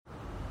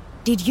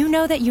Did you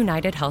know that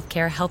United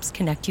Healthcare helps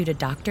connect you to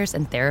doctors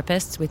and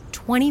therapists with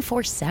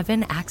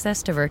 24/7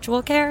 access to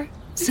virtual care?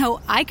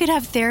 So I could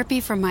have therapy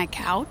from my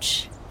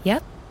couch?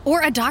 Yep.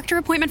 Or a doctor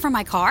appointment from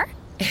my car?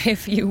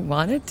 If you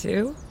wanted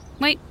to.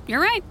 Wait,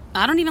 you're right.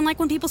 I don't even like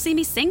when people see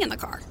me sing in the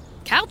car.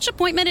 Couch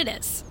appointment it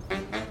is.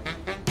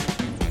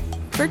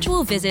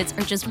 Virtual visits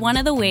are just one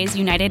of the ways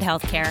United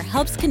Healthcare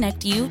helps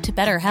connect you to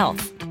better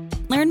health.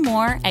 Learn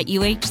more at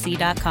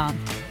uhc.com.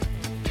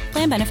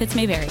 Plan benefits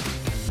may vary.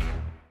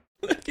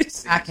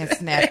 I can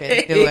snap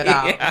it and do it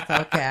all. It's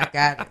okay, I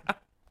got it.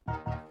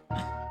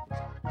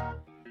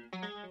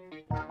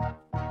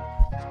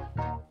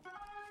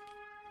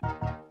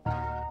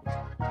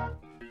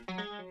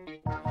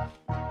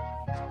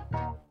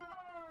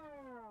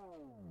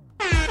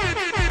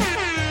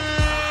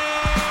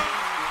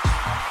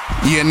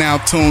 You're now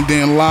tuned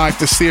in live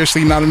to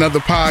Seriously Not Another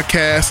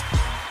Podcast.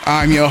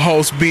 I'm your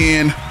host,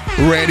 Ben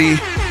Ready.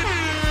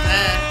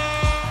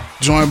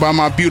 Joined by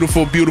my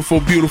beautiful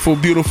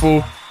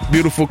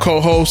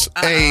co-host,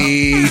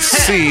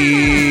 AC.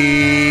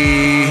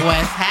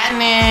 What's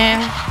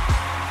happening?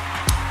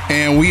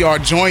 And we are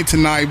joined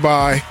tonight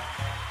by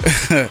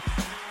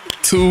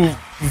two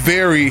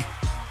very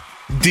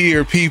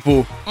dear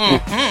people.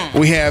 Mm-hmm.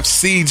 We have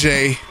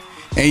CJ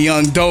and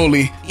Young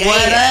Dolly. Yeah.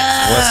 What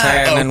up? What's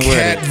happening with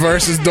Cat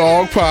versus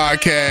Dog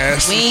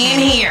Podcast. We in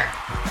here.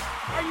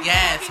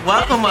 Yes.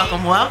 Welcome.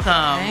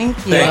 Thank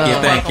you.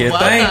 Thank you.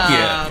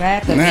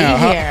 Glad to be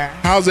here.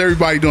 How's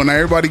everybody doing? Are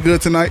everybody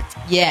good tonight?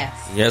 Yes.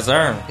 Yes,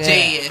 sir.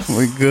 Yes.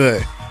 We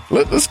good.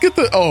 Let's get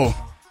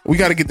we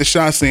got to get the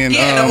shots in.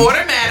 Yeah, the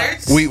order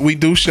matters. We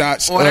do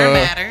shots. Order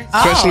matters.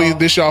 Especially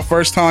this y'all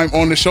first time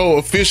on the show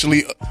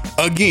officially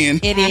again.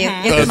 It is.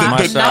 It's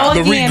my shot.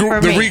 The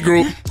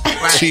regroup.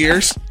 Right.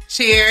 Cheers.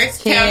 Cheers.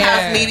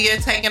 Townhouse Media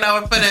taking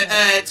over for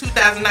the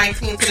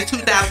 2019 to the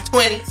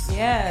 2020s.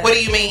 Yeah. What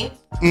do you mean?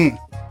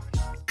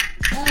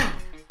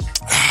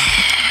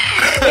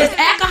 Is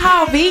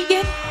alcohol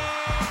vegan?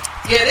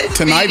 Yeah, this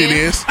Tonight vegan. it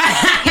is.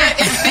 Yeah,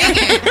 it's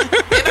vegan.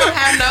 It don't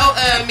have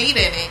no meat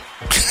in it.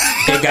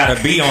 It got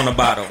a B on the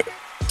bottle.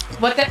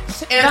 What the?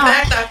 In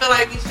fact, I feel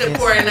like we should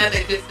pour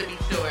another just to be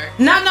sure.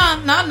 No.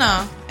 Oh, no?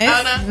 No.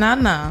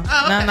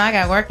 I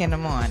got work in the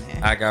morning.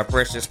 I got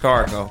precious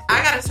cargo.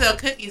 I gotta sell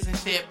cookies and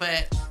shit,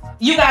 but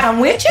You got them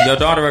with you? Your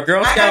daughter a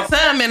Girl I got Scout?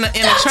 some in the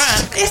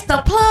trunk. It's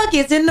the plug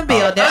is in the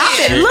building. I've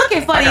yeah. been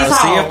looking for I these gotta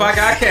see if hoes. I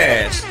got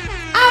cash.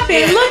 I've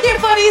been looking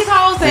for these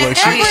hoes at Look,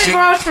 every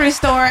grocery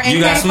store. And You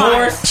got can't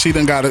find s'mores? She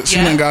done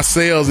got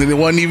sales and it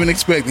wasn't even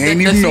expecting. Ain't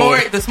The even know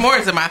it.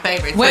 s'mores are my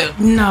favorite them.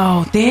 too.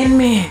 No, Thin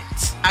Mint.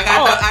 I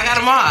got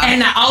them all.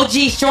 And the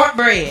OG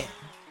shortbread.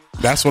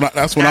 That's what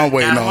I'm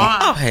waiting on.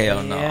 Oh,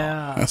 hell no.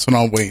 Yeah. That's what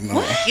I'm waiting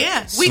on.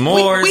 Yeah.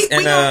 S'mores we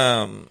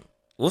and,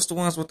 what's the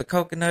ones with the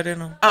coconut in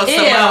them? Oh,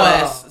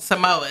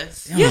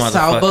 Samoas. You're so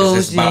Motherfuckers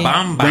is bougie.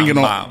 ba-bam, Bring it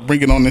bam, on.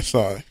 Bring it on this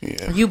side.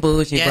 Yeah. You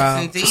bougie, Yes,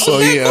 bro. indeed. So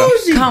yeah.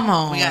 Come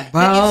on, We got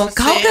bro. cookies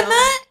for sale.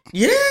 Coconut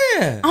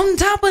Yeah. on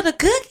top of the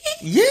cookie?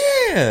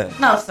 Yeah.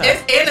 No, sir.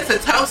 It's a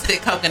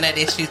toasted coconut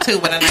issue too,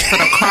 with a nice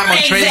little caramel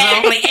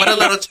Exactly. drizzle, with a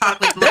little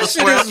chocolate little That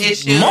shit swirl is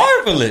issue.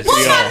 marvelous.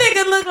 What my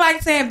nigga look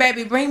like saying,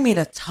 baby, bring me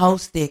the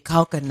toasted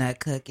coconut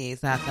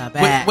cookies out the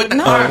back? With the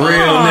no. caramel.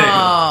 real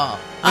nigga.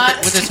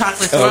 With the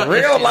chocolate swirl A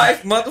real issue.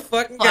 life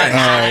motherfucking Fuck game.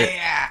 outta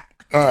here.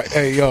 All right,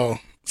 hey yo.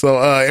 So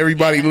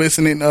everybody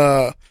listening,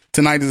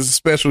 tonight is a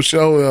special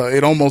show.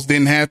 It almost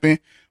didn't happen,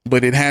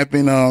 but it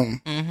happened.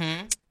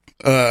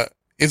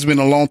 It's been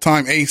a long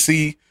time.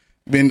 AC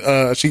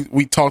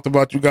we talked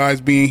about you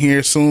guys being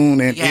here soon,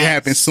 and Yes. it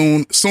happened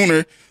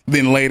sooner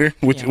than later,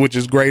 which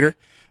is greater.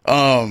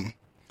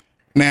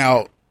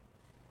 Now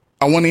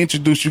I want to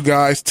introduce you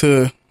guys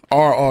to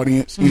our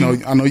audience. You know,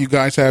 I know you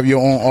guys have your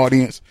own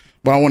audience,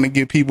 but I want to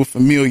get people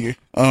familiar.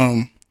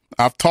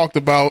 I've talked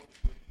about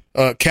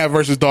Cat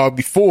versus Dog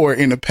before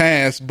in the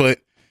past, but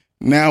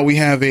now we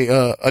have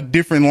a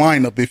different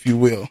lineup, if you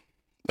will.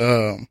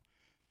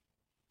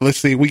 Let's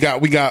see, we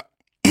got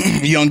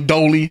Young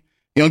Dolly.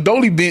 Young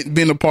Dolly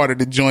been a part of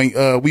the joint.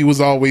 We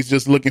was always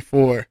just looking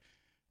for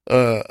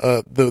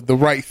the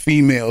right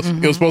females.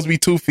 It was supposed to be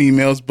two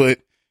females, but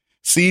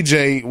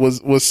CJ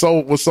was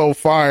so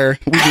fire.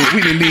 We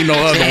didn't need no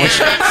other one.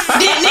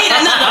 Didn't need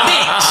another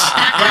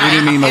bitch. We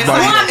didn't need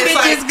nobody. One It's bitch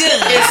like- is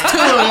good. It's 2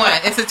 in 1.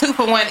 It's a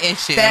 2-for-1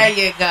 issue. There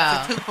you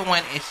go. It's a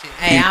 2-for-1 issue.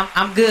 Hey,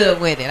 I'm good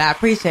with it. I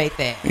appreciate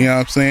that. You know what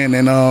I'm saying?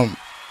 And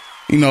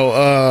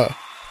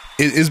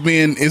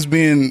it's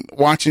been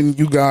watching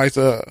you guys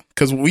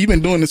because we've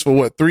been doing this for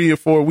what 3 or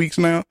 4 weeks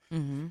now.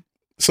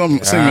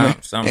 Something similar.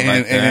 Something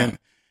like that.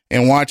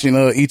 And watching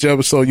each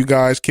episode, you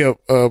guys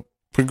kept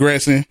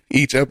progressing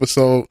each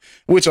episode,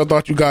 which I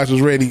thought you guys was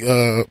ready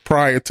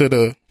prior to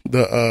the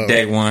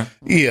Day one.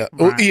 Yeah.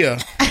 Yeah.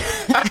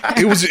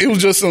 it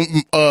was just some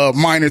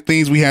minor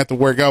things we had to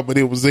work out, but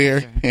it was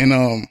there. And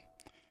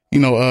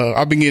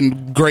I've been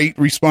getting great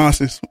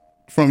responses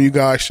from you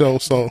guys' show,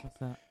 so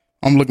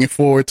I'm looking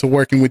forward to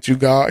working with you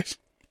guys.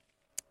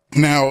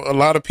 Now, a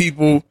lot of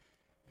people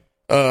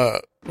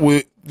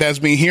that's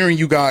been hearing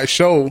you guys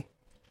show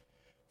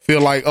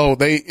feel like,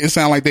 it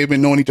sounds like they've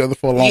been knowing each other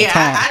for a long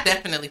time. I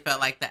definitely felt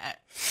like that.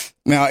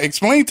 Now,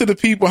 explain to the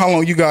people how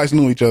long you guys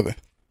knew each other.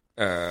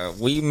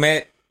 We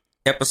met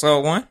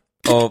episode 1.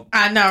 Oh,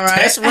 I know, right?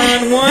 Test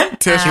run 1.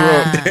 Test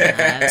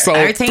run. So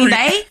 13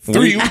 days?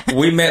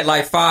 We met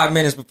like 5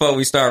 minutes before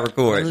we started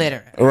recording.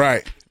 Literally.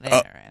 Right.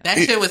 That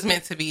shit was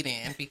meant to be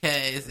then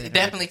because it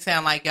definitely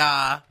sounded like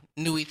y'all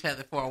knew each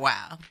other for a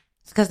while.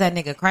 It's because that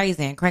nigga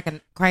crazy and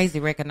crazy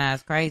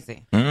recognize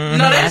crazy. Mm-hmm.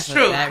 No, that's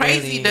true. That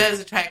Crazy really does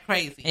attract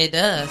crazy. It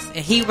does. And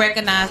he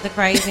recognized the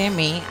crazy in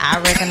me. I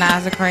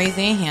recognized the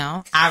crazy in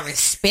him. I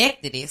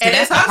respected it. So And that's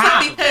it's the also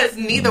problem. because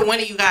neither one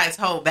of you guys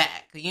hold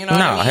back. You know what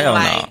No, I mean? hell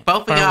like, no.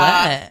 both of For y'all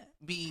what?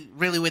 be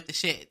really with the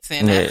shits.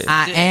 And Yeah. that's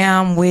I just-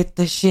 am with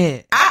the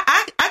shit.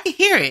 I can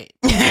hear it.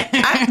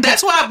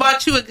 That's why I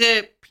bought you a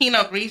good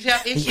Pinot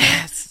Grigio issue.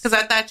 Yes. Because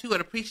I thought you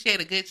would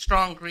appreciate a good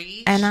strong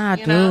Grigio. And I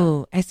you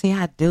know? do. I see,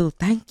 I do.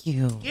 Thank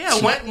you. Yeah,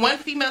 one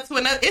female to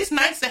another. It's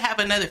nice to have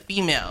another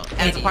female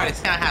as a part of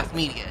Townhouse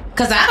Media.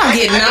 Because I don't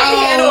get I can't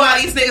handle no...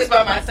 all these niggas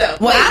by myself.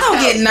 Well, I don't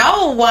Please get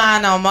no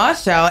wine on my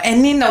show.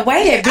 And then the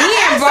way that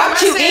Ben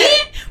brought you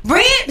in,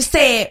 Brent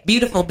said,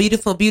 beautiful,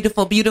 beautiful,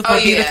 beautiful, beautiful, Oh,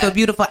 yeah. beautiful,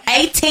 beautiful,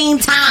 18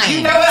 times.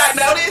 You know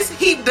what I noticed?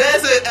 He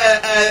does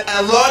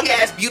a long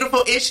ass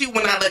beautiful issue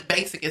when I look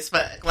basic as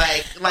fuck.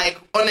 Like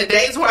on the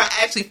days where I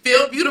actually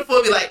feel beautiful,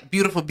 it'll be like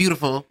beautiful,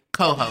 beautiful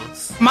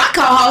co-host. My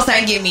co-host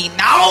ain't give me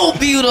no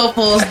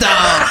beautifuls,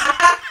 dog.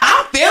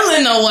 I'm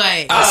feeling the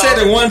way. I said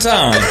it one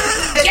time. God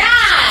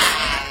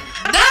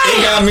It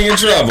damn. got me in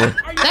trouble.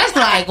 That's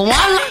like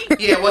one.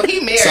 Yeah, well he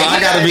married. So I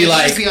gotta be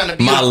like easy on the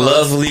my beautiful.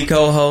 lovely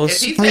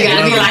co-host. If You he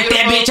gotta be say like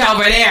that beautiful, bitch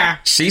over there.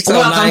 She's so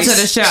Welcome nice.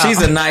 to the show.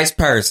 She's a nice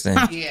person.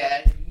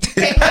 Yeah, you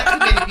can't have too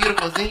many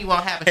beautifuls, then you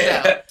won't have a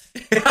show.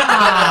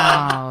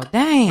 Oh,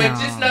 damn. But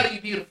just know that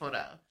you're beautiful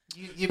though.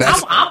 You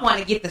I want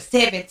to get the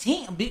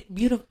 17.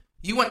 Beautiful.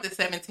 You want the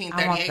I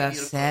 1738 want the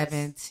beautiful.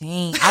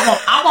 17.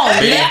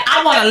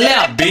 I want a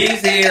left.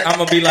 B's here. I'm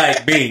gonna be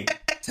like B.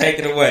 Take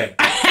it away.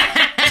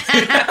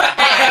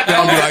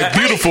 Y'all be like,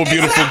 beautiful,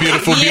 beautiful,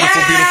 beautiful, beautiful,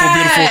 beautiful,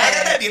 beautiful.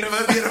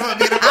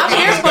 I'm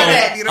here for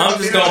that. I'm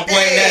just gonna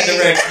point in that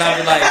direction. I'll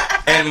be like,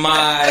 and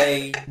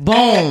my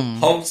Boom.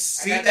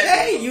 host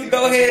CJ, you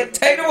go ahead and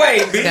take it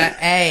away, B.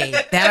 Hey,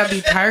 that'll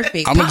be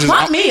perfect. I'ma just-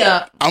 Pump me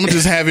up. I'm gonna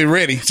just have it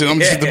ready. So I'm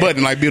just hit the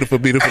button like beautiful,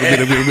 beautiful,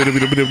 beautiful, beautiful,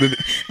 beautiful, beautiful.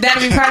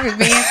 That'll be perfect,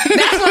 man.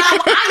 That's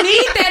what I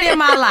need that in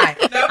my life.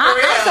 I'm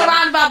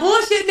surrounded by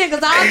bullshit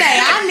niggas all day.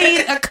 I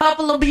need a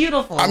couple of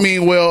beautiful. I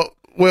mean, well,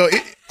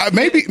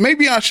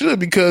 maybe I should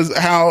because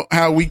how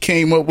we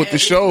came up with the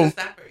show.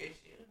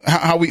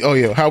 How we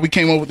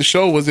came up with the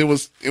show was it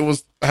was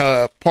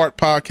part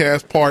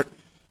podcast, part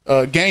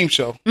game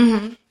show.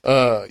 Mm-hmm.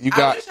 You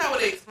got. I wish I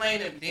would have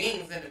explained the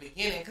dings in the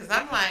beginning because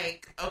I'm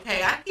like,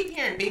 okay, I keep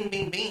hearing bing,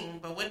 bing, bing,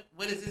 but what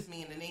does this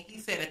mean? And then he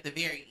said at the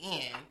very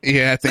end.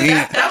 Yeah, at the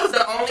end. That was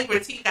the only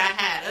critique I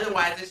had.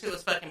 Otherwise, this shit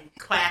was fucking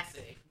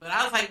classic. But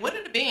I was like, what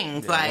are the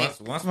bings? Like,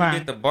 once we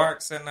get the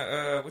barks and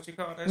the what you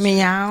call that?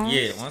 Meow.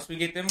 Shit? Yeah, once we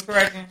get them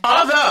cracking.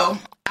 although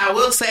I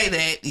will say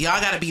that y'all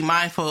got to be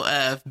mindful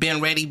of Ben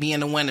Ready being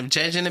the one of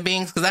judging the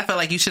bings because I felt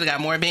like you should have got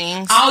more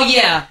bings. Oh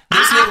yeah.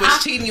 This nigga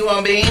was cheating you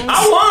on bings.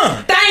 I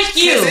won. Thank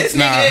you. This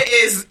nigga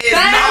is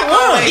not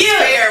always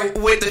fair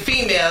with the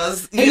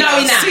females. You No, know,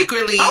 he not.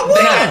 secretly, I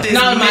they got this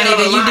No, my middle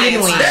nigga, you alliance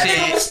didn't win. and That shit.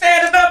 nigga was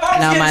standing up. I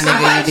was No, getting my some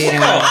nigga, like, you didn't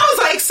fuck. win. I was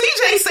like,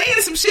 CJ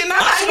saying some shit, and I'm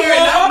not I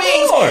hearing no swear,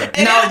 bings. Lord.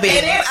 And No then, bings.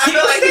 And then I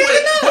felt like he was,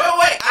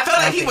 wait, I felt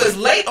like he was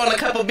late on a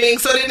couple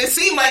bings, so then it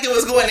seemed like it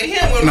was going to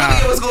him when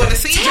really it was going to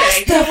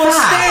CJ.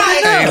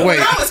 Hey, wait.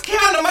 I was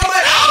counting him. I'm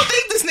like, I don't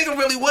think this nigga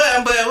really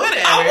won, but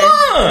whatever. I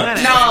won.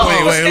 Whatever. No.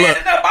 Wait, look.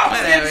 Standing up, I was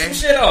getting some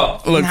shit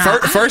off. Look,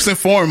 first and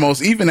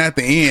foremost, even at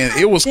the end,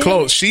 it was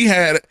close. She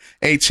had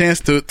a chance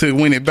to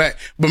win it back.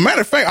 But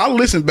matter of fact, I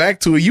listened back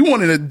to it. You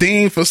wanted a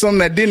ding for something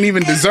that didn't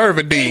even deserve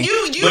a ding.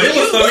 But it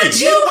was for me.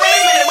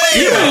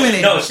 Wait a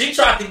minute. No, she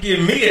tried to give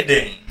me a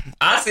ding.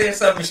 I said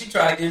something, she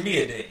tried to give me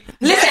a ding.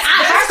 Listen,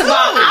 first of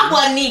all, I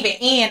wasn't even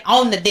in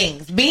on the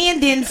dings.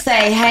 Ben didn't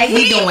say, hey,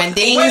 we doing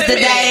dings wait a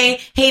today.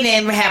 He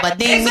didn't have a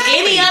ding. Exactly.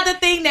 Any other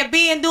thing that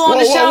Ben do on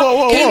the Whoa, show, whoa,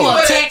 whoa, he whoa. will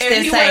But text if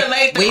and you say, would've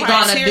laid the we're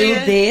going to do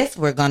criteria- this,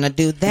 we're going to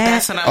do that.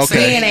 That's what I'm Okay.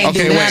 saying. Ben ain't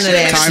Okay, do wait. none of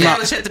that. Time out.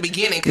 Established at the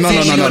beginning. No.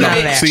 See,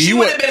 See, she you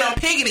would would- have been on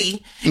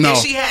Piggity No. if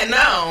she had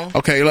known.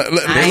 Okay, let I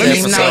This didn't me.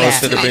 even know episode that.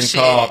 should have been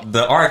Shit. called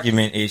The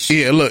Argument Issue.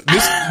 Yeah, look,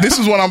 this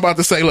is what I'm about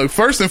to say. Look,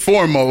 first and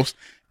foremost,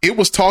 it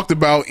was talked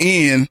about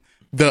in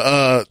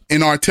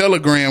our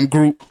Telegram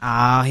group.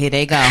 Oh, here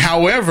they go.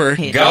 However,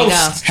 Here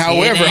Ghost. they go.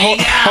 However, Here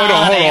they hold go.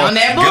 on. They on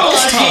that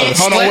Ghost bullshit.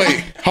 Hold on,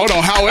 wait. Hold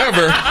on.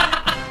 However,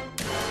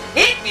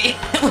 Hit me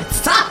with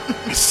something.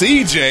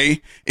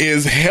 CJ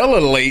is hella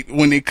late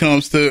when it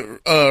comes to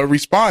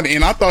responding,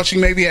 and I thought she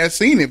maybe had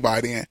seen it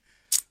by then.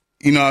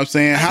 You know what I'm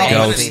saying? How?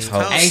 Ghost.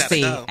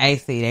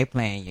 AC, they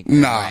playing you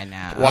Nah. right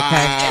now.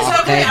 Wow. It's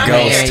okay. They I'm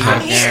Ghost here. playing I'm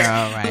house. your here.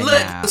 girl right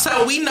Look, now.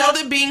 so we know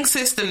the Bing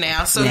system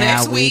now. So Now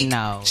next we week,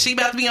 know. she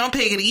about to be on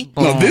Piggity.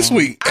 No, this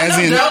week, I as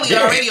know in Jolie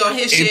already on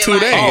his in shit. 2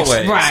 like, days.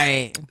 Always.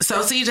 Right.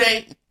 So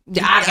CJ,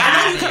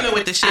 I know you coming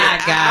with the shit.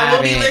 I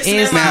will be listening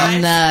It's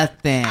live.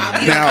 nothing. I'll be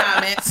in the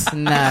comments.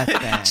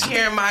 Nothing.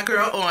 Cheering my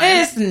girl on.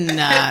 It's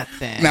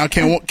nothing. Now,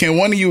 can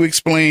one of you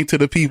explain to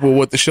the people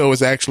what the show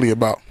is actually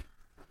about?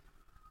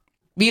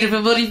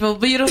 Beautiful, beautiful,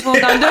 beautiful.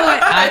 Don't do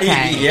it.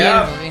 Okay.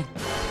 Yeah.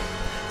 Beautiful.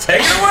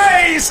 Take it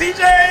away,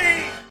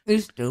 CJ. You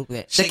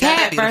stupid. She The got that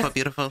cat beautiful, versus.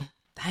 beautiful.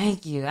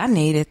 Thank you. I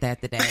needed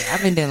that today.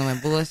 I've been dealing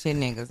with bullshit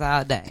niggas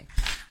all day.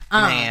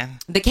 Man.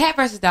 The Cat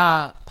vs.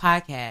 Dog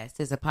podcast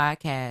is a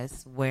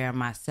podcast where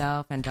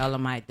myself and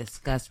Dolomite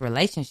discuss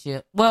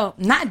relationship. Well,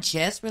 not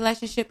just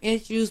relationship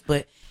issues,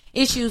 but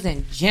issues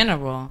in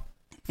general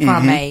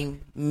from a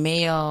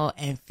male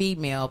and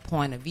female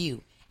point of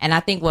view. And I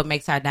think what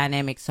makes our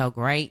dynamic so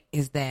great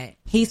is that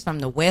he's from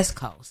the West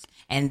Coast,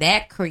 and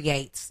that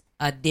creates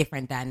a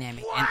different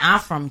dynamic. And I'm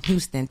from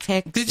Houston,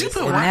 Texas. Did you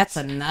put and what? that's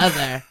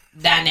another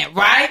dynamic,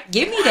 right?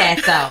 Give me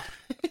that,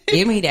 though.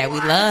 Give me that. We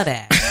love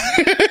that.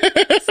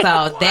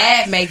 So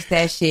that makes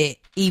that shit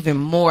even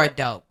more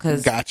dope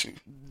because Got you.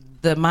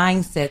 the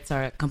mindsets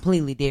are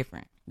completely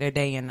different. They're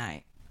day and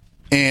night.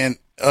 And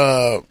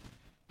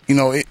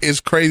it's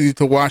crazy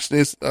to watch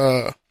this.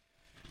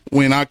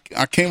 When I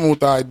came up with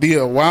the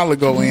idea a while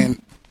ago,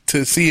 and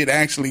to see it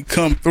actually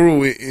come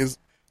through, it is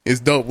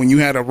dope. When you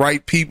had the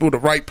right people, the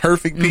right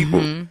perfect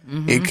people,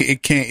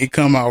 it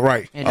come out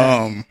right. It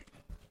does.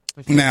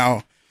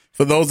 Now,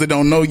 for those that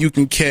don't know, you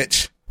can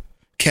catch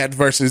Cat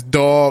versus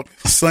Dog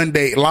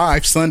Sundays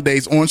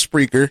on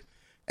Spreaker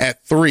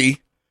at 3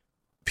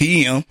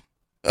 p.m.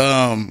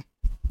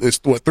 It's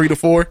 3 to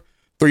 4.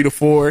 3 to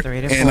 4.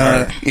 3 to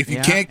And 4. if you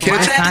Yeah. can't catch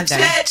Watch it, at the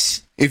Sunday. church.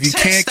 if you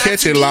Church can't starts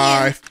catch it again.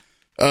 live,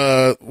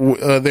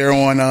 they're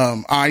on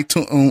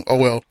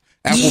iTunes.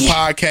 Apple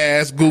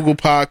Podcasts, Google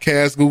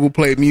Podcasts, Google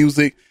Play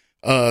Music,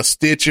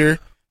 Stitcher,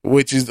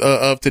 which is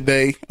up to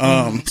date.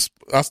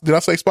 Did I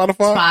say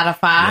Spotify?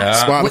 Spotify.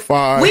 Yeah.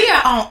 Spotify. We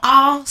are on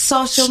all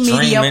social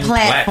media Streaming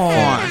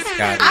platforms.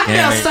 God I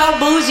damn feel it. so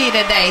bougie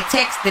today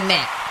texting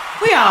that.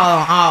 We are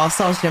on all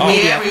social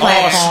media everywhere.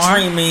 All platforms.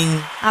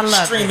 streaming, I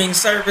love streaming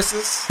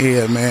services.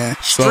 Yeah, man.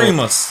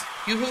 Streamers.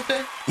 You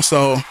hooping?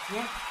 So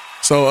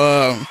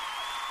I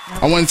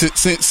wanted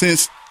to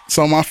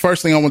so my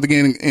first thing I want to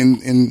get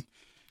in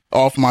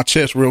off my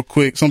chest real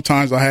quick.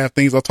 Sometimes I have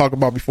things I talk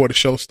about before the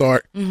show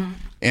start,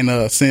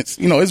 and since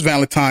it's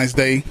Valentine's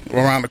Day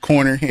around the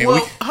corner, and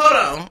Well,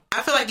 hold on.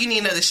 I feel like you need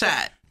another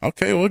shot.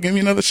 okay, well, give me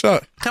another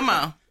shot. Come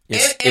on.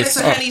 It's- and it's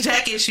a it's- honey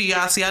jack issue,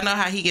 y'all. So y'all know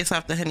how he gets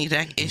off the honey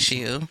jack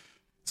issue.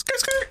 Skirt,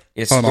 skirt.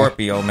 It's Hold on.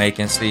 Scorpio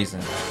making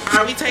season.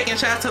 Are we taking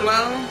shots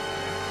alone?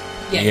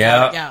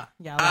 Yeah.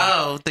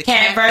 Oh, the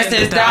Cat versus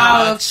and the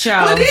dog show.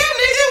 Well, damn,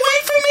 nigga,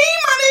 wait for me,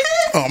 my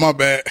nigga. Oh, my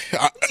bad.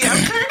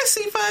 Yeah,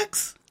 courtesy,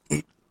 fucks.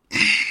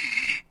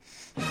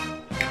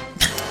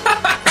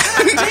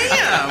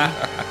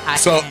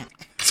 Damn.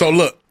 So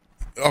look,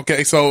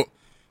 okay, so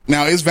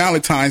now it's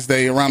Valentine's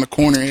Day around the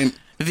corner,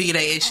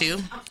 V-Day issue.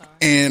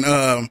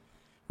 and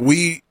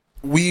we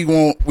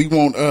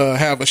won't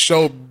have a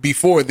show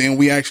before then.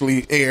 We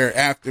actually air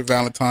after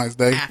Valentine's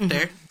Day.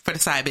 After. For the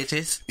side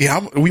bitches.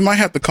 Yeah, we might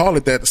have to call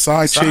it that. The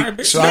side Side chick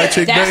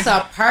bitch That's day.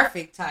 a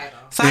perfect title.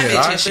 Side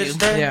Yeah. bitch issue.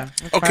 Yeah.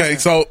 Okay,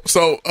 so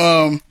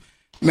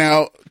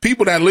now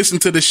people that listen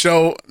to the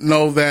show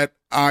know that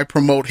I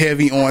promote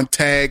heavy on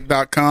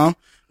tag.com,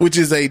 which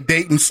is a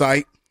dating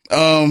site.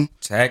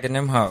 Tagging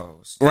them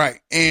hoes. Right.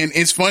 And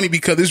it's funny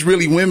because there's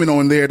really women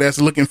on there that's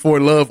looking for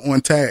love on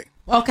tag.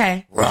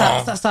 Okay.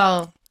 Wrong.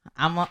 So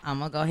I'm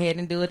gonna go ahead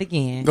and do it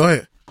again. Go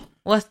ahead.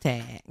 What's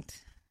tagged?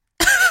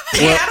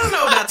 Yeah, I don't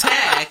know about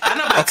tag. I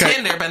know about Okay.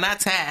 Tinder, but not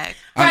tag.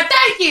 But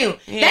thank you.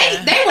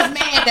 Yeah. They was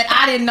mad that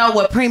I didn't know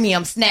what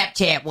premium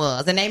Snapchat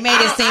was, and they made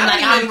it seem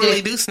like I I'm don't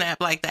really just do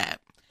snap like that.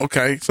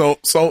 Okay. So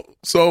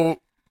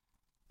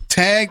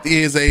Tagged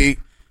is a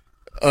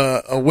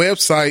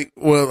website,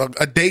 well,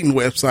 a dating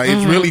website.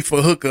 It's really for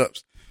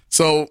hookups.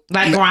 So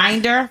like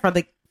Grindr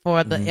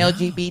for the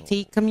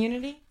LGBT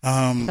community.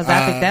 Because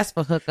I think that's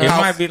for hookups. It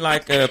might be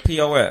like a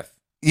POF.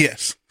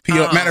 yes.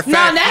 Matter of No,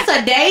 fact, that's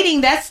a dating.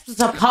 That's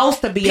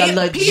supposed to be a POF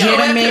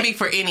legitimate. could be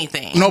for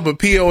anything. no, but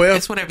POF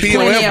It's whatever you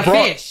want. Plenty POF of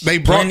brought fish. they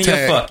brought Plenty of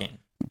Tag. fucking.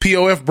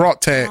 POF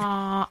brought Tag.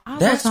 I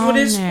That's was what on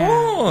it's there.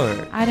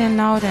 for. I didn't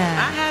know I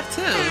that. have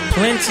too.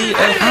 Plenty of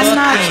I'm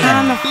not fucking.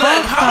 trying to Look,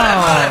 fuck hold up,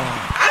 hold though.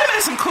 up. I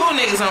met some cool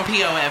niggas on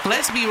POF.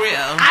 Let's be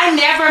real. I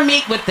never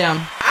meet with them.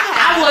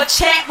 I will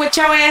chat with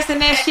your ass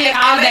and that shit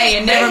all day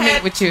and never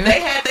meet with you.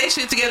 They had their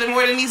shit together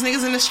more than these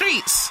niggas in the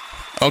streets.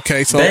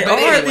 Okay, so They But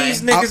are anyway.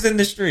 these niggas in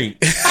the street.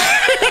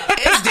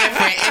 It's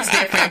different. It's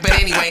different. But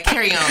anyway,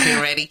 carry on, Been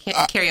Ready.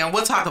 Carry on.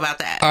 We'll talk about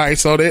that. all right,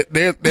 so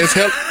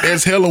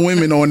there's hella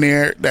women on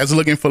there that's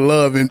looking for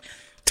love, and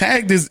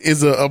Tagged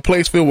is a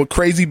place filled with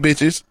crazy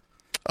bitches,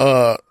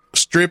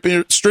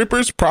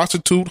 strippers,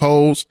 prostitute,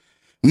 hoes,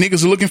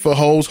 niggas looking for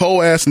hoes,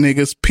 whole ass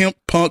niggas, pimp,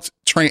 punks,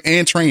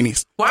 and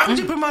trainees. Why would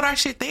you promote our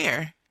shit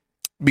there?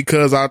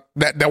 because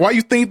why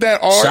you think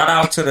that are Shout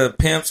out to the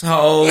pimps,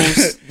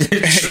 hoes,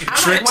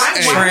 tricks,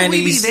 why would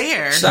we be trannies.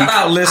 there? Shout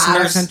out Out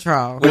listeners. of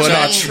control. With Well, y'all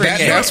that's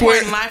tricking. that's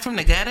where live from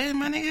the gutter,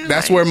 my nigga.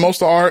 that's Like, where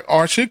most of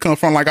our shit come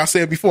from. Like I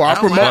said before, I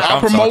Oh,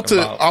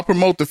 wow. I'll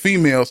promote the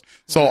females.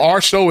 So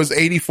our show is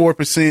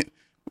 84%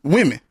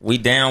 women. We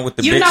down with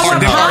the You bitch. know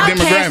what? Our Podcasts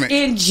demographic.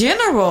 in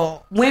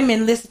general,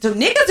 women listen to.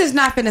 Niggas is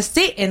not finna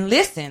sit and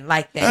listen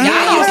like that.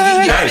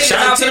 Hey, shout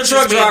out to the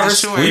truck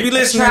drivers. We be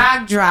listening.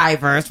 Truck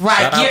drivers, right?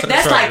 Shout out to the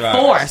That's truck like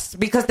drivers. forced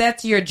because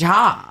that's your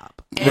job.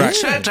 And Right.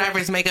 truck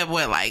drivers make up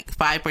what, like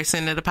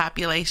 5% of the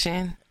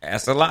population.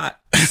 That's a lot.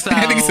 So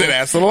That nigga said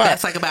that's a lot.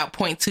 That's like about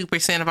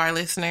 0.2% of our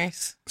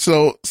listeners.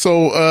 So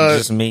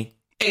Just me.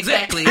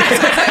 Exactly.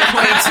 That's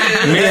like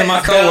 0.2. Me and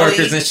my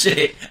coworkers and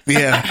shit.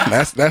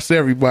 yeah, that's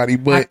everybody. I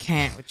But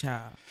can't with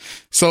y'all.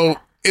 so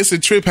it's a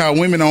trip how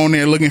women are on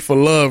there looking for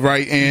love,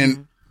 right?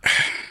 And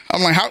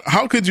I'm like,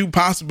 how could you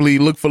possibly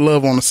look for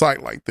love on a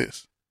site like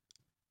this?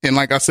 And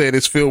like I said,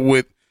 it's filled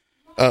with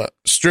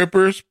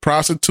strippers,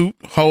 prostitute,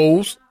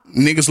 hoes,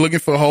 niggas looking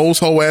for hoes,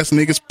 hoe ass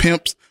niggas,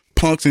 pimps,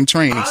 punks, and All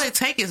trainers. it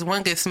takes is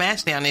one good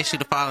smash down issue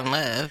to fall in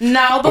love.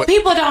 No, but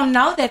people don't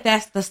know that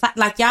that's the site.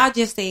 Like y'all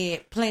just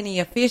said, plenty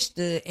of fish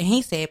stood, and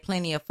he said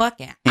plenty of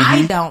fucking.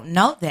 I don't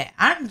know that.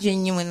 I'm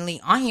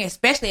genuinely on here,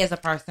 especially as a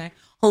person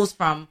who's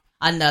from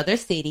another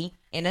city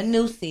in a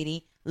new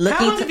city. How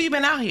Looking long to, have you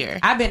been out here?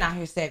 I've been out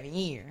here 7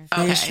 years.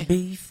 Okay.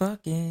 be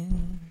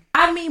fucking.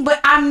 I mean, but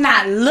I'm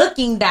not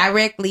looking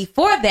directly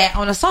for that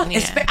on a social.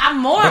 Yeah. I'm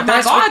more But of my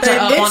that's what guards they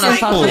up look on a like.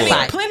 social Cool.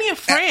 site. Plenty of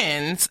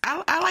friends.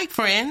 I like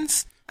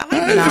friends. I like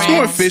It's good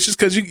more friends. fishes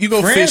because you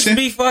go Friends fishing.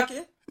 be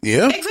fucking.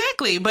 Yeah.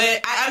 Exactly,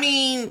 but I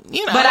mean,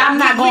 you know. But I'm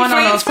not we going on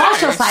a friends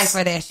social first. site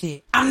for that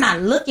shit. I'm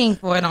not looking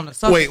for it on a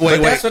social. Wait.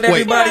 But that's what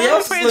everybody Yeah,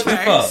 else is friends looking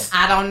first. for.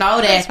 I don't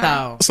know that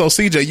though. So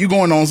CJ, you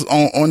going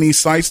on these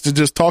sites to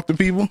just talk to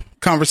people,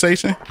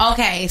 conversation?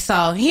 Okay,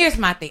 so here's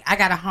my thing. I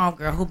got a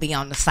homegirl who be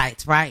on the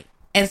sites, right?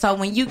 And so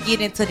when you get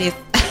into this,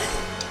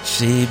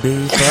 She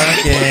be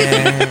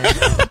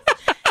fucking.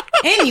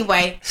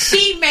 anyway,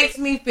 she makes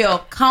me feel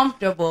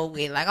comfortable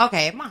with like,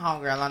 okay, if my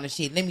homegirl on the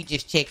shit, let me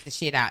just check the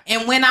shit out.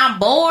 And when I'm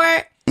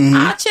bored,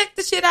 I'll check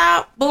the shit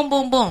out. Boom,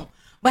 boom, boom.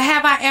 But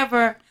have I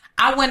ever?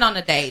 I went on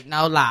a date,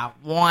 no lie,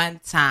 one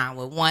time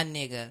with one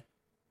nigga.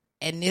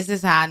 And this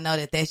is how I know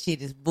that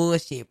shit is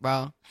bullshit,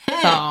 bro.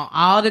 So on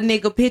all the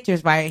nigga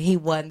pictures, right, he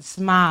wasn't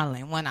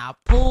smiling. When I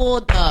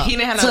pulled up He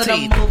didn't have to no the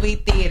teeth. movie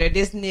theater,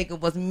 this nigga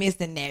was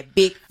missing that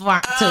big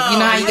front tooth. You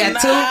know how you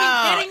got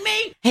two? kidding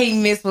me?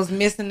 He was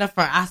missing the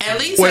front. I said, At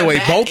least Wait, a wait,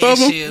 back both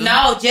of 'em? issue.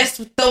 no, just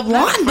the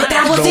one. But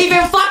that was Don't-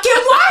 even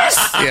fucking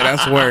worse. Yeah,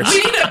 that's worse. We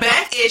need a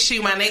back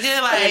issue, my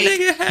nigga.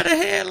 Like, had a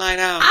headline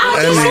out. I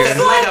That was just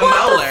nigga- like, Like a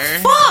what molar. the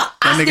fuck?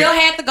 I That nigga- still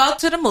had to go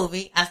to the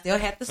movie. I still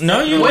had to see No,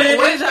 it. you what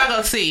didn't. did y'all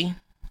go see?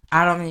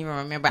 I don't even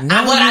remember.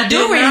 No, What you I do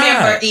did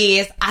remember not.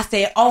 is I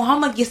said, "Oh,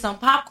 I'm gonna get some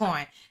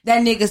popcorn."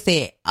 That nigga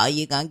said, "Oh,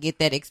 you gonna get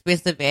that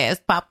expensive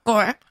ass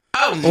popcorn?"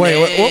 Oh,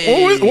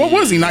 Wait, what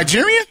was he?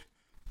 Nigerian?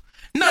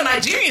 No,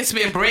 Nigerians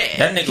spend bread.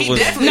 That nigga he was-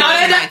 definitely No, was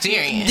that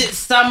Nigerian.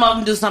 some of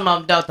them do, some of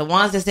them don't. The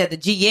ones that said the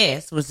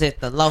GS was at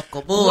the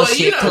local bullshit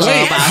you know, club.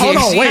 GS out Hold here.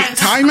 on, wait. GS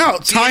Time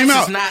out. Time is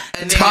out. not a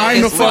nigga Time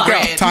the that's fuck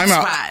bread out. Time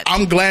out. spot.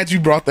 I'm glad you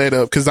brought that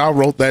up because I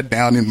wrote that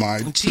down in my.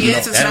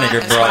 GS is That not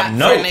nigga a brought spot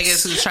notes. for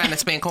niggas who's trying to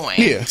spend coin.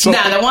 Yeah. So,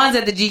 Nah, the ones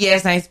at the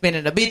GS ain't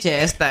spending a bitch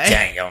ass thing.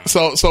 Damn.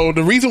 so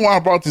the reason why I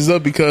brought this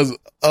up because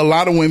a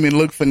lot of women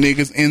look for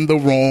niggas in the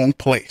wrong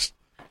place.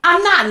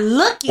 I'm not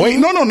looking. Wait,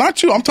 no,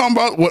 not you. I'm talking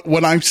about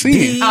what I'm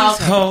seeing.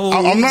 Okay.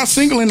 I'm not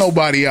singling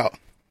nobody out.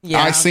 Yeah,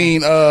 I okay.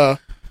 seen I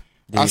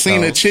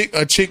seen a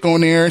chick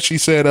on there. She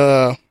said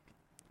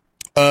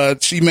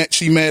she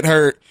met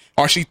her,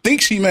 or she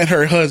thinks she met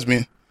her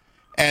husband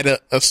at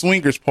a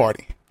swingers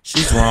party.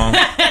 She's wrong.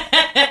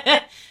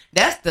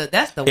 That's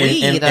the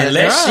weed. and or the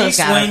unless drugs she's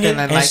got her swinging feeling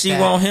and like she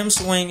that. want him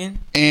swinging.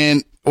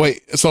 And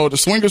wait, so the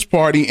swingers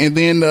party, and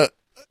then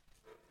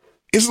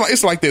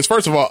it's like this.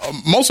 First of all,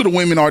 most of the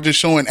women are just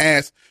showing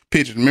ass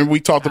pictures. Remember we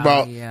talked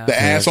about yeah. the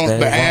ass on Yes, the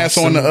they ass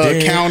want on the some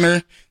dick.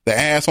 counter, the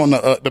ass on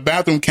the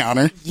bathroom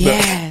counter.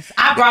 Yes,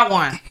 I brought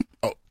one.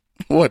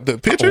 What the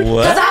picture? Because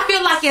What? I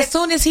feel like as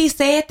soon as he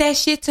said that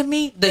shit to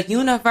me, the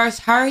universe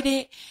heard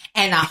it,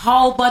 and a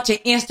whole bunch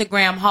of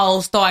Instagram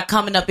hoes started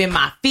coming up in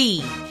my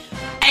feed.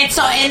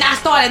 And I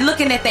started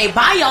looking at their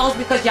bios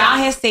because y'all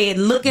had said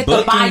look at the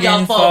Booking bio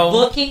info. for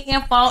booking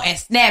info and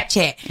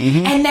Snapchat.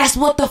 And that's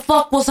what the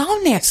fuck was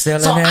on there.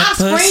 Selling so I that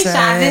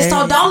screenshot it pussy.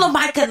 so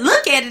Dolomite could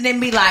look at it and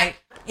be like,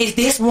 is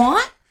this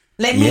one?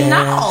 Let me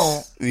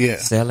know. Yeah.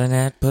 Selling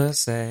that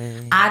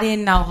pussy. I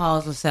didn't know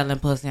hoes were selling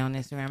pussy on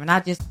Instagram, and I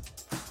just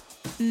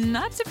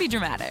Not to be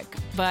dramatic,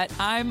 but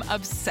I'm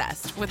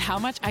obsessed with how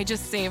much I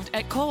just saved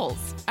at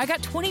Kohl's. I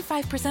got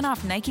 25%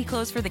 off Nike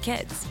clothes for the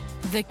kids,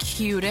 the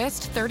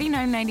cutest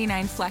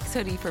 $39.99 flex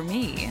hoodie for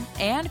me,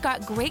 and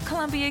got great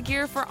Columbia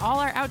gear for all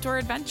our outdoor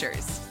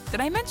adventures.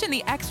 Did I mention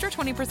the extra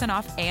 20%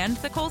 off and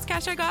the Kohl's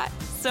cash I got?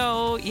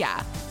 So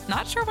yeah,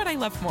 not sure what I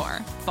love more,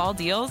 fall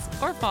deals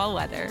or fall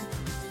weather.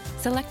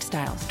 Select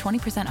styles,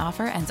 20%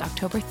 offer ends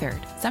October 3rd.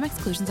 Some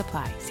exclusions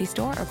apply. See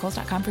store or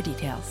Kohl's.com for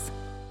details.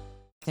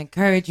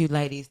 Encourage you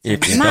ladies to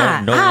If you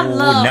not. don't know, I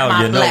love now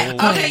my you know. black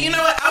queen. Okay, you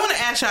know what? I want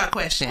to ask y'all a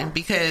question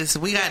because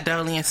we got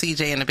Dolly and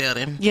CJ in the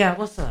building. Yeah,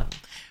 what's up?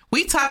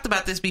 We talked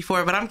about this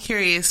before, but I'm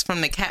curious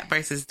from the cat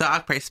versus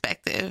dog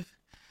perspective.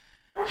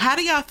 How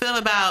do y'all feel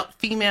about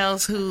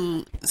females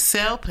who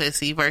sell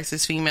pussy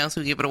versus females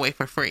who give it away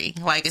for free?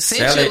 Like,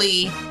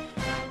 essentially,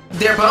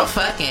 they're both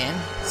fucking.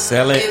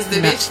 Sell it. Is the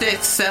bitch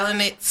that's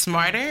selling it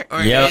smarter,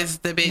 or Yep. is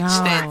the bitch No,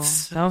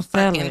 that's don't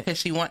sell fucking it. because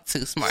she wants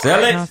to smarter?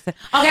 Sell it. Okay,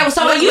 well,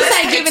 so when you Let's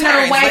say take giving turns.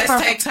 her away Let's for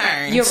take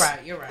turns. You're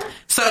right.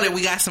 So that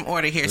we got some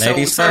order here.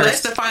 Ladies So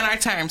let's first. define our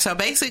terms. So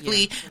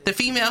basically, the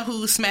female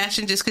who's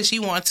smashing just because she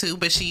wants to,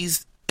 but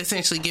she's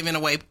essentially giving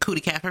away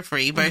cootie cat for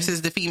free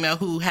versus the female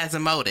who has a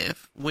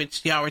motive,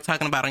 which y'all were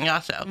talking about on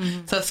y'all show.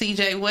 So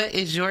CJ, what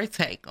is your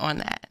take on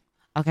that?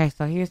 Okay,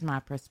 so here's my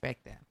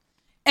perspective.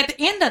 At the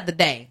end of the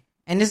day,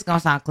 and this is gonna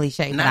sound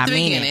cliche, but Not I the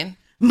mean beginning. it.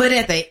 But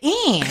at the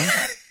end,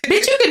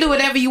 bitch, you can do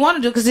whatever you want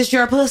to do because it's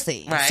your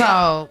pussy. Right.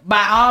 So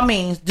by all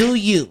means, do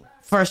you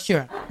for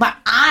sure. But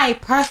I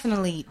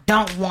personally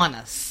don't want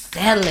to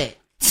sell it.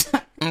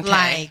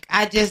 Like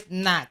I just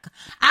not.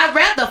 I'd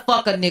rather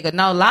fuck a nigga,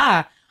 no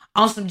lie,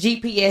 on some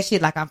GPS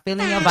shit. Like I'm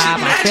feeling your vibe,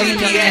 I'm Not feeling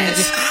your GPS.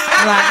 energy.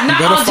 Like no,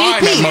 Better on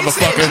find that GP,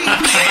 motherfucker.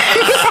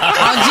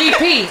 on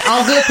GP,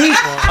 on good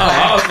people. Oh,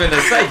 I was finna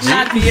say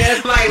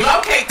GPS. Like,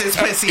 locate this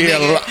pussy, Yeah,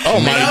 nigga. oh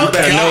my Nigga, you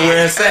better know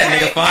where it's at,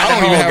 nigga. Find I the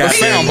don't even hole, have a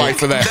goddamn. soundbite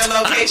for The that.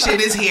 location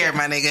is here,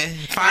 my nigga.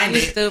 Find You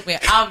it. stupid.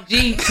 Off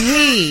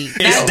GP.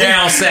 It's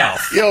down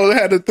south. Yo, they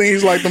had the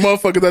things like the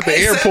motherfuckers at the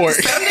Hey, airport.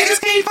 Some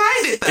niggas can't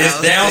find it, though.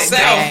 It's down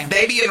south.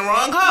 They be in the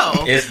wrong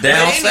hole. It's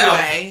down But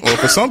anyway, Well,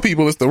 for some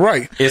people, it's the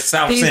right. It's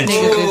South These Central.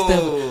 niggas is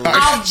stupid.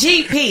 Off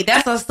GP.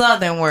 That's a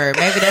southern word.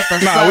 Maybe that's a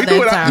Nah, we southern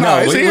do it. term. No,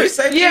 it's we here.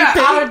 say Yeah, GP.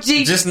 off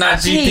GP. Just not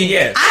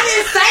GPS. I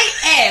didn't say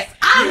S.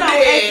 I know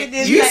did. S. It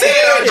didn't You say said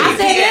S. on I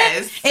said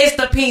GPS. S. It's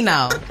the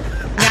Pinot.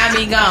 Got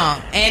me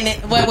gone. And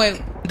it,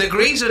 wait. the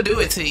grease will do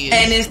it to you.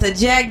 And it's the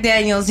Jack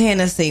Daniels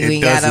Hennessy we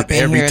It got does up it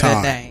in every here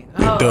time. today.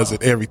 It does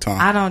it every time.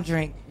 I don't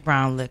drink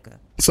brown liquor.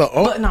 So,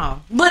 But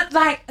no. But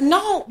like,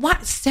 no.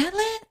 What? Sell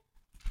it?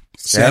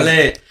 Sell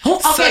it. Who,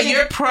 okay, So then-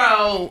 you're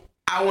pro,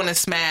 I want to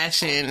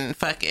smash and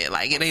fuck it.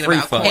 Like, it ain't Free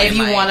about fuck. coin, If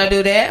you like- want to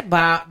do that,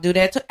 Bob, do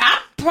that too. I'm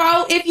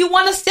pro if you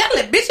want to sell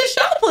it. Bitch, it's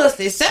your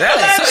pussy. Sell Sell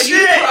it. that So you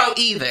shit. pro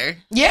either.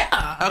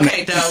 Yeah.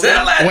 Okay, dope.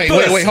 Sell that wait,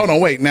 pussy. hold on,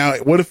 wait. Now,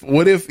 what if,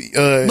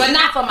 But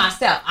not for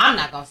myself. I'm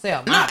not going to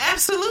sell No, mine.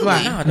 absolutely.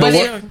 Right. No, But no.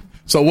 if,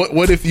 so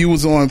what if you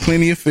was on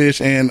Plenty of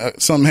Fish and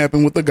something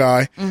happened with the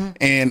guy,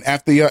 and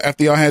after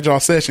y'all had y'all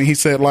session, he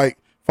said like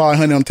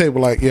 $500 on the table,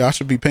 like, yeah, I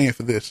should be paying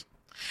for this.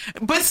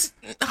 But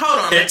hold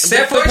on.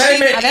 Except for Before she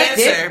payment. That's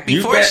answer, different. You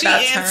before better she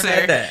not turn that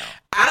answer, down.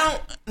 I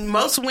don't.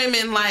 Most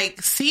women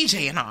like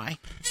CJ and I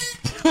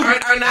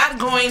are not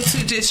going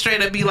to just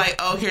straight up be like,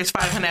 "Oh, here's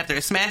 500 after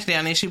a smash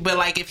down issue." But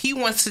like, if he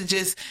wants to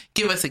just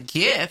give us a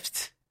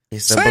gift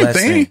It's a Same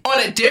blessing. thing. on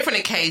a different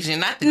occasion,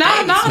 not the no,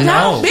 dating no, scene.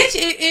 no, No. bitch.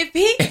 If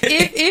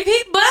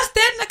he bust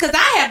that, because I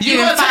have You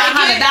given gonna take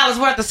 $500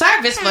 worth of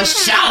service for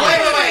sure.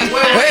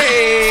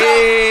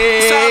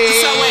 Wait. So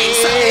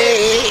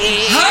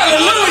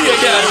Hallelujah,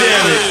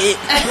 goddammit.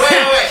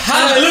 wait.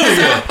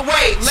 Hallelujah. So,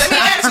 wait, let me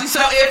ask you.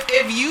 So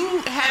if you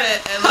had a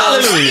little,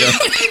 Hallelujah.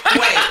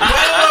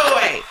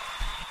 wait.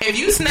 If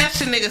you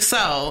snatched a nigga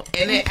soul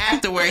and then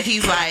afterward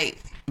he's like,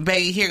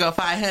 "Baby, here go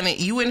 500,"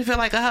 you wouldn't feel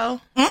like a hoe?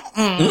 Like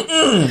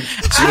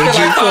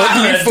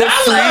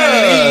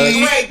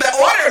 $500. Wait, the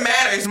order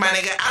matters, my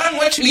nigga. I don't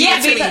want you to Yeah, give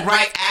it to me because-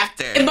 right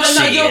after. But no,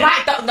 Shit. you're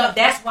right. Though. No,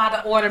 that's why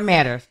the order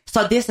matters.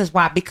 So this is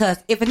why, because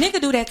if a nigga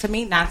do that to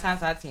me 9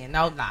 times out of 10,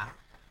 no lie,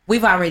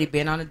 we've already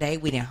been on a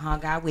date. We done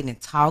hung out. We done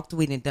talked.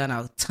 We done done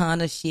a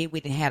ton of shit. We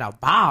done had a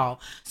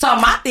ball. So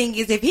my thing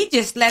is, if he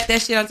just slapped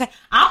that shit on the table,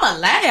 I'ma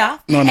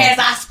laugh No. as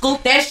I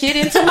scoop that shit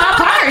into my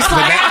purse.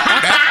 Like,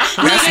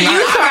 nigga,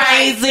 you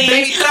crazy.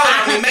 Baby, throw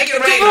it on me. Make it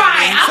rain on me.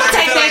 Right, So I'ma I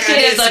take feel that like I shit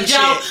did as a some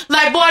joke. shit.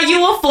 Like, boy,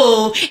 you a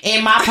fool.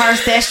 In my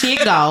purse, that shit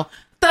go.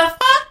 The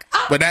fuck?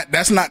 But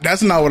that's not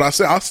what I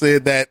said. I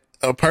said that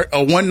a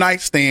one night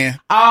stand,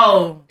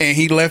 Oh. and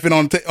he left it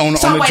on So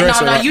the wait,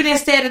 dresser. no, you didn't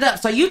set it up.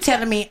 So you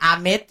telling me I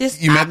met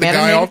this? You I met the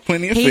guy him off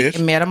Plenty of he Fish.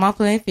 Met him on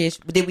Plenty of Fish.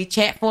 Did we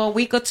chat for a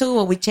week or two,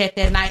 or we chat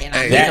that night? And I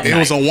Hey, met him? it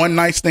was a one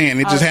night stand.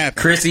 It just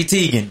happened. Chrissy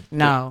Teigen.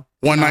 No,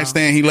 One night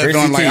stand. He left it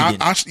Chrissy on like,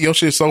 Teigen. your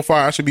shit's so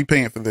far. I should be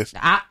paying for this.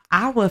 I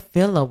would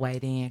feel a way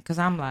then, because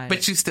I'm like,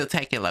 But you still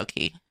take it low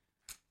key.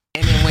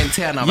 And then wouldn't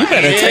tell nobody. You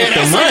better take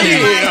the money.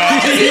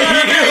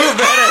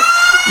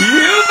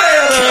 You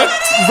better.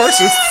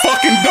 Versus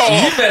fucking You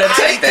dog. better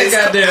take that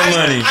goddamn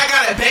money. I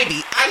got a baby.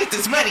 I get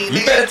this money.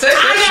 You better take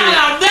I that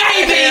got a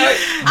baby.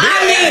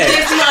 I need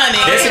this money.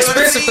 It's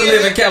expensive to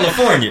live in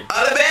California.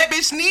 All the bad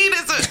bitch need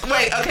is a...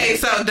 Wait, okay,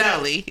 so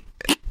Dolly,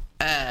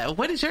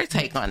 what is your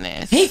take on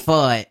this? He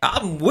for it.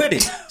 I'm with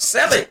it.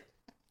 Sell it.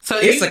 So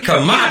It's a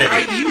commodity.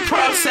 Are you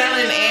pro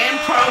selling and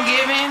pro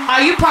giving?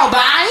 Are you pro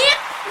buying?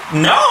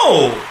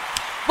 No.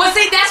 But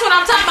see, that's what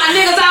I'm talking about.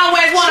 Niggas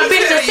always want a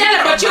bitch to sell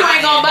it, but you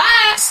ain't gonna buy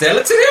it. Sell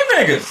it to them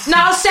niggas.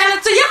 No, sell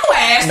it to your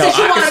ass. No, Since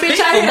you I want a can bitch speak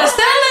out for here to mine.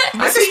 sell it.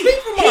 I can speak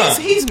for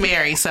mine. He's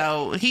married,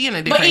 so he in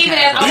a different even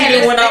category. Okay,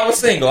 Even when I was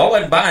single, I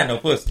wasn't buying no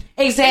pussy.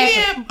 Exactly.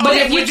 Yeah, but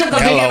okay, if you would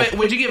took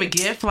would you give a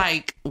gift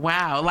like,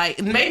 wow,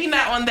 like maybe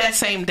not on that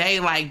same day,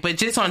 like, but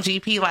just on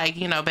GP, like,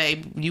 you know,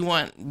 babe, you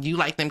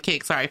like them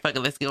kicks? Sorry, fuck it,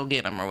 let's go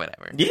get them or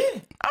whatever. Yeah.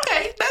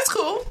 Okay, that's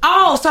cool.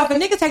 Oh, so if a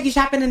nigga take you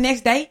shopping the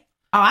next day?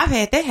 Oh, I've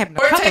had that happen a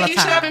Or couple take of you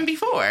times. shopping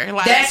before.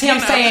 Like, That's him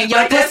saying your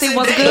like, that's pussy the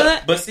was date.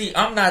 good? But see,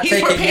 I'm not He's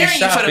taking you preparing you for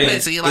the shopping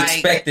pussy, like-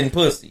 expecting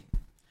pussy.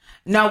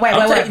 No, wait.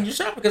 I'm taking you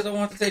shopping because I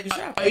want to take you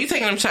shopping. Oh, you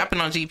taking them shopping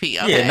on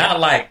GP? Okay. Yeah, not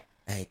like,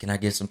 hey, can I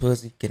get some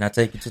pussy? Can I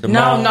take you to the No,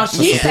 mall? no, for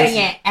some she's pussy?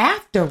 saying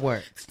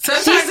afterwards.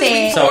 Sometimes She it's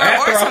said- before So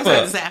after or I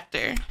sometimes fuck.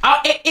 after. Oh,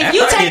 if After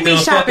you I take get me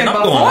done shopping fucking, I'm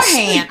going to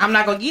beforehand, sleep. I'm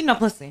not gonna get you no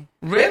pussy.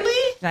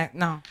 Really? Like,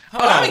 no. Oh,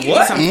 I'm gonna give you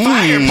what? some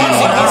fire pussy.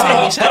 Hold on, You take me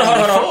hold on, shopping hold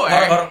on, before.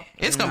 hold on.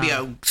 It's gonna be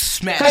a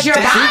smash. Because you're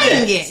down.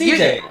 buying it.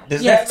 CJ,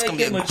 does Yeah, that It's make gonna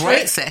be him a a great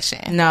trick?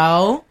 session.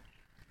 No.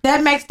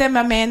 That makes them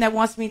a man that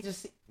wants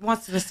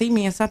to see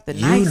me in something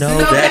nice. know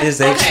that is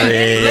a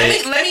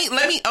trick.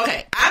 Let me.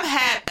 Okay, I've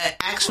had an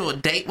actual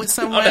date with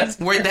someone that's-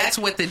 where that's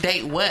what the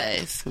date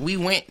was. We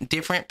went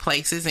different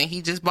places, and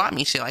he just bought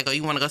me shit. Like, oh,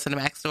 you want to go to the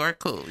Mac store?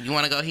 Cool. You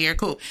want to go here?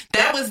 Cool.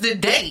 That was the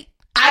date.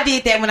 I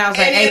did that when I was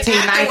like And then 18,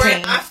 afterward,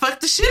 19. I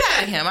fucked the shit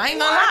out of him. I ain't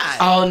gonna lie.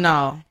 Oh,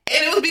 no.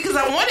 And it was because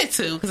I wanted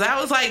to. Because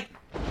I was like,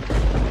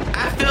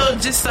 I feel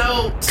just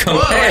so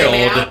spoiled Compelled.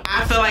 right now.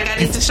 I feel like I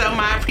need to show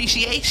my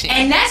appreciation.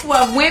 And that's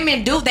what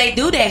women do. They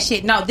do that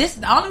shit. No, this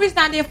is the only reason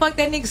I didn't fuck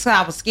that nigga because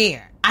I was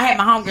scared. I had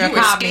my homegirl you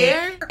were call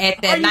scared me at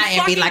Are that you night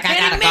and be fucking like, I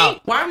kidding gotta me?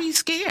 go. Why were you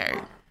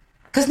scared?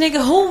 Because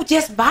nigga, who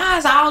just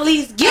buys all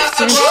these gifts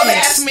A and grown shit?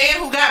 ass man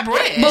who got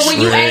bread. But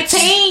when you Tricks.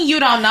 18, you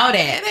don't know It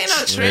that. ain't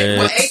no trick.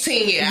 Well,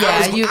 18 here.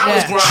 Yeah, I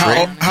was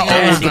grown. How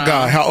old was the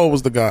guy? How old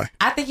was the guy?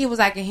 I think he was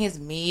like in his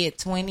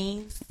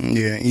mid-20s.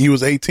 Yeah, he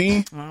was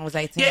 18. When I was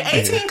 18. Yeah,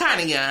 18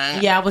 kind of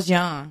young. Yeah, I was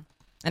young.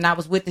 And I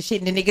was with the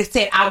shit. And the nigga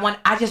said,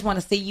 I just want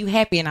to see you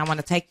happy and I want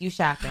to take you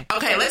shopping.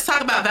 Okay, let's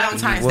talk about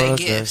Valentine's Day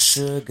gifts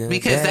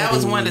because that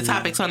was one of the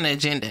topics on the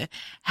agenda.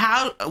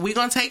 How we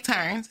gonna take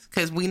turns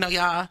because we know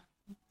y'all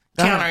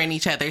countering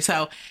each other.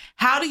 So,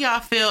 how do y'all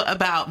feel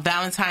about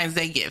Valentine's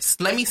Day gifts?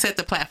 Let me set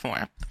the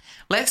platform.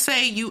 Let's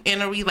say you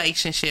in a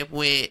relationship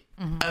with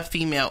a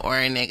female or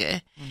a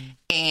nigga,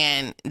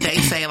 and they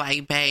say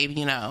like, "Babe,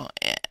 you know,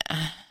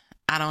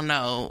 I don't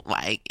know,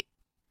 like."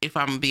 If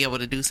I'm gonna be able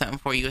to do something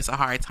for you, it's a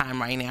hard time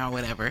right now, or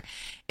whatever.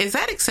 Is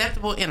that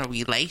acceptable in a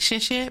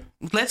relationship?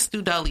 Let's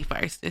do Dolly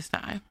first this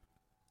time.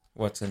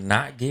 What, to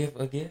not give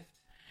a gift?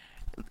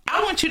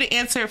 I want you to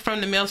answer from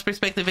the male's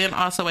perspective and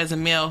also as a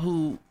male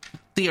who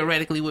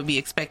theoretically would be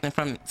expecting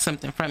from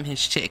something from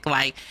his chick.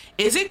 Like,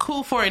 is it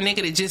cool for a nigga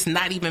to just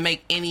not even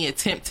make any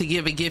attempt to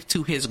give a gift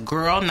to his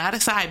girl, not a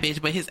side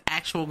bitch, but his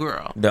actual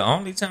girl? The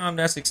only time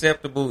that's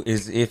acceptable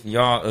is if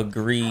y'all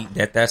agree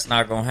that that's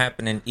not going to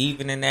happen. And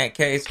even in that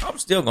case, I'm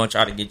still going to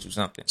try to get you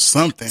something.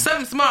 Something.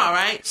 Something small,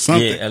 right?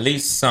 Something. Yeah, at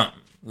least something.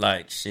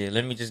 Like, shit,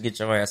 let me just get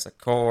your ass a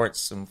card,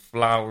 some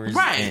flowers,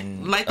 Right.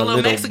 and Like a the little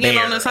little Mexican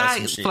bear on the or side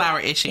some shit. flower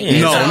issue.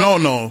 Yeah.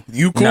 No.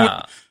 You cool?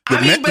 Nah. The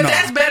I mean, but no.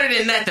 that's better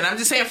than nothing. I'm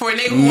just saying for a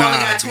nigga who Nah, only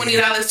got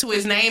 $20 to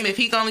his name, if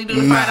he can only do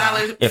the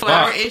 $5 If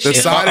flower I- issue. The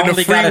side of the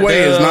only got a freeway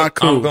is dub, not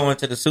cool. I'm going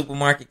to the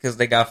supermarket because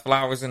they got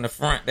flowers in the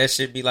front. That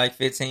should be like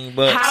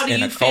 $15, How do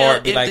and you a feel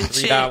card be if like the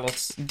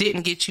 $3. chick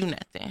didn't get you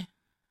nothing?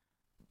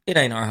 It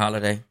ain't our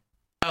holiday.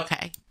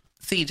 Okay.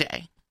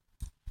 CJ.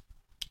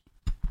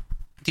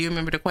 Do you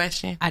remember the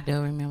question? I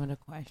do remember the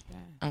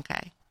question.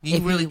 Okay. You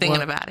If really you thinking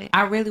were- about it?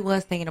 I really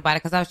was thinking about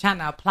it because I was trying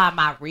to apply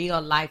my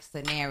real life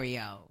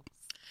scenario.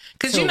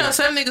 Because, you know,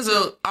 some niggas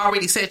will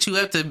already set you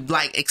up to,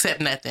 like,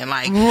 accept nothing.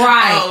 Like,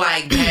 Right. oh,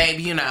 like, babe,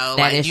 you know, That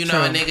like, is you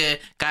know, a true. nigga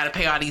got to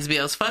pay all these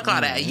bills. Fuck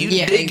all that. You,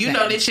 Yeah, you know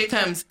exactly. this shit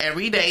comes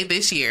every day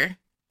this year.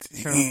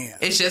 Damn.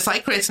 It's just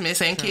like Christmas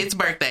and kids'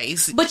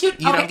 birthdays. But you-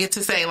 don't okay. get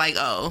to say, like,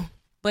 oh.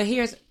 But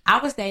I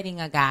was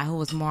dating a guy who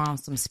was more on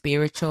some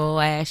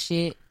spiritual ass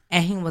shit.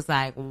 And he was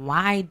like,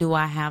 why do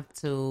I have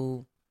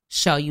to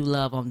show you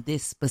love on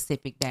this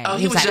specific day? Oh,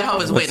 he was like,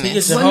 Jehovah's Was he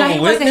Witness. a Well, no, Jehovah's he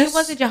wasn't. He Witness?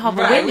 wasn't Jehovah's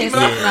Right, Witness. we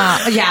both-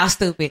 No, y'all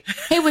stupid.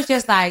 He was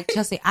just like,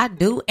 Chelsea, I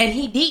do, and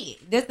he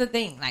did. That's the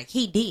thing. Like,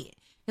 he did.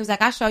 He was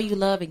like, I show you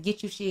love and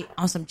get you shit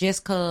on some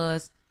just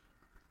cause,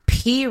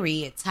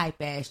 period type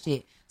ass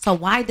shit. So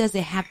why does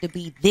it have to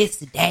be this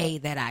day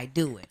that I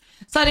do it?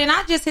 So then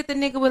I just hit the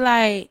nigga with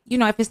like, you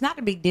know, if it's not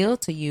a big deal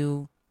to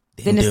you,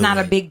 then it's do not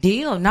a it. big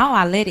deal. No,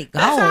 I let it go.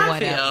 That's how or I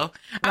whatever. feel.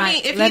 I Like,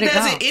 mean, if let he it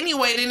does go. it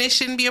anyway, then it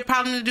shouldn't be a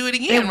problem to do it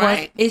It again,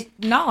 right?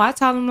 No, I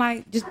told him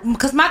like just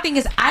because my thing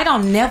is I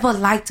don't never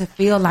like to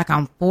feel like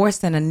I'm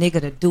forcing a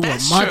nigga to do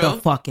That's a true.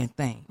 motherfucking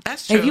thing.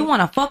 That's If true. you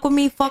want to fuck with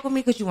me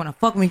because you want to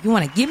fuck with me. If you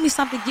want to give me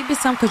something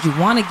because you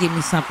want to give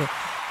me something.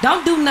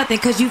 Don't do nothing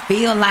because you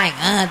feel like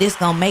this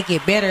gonna make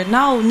it better.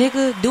 No,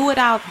 nigga, do it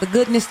out the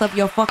goodness of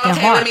your fucking Okay,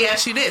 heart. let me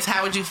ask you this.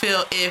 How would you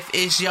feel if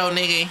it's your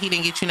nigga and he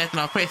didn't get you nothing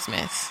on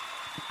Christmas?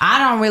 I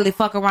don't really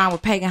fuck around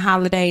with pagan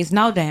holidays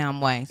no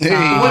damn way. So.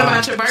 Hey. What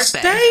about your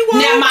birthday?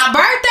 Now my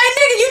birthday,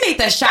 nigga, you need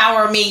to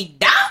shower me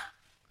down.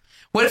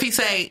 What if he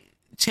say,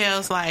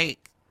 Chell's like,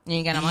 You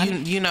ain't got no money?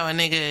 you know a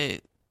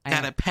nigga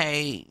gotta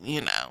pay,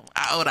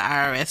 I owe the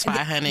IRS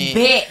 $500.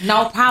 Bet,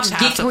 no problem. Child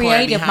Get support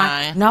creative.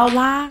 behind. No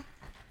lie.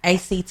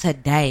 AC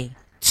today.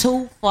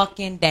 2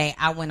 fucking day.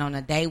 I went on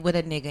a date with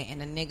a nigga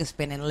and the nigga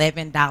spent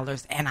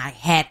 $11 and I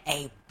had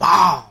a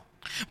ball.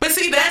 But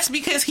see, that's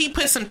because he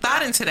put some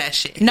thought into that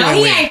shit. No,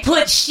 he ain't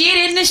put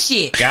shit in the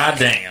shit.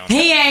 Goddamn.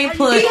 He ain't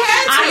put. He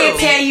had to. I can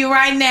tell you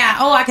right now.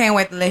 Oh, I can't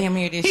wait to let him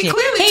hear this He shit.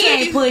 clearly He took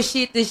ain't you- put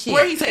shit to shit.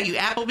 Where he take you,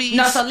 Applebee's?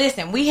 No, so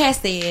listen, we had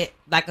said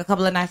like a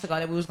couple of nights ago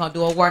that we was gonna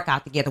do a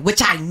workout together,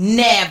 which I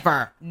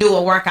never do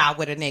a workout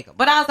with a nigga.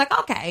 But I was like,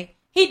 okay,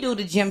 he do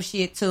the gym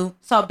shit too,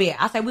 so be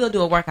it. I said we'll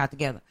do a workout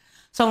together.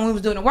 So when we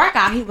was doing the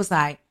workout, he was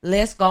like,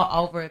 let's go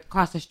over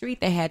across the street.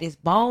 They had this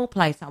bowl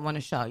place I want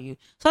to show you.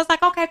 So I was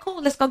like, okay,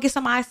 cool. Let's go get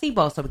some IC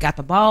bowls. So we got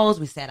the bowls.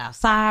 We sat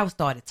outside. We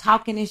started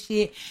talking and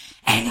shit.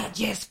 And it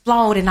just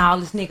flowed. And all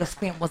this nigga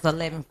spent was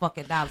 $11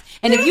 fucking dollars.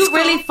 And if you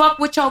really fuck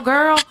with your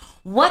girl,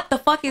 what the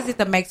fuck is it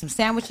to make some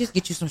sandwiches,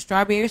 get you some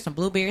strawberries, some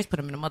blueberries, put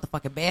them in a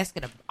motherfucking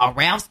basket, a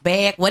Ralph's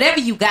bag, whatever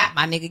you got,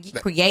 my nigga. Get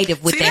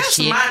creative with See, that that's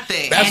shit. my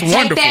thing. That's and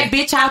wonderful. take that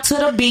bitch out to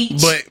the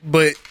beach.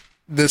 But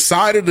the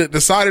side of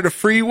the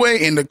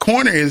freeway in the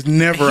corner is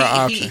never an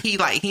option. He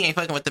ain't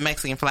fucking with the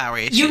Mexican flower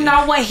issue. You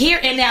know what? Here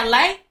in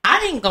LA,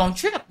 I ain't gonna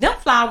trip. Them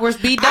flowers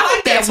be dope I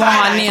like that that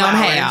Juan them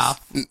tie-dye have.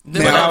 flowers.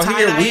 But out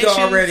here, tie-dye we issues.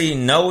 already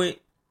know it.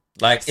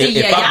 Like, See, if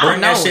yeah, I y'all bring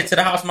that know shit it. to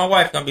the house, my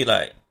wife gonna be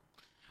like,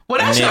 Well,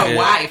 that's Nigga, your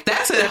wife.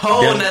 That's a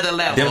whole nother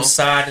level. them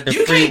side of the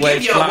you freeway can't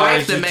give your flowers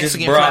wife the you just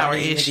Mexican brought flower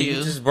me, nigga, issue. you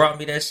just brought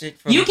me that shit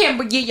from You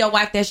can get your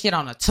wife that shit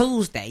on a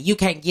Tuesday. You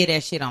can't get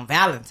that shit on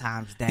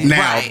Valentine's Day.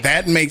 Now Right.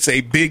 that makes a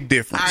big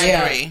difference. I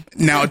Yeah. agree.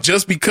 Now,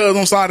 just because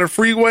on side of the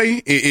freeway,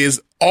 it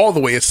is all the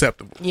way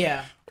acceptable.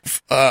 Yeah.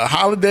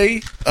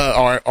 Holiday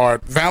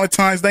or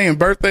Valentine's Day and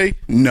birthday,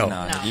 no.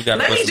 Nah, you gotta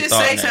Let put me some just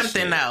thought say in that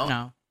something shit. though.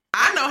 No.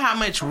 I know how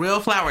much real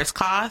flowers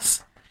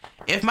cost.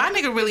 If my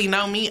nigga really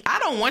know me, I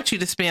don't want you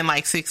to spend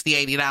like $60,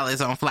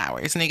 $80 on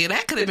flowers, nigga.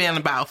 That could have been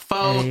about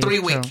 3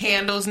 with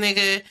candles,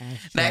 nigga.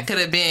 That could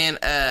have been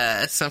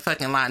some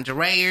fucking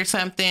lingerie or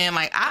something.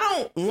 Like, I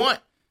don't want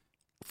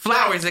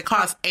flowers that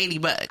cost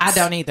 $80. I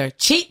don't either.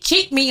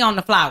 Cheat me on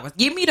the flowers.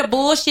 Give me the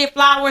bullshit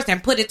flowers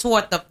and put it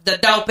toward the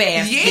dope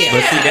ass Yeah. gift.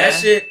 But see, that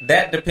shit,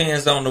 that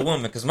depends on the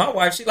woman. Because my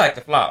wife, she like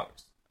the flowers.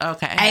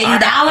 Okay.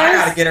 $80? I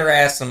gotta get her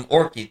ass some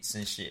orchids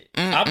and shit.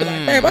 I'll be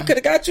like, babe, I could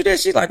have got you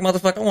this. She's like,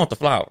 motherfucker, I want the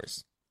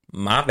flowers.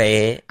 My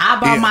bad. I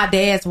bought Yeah. my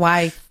dad's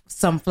wife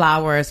some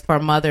flowers for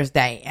Mother's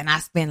Day, and I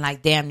spent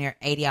like damn near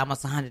 $80,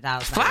 almost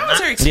 $100. Flowers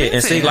are Yeah, expensive.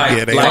 and see, like,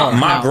 Yeah, they like are.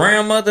 my No.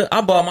 grandmother,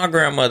 I bought my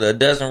grandmother a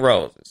dozen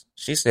roses.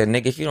 She said,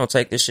 nigga, if you don't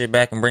take this shit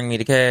back and bring me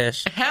the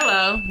cash.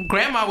 Hello,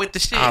 grandma with the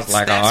shit. I was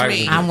like, That's all right.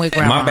 me. I'm with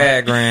grandma. My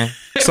bad, grand.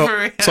 For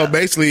real. So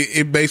basically,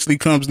 it basically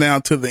comes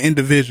down to the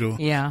individual.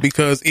 Yeah.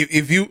 Because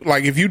if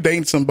you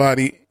date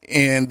somebody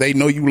and they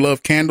know you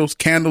love candles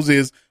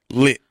is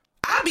lit.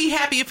 I'd be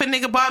happy if a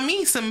nigga bought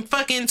me some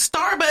fucking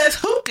Starbucks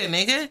hookah,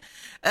 nigga.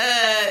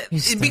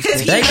 Because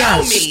he They know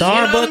got me. You know what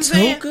I'm Starbucks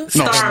saying? hookah?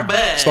 No,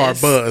 Starbuzz.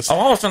 Starbuzz. Oh,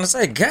 I was trying to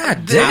say,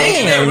 god The nigga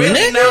that damn, really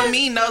nigga. know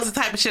me knows the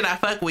type of shit I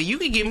fuck with. You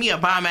could give me a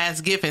bomb ass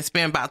gift and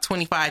spend about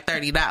 $25,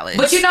 $30.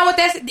 But you know what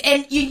that's,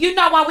 and you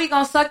know why we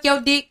gonna suck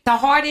your dick the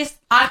hardest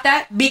out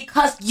that?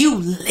 Because you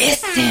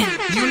listen.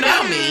 you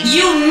know me.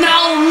 You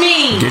know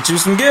me. Get you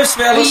some gifts,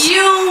 fellas.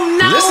 You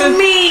know Listen.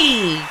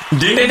 me.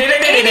 Ding, ding, ding, ding,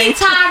 ding, ding.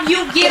 Anytime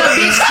you get a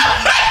bitch,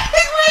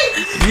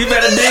 You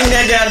better ding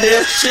that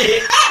goddamn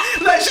shit.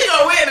 Look, she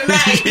gonna win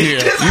tonight. Yeah.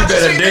 Just You off the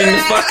better street ding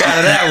the tonight. fuck out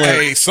of that one.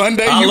 Hey,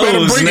 Sunday, I you better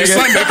lose, bring it nigga.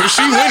 Sunday because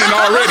she winning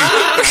already.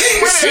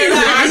 She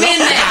I'm winning. in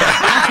there.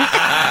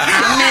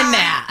 I'm in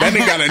there. That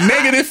nigga got a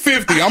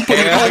 -50. I'm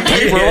putting it on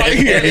paper right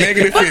here.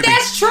 -50. But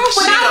that's true.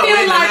 When She I gonna feel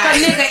win like a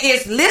tonight. nigga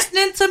is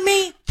listening to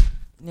me,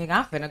 nigga,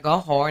 I'm finna go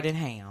hard and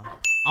ham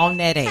on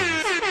that ass.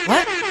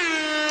 What?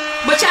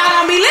 But y'all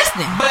don't be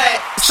listening.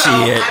 But so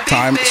Shit. I think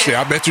Time. that Shit,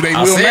 I bet you they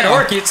I will said now.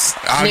 orchids.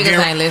 I Niggas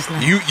guarantee- ain't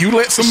listening. You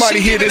let somebody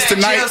she hear giving this that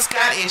tonight. Jill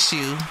Scott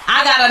issue.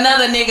 I got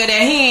another nigga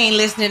that he ain't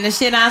listening to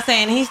shit I'm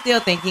saying. He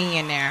still think he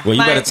in there. Well, you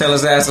Like, better tell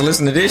his ass to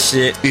listen to this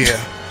shit. Yeah.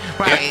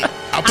 Right.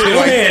 I put it Go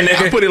like ahead,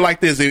 nigga. I put it like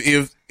this: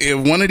 if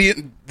one of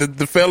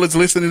the fellas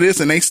listen to this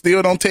and they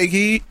still don't take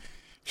heed,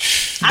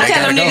 I they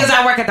tell them gotta niggas go.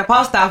 I work at the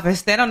post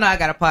office. They don't know I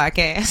got a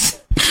podcast.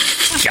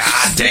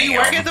 God Do you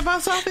work at the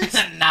post office?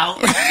 No.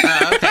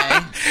 Oh, okay.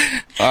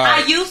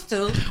 I used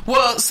to.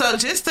 Well, so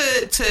just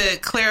to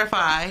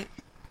clarify,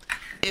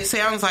 it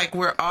sounds like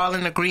we're all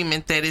in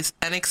agreement that it's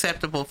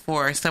unacceptable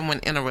for someone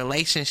in a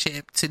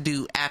relationship to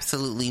do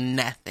absolutely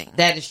nothing.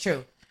 That is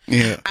true.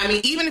 Yeah. I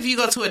mean, even if you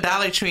go to a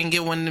Dollar Tree and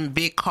get one of them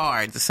big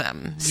cards or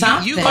something,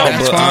 Something. you gonna have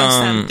to do But,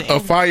 something. A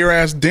fire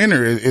ass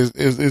dinner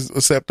is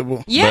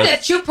acceptable. Yeah, But-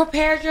 that you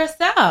prepared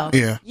yourself.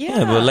 Yeah.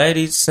 Yeah, but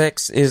ladies,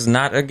 sex is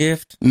not a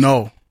gift.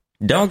 No.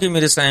 Don't give me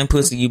the same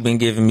pussy you've been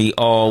giving me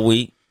all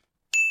week.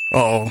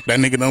 Oh, that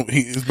nigga know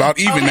he is about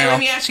even now. Let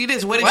me ask you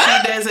this: what if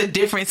she does a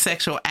different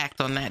sexual act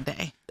on that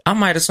day? I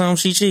might assume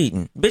she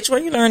cheating. Bitch, where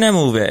you learn that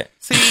move at?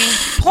 See,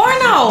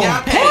 Porno.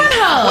 Y'all pay.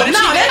 Pornhub.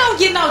 No, they don't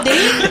get no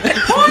dick.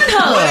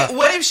 Pornhub.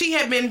 What if she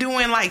had been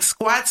doing like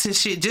squats and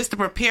shit just to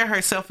prepare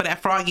herself for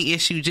that froggy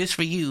issue just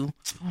for you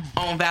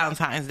on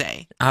Valentine's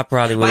Day? I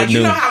probably would have Like, you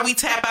knew. know how we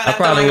tap out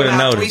after probably like would've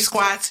about 3 noticed.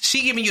 squats?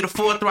 She giving you the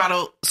full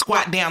throttle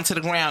squat down to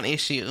the ground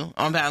issue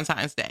on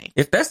Valentine's Day.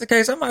 If that's the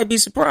case, I might be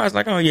surprised.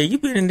 Like, oh yeah, you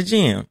been in the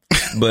gym.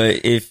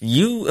 But if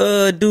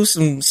you do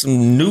some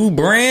new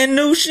brand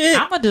new shit,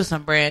 I'm gonna do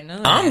some brand new.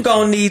 I'm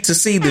gonna need to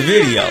see the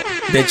video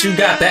that you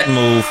got that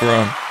move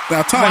from.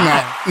 Now, time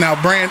out.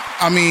 Now, Brand,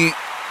 I mean,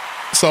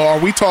 so are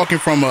we talking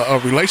from a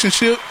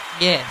relationship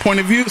point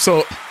of view?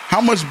 So how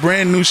much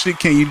brand new shit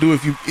can you do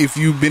if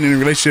you've been in a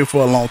relationship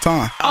for a long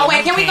time? Oh,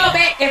 wait, can we go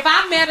back? If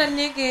I met a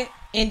nigga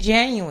in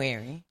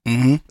January,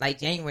 like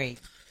January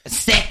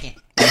 2nd,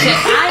 should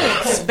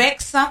I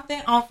expect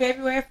something on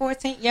February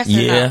 14th? Yes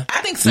or no?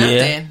 I think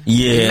something.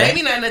 Yeah.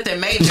 Maybe not nothing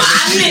major.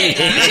 But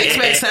you should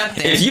expect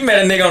something. If you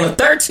met a nigga on the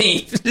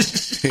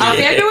 13th. On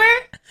February?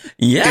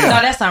 Yeah.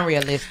 No, that's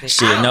unrealistic.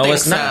 Shit, I don't no, think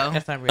it's not. so.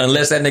 That's unrealistic.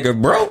 Unless that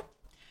nigga broke.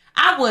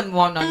 I wouldn't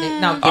want no nigga.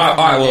 No, All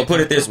right, well,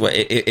 put it this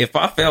way. If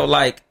I felt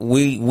like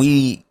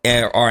we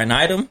are an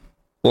item,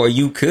 or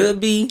you could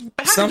be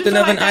But how something did you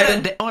of feel an like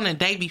item. that on a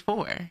day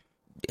before?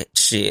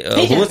 Shit.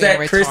 He Who was just being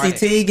that? Chrissy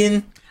retarded. Teigen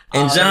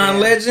and Oh, John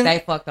yeah. Legend? They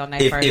fucked on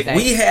their first If date.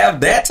 we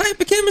have that type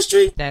of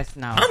chemistry, That's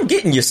no. I'm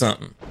getting you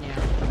something.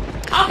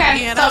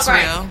 Okay, Yeah, so that's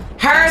great. real.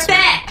 Heard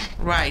that.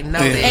 Right,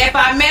 noted. If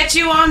I met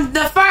you on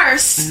the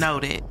first,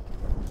 Noted.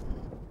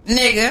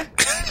 nigga,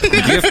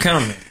 Gift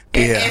coming.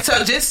 Yeah. And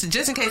so just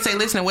in case they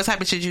listening, what type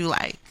of shit you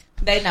like?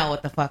 they know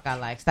what the fuck I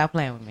like. Stop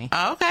playing with me.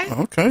 Oh, okay.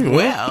 Okay.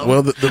 Well.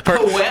 Well, the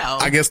Well.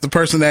 I guess the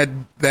person that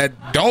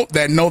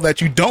know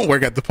that you don't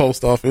work at the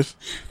post office.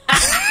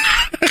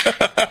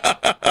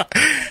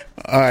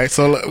 All right,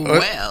 so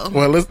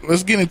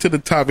let's get into the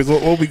topics.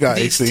 What we got,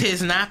 These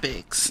AC?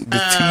 Tiznapics.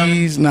 The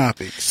tease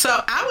nopics. So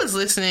I was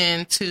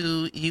listening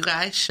to you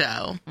guys'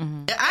 show.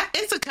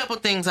 It's a couple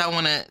things I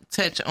want to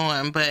touch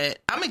on, but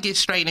I'm going to get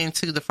straight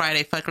into the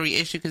Friday fuckery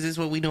issue because this is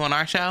what we do on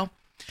our show.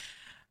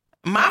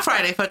 My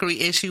Friday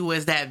fuckery issue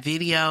was that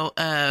video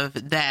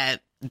of that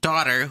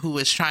daughter who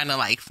was trying to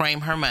like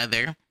frame her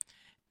mother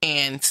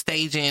and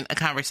staging a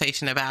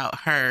conversation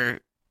about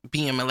her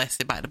being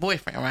molested by the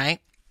boyfriend, right?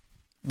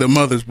 The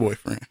mother's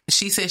boyfriend.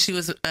 She said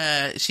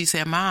she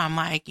said, Mom,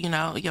 like, you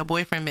know, your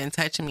boyfriend been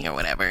touching me or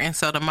whatever. And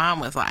so the mom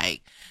was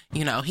like,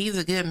 you know, he's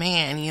a good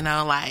man, you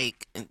know,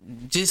 like,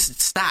 just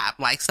stop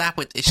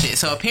with this shit.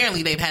 So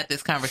apparently they've had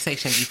this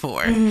conversation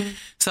before.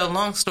 So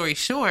long story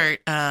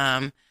short,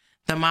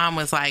 the mom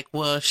was like,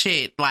 well,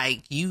 shit,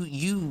 like,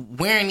 you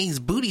wearing these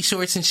booty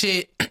shorts and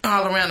shit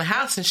all around the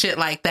house and shit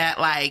like that.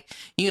 Like,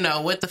 you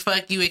know, what the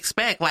fuck you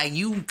expect? Like,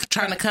 you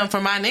trying to come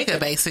for my nigga,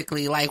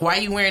 basically. Like, why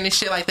you wearing this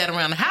shit like that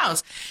around the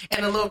house?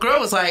 And the little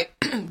girl was like,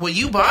 well,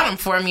 you bought them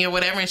for me or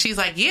whatever. And she's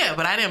like, yeah,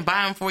 but I didn't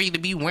buy them for you to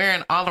be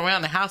wearing all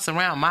around the house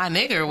around my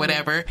nigga or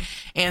whatever.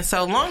 And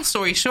so long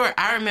story short,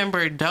 I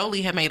remember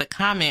Dolly had made a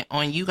comment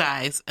on you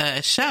guys'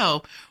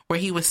 show where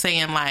he was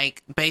saying,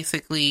 like,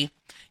 basically,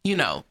 you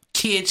know,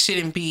 kids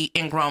shouldn't be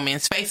in grown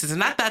men's faces.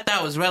 And I thought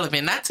that was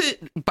relevant.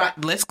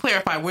 But let's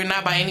clarify, we're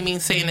not by any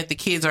means saying that the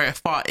kids are at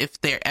fault if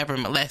they're ever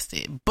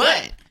molested.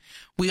 But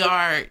we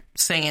are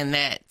saying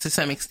that to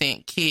some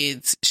extent,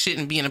 kids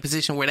shouldn't be in a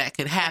position where that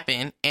could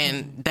happen.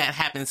 And that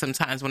happens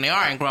sometimes when they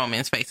are in grown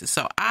men's faces.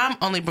 So I'm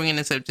only bringing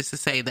this up just to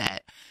say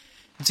that.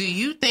 Do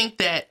you think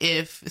that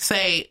if,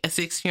 say, a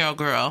 16-year-old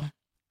girl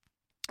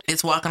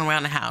is walking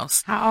around the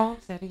house. How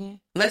old? Say it again.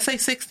 Let's say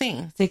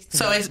 16. 16.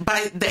 So it's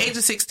by the age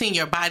of 16,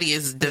 your body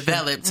is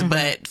developed,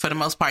 but for the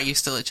most part, you're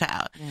still a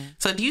child.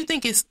 So do you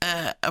think it's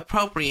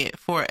appropriate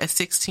for a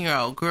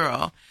 16-year-old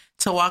girl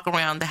to walk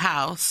around the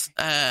house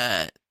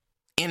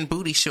in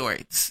booty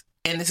shorts,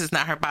 and this is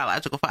not her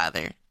biological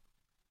father?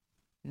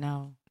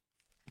 No.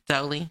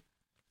 Dolly?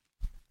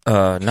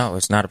 No,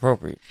 it's not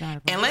appropriate.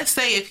 And let's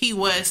say if he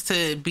was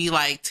to be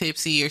like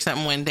tipsy or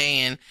something one day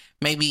and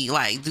maybe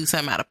like do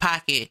something out of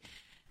pocket,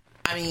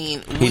 I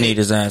mean, He need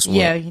his ass whooped.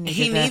 Yeah,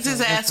 he needs his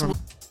ass.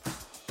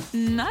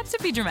 Not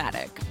to be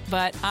dramatic,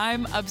 but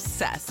I'm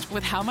obsessed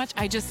with how much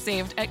I just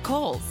saved at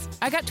Kohl's.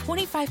 I got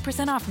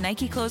 25% off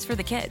Nike clothes for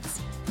the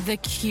kids, the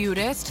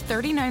cutest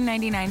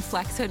 $39.99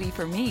 flex hoodie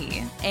for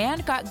me,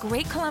 and got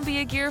great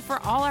Columbia gear for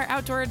all our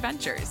outdoor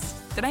adventures.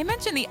 Did I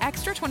mention the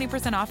extra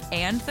 20% off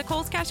and the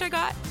Kohl's cash I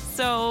got?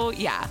 So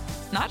yeah,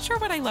 not sure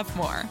what I love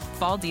more,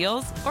 fall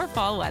deals or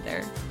fall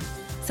weather.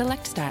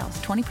 Select styles,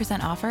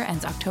 20% offer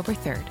ends October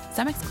 3rd.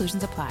 Some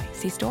exclusions apply.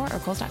 See store or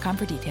kohls.com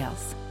for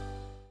details.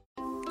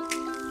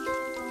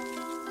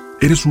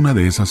 Eres una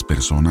de esas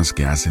personas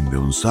que hacen de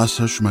un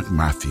Sausage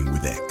McMuffin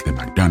with Egg de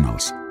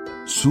McDonald's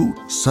su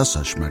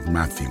Sausage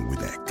McMuffin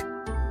with Egg.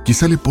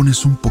 Quizá le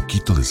pones un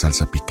poquito de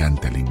salsa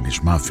picante al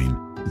English Muffin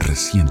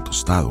recién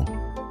tostado,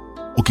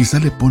 o quizá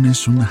le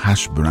pones un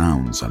hash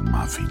browns al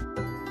muffin,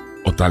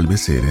 o tal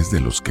vez eres de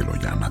los que lo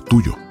llama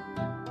tuyo,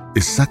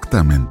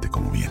 exactamente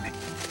como viene.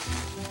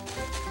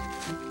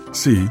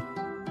 Sí,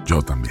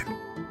 yo también.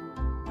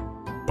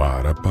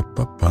 Para pa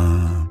pa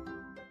pa.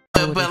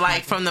 But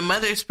like from the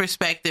mother's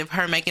perspective,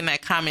 her making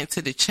that comment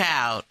to the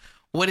child,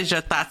 what is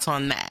your thoughts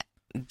on that?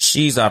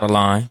 She's out of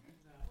line.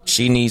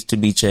 She needs to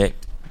be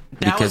checked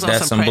because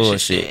that's some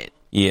bullshit. Shit.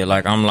 Yeah,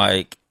 like I'm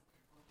like,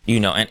 you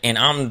know, and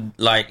I'm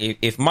like,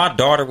 if my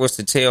daughter was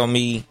to tell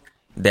me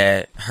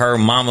that her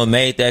mama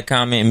made that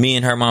comment, me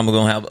and her mama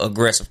gonna have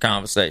aggressive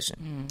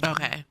conversation.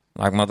 Okay.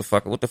 Like,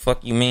 motherfucker, what the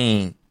fuck you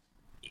mean?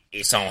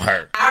 It's on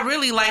her. I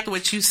really liked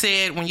what you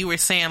said when you were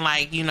saying,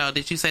 like, you know,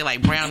 that you say,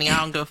 like, Brownie, I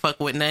don't give a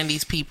fuck what none of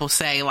these people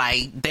say.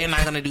 Like, they're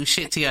not going to do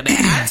shit to your dad.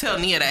 I tell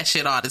Nia that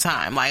shit all the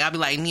time. Like, I'll be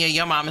like, Nia,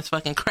 your mom is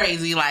fucking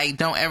crazy. Like,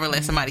 don't ever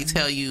let somebody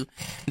tell you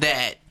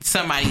that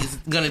somebody's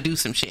going to do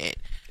some shit.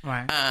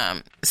 Right.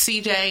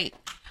 CJ.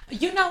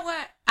 You know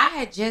what? I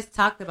had just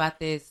talked about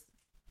this.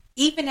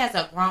 Even as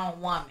a grown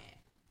woman,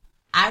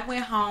 I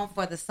went home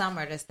for the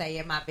summer to stay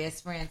at my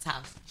best friend's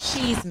house.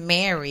 She's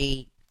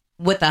married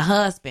with a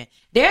husband.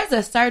 There's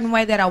a certain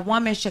way that a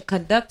woman should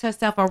conduct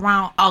herself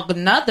around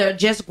another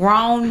just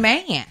grown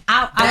man.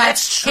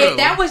 That's true. If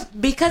that was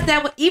because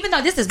that was, even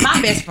though this is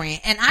my best friend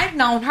and I've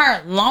known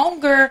her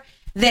longer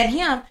than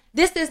him,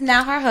 this is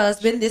now her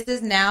husband. This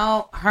is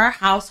now her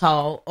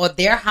household or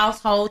their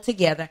household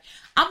together.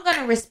 I'm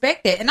gonna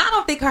respect it, and I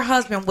don't think her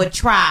husband would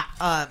try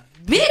a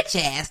bitch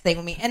ass thing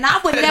with me, and I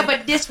would never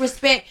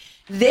disrespect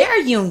their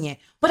union.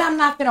 But I'm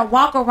not gonna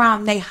walk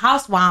around their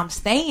house while I'm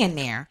staying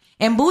there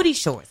in booty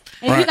shorts.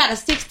 And if you got a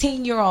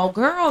 16-year-old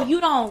girl,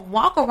 you don't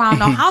walk around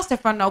no house in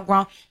front of no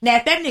grown. Now,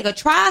 if that nigga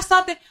tries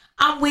something,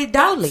 I'm with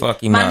Dolly.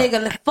 Fuck him My up.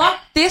 nigga, fuck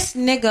this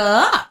nigga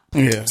up.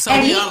 Yeah. So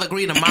And we he- all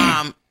agree the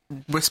mom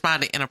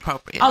responded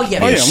inappropriately. Oh, yeah.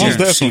 Oh yeah, She- most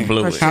she definitely.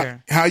 blew it.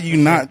 How you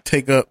not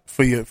take up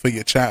for your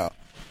child?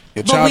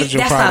 Your child is your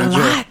that's pride a and joy.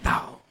 lot,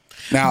 though.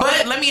 Now,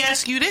 But let me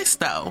ask you this,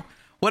 though.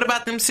 What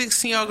about them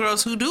 16-year-old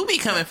girls who do be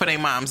coming for their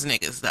mom's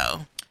niggas,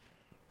 though?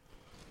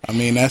 I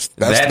mean, that's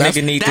that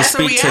nigga need to that's a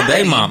speak to reality.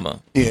 their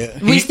mama. yeah.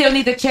 We still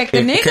need to check the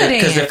nigga then.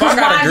 Because if I Because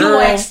got why a girl,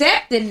 you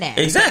accepting that?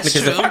 Exactly,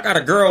 because if true. I got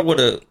a girl with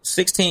a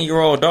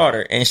 16-year-old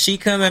daughter and she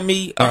come at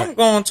me, I'm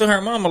going to her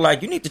mama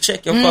like, you need to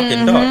check your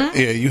fucking daughter.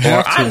 Yeah, you Or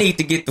have to. I need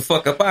to get the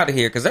fuck up out of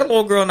here because that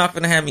little girl not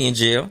finna have me in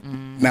jail.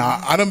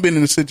 Now, I done been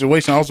in a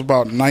situation. I was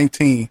about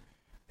 19,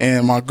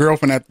 and my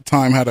girlfriend at the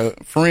time had a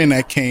friend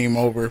that came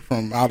over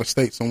from out of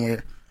state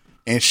somewhere,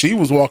 and she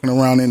was walking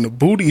around in the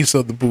bootiest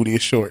of the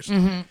bootiest shorts.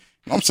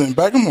 I'm sitting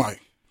back. I'm like,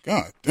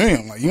 God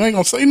damn! Like, you ain't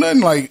gonna say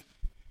nothing. Like,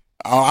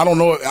 I don't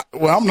know.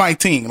 Well, I'm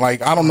 19.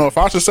 Like, I don't know if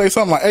I should say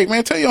something like, "Hey,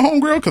 man, tell your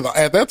homegirl," because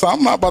at that time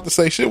I'm not about to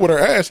say shit with her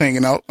ass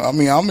hanging out. I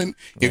mean, I'm in.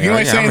 If you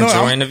ain't saying I'm nothing,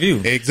 enjoying the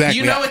view. Exactly.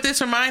 You know what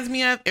this reminds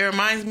me of? It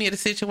reminds me of the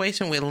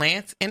situation with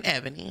Lance and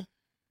Ebony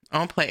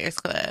on Players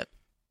Club.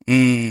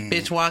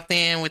 Bitch walked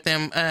in with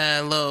them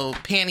little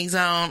panties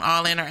on,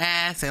 all in her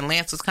ass, and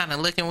Lance was kind of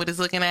looking with his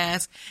looking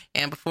ass.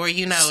 And before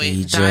you know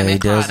it, CJ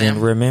Diamond caught doesn't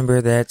him.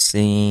 remember that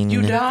scene.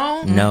 You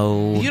don't?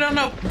 No. You don't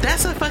know?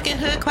 That's a fucking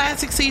hood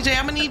classic, CJ.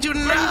 I'm gonna need you to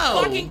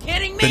know.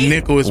 kidding The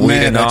nickel is We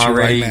mad done at you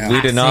already, right now.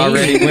 we done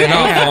already went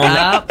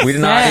off on. We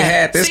done already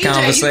had this CJ,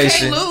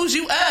 conversation. you can't lose.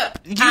 You up.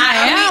 You,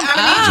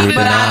 I need We you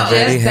done to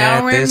already know. had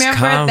don't this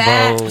remember convo.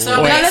 that. So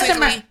No, listen,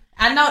 basically-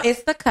 I know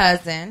it's the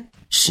cousin.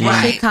 She,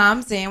 Right. She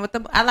comes in with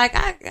the.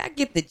 I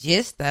get the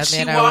gist of She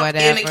it or walked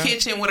whatever. in the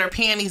kitchen with her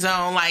panties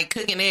on, like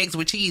cooking eggs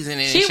with cheese in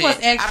it. and She shit. was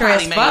I extra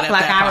probably as made fuck. up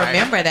Like that I part.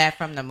 remember that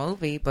from the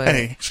movie, but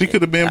Hey, she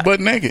could have been butt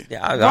naked.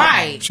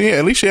 right. She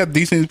at least she had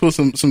decency to put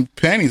some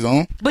panties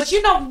on. But you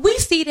know, we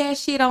see that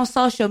shit on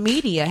social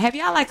media. Have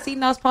y'all like seen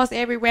those posts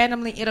every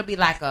randomly? It'll be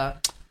like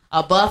a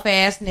buff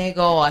ass nigga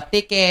or a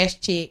thick ass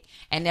chick,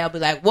 and they'll be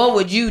like, "What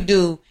would you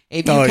do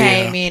if you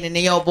came in and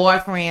then your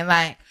boyfriend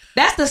like?"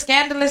 That's the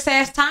scandalous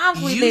ass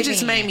times we You live just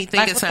in. made me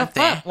think Like, of what the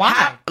something. fuck?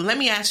 Why? Let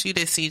me ask you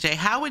this, CJ.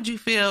 How would you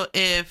feel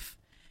if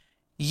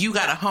you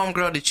got a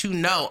homegirl that you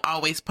know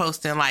always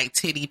posting like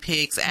titty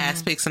pics,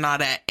 ass pics, and all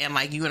that, and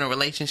like you in a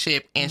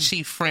relationship and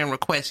she friend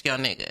requests your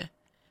nigga?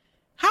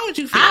 How would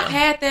you feel? I've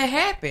had that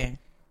happen.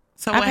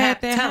 so I've what had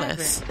happened? that Tell happen.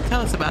 us.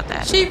 Tell us about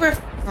that. She friend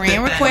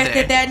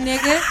requested that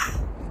nigga.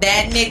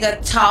 That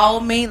nigga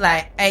told me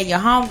like, "Hey, your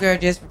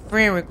homegirl just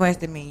friend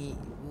requested me.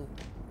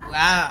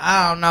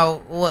 I don't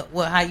know what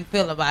how you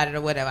feel about it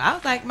or whatever." I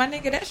was like, "My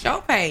nigga, that's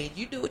your page.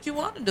 You do what you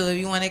want to do. If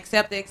you want to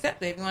accept it,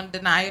 accept it. If you want to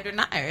deny it,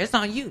 deny it. It's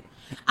on you."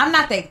 I'm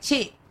not that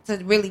chick to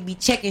really be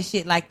checking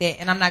shit like that,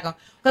 and I'm not gonna.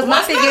 Because Well, my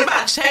it's thing not is,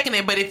 about checking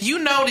it, but if you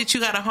know that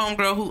you got a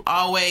homegirl who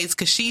always,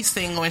 because she's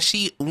single and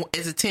she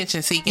is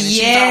attention seeking and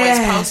she's Yes.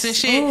 always posting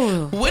shit,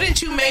 Ooh.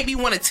 wouldn't you maybe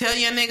want to tell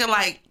your nigga,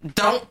 like,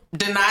 don't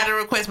deny the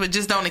request, but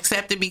just don't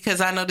accept it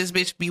because I know this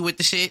bitch be with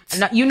the shit?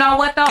 no, you know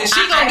what though? Because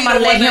she gonna be I'm the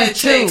let one him to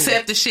choose.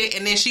 accept the shit,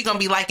 and then she gonna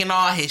be liking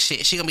all his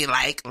shit. She gonna be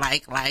like.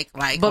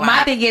 But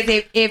my thing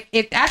is,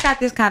 if I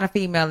got this kind of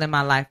female in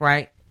my life,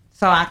 right?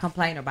 So I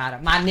complain about her.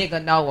 My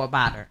nigga know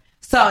about her.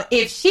 So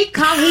if she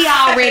come, he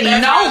already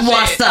That's know real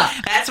what's shit. up.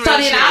 That's so real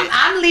then shit.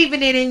 I'm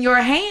leaving it in your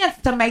hands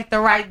to make the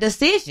right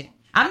decision.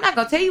 I'm not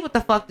gonna tell you what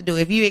the fuck to do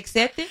if you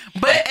accept it.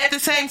 But at the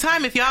same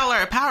time, if y'all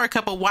are a power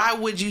couple, why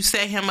would you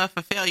set him up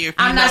for failure? If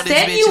you I'm know not this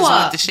setting bitch you is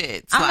up. with the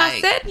shits? I'm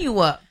not setting you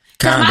up.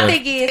 Because my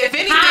thing is, if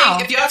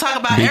anything, if y'all talk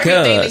about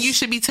everything, then you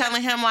should be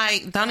telling him,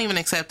 like, don't even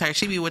accept her.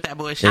 She be with that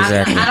bullshit.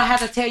 Exactly. I don't have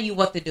to tell you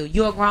what to do.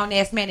 You're a grown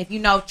ass man. If you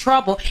know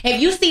trouble,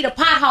 if you see the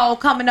pothole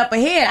coming up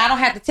ahead, I don't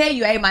have to tell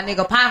you, hey, my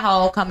nigga,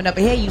 pothole coming up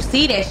ahead. You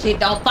see that shit,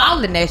 don't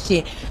fall in that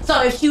shit.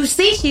 So if you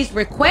see she's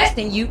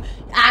requesting you,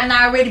 I've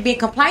already been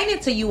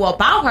complaining to you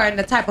about her and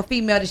the type of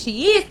female that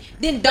she is,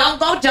 then don't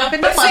go jump in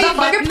the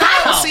motherfucking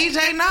pothole.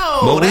 CJ, no.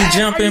 But we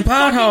jump in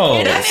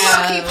potholes. That's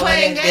why I keep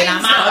playing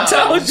games. I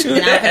told you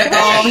that. I'm gonna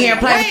go over here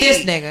and play with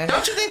this nigga.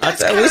 Don't you think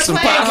that's we some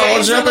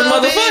pothole jumping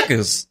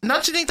motherfuckers?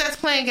 Don't you think that's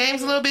playing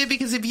games a little bit?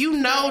 Because if you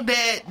know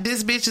that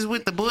this bitch is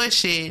with the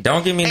bullshit,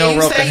 don't give me no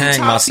rope to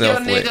hang myself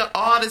with. You talk to your nigga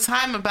all the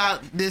time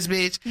about this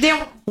bitch.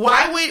 Then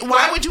why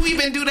would you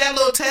even do that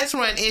little test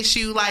run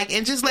issue, like,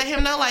 and just let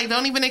him know, like,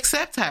 don't even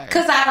accept her?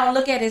 Because I don't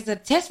look at it as a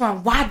test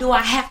run. Why do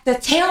I have to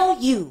tell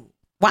you?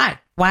 Why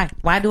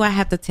do I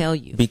have to tell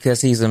you?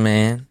 Because he's a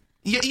man.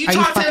 You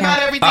talk to him about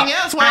everything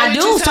else. Why I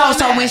do.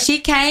 So when she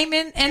came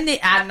in,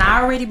 I've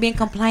already been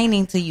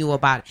complaining to you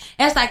about it.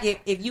 It's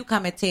like if you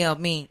come and tell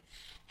me,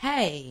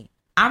 hey,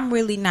 I'm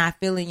really not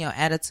feeling your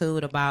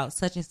attitude about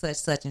such and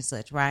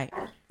such, right?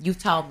 You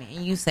told me,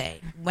 and you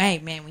say,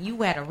 wait, man, when you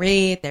wear the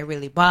red, that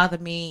really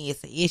bothered me.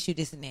 It's an issue,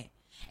 this and that.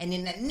 And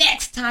then the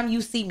next time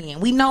you see me,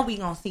 and we know we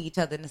gonna see each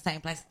other in the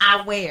same place,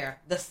 I wear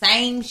the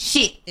same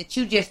shit that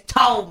you just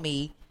told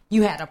me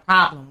you had a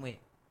problem with.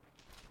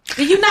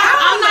 I'm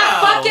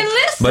not fucking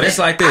listening. But it's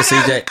like this,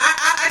 CJ.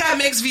 I got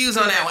mixed views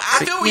on that one.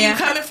 I feel where you're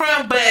coming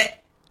from,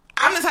 but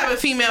I'm the type of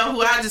female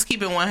who I just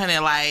keep it 100,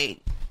 like,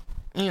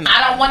 you know.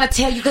 I don't want to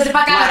tell you, because if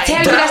I gotta tell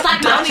you, that's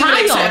like my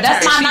child.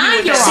 That's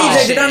my 9-year-old.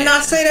 CJ, did I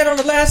not say that on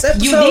the last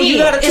episode? You did. You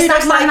gotta treat it's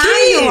us like my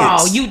kids.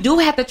 9-year-old. You do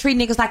have to treat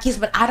niggas like kids,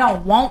 but I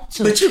don't want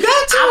to. But you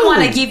got to. I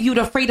want to give you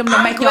the freedom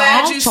to make your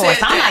own choice.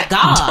 I'm like,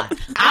 God,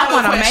 I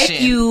want to make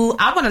you.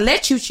 I want to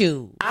let you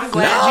choose. I'm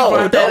glad you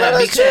brought that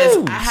up because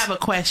I have a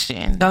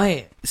question. Go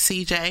ahead,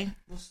 CJ.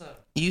 What's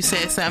up? You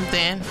said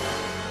something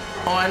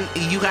on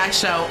You Guys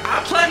Show.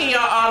 I'm plugging y'all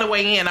all the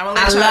way in. I'm gonna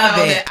let y'all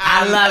know that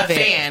I'm a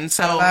fan.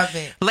 So,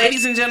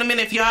 ladies and gentlemen,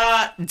 if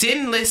y'all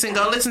didn't listen,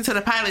 go listen to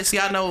the pilot so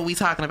y'all know what we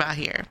talking about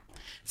here.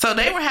 So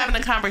they were having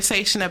a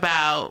conversation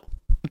about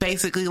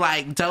basically,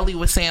 like, Dolly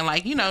was saying,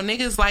 like, you know,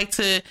 niggas like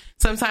to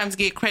sometimes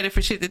get credit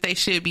for shit that they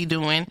should be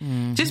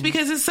doing, just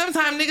because it's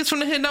sometimes niggas from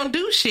the hood don't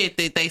do shit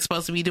that they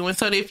supposed to be doing.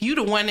 So if you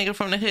the one nigga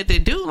from the hood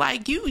that do,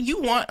 like,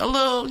 you want a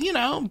little, you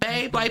know,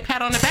 babe, like,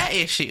 pat on the back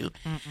issue.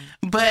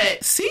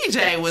 But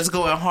CJ was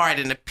going hard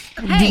in the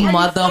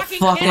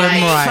motherfucking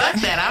right.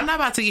 Fuck that. I'm not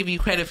about to give you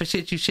credit for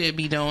shit you should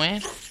be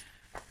doing.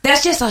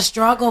 That's just a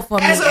struggle for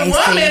me. As a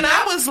woman,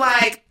 I was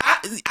like,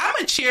 I'm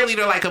a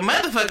cheerleader like a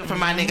motherfucker for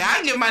my nigga.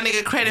 I give my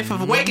nigga credit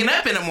for waking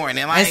up in the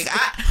morning. Like,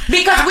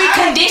 because we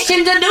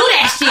conditioned to do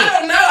that shit. I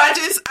don't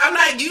know. I'm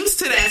not used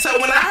to that. So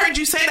when I heard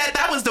you say that,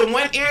 that was the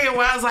one area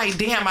where I was like,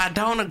 damn, I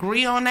don't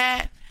agree on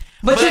that.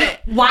 But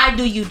why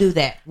do you do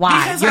that? Why?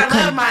 Because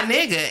I love my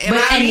nigga. And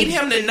I need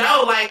him to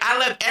know, like, I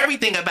love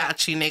everything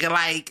about you, nigga.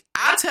 Like,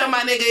 I tell my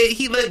nigga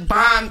he look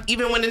bomb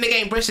even when the nigga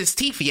ain't brushed his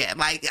teeth yet.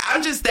 Like,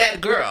 I'm just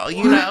that girl,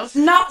 you know?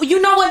 No, you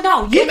know what?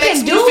 No. It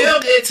makes me feel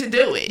good to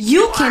do it.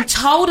 You can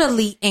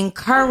totally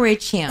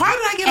encourage him. Why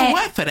did I get a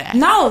what for that?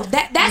 No,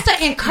 that's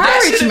an encouragement.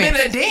 That should have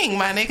been a ding,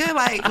 my nigga.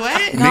 Like,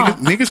 what?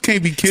 Niggas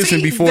can't be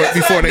kissing before they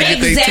get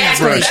their teeth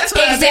brushed.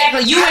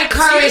 Exactly. You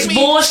encourage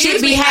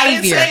bullshit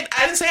behavior.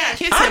 I didn't say I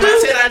kissed him. I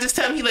said I just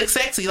tell him he looks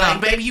sexy.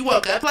 Like, baby, you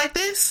woke up like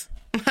this?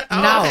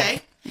 No.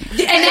 Okay. And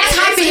that's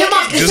hyping him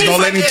up. Just don't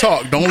let him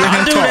talk. Don't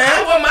let him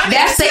talk.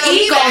 That's the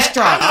ego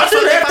stroke. I'll do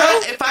that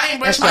though. If I ain't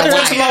brush my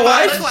teeth, my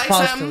wife. Look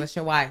like something. It's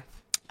your wife.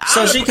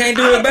 So she can't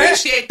do it back? I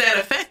appreciate that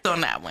effect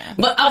on that one.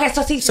 But okay,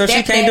 so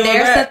she can't do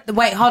it back?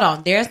 Wait, hold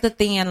on. There's the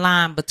thin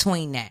line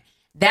between that.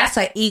 That's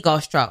an ego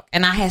stroke.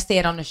 And I had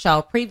said on the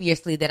show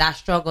previously that I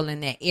struggle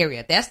in that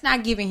area. That's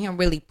not giving him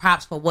really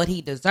props for what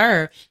he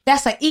deserved.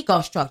 That's an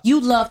ego stroke.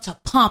 You love to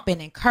pump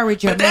and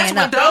encourage your man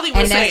up. That's what Dolly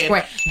was saying.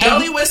 Great.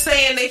 Dolly was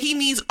saying that he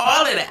needs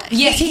all of that.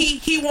 Yes,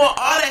 he want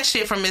all that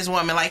shit from his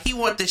woman. Like, he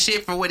want the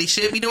shit for what he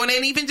should be doing,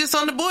 and even just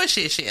on the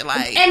bullshit shit.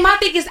 Like, and my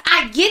thing is,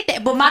 I get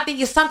that, but my thing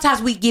is sometimes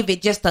we give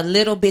it just a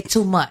little bit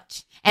too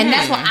much. And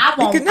that's what I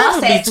want. It can never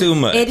be too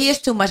much. It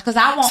is too much because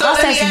I want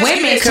us as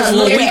women to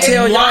look at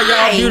tell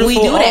y'all beautiful we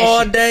do that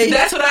all day.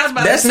 That's what I was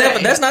about to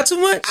say. That's not too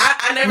much.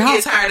 I never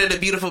get tired of the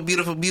beautiful.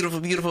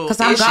 Because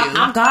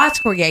I'm God's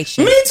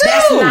creation. Me too.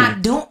 That's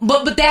not doing,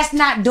 but that's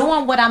not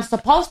doing what I'm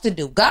supposed to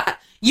do. God,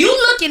 you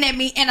looking at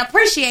me and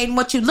appreciating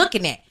what you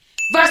looking at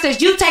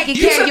versus you taking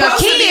care of your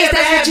kids.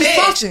 That's what you're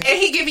supposed to.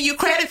 And he giving you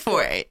credit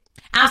for it.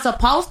 I'm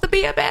supposed to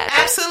be a bad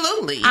bitch.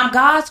 Absolutely. I'm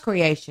God's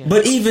creation.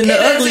 But even the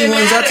ugly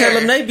ones, I tell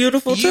them they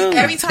beautiful too.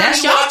 Every time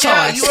that's you your walk choice.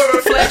 out, you are a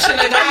reflection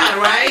of God,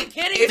 right?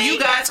 If you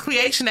God's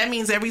creation, that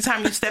means every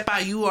time you step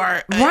out, you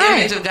are an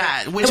image of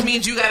God, which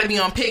means you got to be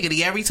on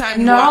piggity every time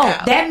you walk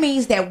out. That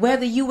means that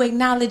whether you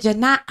acknowledge or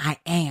not, I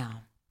am.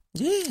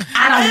 Yeah.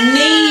 I don't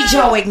need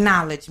your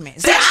acknowledgement.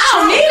 See, I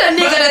don't need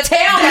a nigga to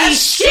tell me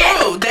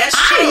shit. That's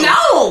true. I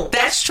know.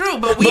 That's true,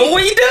 but we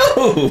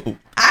do.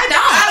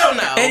 I don't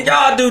know. And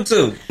y'all do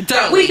too.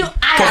 We do.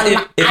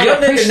 If your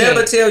nigga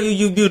never tell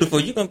you beautiful,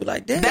 you gonna be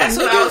like, damn, that's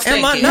nigga, what I was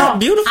thinking. am I not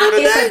beautiful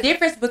today? It's a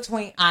difference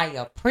between I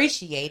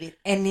appreciate it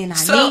and then I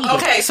need it.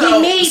 Okay,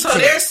 so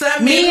there's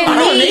some men who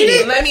don't need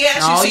it. Let me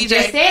ask you, CJ. You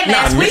just said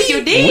last week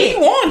you did.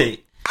 We want it.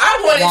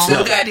 I want it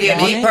too,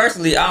 goddamn. Me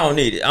personally, I don't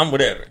need it. I'm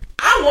whatever.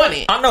 I want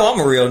it. I know I'm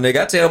a real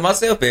nigga. I tell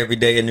myself every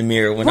day in the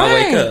mirror when I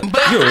wake up.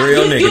 But you're a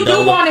real nigga. You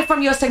do want it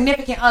from your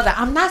significant other.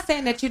 I'm not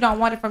saying that you don't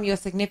want it from your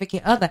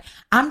significant other.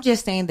 I'm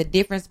just saying the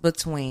difference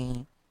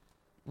between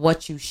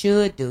what you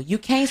should do. You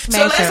can't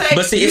smash her.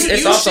 But see,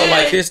 it's also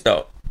like this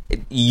though.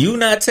 You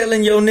not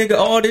telling your nigga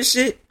all this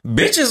shit.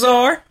 Bitches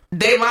are.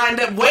 They lined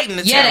up waiting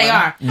to tell they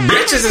are.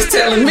 Bitches is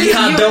telling me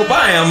how dope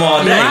I am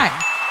all day.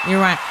 You're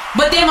right.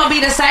 But them gonna be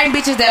the same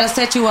bitches that'll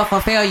set you up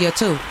for failure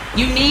too.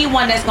 You need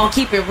one that's gonna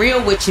keep it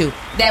real with you,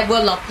 that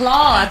will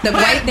applaud the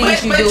great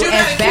things you do. But you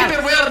gotta keep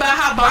it real about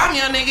how bomb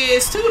your nigga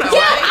is too, though. Yeah,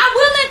 right? I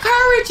will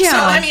encourage you. So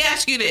let me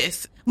ask you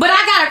this. But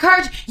I gotta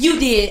encourage you.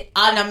 Did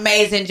an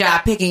amazing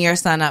job picking your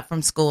son up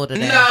from school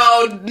today.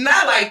 No,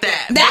 not like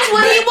that. That's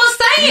what he was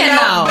saying,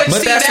 though.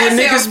 But that's what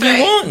niggas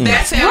be wanting.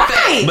 That's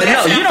right. But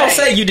no, you don't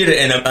say you did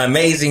an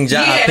amazing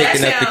job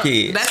picking up the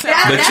kids.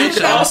 But you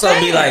could also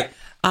be like,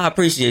 I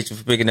appreciate you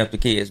for picking up the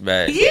kids,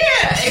 man. Yeah,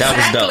 exactly. That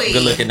was dope.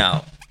 Good looking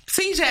out.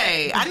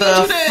 CJ, I need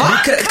you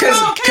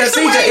to... Because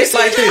CJ, it's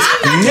like this.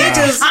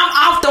 Niggas...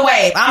 I'm off the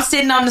wave. I'm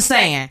sitting on the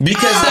sand.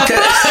 Because...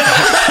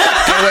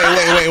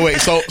 Wait.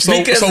 So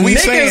we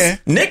saying...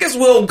 Niggas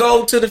will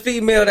go to the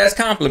female that's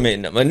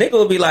complimenting them. A nigga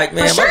will be like,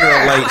 man, my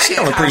girl, like, she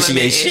don't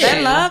appreciate shit.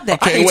 They love that.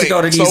 I need to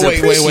go to these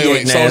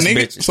appreciating ass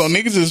bitches. So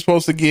niggas is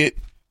supposed to get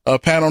a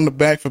pat on the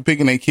back for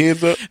picking their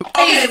kids up?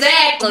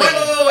 Exactly.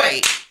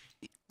 Wait.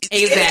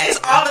 Exactly. It's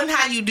all in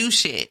how you do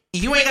shit.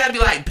 You ain't gotta be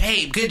like,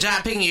 babe, good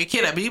job picking your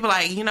kid up. But you be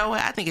like, you know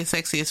what? I think it's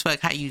sexy as fuck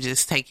how you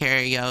just take care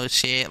of your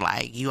shit.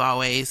 Like, you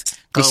always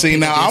go pick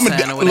now up your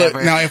son or whatever.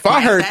 Look, now if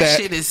I heard that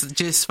shit is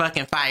just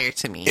fucking fire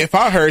to me. If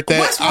I heard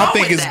that, I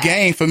think it's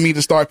game for me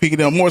to start picking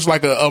up more. It's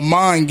like a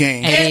mind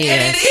game.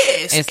 It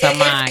is. It's a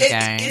mind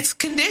game. It's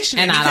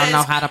conditioning. And I don't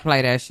know how to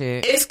play that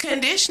shit. It's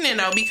conditioning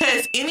though,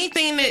 because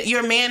anything that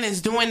your man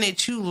is doing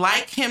that you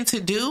like him to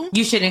do,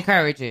 you should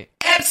encourage it.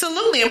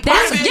 Absolutely. And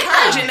part of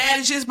encouraging that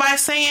is just by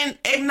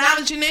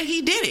acknowledging that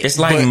he did it. It's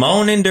like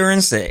moaning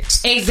during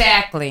sex.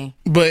 Exactly.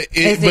 But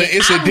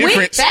it's a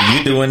difference.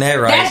 You doing that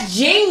right. That's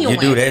genuine.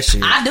 You do that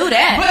shit. I do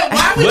that. But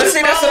why would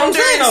you that's what I'm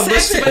saying though.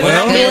 But shit, when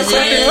I'm doing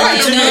something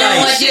right, you be like,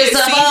 what you're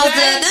supposed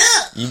to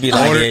do. You be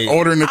like,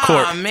 order in the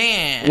court. Oh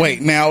man.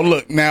 Wait, now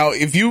look,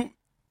 if you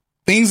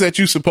things that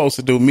you supposed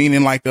to do,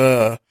 meaning like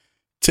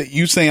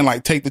you saying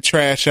like take the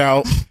trash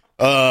out,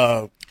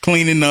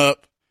 cleaning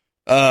up,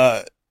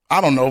 I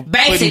don't know,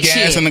 putting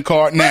gas in the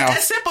car. Now, a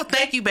simple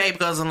thank you, babe,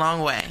 goes a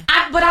long way.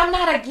 But I'm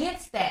not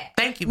against that.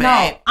 Thank you, babe.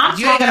 No, I'm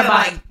talking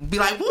about be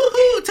like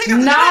woohoo, take out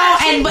the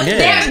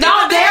trash.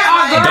 There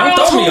are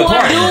girls who will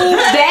do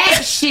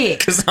that shit.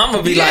 Because I'm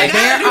gonna be like,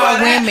 there are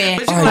women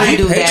who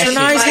do that shit.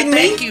 Like,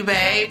 thank you,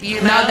 babe.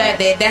 You know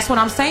that's what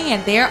I'm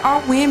saying. There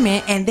are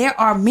women and there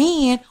are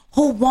men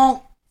who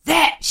want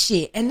that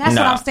shit, and that's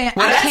what I'm saying.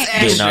 Well, I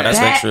can't do that's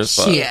that extra as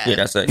fuck. shit. Yeah,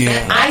 that's extra.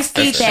 Yeah. I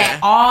see that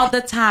all the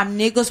time.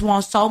 Niggas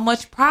want so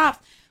much props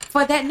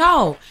for that.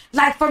 No,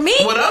 like for me,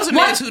 well, those are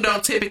niggas who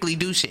don't typically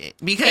do shit,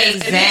 because a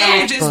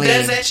nigga who just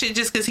does that shit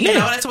just because he know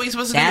that's what he's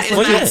supposed to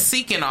do. Is not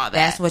seeking all that.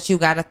 That's what you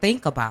got to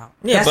think about.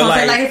 Yeah, that's what I'm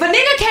saying. Like if a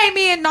nigga came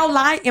in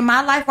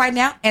my life right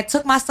now and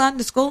took my son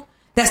to school,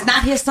 that's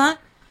not his son.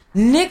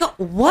 Nigga,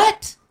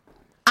 what?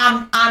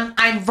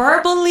 I'm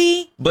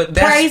verbally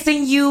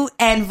praising you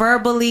and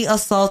verbally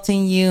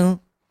assaulting you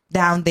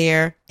down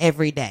there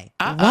every day.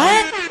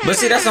 What? But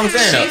see, that's what I'm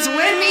saying. She's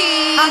with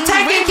me. I'm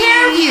taking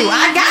care of you.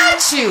 I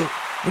got you.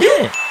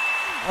 Yeah.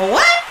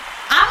 What?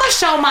 I'm gonna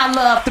show my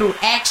love through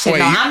action.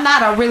 No, I'm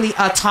not really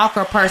a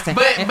talker person.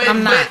 But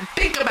I'm not.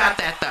 Think about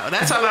that though.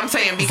 That's all I'm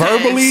saying.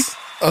 Because verbally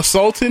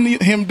assaulting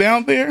him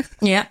down there.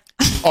 Yeah.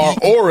 Or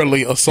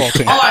orally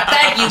assaulting. Oh,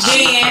 thank you,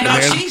 Ben.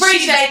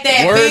 Appreciate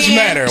that. Words Ben.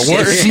 matter.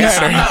 Words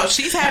matter. No,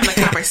 she's having a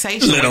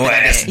conversation. Little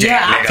ass.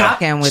 Yeah, I'm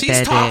talking with she's that.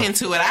 She's talking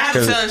to it. I have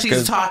a feeling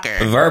she's a talker.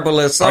 Verbal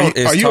assault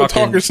is Are you a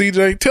talker,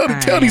 CJ?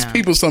 Tell these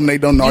people something they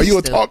don't know. Are you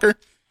a talker?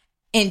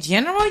 In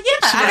general, yeah.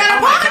 I got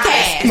a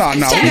podcast.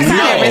 No. Check us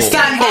out every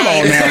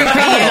Sunday.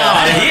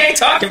 He ain't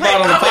talking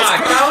about on the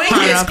podcast.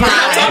 We're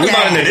talking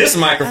about into this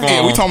microphone.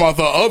 Yeah, we talking about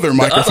the other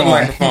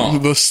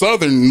microphone. The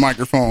southern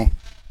microphone.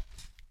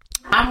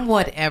 I'm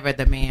whatever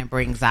the man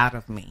brings out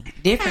of me.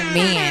 Different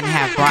men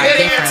have brought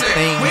different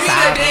things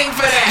out. We need a ding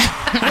for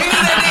that. We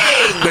need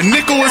a ding. The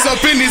nickel is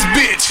up in this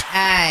bitch.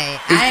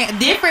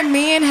 Different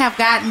men have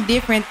gotten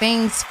different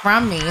things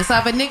from me. So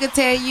if a nigga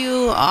tell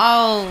you,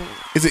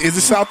 is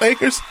it South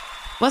Acres?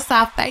 What's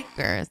South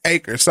Acres?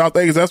 South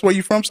Acres. That's where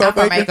you from, South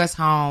Acres? Acres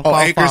Home. Oh,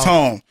 Acres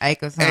Home.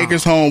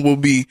 Acres Home will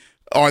be,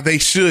 or they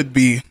should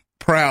be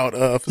proud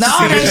of.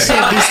 No, they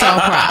should be so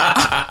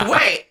proud.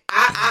 Wait,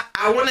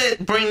 I I want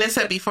to bring this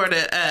up before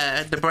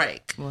the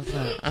break. What's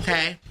up?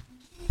 Okay.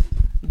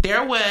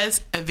 There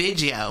was a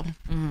video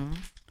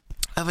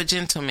of a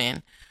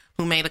gentleman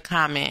who made a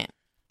comment,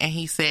 and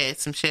he said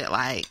some shit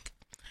like,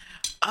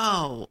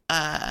 "Oh,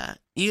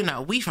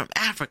 we from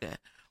Africa.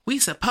 We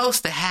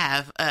supposed to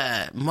have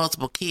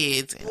multiple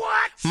kids,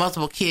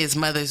 multiple kids'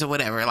 mothers or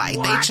whatever.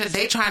 Like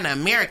they trying to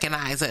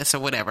Americanize us or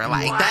whatever.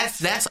 Like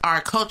that's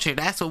our culture.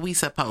 That's what we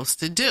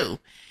supposed to do."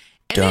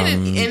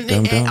 And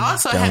it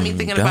also had me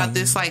thinking about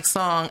this like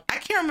song. I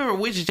can't remember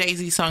which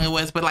Jay-Z song it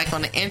was, but like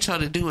on the intro,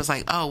 the dude was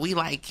like, "Oh, we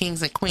like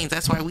kings and queens.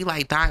 That's why we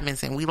like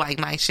diamonds and we like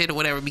nice shit or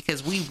whatever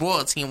because we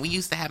royalty and we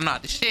used to have all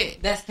the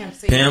shit." That's Pimp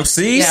C. Pimp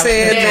C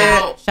said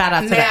that. Shout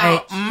out to the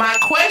H. My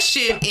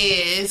question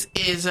is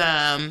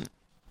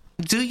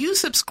do you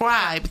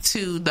subscribe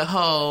to the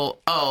whole,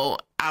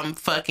 I'm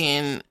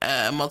fucking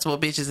multiple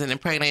bitches and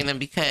impregnating them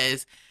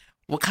because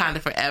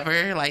Wakanda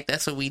forever? Like,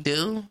 that's what we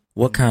do?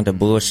 What kind of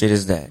bullshit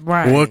is that?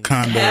 Right. What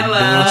kind of bullshit is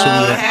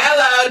that?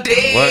 Hello,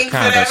 ding. What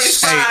kind of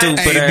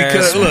stupid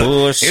ass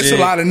bullshit? It's a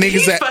lot of niggas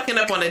He's fucking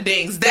up on the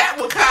dings. That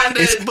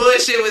Wakanda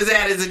bullshit was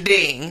that as a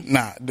ding.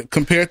 Nah,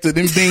 compared to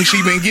them dings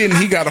she been getting,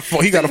 he got to fall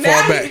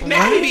back.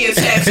 Now he being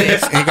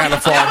sensitive. He got to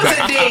fall back.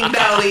 That was a ding,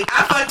 Dolly.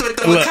 I fucked with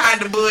the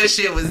Wakanda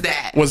bullshit was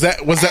that. Was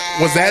that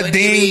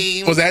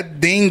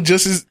ding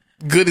just as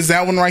good as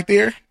that one right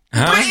there?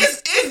 Huh? But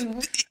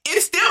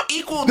it's still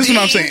equal. This is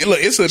what I'm saying. Look,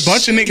 it's a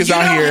bunch of niggas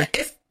out here.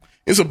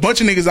 It's a bunch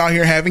of niggas out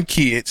here having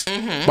kids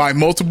by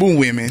multiple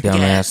women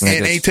and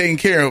ain't taking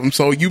care of them.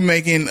 So you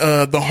making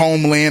the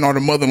homeland or the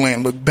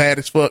motherland look bad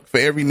as fuck for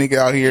every nigga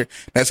out here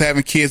that's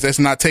having kids that's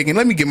not taking.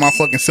 Let me get my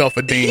fucking self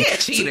a ding. Yeah,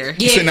 cheater.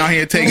 Sitting out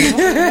here taking.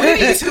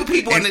 We need two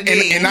people in the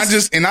ding. And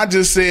I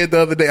just said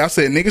the other day, I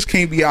said niggas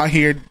can't be out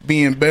here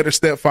being better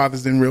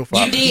stepfathers than real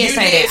fathers. You did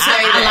say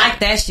that. I like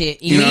that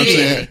shit. You know what I'm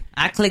saying?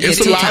 I clicked it's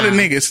it 2 times. It's a lot of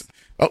niggas.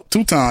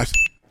 2 times.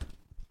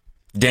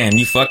 Damn,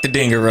 you fucked the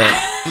dinger up.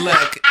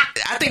 Look,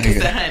 I think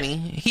it's the honey.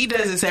 He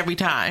does this every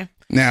time.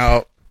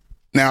 Now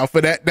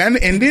for that,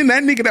 and then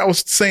that nigga that was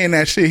saying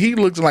that shit, he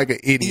looks like an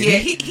idiot. Yeah,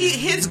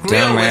 his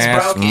grill was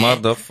broken.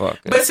 Motherfucker.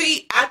 But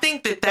see, I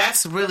think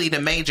that's really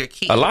the major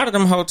key. A lot of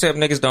them Hotep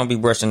niggas don't be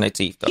brushing their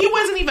teeth though. He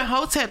wasn't even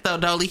Hotep though,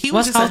 Dolly. He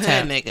was just a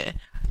hood nigga.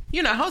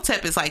 You know,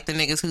 Hotep is like the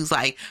niggas who's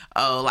like,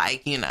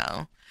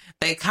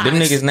 they kind of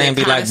them niggas' name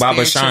be like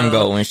Baba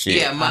Shango and shit.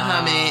 Yeah,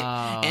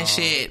 Muhammad and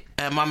shit.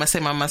 Mama say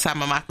Mama Sa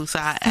Mama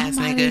Kusa ass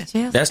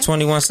nigga. That's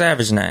 21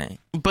 Savage name.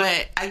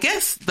 But I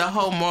guess the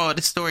whole moral of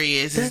the story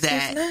is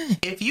that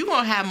if you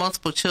gonna have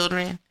multiple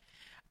children,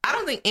 I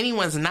don't think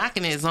anyone's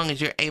knocking it as long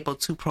as you're able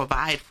to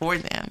provide for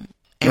them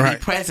and be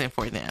present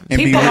for them.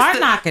 And people are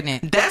knocking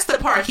it. That's the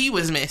part he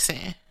was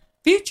missing.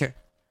 Future.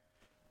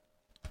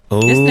 Ooh.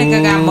 This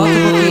nigga got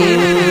multiple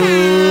kids.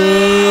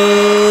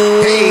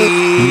 Hey,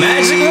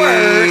 magic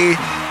word.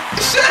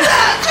 Shut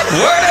up.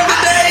 Word of the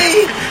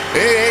day.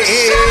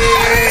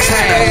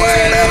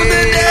 Word of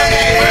the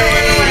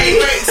day.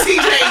 Wait, CJ,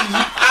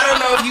 I don't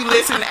know if you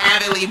listen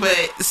avidly,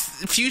 but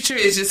Future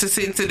is just a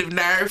sensitive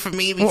nerve for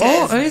me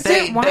because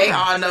they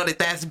all know that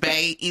that's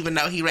bae, even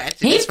though he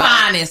ratchet. He's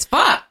fine as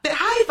fuck.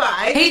 High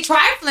five. He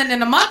trifling in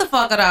the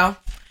motherfucker though.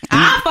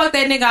 I'll fuck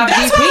that nigga off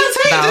That's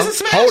GP though.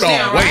 Hold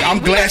on, wait. I'm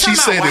glad she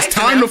said this.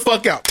 Time to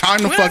fuck out. Time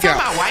to fuck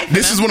out.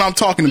 This is what I'm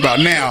talking about.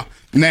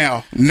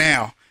 Now.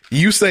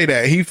 You say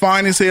that he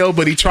fine as hell,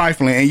 but he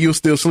trifling, and you'll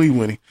still sleep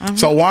with him.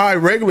 So why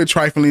regular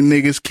trifling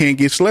niggas can't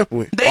get slept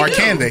with,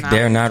 can they?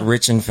 They're not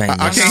rich and famous.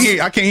 I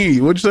can't hear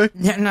you. What'd you say?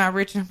 They're not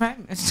rich and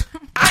famous.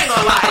 I ain't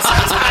gonna lie.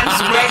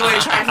 Sometimes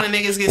regular trifling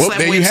niggas get slept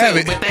with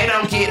too, but they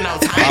don't get no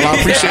time. I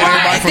appreciate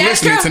everybody for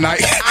listening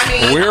tonight.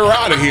 We're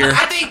out of here.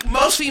 I think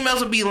most females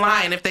would be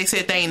lying if they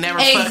said they ain't never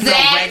fucked no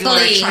regular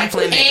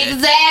trifling niggas.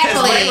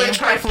 Exactly. Regular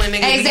trifling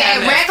niggas.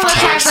 Exactly. Regular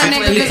trifling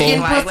niggas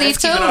getting pussy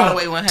too. All the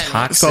way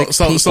 100.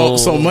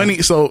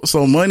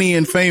 So money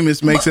and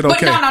famous makes it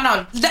okay. But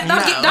no.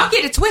 Don't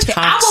get it twisted.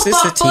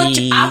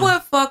 I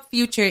would fuck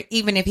Future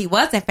even if he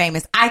wasn't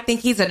famous. I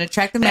think he's an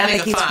attractive man. I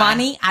think he's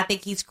funny. I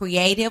think he's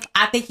creative.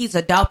 I think he's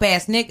a dope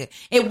ass nigga.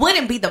 It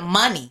wouldn't be the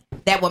money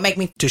that would make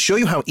me. To show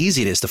you how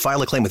easy it is to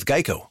file a claim with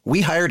Geico,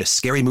 we hired a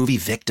scary movie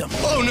victim.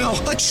 Oh no,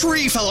 a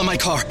tree fell on my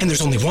car, and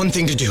there's only one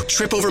thing to do.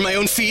 Trip over my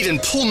own feet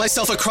and pull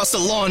myself across the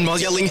lawn while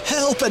yelling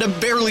help at a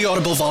barely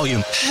audible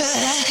volume.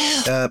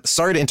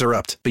 Sorry to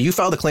interrupt, but you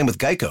filed a claim with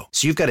Geico,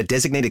 so you've got a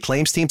designated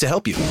claims team to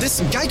help you. This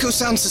Geico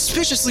sounds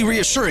suspiciously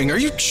reassuring. Are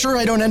you sure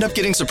I don't end up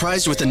getting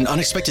surprised with an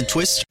unexpected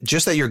twist?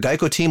 Just that your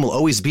Geico team will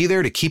always be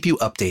there to keep you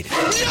updated.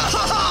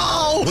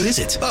 No! What is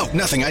it? Oh,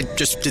 nothing. I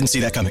just didn't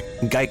see that coming.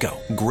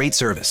 Geico. Great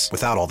service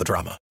without all the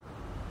drama.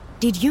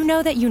 Did you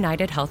know that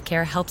United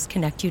Healthcare helps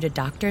connect you to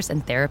doctors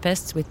and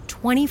therapists with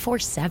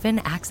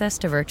 24/7 access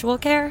to virtual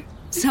care?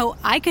 So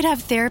I could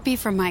have therapy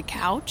from my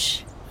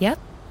couch? Yep.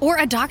 Or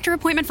a doctor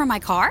appointment from my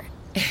car?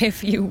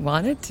 If you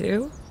wanted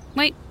to.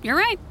 Wait, you're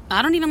right.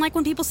 I don't even like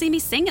when people see me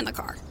sing in the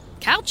car.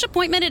 Couch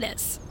appointment it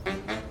is.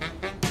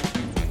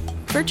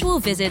 Virtual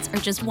visits are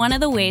just one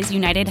of the ways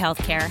United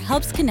Healthcare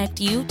helps connect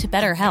you to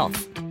better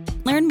health.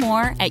 Learn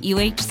more at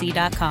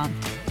uhc.com.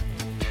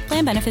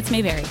 Plan benefits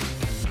may vary.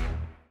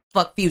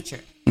 fuck Future.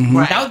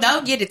 Right.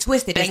 Don't get it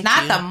twisted. It's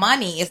not the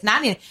money. It's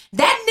not in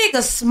that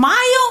nigga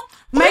smile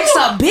makes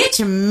a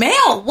bitch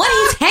melt. What,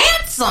 he's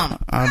handsome.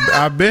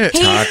 I bet.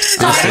 That's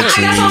what I'm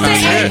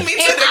saying.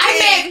 If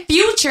I met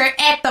Future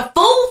at the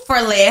Food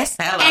for Less,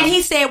 and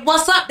he said,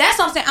 "What's up?" That's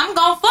what I'm saying. I'm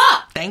gonna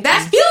fuck.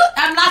 That's cute.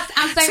 I'm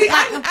saying.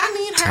 I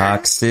need her.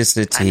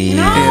 Toxicity.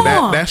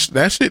 No. Yeah,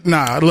 that shit.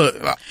 Nah, look.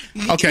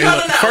 Okay,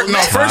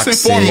 first and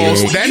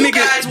foremost, that you nigga,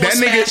 guys will that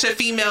nigga. smash a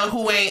female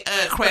who ain't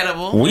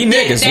credible. We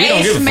niggas, we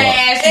don't give a fuck.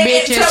 Smash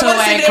bitches who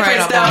ain't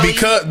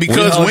credible.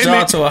 Because we women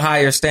y'all to a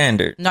higher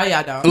standard. No,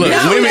 y'all don't. Look,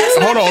 No, women. that's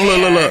Hold not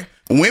on, fair. look.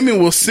 Women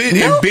will sit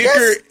and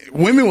bicker.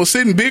 Women will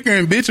sit and bicker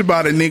and bitch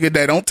about a nigga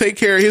that don't take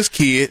care of his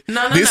kid. And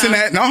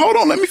that. Now, hold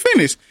on. Let me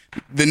finish.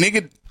 The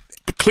nigga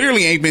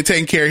clearly ain't been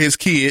taking care of his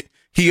kid.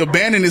 He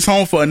abandoned his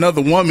home for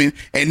another woman,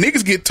 and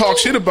niggas get talk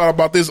shit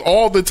about this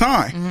all the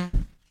time. Mm-hmm.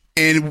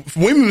 And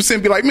women will sit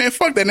and be like, man,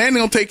 fuck that. That nigga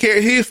don't take care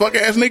of his fuck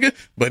ass nigga,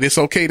 but it's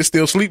okay to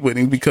still sleep with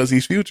him because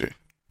he's Future.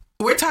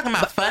 We're talking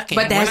about fucking.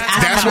 But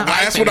that's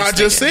what I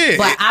just said.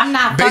 But I'm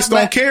not based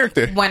on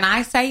character. When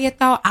I say it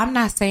though, I'm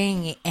not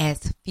saying it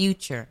as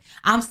Future.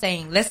 I'm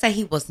saying, let's say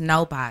he was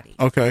nobody.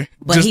 Okay.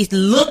 But he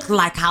looked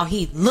like how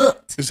he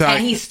looked. Exactly.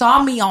 And he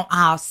saw me on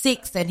aisle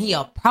 6 and he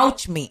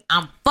approached me.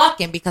 I'm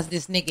fucking because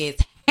this nigga is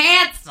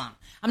handsome.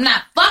 I'm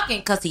not fucking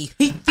because he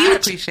Future. I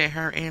appreciate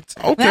her answer.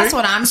 Okay. That's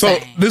what I'm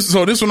saying. This is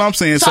what I'm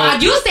saying. So are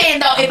you saying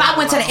though, if I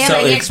went to the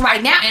LAX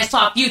right now and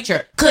saw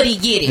Future, could he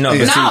get it?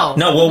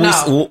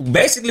 No.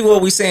 Basically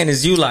what we saying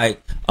is you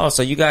like, oh,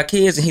 so you got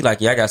kids, and he like,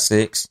 yeah, I got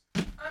 6,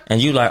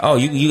 and you like, oh,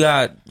 you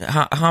got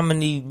how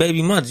many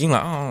baby mothers? You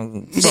like,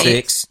 oh,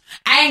 6.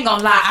 I ain't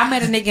gonna lie. I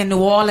met a nigga in New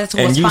Orleans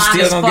who was you fine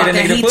still as gonna fuck, get a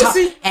nigga and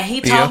pussy?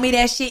 he told me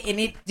that shit, and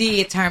it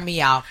did turn me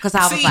off because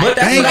I was like, but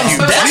that's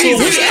what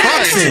we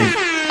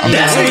asking.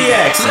 That's what we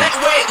asking.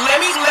 Wait, let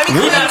me.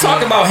 We're not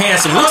talking about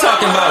handsome. We're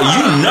talking about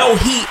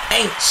he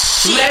ain't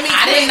shit.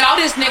 I didn't know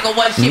this nigga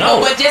was shit,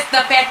 but just the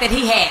fact that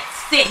he had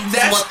 6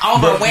 was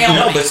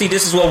overwhelming. But see,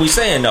 this is what we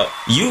saying though.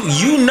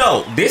 You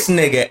know this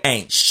nigga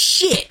ain't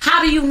shit.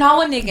 How do you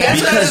know a nigga?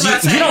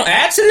 Because you don't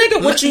ask a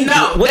nigga what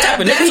type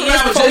of nigga he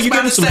is before you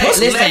give him some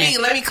pussy.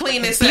 Let me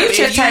clean this up.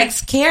 Future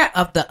takes care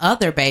of the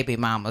other baby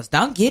mamas.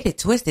 Don't get it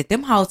twisted.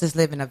 Them hoes is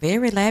living a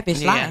very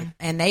lavish life,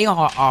 and they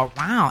are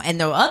around.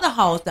 And the other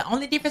hoes, the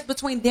only difference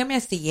between them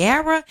and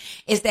Sierra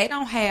is they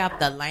don't have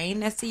the lane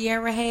that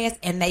Sierra has,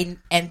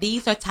 and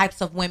these are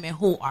types of women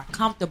who are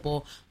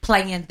comfortable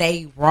playing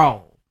their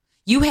role.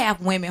 You have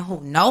women who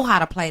know how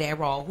to play that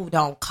role, who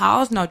don't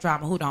cause no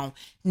drama, who don't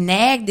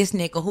nag this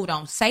nigga, who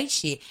don't say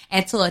shit.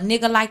 And to a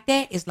nigga like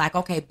that, it's like,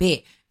 okay,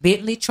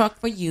 Bentley truck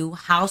for you,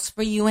 house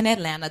for you in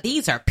Atlanta.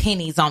 These are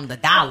pennies on the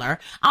dollar.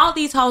 All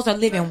these hoes are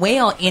living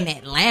well in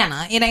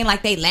Atlanta. It ain't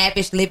like they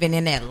lavish living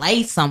in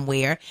LA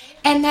somewhere.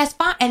 And that's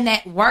fine. And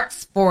that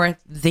works for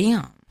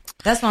them.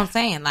 That's what I'm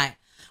saying. Like,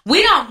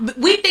 we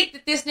think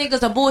that this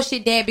nigga's a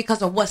bullshit dad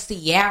because of what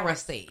Sierra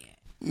said.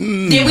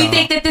 Did we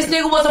think that this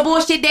nigga was a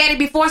bullshit daddy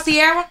before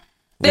Sierra?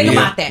 Think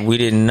about that. We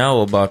didn't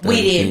know about that.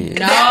 We didn't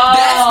know.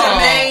 That's the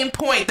main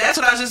point. That's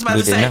what I was just about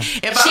to say.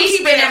 If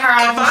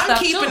I'm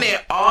keeping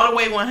it all the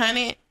way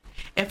 100,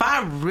 if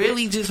I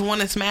really just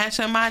want to smash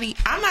somebody,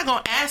 I'm not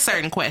going to ask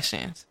certain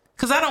questions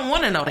because I don't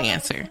want to know the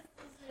answer.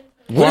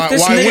 What if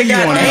this nigga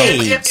got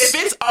AIDS? If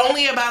it's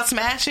only about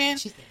smashing,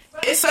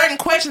 it's certain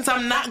questions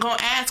I'm not going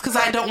to ask because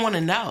I don't want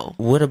to know.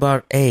 What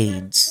about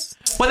AIDS?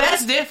 Well,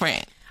 that's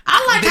different.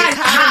 I like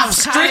how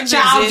strict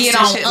y'all get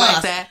on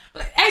us. Like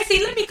hey,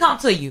 see, let me come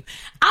to you.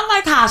 I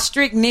like how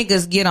strict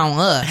niggas get on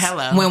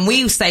us when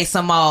we say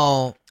some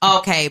old,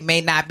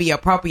 may not be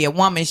appropriate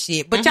woman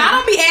shit. But y'all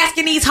don't be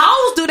asking these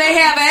hoes, do they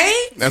have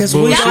AIDS? That's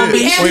bullshit. Y'all don't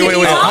be asking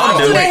these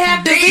hoes, do they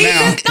have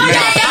diseases? No,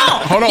 y'all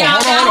don't. Hold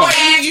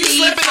on. You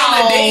slipping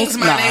on the dings,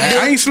 my nigga.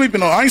 I ain't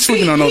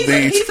sleeping on no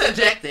dings. He's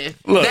subjective.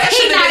 Look,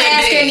 he's not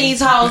asking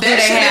these hoes, do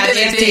they have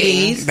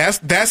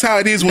STDs? That's how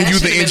it is when you're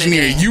the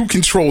engineer. You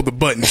control the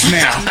buttons.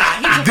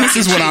 Now, this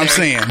is what I'm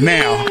saying.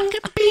 Now.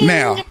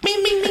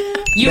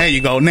 There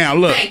you go. Now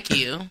look. Thank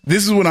you.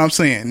 This is what I'm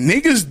saying.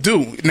 Niggas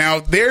do.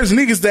 Now there's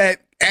niggas that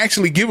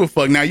actually give a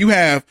fuck. Now you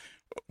have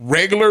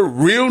regular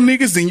real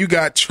niggas, then you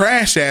got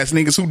trash ass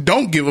niggas who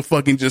don't give a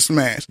fuck and just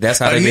smash. That's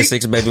how they get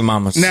 6 baby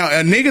mamas. Now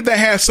a nigga that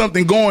has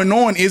something going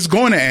on is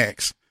going to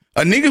ask.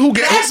 A nigga who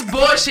that's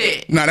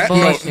bullshit. No,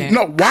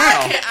 wow.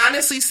 I can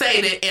honestly say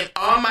that in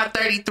all my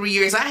 33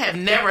 years, I have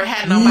never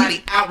had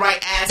nobody outright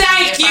ask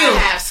me if I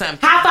have something.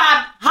 High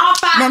five.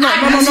 No.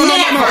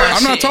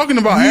 I'm not talking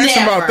about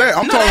asking about that.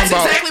 I'm talking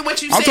about exactly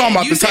what you said. I'm talking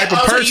about the type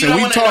of person.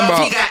 We talking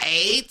about. He got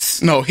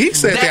AIDS. No, he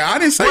said that. I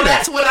didn't say that.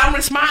 That's what I'm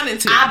responding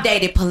to. I've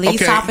dated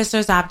police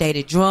officers. I've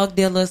dated drug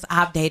dealers.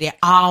 I've dated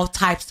all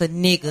types of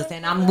niggas,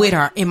 and I'm with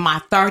her in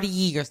my 30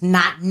 years.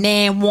 Not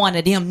none one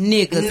of them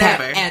niggas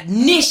have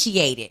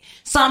initiated.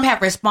 Some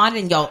have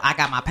responded, yo, I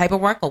got my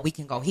paperwork, or we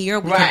can go here,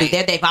 we can do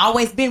that. They've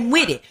always been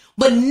with it,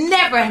 but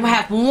never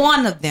have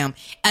one of them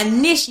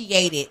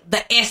initiated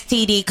the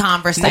STD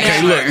conversation.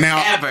 Okay, look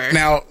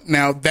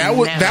now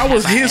that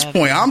was his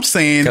point. I'm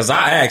saying because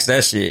I asked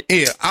that shit.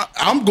 Yeah,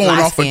 I'm going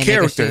off of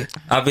character.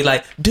 I'll be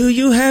like, do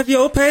you have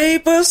your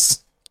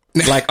papers?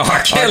 Like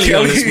R. Kelly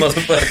on this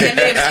motherfucker. And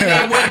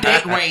then what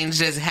dick range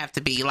does it have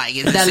to be? Like,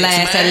 is it The 6 last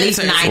months at least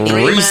or 90.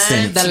 3 Recent.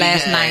 months? The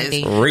last Because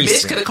 90. Bitch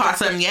Recent. could have caught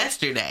something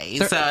yesterday.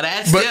 So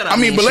that's But still I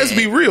mean, but let's shit.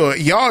 be real.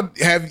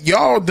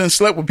 Y'all done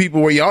slept with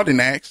people where y'all didn't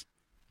ask.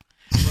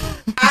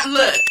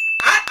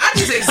 I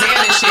just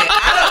examine shit.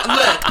 I don't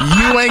look.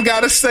 You ain't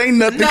gotta say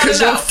nothing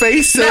because your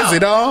face says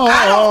it all.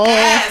 I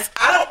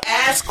don't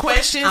ask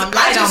questions. I'm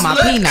light on my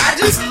peanut. I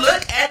just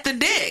look at the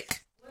dick.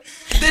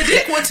 The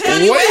dick will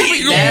tell you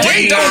everything.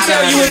 Dick don't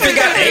tell you if it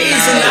got AIDS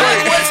or The not.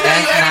 dick will tell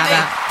you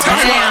everything.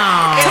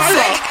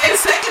 And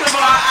second of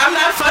all, I'm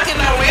not fucking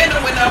no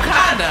random with no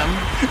condom.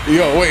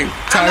 Yo, wait,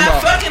 I'm time not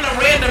out. fucking a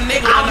random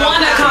nigga. I with no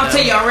want to come condom.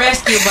 to your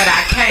rescue, but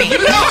I can't. You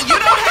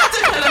don't have to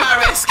come to my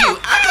rescue.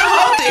 I can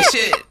hold this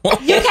shit.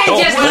 You can't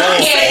just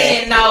look at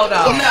it and know,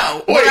 though.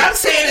 No, what I'm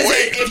saying is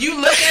that if you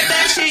look at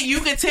that shit, you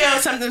can tell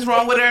something's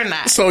wrong with her or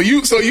not. So you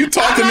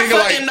talk to I'm nigga not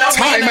like fucking no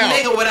time random out.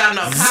 nigga without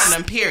no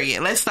condom.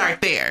 Period. Let's start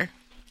there.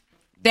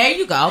 There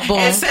you go. Boom.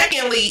 And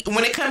secondly,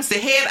 when it comes to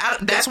head,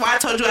 that's why I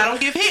told you I don't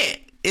give head.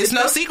 It's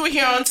no secret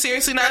here on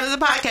Seriously Not as a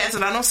podcast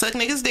that I don't suck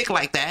niggas' dick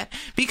like that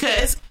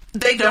because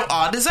they don't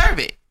all deserve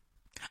it.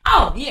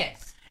 Oh,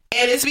 yes.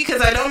 And it's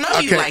because I don't know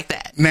you like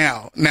that.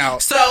 Now.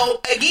 So,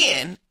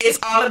 again, it's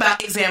all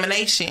about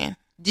examination.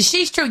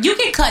 She's true. You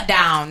can cut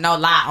down, no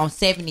lie, on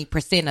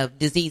 70% of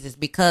diseases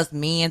because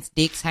men's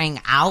dicks hang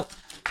out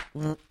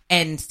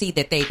and see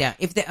that they don't.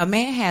 If a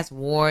man has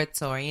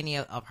warts or any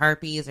of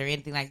herpes or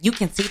anything like, you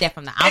can see that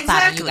from the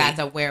outside and you guys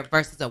are aware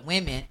versus a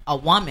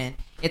woman,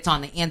 it's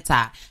on the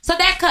inside. So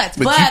that cuts.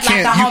 But like the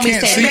homie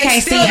said, you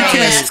can't see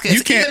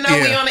it. Even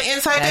though we on the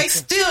inside, they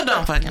still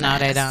don't fucking No,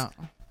 they don't.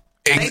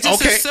 They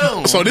just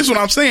assume. So this is what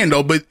I'm saying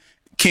though, but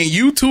can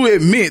you two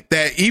admit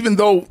that even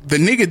though the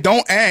nigga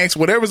don't ask,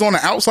 whatever's on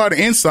the outside or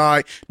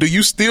inside, do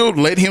you still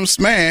let him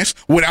smash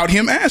without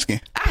him asking?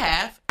 I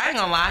have. I ain't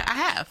gonna lie. I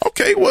have.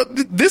 Okay, well,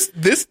 this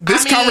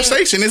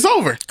conversation is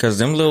over. Because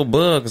them little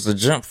bugs will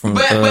jump from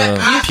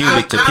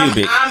pubic to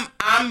pubic.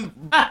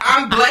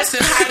 I'm blessed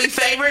and highly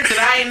favored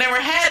that I ain't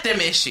never had them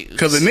issues.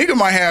 Because a nigga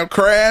might have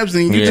crabs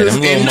and you them just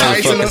little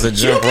enticing motherfuckers will them.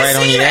 jump right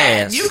on your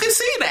ass. You can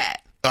see that.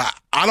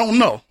 I don't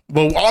know.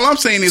 But all I'm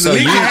saying is So a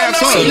nigga you- have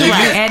so something.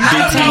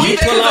 do you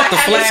pull out the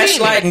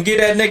flashlight and get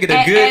that nigga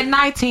the good? At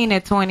 19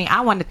 and 20,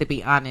 I wanted to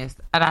be honest.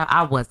 And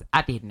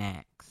I didn't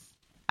ask.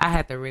 I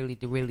had to really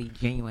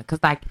genuine. Because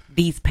like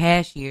these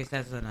past years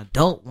as an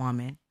adult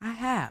woman, I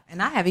have.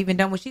 And I have even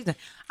done what she's done.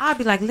 I'll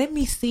be like, let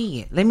me see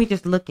it. Let me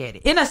just look at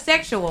it. In a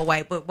sexual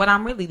way. But what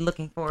I'm really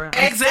looking for,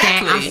 I'm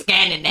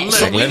scanning that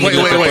shit. Wait,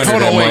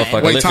 hold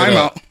on, wait, time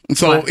out.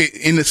 So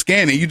in the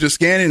scanning, you just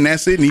scan it and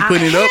that's it, and he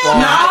putting it up?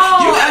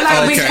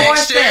 No, before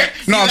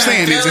sex. No, I'm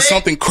saying, is it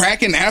something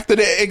cracking after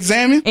the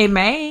examine? It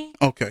may.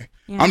 Okay.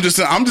 I'm just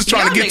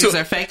trying to get to.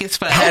 Are fake as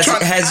fuck.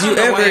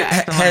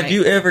 Have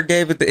you ever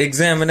gave it the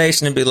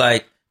examination and be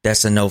like,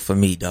 that's a no for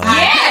me, dog?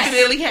 I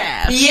definitely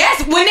have. Yes,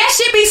 when that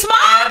shit be small,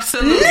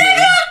 absolutely.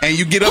 Nigga. And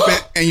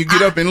you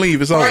get up and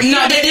leave. It's all.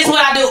 No, this is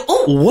what I do.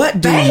 Ooh, what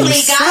do Bailey you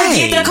gotta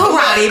say? get the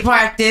karate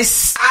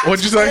practice.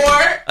 What'd you say?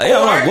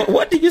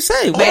 What do you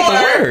say? What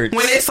the words?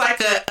 When it's like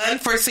a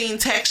unforeseen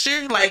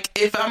texture, like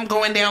if I'm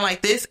going down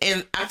like this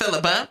and I feel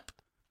a bump,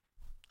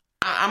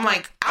 I'm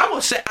like, I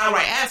will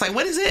outright ask, like,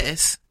 what is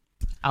this?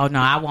 Oh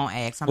no, I won't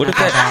ask. What if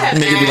that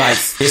nigga be like,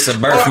 it's a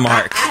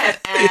birthmark? I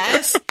have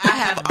asked. I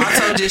have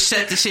also just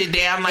shut the shit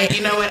down. Like,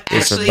 you know what?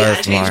 Actually, I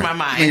changed my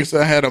mind. Niggas,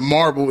 I had a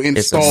marble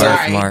installed. It's a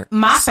birthmark.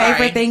 My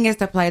favorite thing is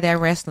to play that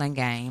wrestling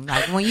game.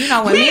 Like when men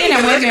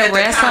and women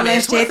wrestle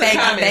and shit,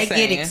 they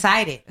get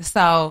excited.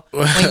 So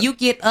when you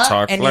get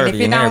up and then if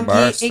it don't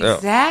get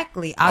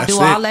exactly, I'll do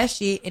all that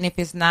shit. And if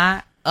it's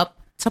not up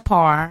to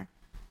par,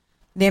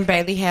 then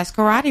Bailey has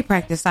karate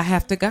practice. I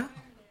have to go.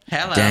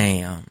 Hello.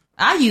 Damn.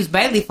 I use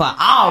Bailey for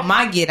all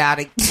my get out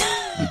of.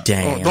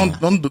 Damn.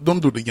 Don't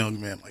do the young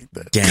man like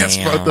that. Damn. That's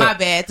fucked up. My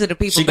bad to the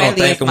people. She gonna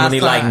Bailey thank him when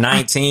he like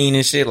 19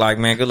 and shit. Like,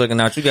 man, good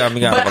looking out. You got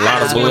me out of a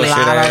lot of bullshit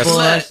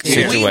ass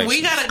situations.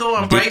 We gotta go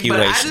on break,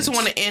 but I just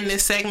want to end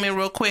this segment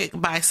real quick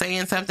by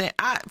saying something.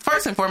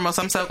 First and foremost,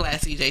 I'm so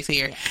glad CJ's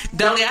here.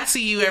 Dudley, I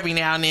see you every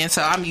now and then,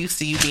 so I'm used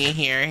to you being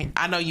here.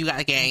 I know you got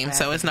a game,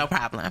 so it's no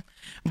problem.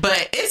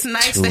 But it's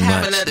nice to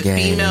have another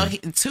female.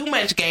 Too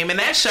much game, and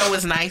that show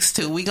is nice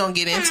too. We gonna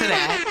get into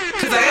that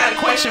because I got a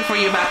question for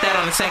you about that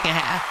on the second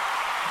half.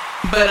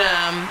 But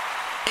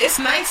it's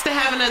nice to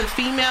have another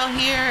female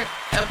here,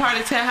 a part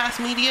of Ted House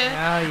Media.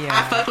 Oh yeah,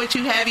 I fuck with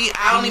you heavy.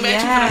 I only met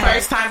you for the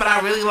first time, but I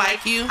really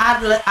like you.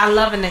 I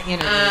love in the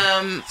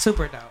interview.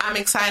 Super dope. I'm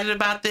excited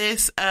about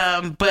this.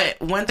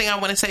 But one thing I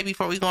want to say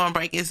before we go on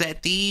break is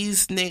that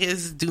these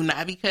niggas do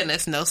not be cutting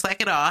us no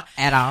slack at all.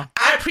 At all.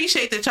 I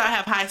appreciate that y'all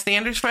have high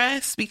standards for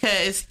us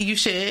because you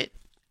should.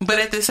 But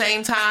at the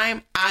same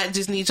time, I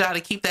just need y'all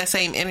to keep that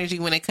same energy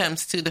when it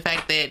comes to the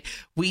fact that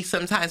we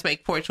sometimes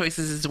make poor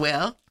choices as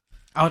well.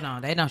 Oh no,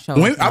 they don't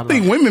show. I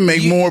think women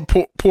make more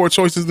poor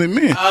choices than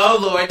men. Oh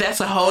Lord, that's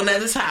a whole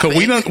nother topic.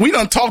 Because we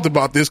done talked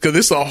about this because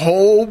it's a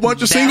whole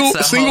bunch of single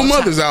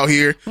mothers out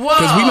here.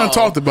 Because we done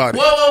talked about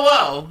it.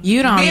 Whoa!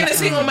 You don't being a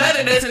single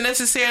mother doesn't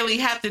necessarily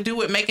have to do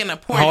with making a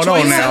poor choice. Hold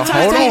on now.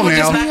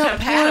 Just not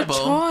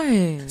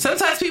compatible.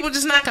 Sometimes people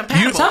just not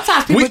compatible.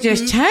 Sometimes people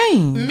just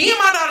change. Me and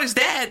my daughter's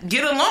dad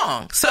get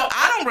along, so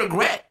I don't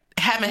regret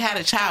haven't had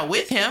a child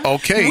with him.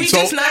 Okay, we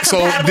just not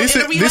compatible this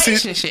in a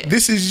relationship.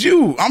 This is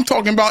you. I'm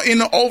talking about in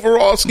the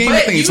overall scheme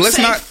of things. Let's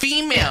not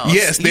females.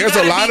 Yes, there's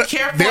a lot of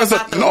there's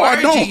a no.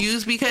 I don't you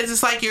use because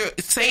it's like you're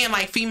saying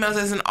like females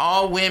as in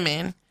all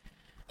women.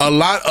 A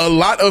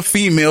lot of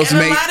females and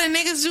make a lot of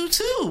niggas do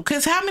too.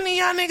 Because how many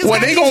of y'all niggas? Well,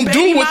 they gonna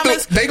do what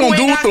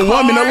the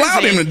woman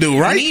allow them to do,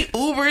 right? Need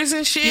Ubers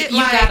and shit.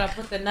 You gotta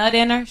put the nut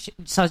in her.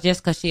 So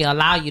just because she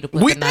allow you to put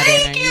the nut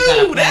in her, you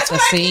gotta That's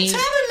plant the seed.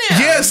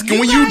 Yes,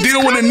 when you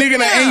deal with a nigga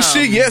that ain't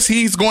shit, yes,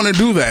 he's gonna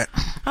do that.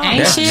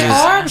 Ain't shit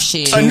or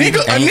shit. A nigga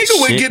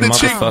would get a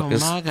chick.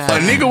 A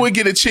nigga would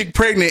get a chick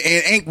pregnant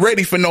and ain't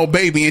ready for no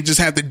baby and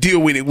just have to deal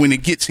with it when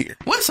it gets here.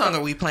 What song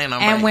are we playing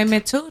on? And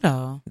women too,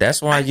 though.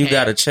 That's why you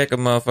gotta check a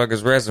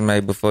motherfucker's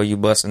resume before you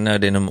bust a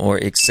nut in them or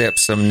accept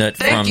some nut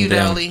from them. Thank you,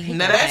 Dolly.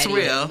 Now that's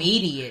real.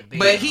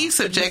 But he's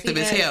subjective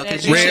as hell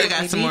because you should have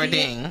got some more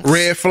dings.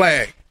 Red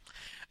flag.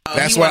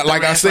 That's why,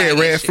 like I said,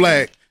 red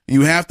flag.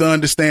 You have to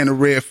understand the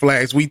red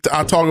flags.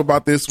 I talk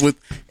about this with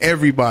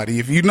everybody.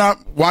 If you're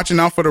not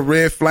watching out for the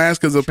red flags,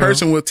 because a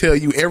person will tell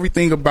you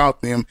everything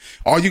about them,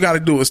 all you got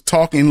to do is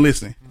talk and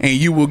listen, and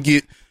you will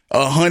get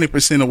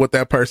 100% of what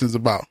that person's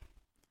about.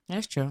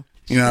 That's true.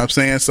 You know what I'm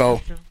saying?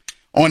 So,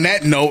 on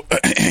that note,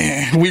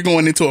 we're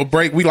going into a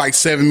break. We like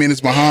 7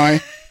 minutes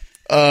behind.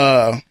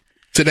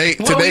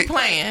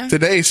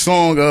 Today's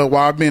song,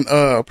 while I've been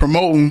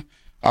promoting,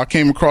 I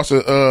came across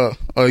a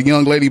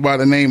young lady by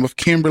the name of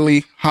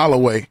Kimberly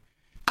Holloway.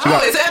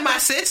 Is that my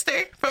sister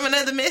from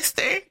another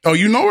mister? Oh,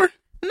 you know her?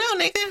 No,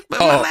 nigga. But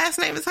my last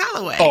name is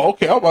Holloway. Oh,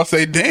 okay. I was about to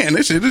say, damn,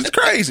 this shit is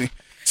crazy.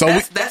 So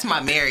that's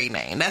my married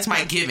name. That's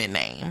my given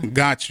name.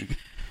 Got you.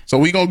 So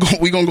we gonna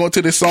go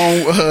to this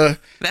song.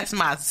 That's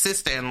my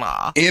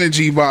sister-in-law.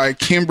 Energy by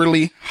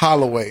Kimberly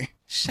Holloway.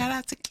 Shout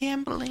out to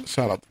Kimberly.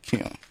 Shout out to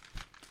Kim.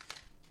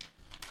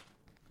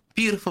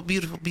 Beautiful,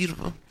 beautiful,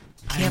 beautiful.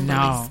 Kimberly.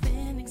 I know.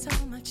 Spending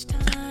so much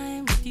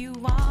time with you,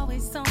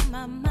 always on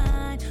my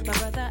mind. My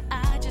brother,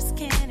 I just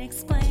can't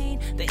explain.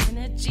 The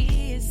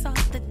energy is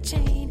off the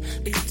chain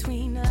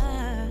between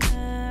us.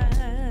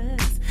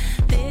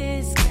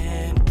 This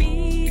can't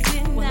be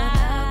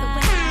denied.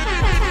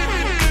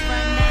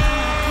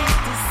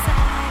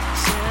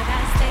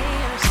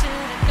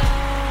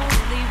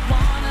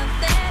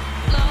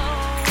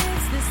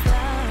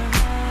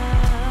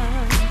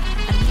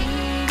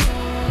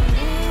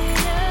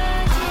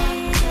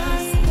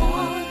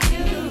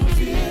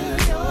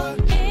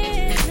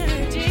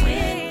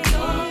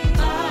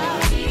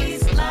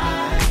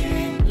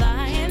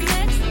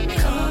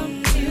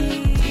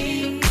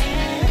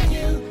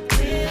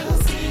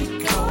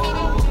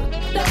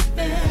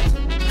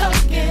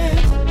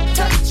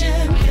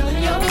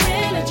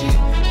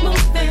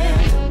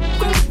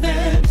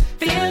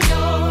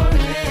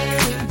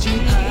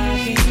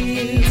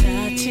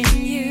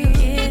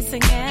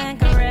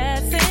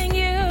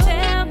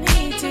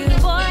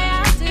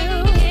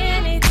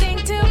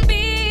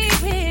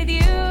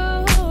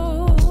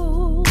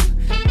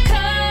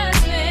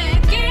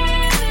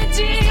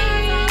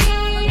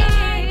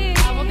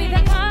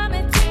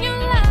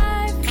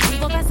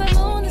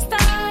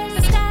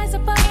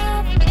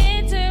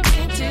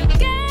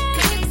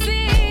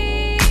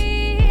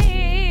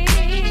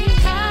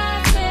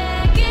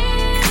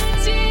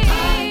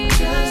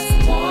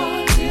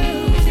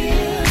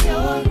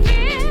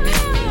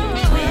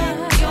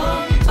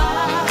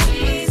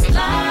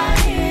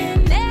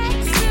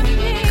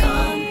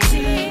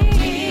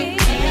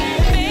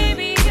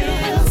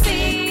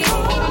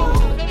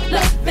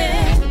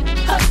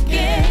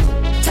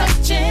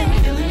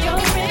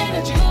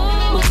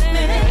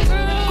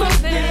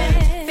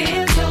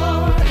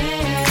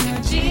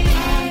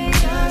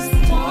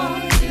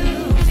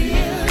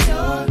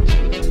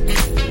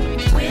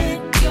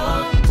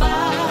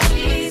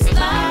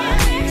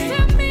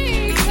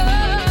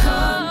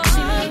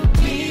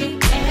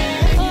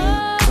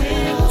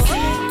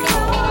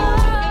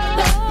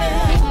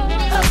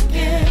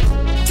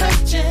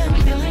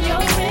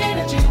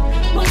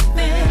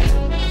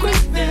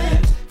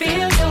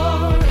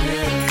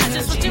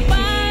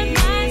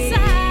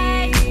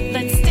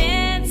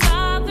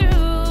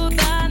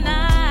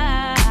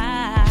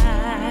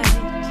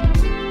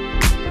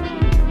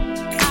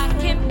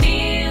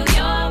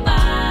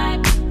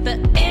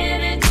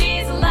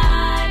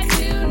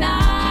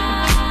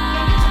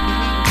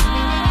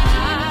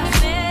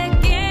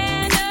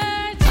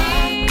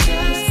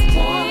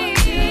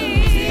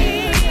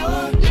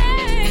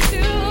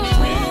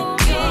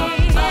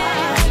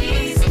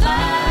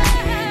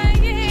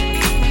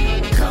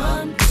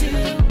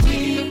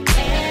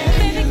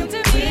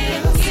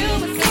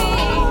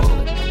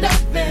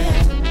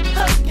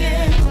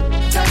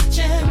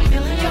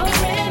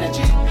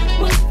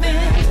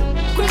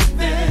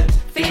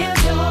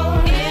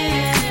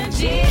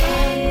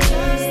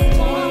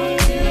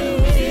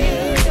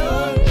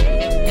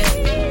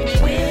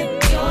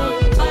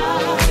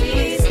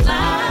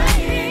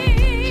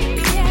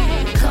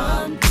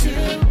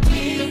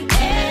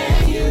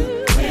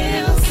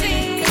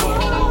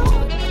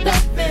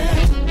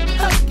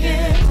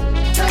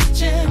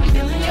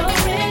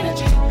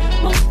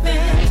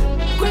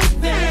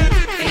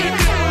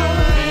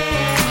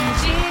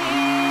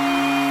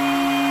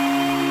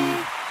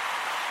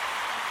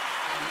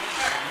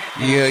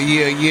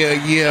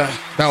 Yeah.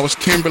 That was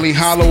Kimberly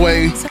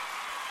Holloway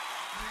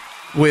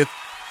with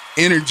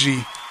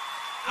Energy.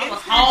 I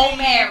was home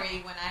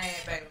married when I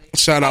had Bailey.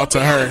 Shout out to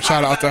her.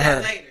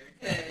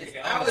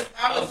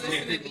 I was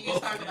listening to you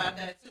talk about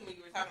that too when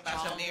you were talking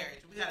about your marriage.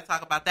 We got to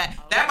talk about that.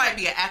 That might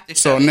be an after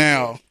show. So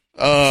now,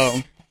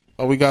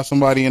 we got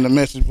somebody in the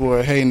message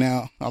board. Hey,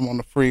 now I'm on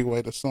the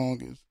freeway. The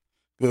song is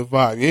good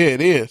vibe. Yeah,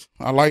 it is.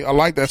 I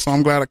like that song.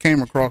 I'm glad I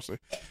came across it.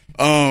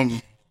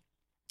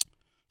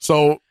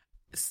 So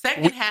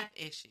second half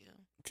issue.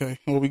 Okay,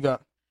 what we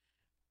got?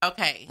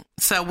 Okay,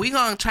 so we're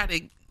gonna try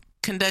to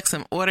conduct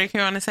some order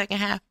here on the second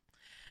half.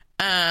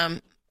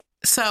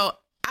 So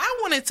I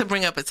wanted to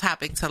bring up a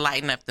topic to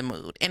lighten up the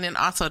mood, and then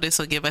also this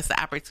will give us the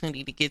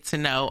opportunity to get to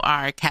know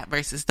our Cat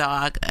versus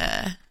Dog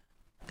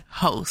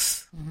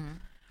hosts. Mm-hmm.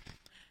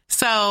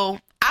 So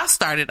I'll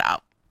start it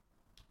out.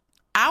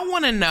 I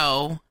want to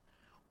know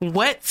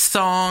what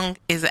song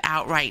is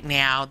out right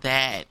now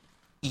that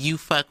you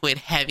fuck with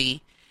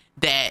heavy,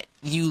 that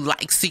you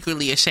like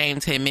secretly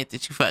ashamed to admit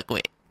that you fuck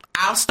with.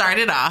 I'll start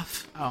it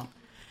off. Oh.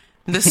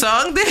 The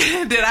song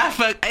that I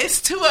fuck,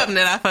 it's two of them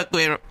that I fuck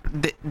with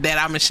that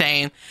I'm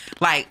ashamed.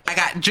 Like, I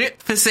got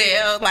Drip for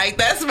Sale. Like,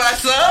 that's my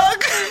song.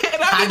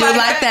 And I do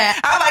like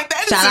that. I like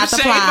that. Shout out some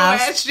to shameful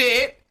Plies. ass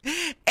shit.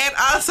 And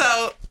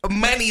also,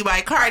 Money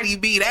by Cardi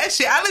B. That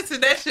shit, I listen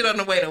to that shit on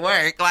the way to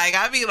work. Like,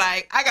 I be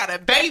like, I got a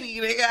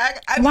baby, nigga.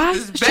 I Why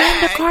this shame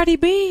bag. to Cardi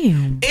B?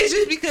 It's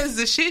just because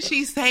the shit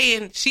she's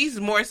saying, she's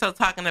more so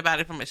talking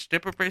about it from a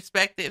stripper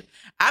perspective.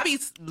 I be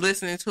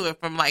listening to it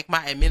from like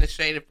my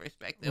administrative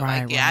perspective.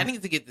 Right, like, yeah, right. I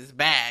need to get this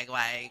bag.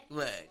 Like,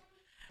 look.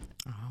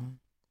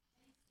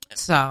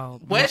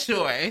 So What's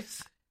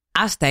yours?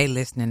 I stay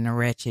listening to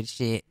wretched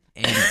shit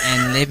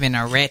and living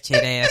a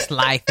wretched ass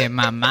life in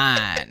my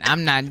mind.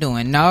 I'm not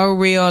doing no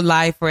real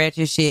life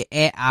wretched shit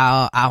at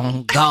all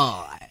on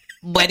God.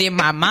 But in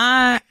my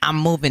mind, I'm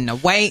moving the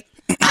weight.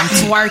 I'm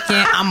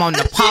twerking. I'm on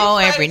the pole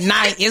every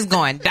night. It's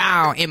going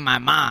down in my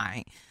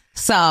mind.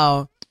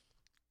 So,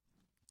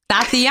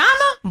 Tatiana,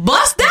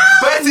 bust down.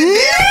 Bust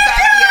it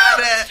down,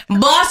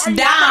 Tatiana. Bust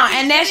down.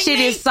 And that shit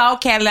is so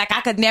catty. Like,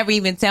 I could never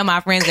even tell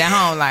my friends at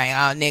home, like,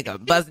 oh,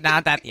 nigga, bust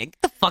down, Tatiana.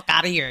 Get the fuck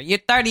out of here. You're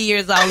 30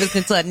 years old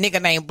listening to a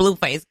nigga named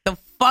Blueface. Get the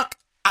fuck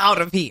out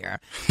of here.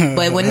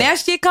 But when that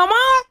shit come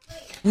on,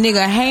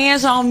 nigga,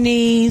 hands on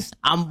knees,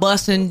 I'm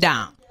busting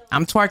down.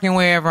 I'm twerking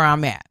wherever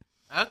I'm at.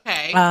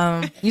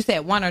 Okay. You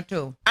said one or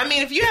two. I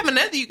mean, if you have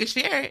another, you can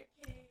share it.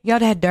 Yo,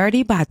 that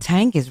Dirty by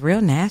Tank is real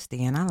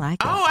nasty, and I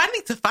like it. Oh, I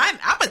need to find.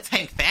 I'm a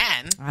Tank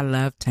fan. I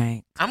love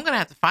Tank. I'm gonna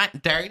have to find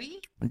Dirty.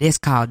 This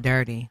called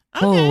Dirty.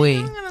 Okay,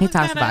 Ooh-wee. He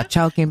talks about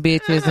choking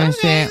bitches and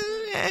shit.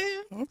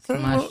 Okay,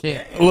 My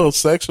shit. A little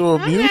sexual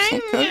abuse.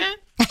 Okay.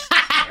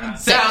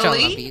 Sexual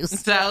Zoli, abuse.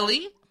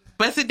 Zoli,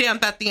 bust it down,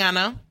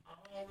 Tatiana.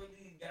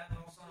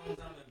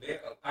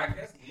 I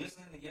guess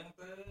listening to Young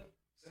Thug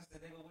since the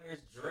nigga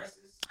wears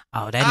dresses.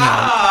 Oh,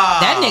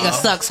 that nigga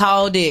sucks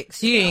whole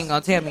dicks. You ain't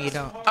gonna tell me you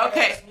don't.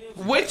 Okay,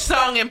 which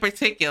song in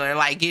particular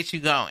like gets you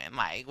going?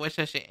 Like, what's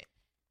your shit?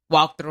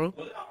 Walk through.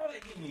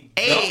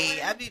 Hey,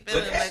 I be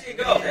feeling that like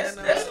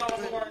that's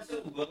song hard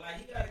too. But like,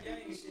 he got a game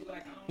and shit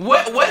like.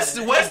 what's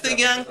the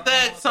Young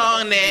Thug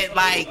song that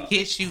like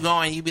gets you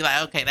going? You be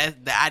like, okay, this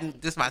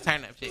is my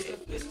turn up shit.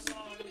 It's a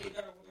song that he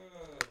got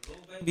with Lil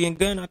Baby and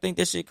Gun. I think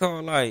that shit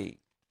called like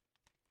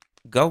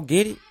Go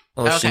Get It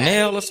or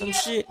Chanel or some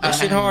shit. That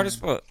shit hard as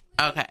fuck.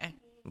 Okay.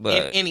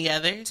 But any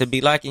others? To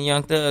be liking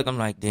Young Thug, I'm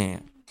like,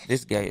 damn,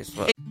 this guy is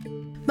fuck.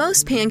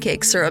 Most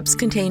pancake syrups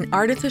contain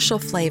artificial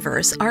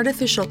flavors,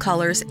 artificial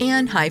colors,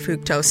 and high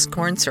fructose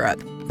corn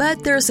syrup.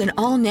 But there's an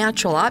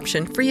all-natural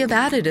option free of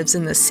additives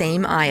in the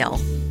same aisle.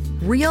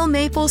 Real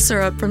maple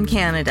syrup from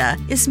Canada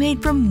is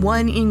made from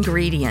one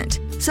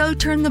ingredient. So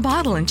turn the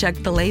bottle and check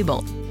the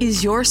label.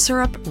 Is your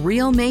syrup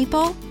real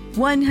maple?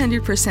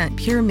 100%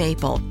 pure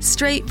maple,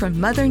 straight from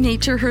Mother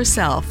Nature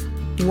herself.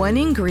 One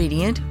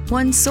ingredient,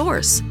 one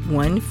source,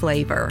 one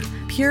flavor.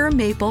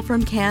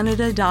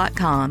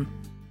 PureMapleFromCanada.com.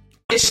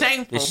 It's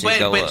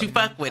shameful, but you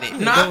fuck with it.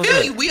 No, I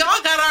feel you. We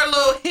all got our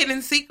little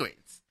hidden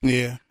secrets.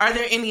 Yeah. Are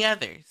there any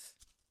others?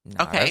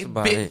 Nah, okay,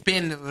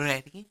 been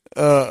ready.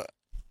 I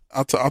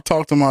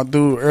talked to my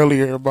dude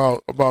earlier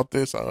about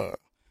this. I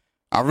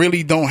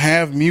really don't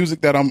have music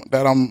that I'm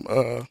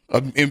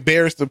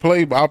embarrassed to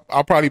play, but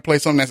I'll probably play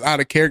something that's out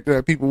of character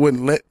that people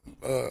wouldn't let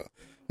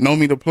know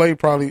me to play.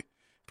 Probably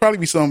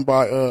be something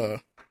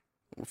by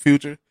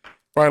Future.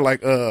 Probably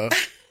like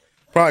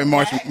probably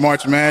March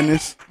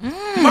Madness.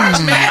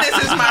 March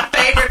Madness is my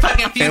favorite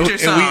fucking Future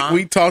song. And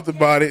we talked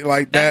about it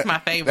like That's that. my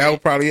favorite. That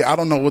would probably, I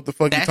don't know what the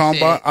fuck you're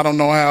talking about. I don't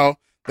know how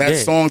that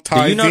song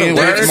ties you know the in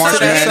words with March to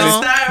that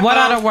Madness. What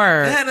are the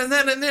words? Is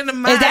that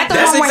the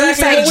one where he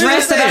say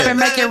dress it up and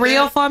make it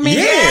real for me?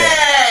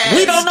 Yeah.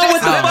 We don't know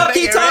what the fuck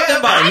he talking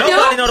about.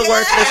 Nobody know the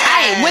words to this.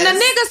 Hey, when a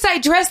nigga say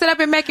dress it up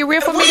and make it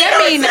real for me,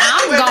 that means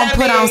I'm gonna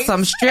put on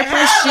some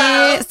stripper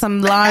shit,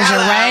 some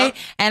lingerie,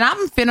 and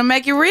I'm finna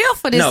make it real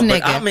for this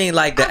nigga. But I mean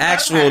like the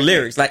actual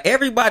lyrics. Like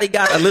everybody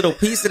got a little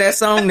piece of that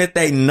song that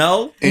they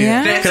know.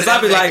 Yeah. Because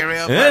I'll be like,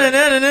 100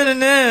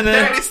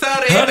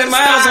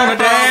 miles on the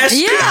dash.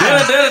 Yeah.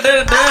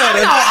 I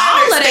know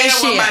all of that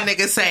shit. What my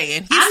nigga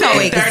saying. I know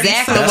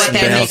exactly what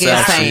that nigga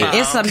is saying.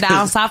 It's some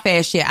down south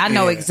ass shit. I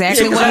know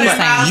exactly what he's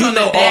saying. You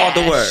know all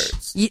the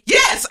words.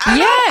 Yes.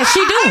 She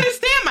do. I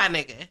understand my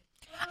nigga.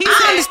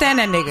 I understand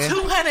that nigga.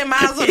 200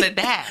 miles on the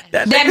dash.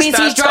 That means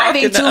he's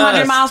driving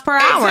 200 miles per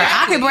hour.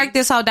 I can break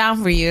this whole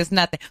down for you. It's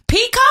nothing.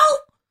 Pico?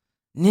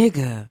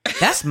 Nigga,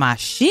 that's my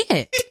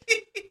shit.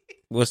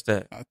 What's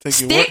that?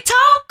 Stick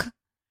talk?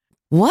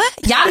 What?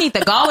 Y'all need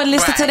to go and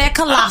listen to that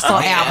Colossal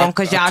album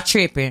because y'all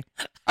tripping.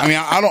 I mean,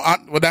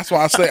 well, that's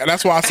why I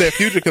said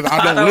Future because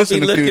I don't listen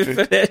to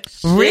Future.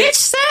 Rich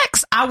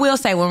Sex? I will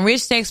say, when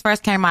Rich Sex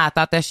first came out, I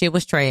thought that shit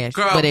was trash.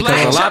 Girl, but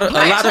Black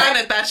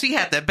China thought she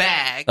had the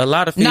bag. A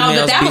lot of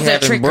females be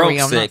having broke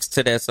sex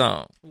to that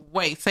song.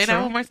 Wait, say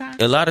that one more time.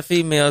 A lot of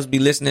females be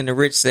listening to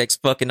Rich Sex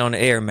fucking on the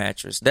air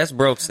mattress. That's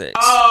broke sex.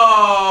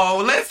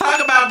 Oh, let's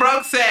talk about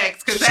broke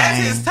sex because that's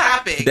his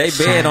topic. They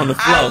bed on the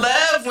floor. I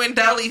love when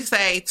Dolly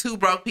say two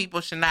broke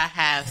people should not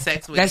have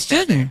sex with each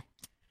other.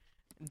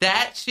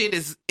 That shit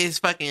is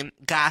fucking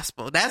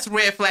gospel. That's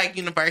Red Flag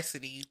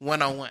University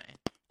 101.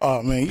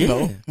 Oh man, you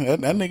know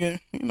that nigga.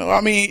 You know, I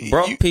mean,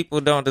 broke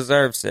people don't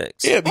deserve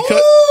sex. Yeah, because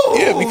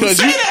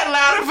say that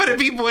louder for the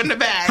people in the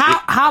back.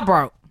 How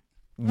broke?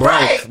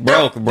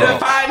 Broke.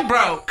 Define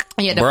broke.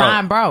 Yeah,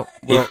 define broke.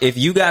 If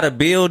you got a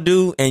bill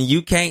due and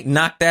you can't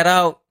knock that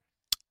out,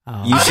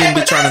 you shouldn't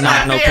be trying to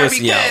knock no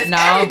pussy out. No,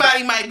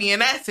 everybody might be in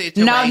that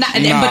situation.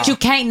 But you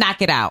can't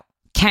knock it out.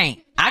 Can't.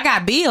 I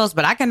got bills,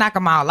 but I can knock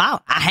them all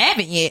out. I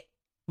haven't yet,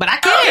 but I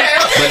can.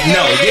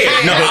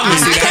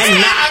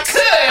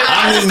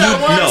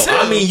 But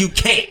I mean, you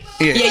can't.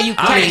 Yeah, you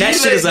can't. I mean, that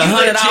shit is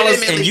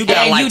 $100 and you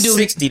got like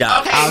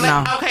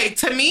 $60. Okay,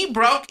 to me,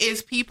 broke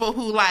is people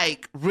who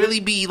like really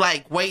be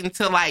like waiting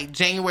till like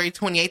January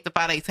 28th to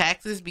file their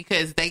taxes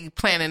because they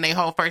planning their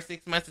whole first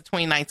 6 months of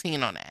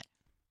 2019 on that.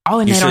 Oh,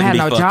 and they don't have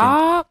no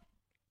job?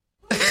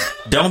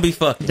 Don't be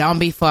fucking. Don't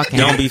be fucking.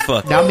 Don't be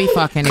fucking. Don't be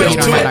fucking if you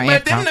don't have no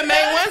But income. then the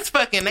main ones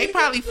fucking. They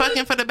probably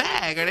fucking for the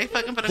bag or they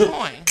fucking for the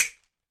coin.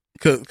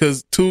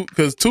 Because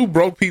two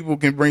broke people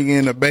can bring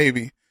in a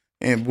baby,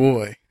 and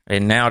boy.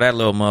 And now that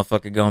little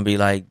motherfucker gonna be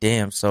like,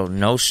 damn, so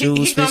no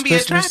shoes He gonna this be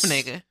Christmas? a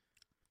trap nigga.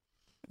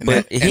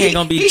 But he ain't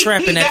gonna be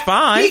trapping at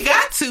 5. He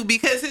got to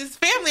because his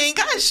family ain't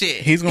got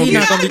shit. He's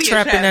not gonna be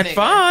trapping at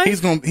 5.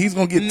 He's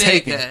gonna get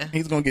taken.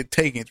 He's gonna get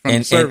taken from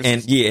the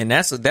services. And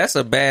that's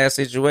a bad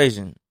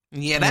situation.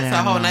 Yeah, that's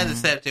a whole nother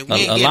subject.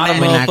 A lot of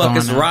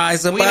motherfuckers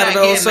rise up out of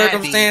those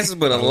circumstances,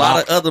 but a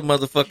lot of other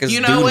motherfuckers you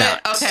know do what?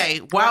 not. Okay,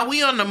 while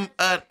we on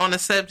the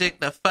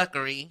subject of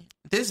fuckery,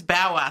 this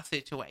Bow Wow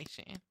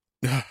situation.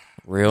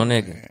 Real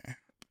nigga.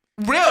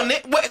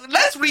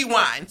 Let's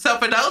rewind. So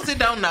for those that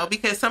don't know,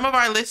 because some of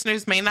our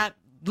listeners may not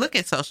look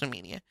at social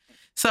media.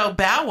 So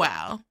Bow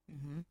Wow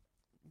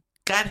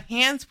got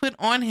hands put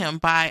on him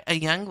by a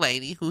young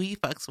lady who he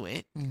fucks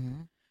with.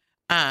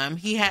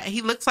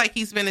 He looks like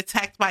he's been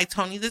attacked by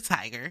Tony the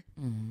Tiger.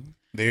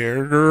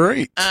 They're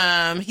great.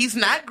 He's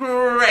not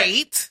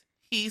great.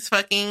 He's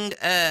fucking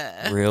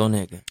real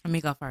nigga. Let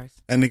me go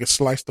first. That nigga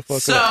sliced the fuck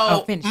up.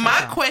 So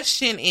my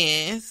question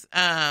is,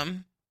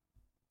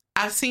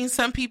 I've seen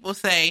some people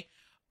say,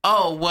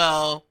 "Oh,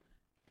 well,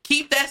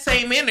 keep that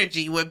same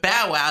energy with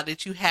Bow Wow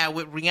that you had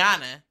with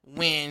Rihanna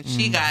when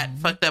she got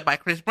fucked up by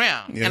Chris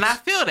Brown," and I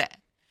feel that.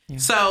 Yeah.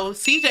 So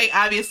CJ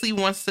obviously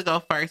wants to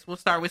go first. We'll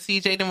start with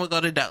CJ, then we'll go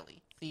to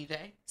Dolly. CJ.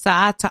 So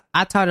I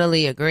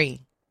totally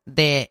agree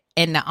that,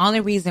 and the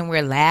only reason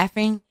we're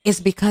laughing is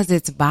because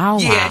it's Bow Wow.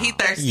 Yeah, he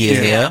thirsty.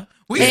 Yeah.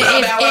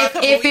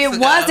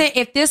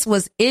 If this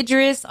was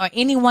Idris or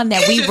anyone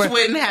that Idris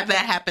wouldn't have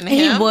that happen to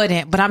him. He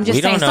wouldn't. But I'm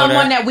just saying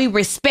someone that we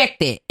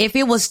respected. If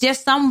it was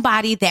just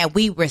somebody that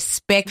we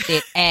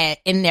respected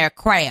in their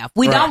craft.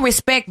 We don't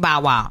respect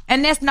Bow Wow.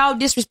 And that's no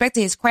disrespect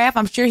to his craft.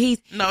 I'm sure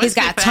he's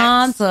got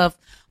tons of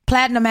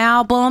platinum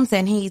albums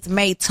and he's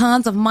made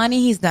tons of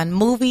money. He's done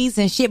movies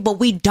and shit, but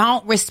we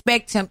don't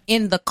respect him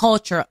in the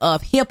culture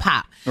of hip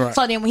hop. Right.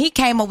 So then when he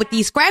came up with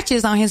these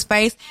scratches on his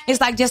face, it's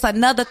like just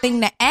another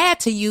thing to add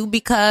to you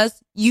because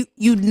you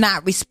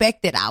not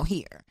respected out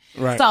here.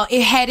 Right. So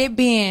had it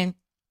been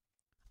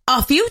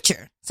a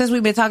Future, since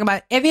we've been talking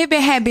about it, if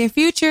it had been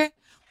Future,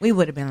 we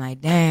would have been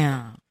like,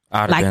 damn.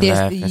 Like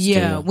this,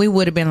 yeah, we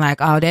would have been like,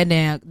 oh, that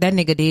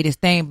nigga did his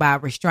thing by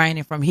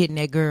restraining from hitting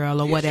that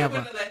girl or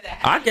whatever.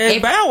 I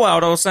gave Bow Wow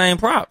those same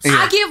props.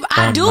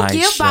 I do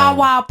give Bow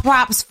Wow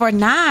props for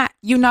not,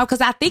 because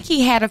I think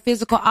he had a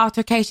physical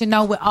altercation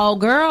with old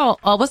girl.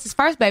 What's his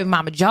first baby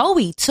mama,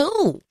 Joey,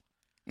 too.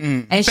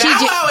 And Bow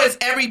Wow is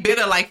every bit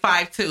of like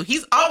 5'2".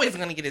 He's always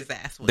gonna get his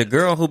ass whipped. The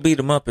girl who beat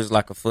him up is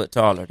like a foot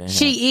taller than him.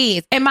 She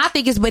is, and my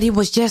thing is, but he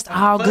was just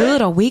all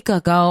good a week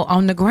ago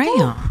on the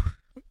ground.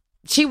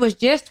 She was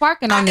just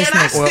twerking on this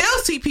nigga. I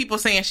still see people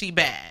saying she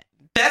bad.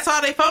 That's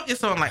all they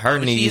focus on. Like her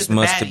she knees is the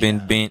must baddie. have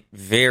been bent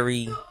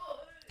very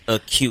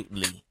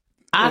acutely.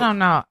 I don't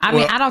know. I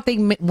mean, I don't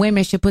think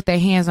women should put their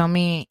hands on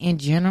men in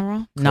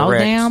general. No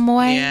Correct. damn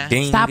way. Yeah.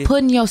 Ding Stop it.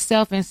 putting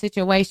yourself in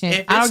situations.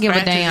 If I don't it's give a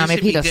scratches, damn it if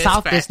should he be the good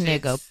softest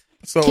scratches. nigga.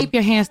 So Keep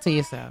your hands to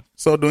yourself.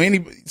 So do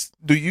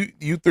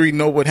you three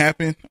know what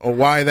happened or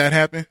why that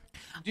happened?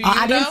 Do you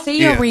I didn't know?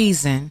 see Yeah. a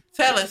reason.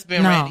 Tell us,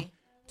 Ben No. Ready.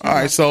 All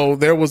right, so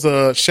there was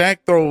a Shaq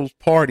throws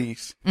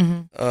parties,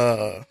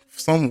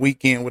 some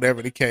weekend,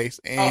 whatever the case,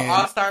 and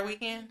All-Star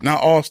Weekend?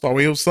 not All Star.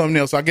 It was something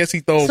else. I guess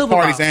he throws Super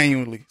parties Bowl.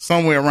 annually,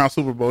 somewhere around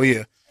Super Bowl,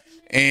 yeah.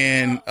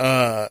 And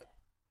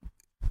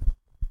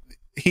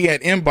he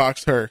had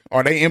inboxed her,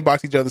 or they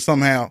inboxed each other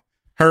somehow.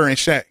 Her and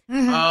Shaq,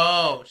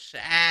 Oh,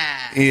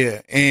 Shaq.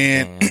 yeah,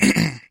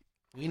 and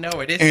We know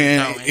where this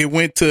and is going. it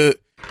went to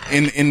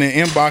in the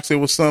inbox. It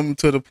was something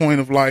to the point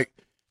of like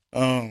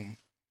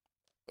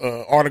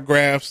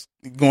autographs,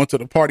 going to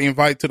the party,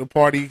 invite to the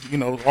party,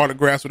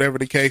 autographs, whatever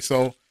the case.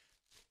 So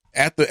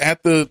at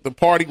the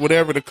party,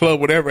 whatever the club,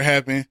 whatever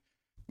happened,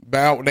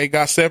 they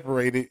got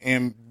separated,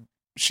 and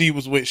she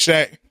was with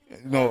Shaq,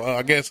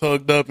 I guess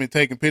hugged up and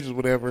taking pictures,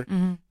 whatever.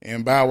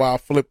 And Bow Wow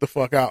flipped the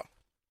fuck out.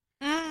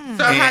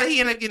 So how did he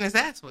end up getting his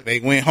ass whipped? They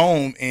went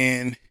home,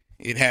 and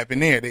it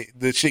happened there.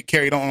 The shit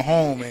carried on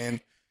home, and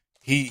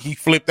he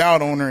flipped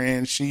out on her,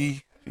 and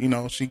she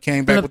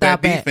came back Flipped with that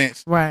out back.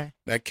 defense, Right.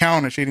 that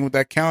counter, shooting with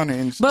that counter,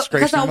 and But-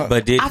 scratched him up.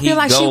 But did I he feel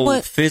like she go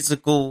would-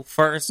 physical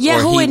first, Yeah,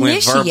 or who he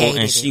went verbal initiated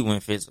and it? she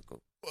went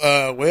physical?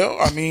 Well,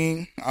 I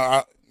mean,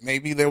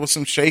 maybe there was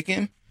some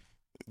shaking.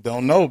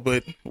 Don't know,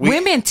 but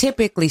Women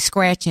typically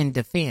scratch in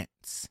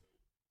defense.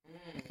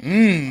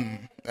 yeah.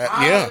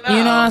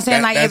 You know what I'm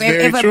saying? Like, that's if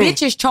a very true.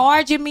 bitch is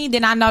charging me,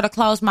 then I know to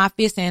close my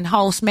fist and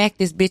smack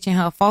this bitch in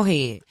her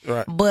forehead.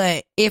 Right.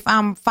 But if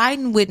I'm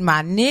fighting with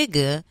my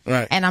nigga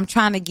Right. and I'm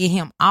trying to get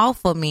him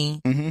off of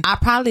me, I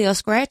probably will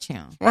scratch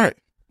him. Right.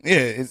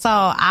 Yeah. So,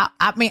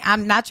 I mean,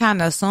 I'm not trying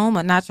to assume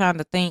or not trying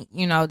to think,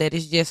 that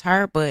it's just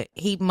her, but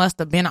he must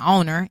have been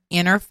on her,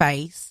 in her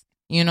face.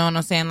 You know what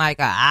I'm saying? Like,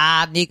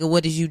 nigga,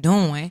 what is you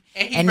doing?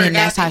 And then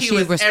that's how he she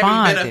was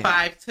responded. every bit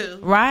of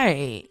 5'2".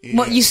 Right. Yeah.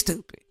 Well, you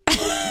stupid.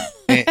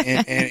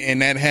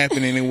 and that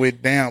happened, and it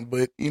went down.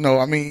 But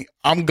I mean,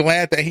 I'm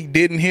glad that he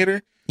didn't hit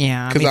her.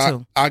 Yeah, me because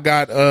too. I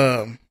got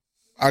a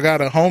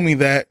homie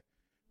that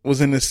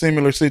was in a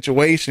similar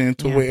situation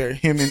to where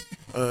him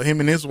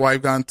and his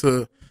wife got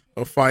into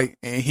a fight,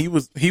 and he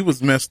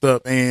was messed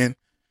up, and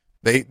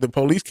the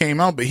police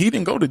came out, but he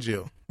didn't go to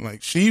jail.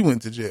 Like, she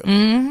went to jail.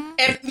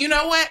 And you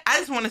know what? I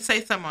just want to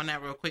say something on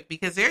that real quick,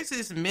 because there's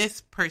this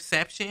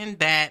misperception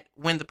that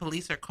when the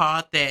police are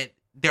called that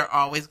they're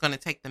always going to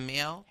take the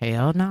mail.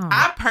 Hell no.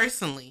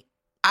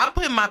 I'm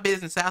putting my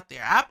business out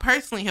there. I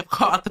personally have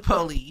called the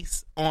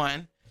police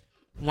on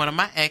one of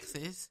my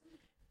exes,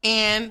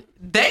 and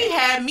they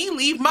had me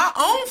leave my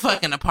own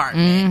fucking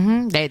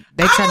apartment. They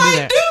I'm try to do like,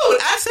 that.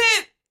 dude, I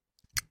said,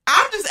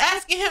 I'm just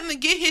asking him to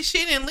get his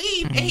shit and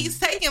leave, and he's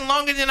taking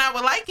longer than I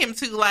would like him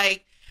to.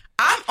 Like,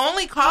 I'm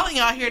only calling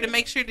y'all here to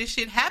make sure this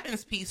shit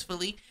happens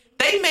peacefully.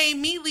 They made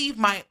me leave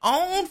my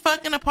own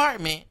fucking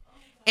apartment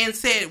and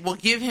said, well,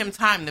 give him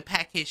time to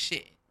pack his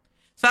shit.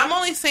 So I'm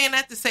only saying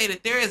that to say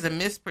that there is a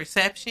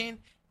misperception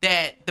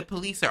that the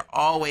police are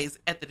always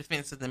at the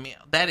defense of the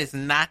male. That is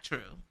not true.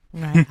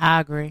 Right.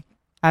 I agree.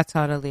 I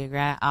totally agree.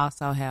 I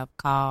also have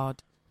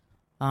called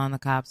on the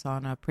cops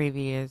on a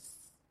previous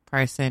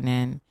person,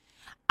 and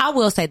I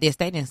will say this: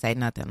 they didn't say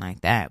nothing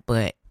like that,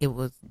 but it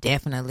was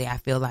definitely. I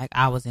feel like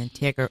I was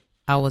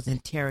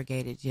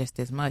interrogated just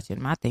as much.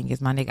 And my thing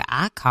is, my nigga,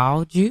 I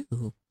called you.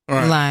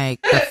 Right.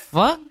 Like, the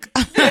fuck?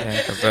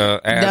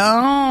 Yeah,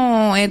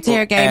 Don't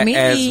interrogate me.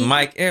 As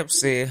Mike Epps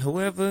said,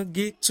 whoever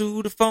get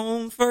to the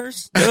phone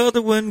first, the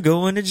other one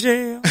going to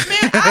jail.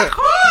 Man, I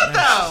called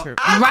though.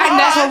 Right,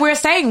 that's what we're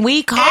saying.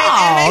 We called.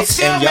 And they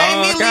still And made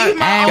y'all me got- leave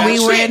my and own we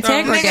were shit.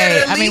 interrogated.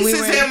 Nigga, the I mean, we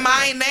lease were- is in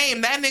my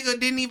name. That nigga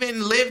didn't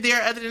even live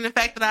there other than the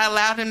fact that I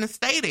allowed him to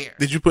stay there.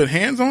 Did you put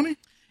hands on him?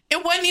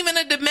 It wasn't even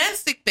a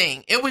domestic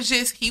thing. It was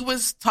just he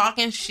was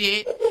talking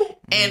shit,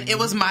 and it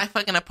was my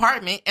fucking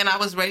apartment, and I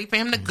was ready for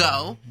him to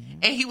go.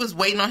 And he was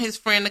waiting on his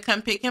friend to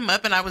come pick him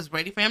up, and I was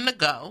ready for him to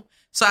go.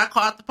 So I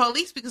called the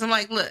police because I'm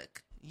like,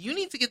 look, you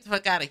need to get the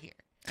fuck out of here.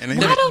 And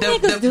Why don't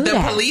niggas do the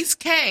that? police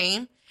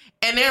came,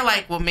 and they're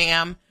like, well,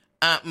 ma'am,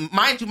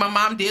 mind you, my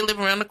mom did live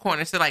around the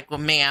corner. So like, well,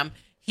 ma'am,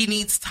 he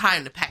needs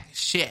time to pack his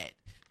shit.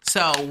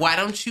 So why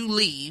don't you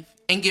leave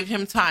and give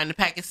him time to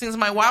pack his things? I'm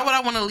like, why would I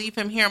want to leave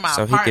him here in my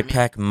So apartment? he could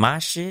pack my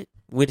shit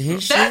with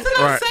his That's shit?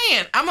 what I'm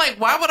saying. I'm like,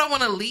 why would I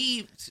want to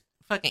leave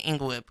fucking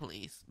Inglewood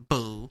police?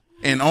 Boo.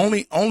 And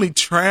only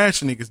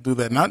trash niggas do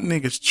that. Not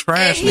niggas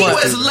trash. And he niggas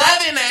was do that.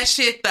 loving that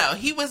shit though.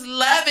 He was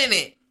loving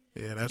it.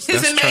 Yeah, that's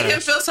Because it made trash. him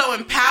feel so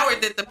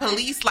empowered that the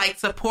police like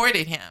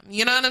supported him.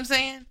 You know what I'm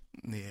saying?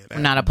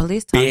 Now the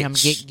police told him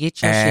Bitch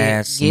get your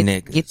ass shit,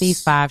 niggas. get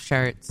these 5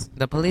 shirts.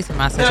 The police in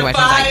my situation was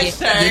like,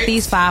 get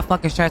these 5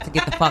 fucking shirts and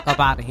get the fuck up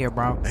out of here,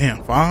 bro.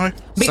 Damn,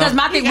 5? Because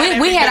my thing, You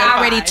got we had every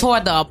already bit of tore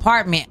the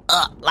apartment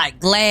up, like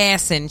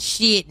glass and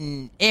shit,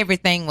 and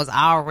everything was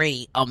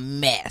already a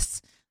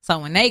mess. So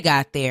when they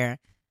got there,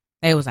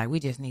 they was like, we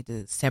just need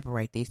to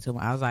separate these two.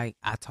 I was like,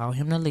 I told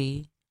him to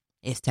leave.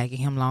 It's taking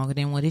him longer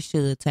than what it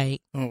should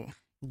take.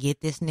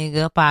 Get this nigga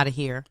up out of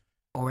here,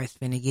 or it's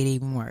finna get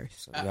even worse.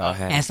 So y'all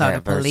had and so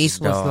the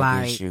police was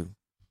like,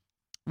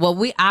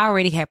 well, I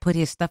already had put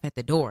his stuff at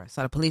the door.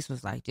 So the police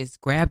was like, just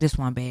grab this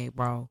one bag,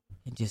 bro.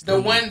 And just the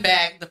one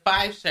bag, the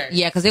 5 shirts.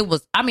 Yeah, because it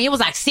was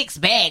like 6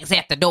 bags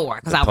at the door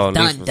because I was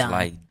done.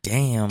 Like,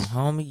 damn,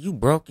 homie, you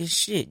broke as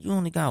shit. You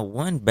only got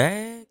 1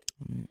 bag?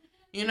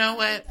 You know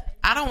what?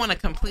 I don't want to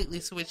completely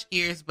switch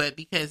gears, but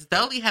because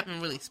Dolly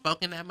haven't really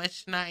spoken that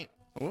much tonight.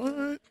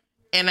 What?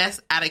 And that's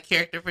out of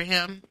character for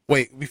him.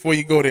 Wait, before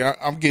you go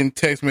there, I'm getting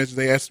text messages.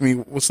 They asked me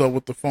what's up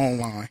with the phone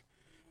line.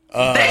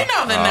 They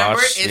know the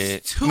number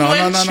is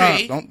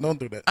 213. No. Don't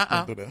do that.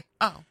 Don't do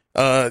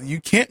that.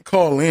 You can't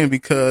call in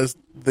because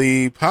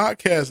the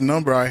podcast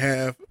number I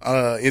have,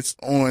 it's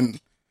on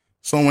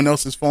someone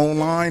else's phone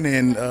line,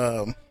 and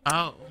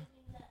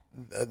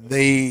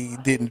they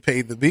didn't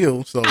pay the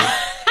bill, so.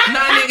 No,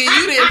 nigga,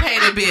 you didn't pay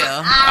the bill.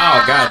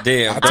 Oh,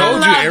 goddamn. I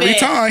told you every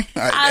time.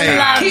 I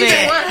love it. Keep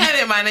it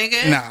 100, my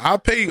nigga. Nah, I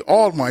pay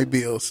all my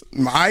bills.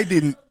 I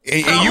didn't.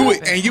 And you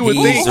would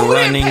think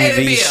running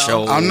the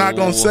show. I'm not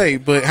gonna say,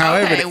 but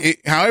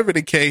however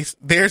the case,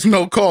 there's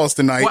no calls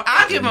tonight. Well,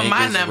 I'll give him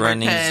my number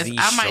because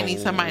I might need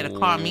somebody to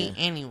call me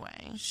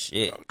anyway.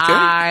 Shit,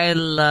 I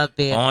love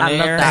it. I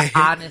love the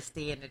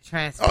honesty and the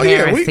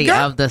transparency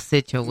of the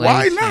situation.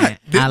 Why not?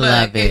 I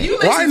love it. If you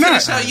listen to the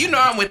show, you know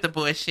I'm with the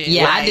bullshit.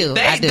 Yeah, right?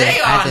 I do. They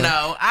all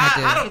know.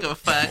 I don't give a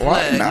fuck.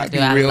 Why not be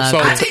real? So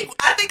I think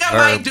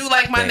I might do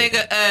like my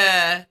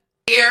nigga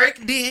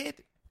Eric did.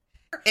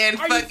 And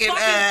I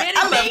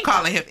love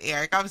calling him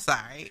Eric. I'm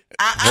sorry.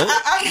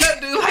 I'm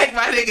gonna do like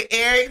my nigga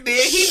Eric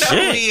did. He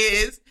know who he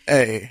is.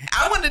 Hey,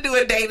 I want to do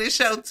a dating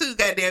show too.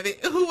 Goddamn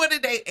it! Who want to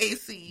date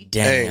AC?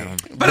 Damn. Hey,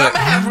 but I'm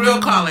gonna have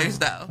real callers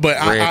though. But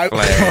red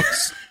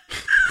flags.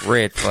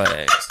 Red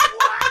flags.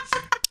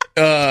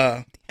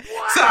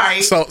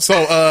 Sorry.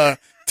 So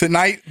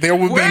tonight there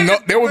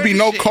would be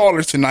no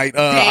callers tonight.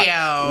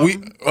 Damn.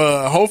 We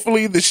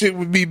hopefully the shit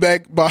would be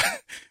back by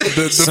the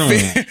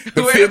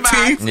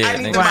 15th.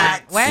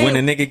 Yeah, when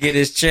the nigga get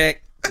his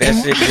check,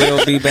 that shit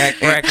will be back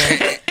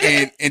cracking.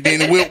 And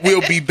then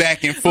we'll be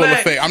back in full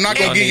effect. I'm not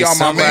gonna give y'all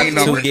my main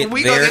number.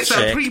 We gonna get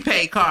some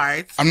prepaid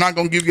cards. I'm not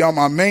gonna give y'all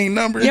my main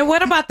number. Yeah,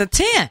 what about the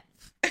 10th?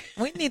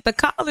 We need the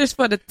callers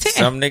for the 10th.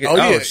 Some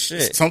nigga,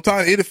 shit.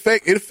 Sometimes it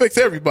affects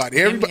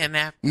everybody.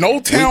 No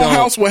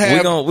townhouse will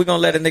have. We gonna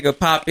let a nigga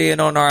pop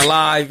in on our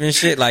live and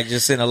shit, like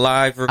just send a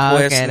live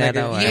request. Okay,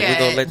 nigga. We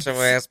gonna let your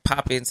ass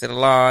pop into the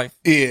live.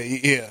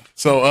 Yeah.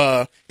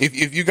 So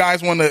if you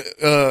guys want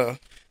to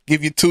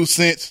give you 2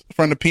 cents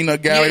from the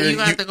Peanut Gallery, you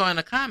have to go in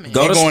the comments.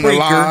 Go to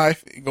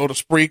Spreaker. Go to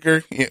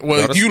Spreaker.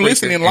 Well, if you Spreaker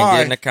listening live,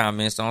 get in the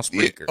comments on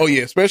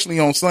Spreaker. Especially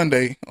on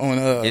Sunday on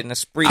in the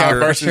Spreaker Cat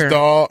versus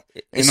Dog,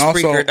 and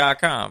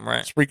Spreaker.com,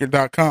 right?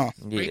 Spreaker.com,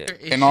 yeah,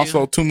 and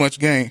also Too Much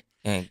Game.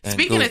 And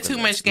speaking of Too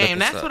Much Game,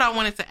 that's what I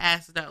wanted to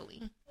ask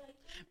Dolly,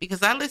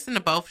 because I listen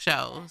to both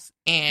shows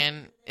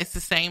and it's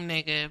the same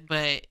nigga,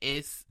 but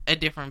it's a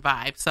different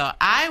vibe. So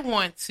I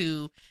want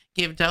to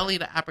give Dolly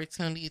the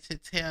opportunity to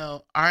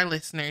tell our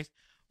listeners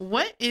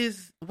what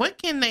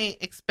can they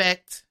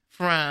expect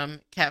from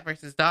Cat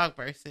versus Dog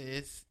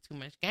versus Too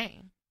Much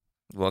Game.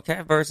 Well,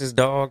 Cat versus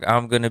Dog,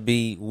 I'm gonna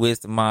be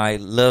with my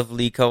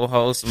lovely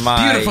co-host, beautiful,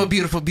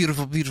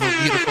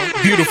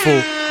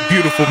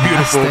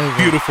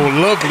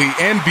 lovely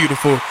and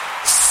beautiful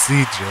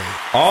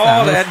CJ.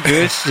 All that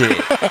good shit.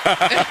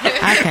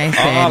 I can't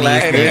say all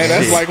that good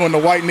that's shit. like when the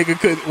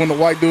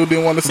white dude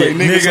didn't want to say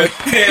nigga.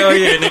 Hell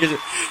yeah, nigga.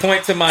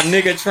 Point to my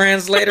nigga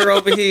translator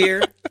over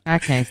here. I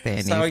can't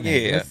stand So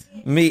yeah,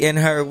 me and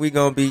her, we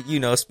gonna be,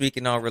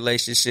 speaking on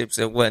relationships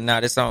and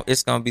whatnot.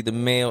 It's gonna be the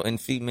male and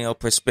female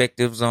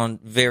perspectives on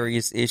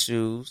various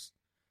issues.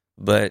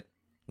 But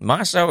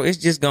my show is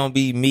just gonna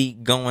be me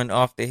going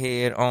off the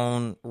head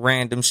on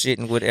random shit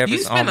and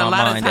whatever's on my mind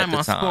at the time.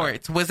 You spent a lot of time on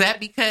sports. Was that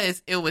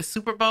because it was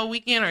Super Bowl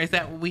weekend, or is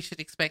that what we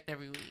should expect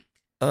every week?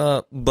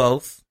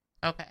 Both.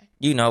 Okay.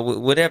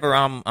 Whatever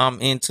I'm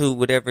into,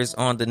 whatever's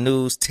on the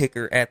news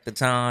ticker at the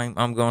time,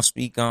 I'm gonna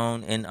speak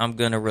on, and I'm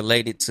gonna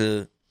relate it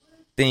to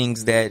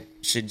things that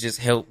should just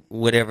help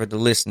whatever the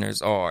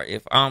listeners are.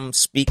 If I'm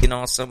speaking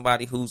on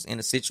somebody who's in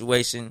a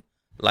situation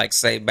like,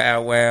 say,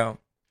 Bow Wow,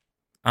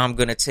 I'm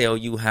going to tell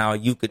you how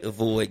you could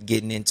avoid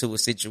getting into a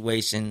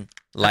situation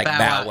like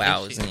Bow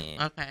Wow is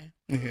in. Okay.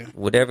 Yeah.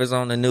 Whatever's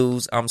on the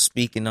news, I'm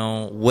speaking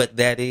on what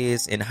that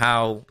is and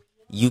how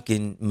you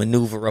can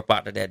maneuver up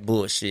out of that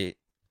bullshit.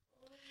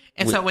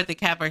 And so with the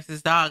Cat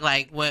versus Dog,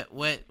 like what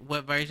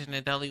version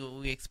of Dolly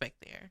would we expect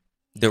there?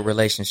 The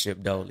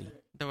relationship Dolly.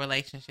 The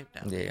relationship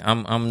Dolly. Yeah,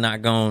 I'm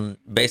not going to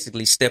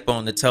basically step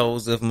on the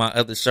toes of my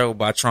other show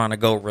by trying to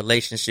go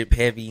relationship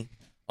heavy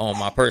on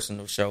my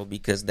personal show,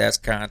 because that's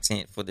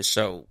content for the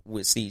show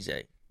with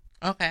CJ.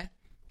 Okay.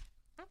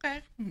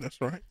 That's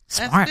right.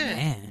 Smart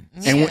man.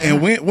 Yeah. And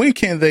when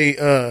can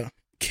they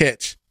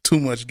catch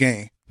Too Much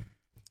Game?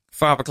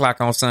 5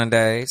 o'clock on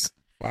Sundays.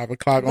 5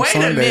 o'clock on Wait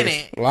Sundays. a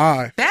minute.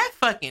 Live. That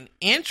fucking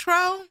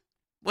intro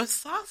was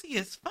saucy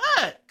as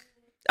fuck.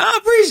 I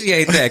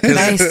appreciate that.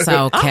 They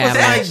so Cali.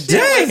 Like,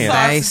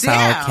 damn. They so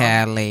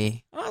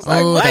Cali.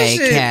 Like,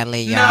 they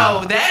Cali,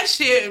 y'all. No, that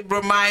shit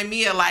remind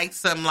me of like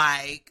some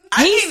like.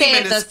 He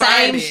said the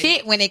same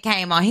shit when it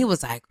came on. He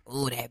was like,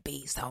 "Ooh, that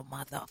beat so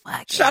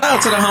motherfucking." Shout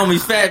out to the homie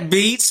Fat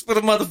Beats for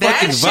the motherfucking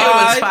That shit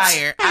vibes. was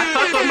fire. I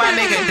fuck with my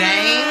nigga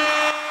Dane.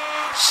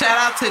 Shout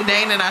out to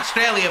Dane in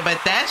Australia, but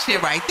that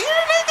shit right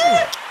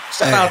there, nigga.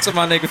 Shout out to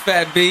my nigga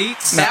Fat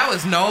Beats. That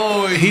was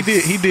noise.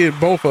 He did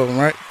both of them,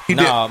 right?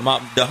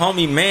 The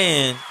homie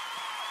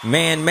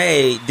Man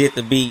Made did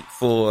the beat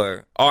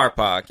for our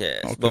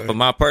podcast. Okay. But for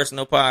my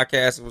personal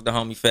podcast, it was the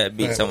homie Fat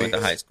Beats I went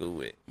to high school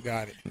with.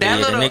 Got it. The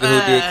nigga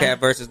who did Cat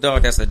vs.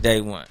 Dog, that's a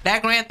day one.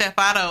 That Grand Theft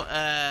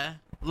Auto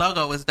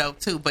logo was dope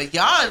too, but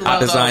y'all logo I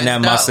designed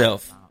that dope.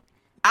 myself.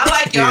 I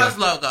like y'all's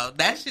logo.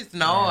 That shit's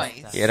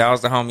noise. Yeah, that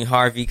was the homie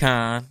Harvey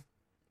Khan.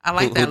 I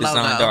like that who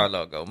designed logo. our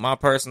logo. My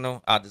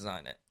personal, I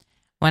designed it.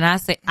 When I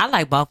say I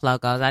like both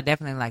logos, I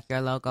definitely like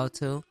your logo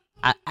too.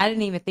 I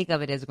didn't even think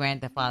of it as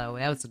Grand Theft Auto.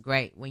 That was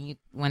great.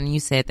 When you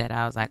said that,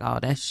 I was like, oh,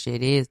 that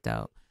shit is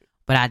dope.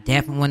 But I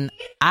definitely, when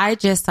I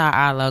just saw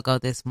our logo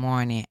this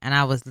morning, and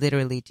I was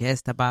literally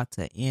just about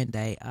to end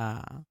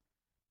a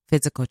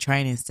physical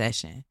training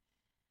session,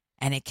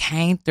 and it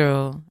came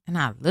through, and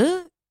I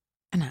looked,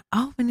 and I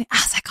opened it. I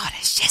was like, oh,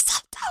 that shit's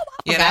so dope.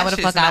 I forgot what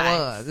the fuck I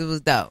was. It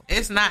was dope.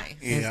 It's nice.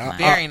 Yeah, it's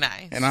very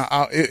nice. And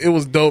it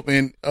was dope.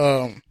 And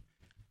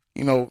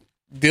you know,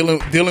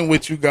 dealing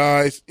with you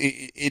guys,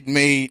 it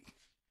made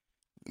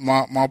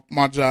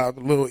my job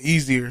a little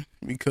easier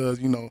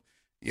because, you know,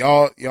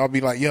 y'all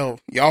be like, yo,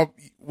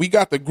 we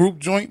got the group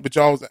joint, but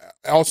y'all was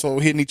also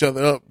hitting each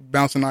other up,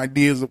 bouncing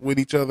ideas with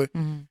each other.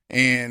 Mm-hmm.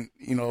 And,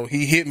 you know,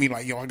 he hit me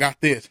like, yo, I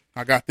got this,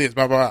 blah,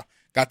 blah, blah,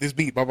 got this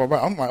beat, blah, blah,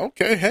 blah. I'm like,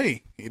 okay,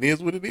 hey, it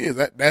is what it is.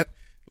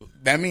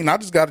 That means I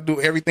just got to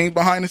do everything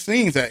behind the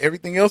scenes,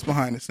 everything else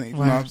behind the scenes.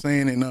 Wow. You know what I'm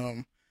saying?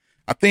 And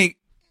I think,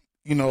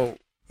 you know,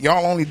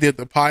 y'all only did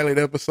the pilot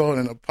episode,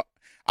 and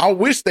I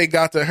wish they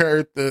got to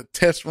hear the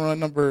test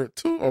run number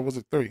 2, or was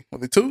it 3?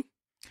 Was it 2?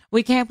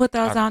 We can't put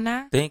those on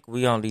there? I think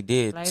we only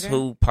did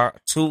Later?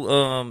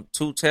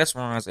 two test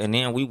runs, and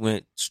then we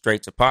went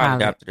straight to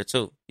pilot after the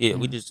 2. Yeah,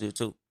 we just did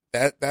 2.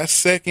 That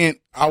second,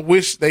 I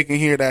wish they can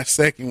hear that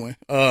second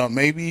one.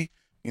 Maybe,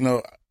 you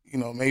know,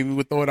 maybe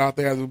we'll throw it out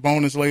there as a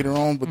bonus later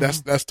on, but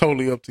that's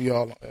totally up to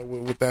y'all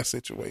with that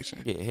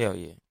situation. Yeah, hell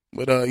yeah.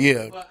 But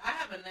yeah. Well, I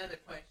have another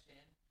question.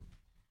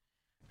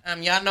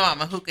 Y'all know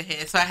I'm a hookah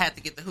head, so I had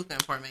to get the hookah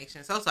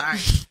information. So sorry.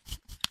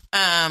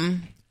 I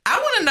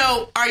want to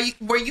know: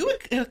 were you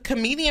a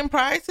comedian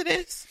prior to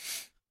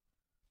this?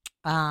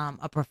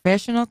 A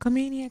professional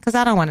comedian? Because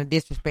I don't want to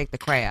disrespect the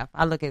craft.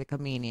 I look at the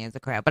comedian as a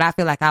craft, but I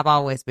feel like I've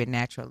always been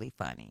naturally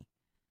funny.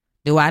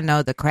 Do I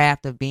know the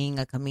craft of being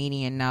a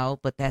comedian? No,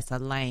 but that's a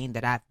lane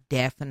that I've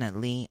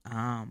definitely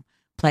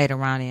played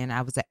around in.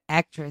 I was an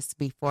actress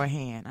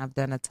beforehand. I've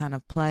done a ton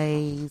of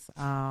plays.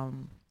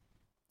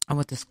 I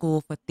went to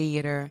school for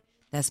theater.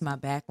 That's my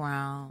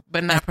background.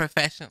 But not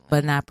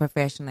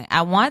professionally.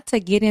 I want to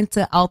get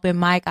into open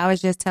mic. I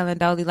was just telling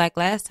Dolly like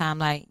last time,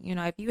 like, you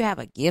know, if you have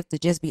a gift to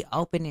just be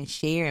open and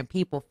share and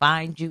people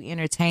find you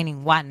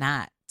entertaining, why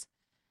not?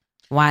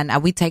 Why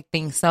not? We take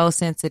things so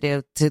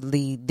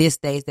sensitively these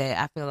days that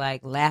I feel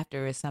like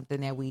laughter is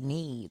something that we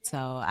need. So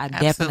I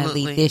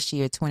definitely this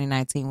year,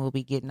 2019, will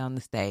be getting on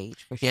the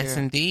stage for sure. Yes,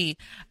 indeed.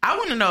 I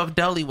want to know if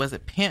Dolly was a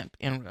pimp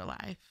in real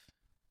life.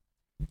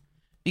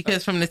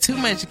 Because from the Too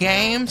Much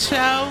Game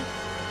show,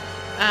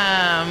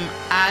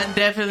 I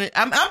definitely,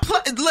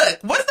 look,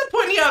 what's the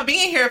point of y'all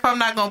being here if I'm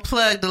not going to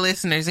plug the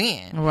listeners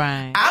in?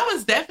 Right. I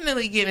was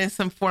definitely getting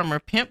some former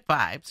pimp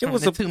vibes from the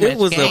Too Much Game. It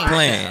was a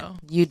plan. Show.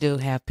 You do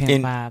have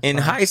pimp vibes. In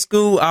high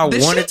school, I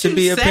wanted to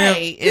be a pimp.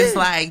 It's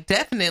like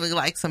definitely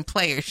like some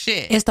player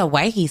shit. It's the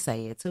way he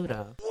say it too,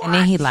 though. What? And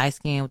then he light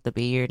skinned with the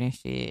beard and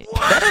shit.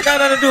 That ain't got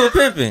nothing to do with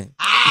pimping.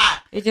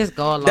 It just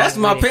go along. That's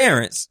my with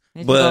parents.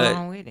 It But go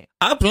along with it.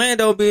 I planned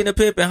on being a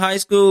pimp in high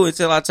school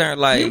until I turned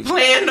like. You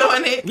planned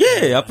on it?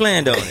 Yeah, I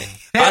planned on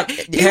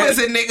it. He was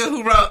a nigga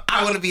who wrote,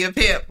 I want to be a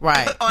pimp.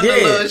 Right. On the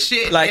little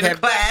shit like in the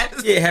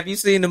class. Yeah, have you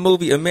seen the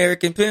movie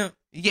American Pimp?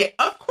 Yeah,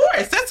 of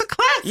course. That's a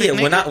classic. Yeah,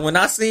 nigga. when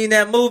I seen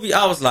that movie,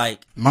 I was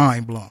like,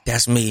 mind blown.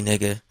 That's me,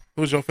 nigga.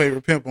 Who's your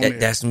favorite pimp on there?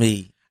 That's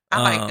me.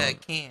 I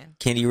like Ken.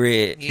 Kenny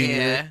Red.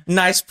 Yeah.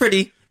 Nice,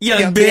 pretty,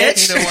 young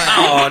bitch. He the one.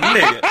 Oh,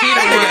 nigga. He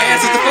the one.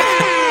 Answers the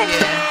phone.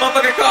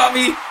 Motherfucker called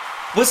me.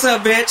 What's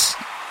up, bitch?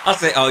 I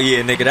say, oh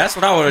yeah, nigga. That's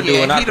what I want to do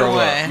when I grow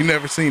up. You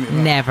never seen it?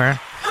 Huh? Never.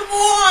 Come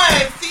on,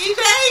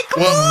 CJ.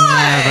 Come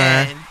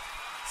on. Never.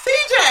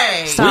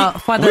 CJ. So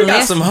for the we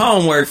got some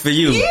homework for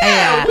you.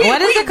 Yeah.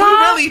 What is it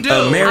called? We really do.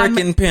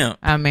 American Pimp.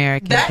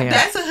 American Pimp.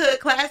 That's a hood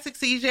classic,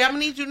 CJ. I'm gonna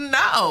need you to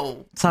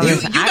know. So you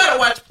listen, gotta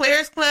watch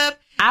Players Club.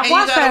 I've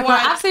watched Players Club.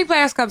 I've seen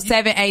Players Club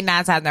 7, 8,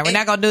 9 times now. We're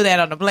not gonna do that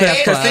on the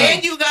Players Club.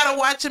 And you gotta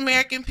watch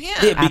American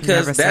Pimp. Yeah,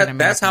 because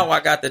that's how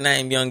I got the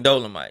name Young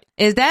Dolomite.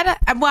 Is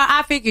that well?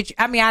 I figured.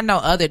 I mean, I know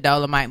other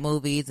Dolomite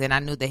movies, and I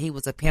knew that he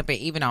was a pimp. And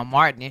even on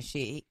Martin and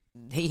shit,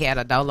 he had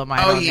a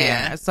Dolomite on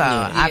there. So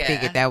I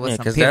figured that was some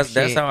because pimp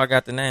that's shit. how I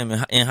got the name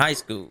in high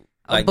school.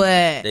 Like,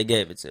 But- they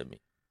gave it to me.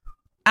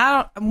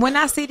 When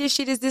I see this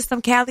shit, is this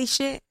some Cali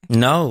shit?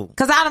 No,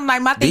 Because I'm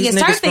like, my thing These is,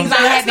 certain niggas things No,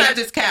 I that's not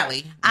haven't. just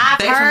Cali. I've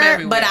They from heard,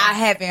 everywhere. but I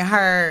haven't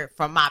heard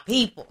from my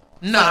people.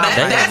 No, They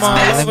from all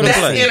that's over the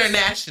place.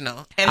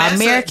 international. And that's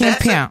American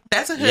Pimp.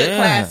 That's a hood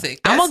classic.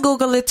 I'm That's, gonna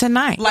Google it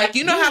tonight. like,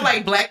 you know how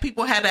like black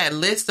people have that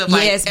list of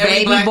like Yes, every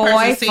Baby black Boy,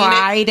 person seen it?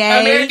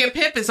 Friday. American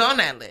Pimp is on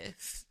that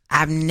list.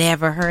 I've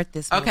never heard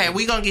this. Okay, movie.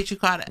 we gonna get you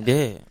caught up.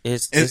 Yeah,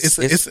 it's It's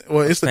a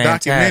fantastic.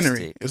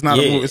 documentary. It's not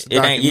a movie. It's a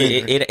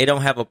documentary. It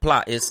don't have a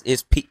plot. It's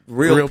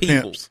real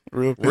people, pimps.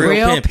 Real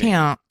pimping.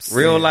 pimps,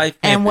 real life.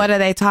 Pimping. And what are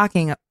they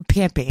talking?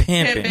 Pimping.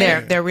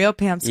 Pimping. They're real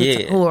pimps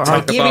who are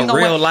Talk giving about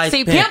away. real life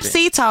See, pimping. Pimp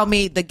C told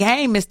me the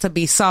game is to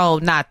be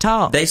sold, not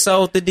taught. They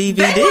sold the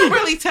DVD. They weren't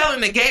really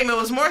telling the game. It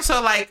was more so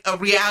like a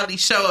reality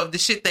show of the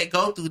shit they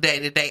go through day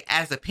to day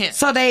as a pimp.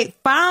 So they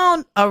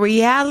found a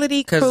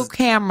reality crew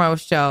camera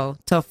show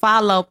to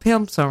follow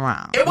pimps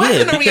around. It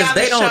wasn't a because reality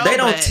they don't show,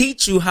 don't but-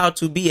 teach you how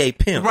to be a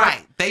pimp.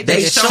 Right.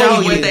 They show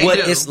you what they what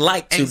do. it's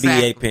like to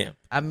Exactly. be a pimp.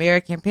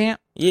 American Pimp.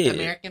 Yeah.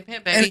 American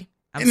Pimp, baby.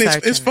 I'm And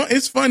searching it's fun.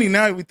 It's funny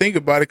now that we think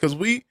about it because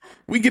we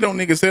get on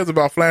niggas' heads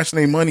about flashing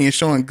their money and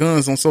showing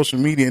guns on social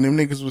media, and them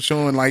niggas was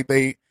showing like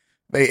they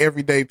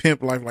everyday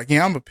pimp life. Like,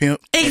 yeah, I'm a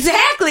pimp.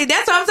 Exactly.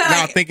 That's what I'm saying.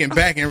 Now Like, thinking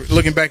back and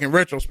looking back in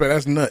retrospect,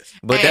 that's nuts.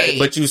 But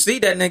but you see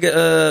that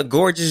nigga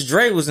Gorgeous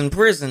Dre was in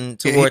prison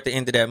toward the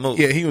end of that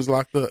movie. Yeah, he was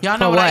locked up. Y'all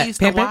know For what I what?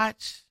 used Pimpin'? to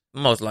watch?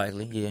 Most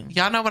likely, yeah.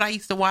 Y'all know what I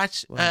used to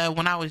watch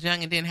when I was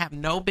young and didn't have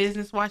no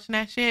business watching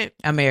that shit?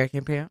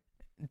 American Pimp.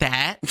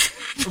 That.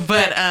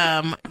 But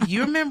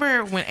you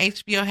remember when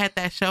HBO had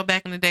that show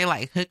back in the day,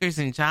 like Hookers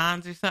and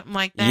Johns or something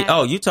like that?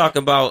 Oh, you talk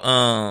about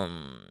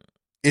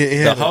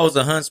the Hoes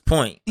of Hunts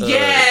Point.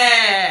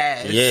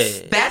 Yes.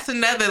 Yeah. That's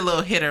another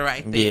little hitter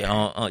right there.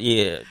 Yeah,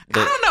 yeah. I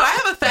don't know. I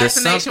have a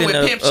fascination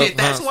with pimp shit.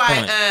 That's Hunts why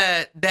Point.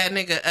 that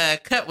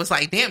nigga Cut was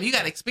like, damn, you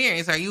got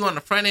experience. Are you on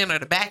the front end or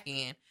the back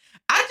end?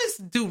 I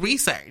just do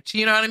research.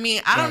 You know what I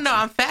mean? I don't know.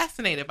 I'm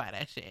fascinated by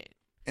that shit.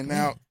 And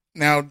now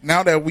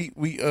that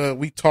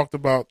we talked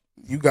about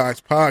you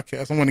guys'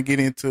 podcast, I want to get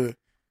into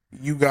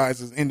you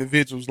guys as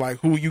individuals, like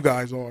who you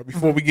guys are,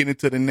 before we get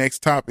into the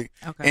next topic.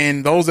 Okay.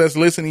 And those that's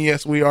listening,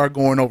 yes, we are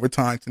going over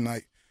time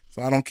tonight,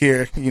 so I don't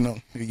care. You know,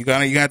 you got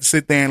to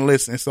sit there and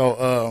listen.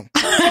 So,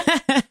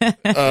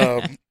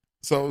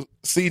 so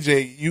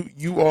CJ,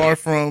 you are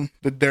from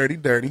the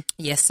Dirty.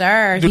 Yes,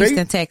 sir. Do Houston,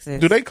 they, Texas.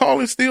 Do they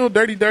call it still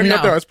Dirty? No.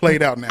 I thought it's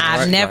played out now.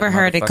 I've right? never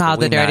heard it called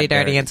the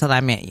dirty until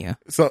I met you.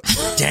 So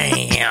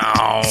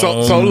damn.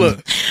 So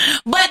look.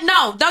 But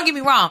no, don't get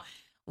me wrong.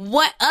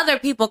 What other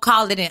people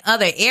call it in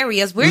other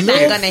areas, we're Lil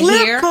not going to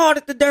Flip hear. called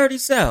it the Dirty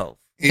South.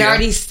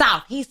 Dirty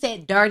South. He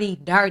said dirty.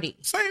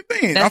 Same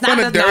thing. That's I'm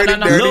not from the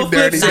no.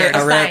 dirty. said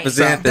I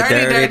represent the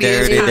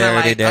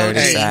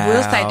dirty South.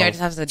 We'll say dirty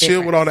South is a Chill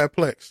different. with all that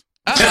plex.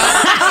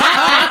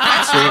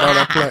 Chill with all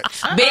that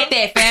plex. Bet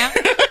that, fam.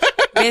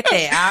 Bet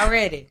that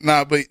already.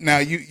 Nah, but now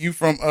you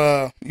from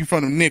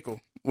the Nickel.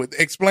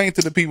 Explain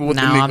to the people what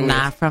No, the Nickel I'm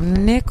not is. from the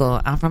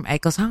Nickel. I'm from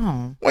Acres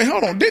Home. Wait,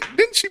 hold on.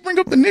 Didn't she bring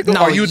up the Nickel?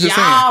 No, or you just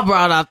y'all saying?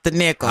 brought up the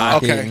Nickel.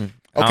 Okay.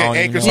 Okay,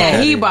 Acres Yeah,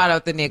 Home. he brought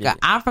up the Nickel.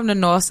 I'm from the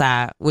North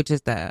Side, which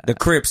is the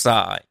Crip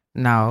side.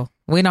 No,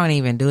 we don't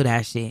even do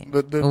that shit.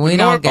 The we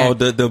don't Oh,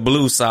 the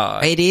blue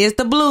side. It is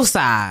the blue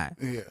side.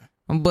 Yeah.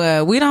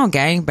 But we don't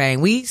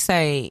gangbang. We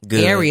say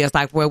Good. areas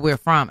like where we're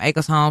from.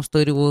 Acres Home,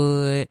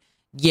 Studewood.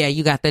 Yeah,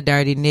 you got the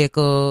dirty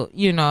Nickel.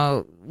 You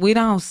know, we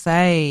don't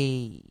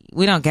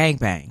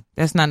gangbang.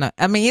 That's not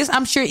I mean,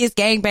 I'm sure it's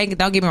gangbanging.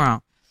 Don't get me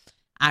wrong.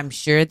 I'm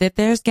sure that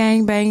there's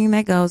gangbanging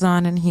that goes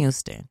on in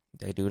Houston.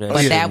 They do that.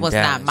 But shit that in was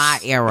not Dallas. my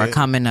era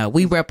coming up.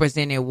 We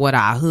represented what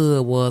our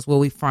hood was, where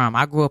we from.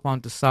 I grew up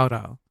on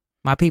DeSoto.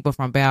 My people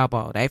from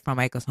Balboa. They from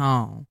Acres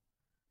Home.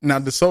 Now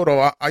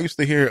DeSoto, I used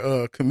to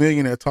hear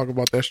Chameleon talk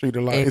about that street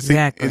a lot.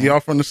 Exactly. Is y'all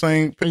from the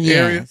same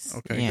area? Yes.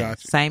 Okay, yes.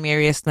 gotcha. Same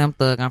area as Slim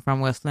Thug. I'm from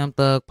where Slim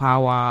Thug,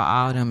 Power,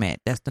 all them at.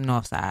 That's the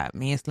north side.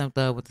 Me and Slim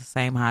Thug went to the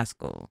same high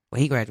school.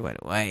 Well, he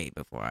graduated way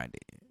before I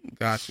did.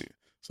 Gotcha.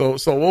 So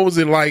what was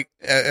it like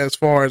as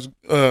far as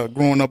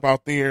growing up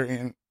out there,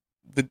 and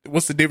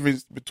what's the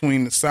difference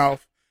between the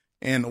South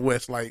and the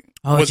West? Like,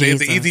 was this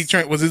an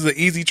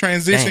easy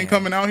transition Damn.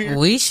 coming out here?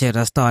 We should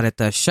have started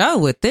the show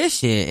with this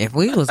shit if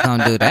we was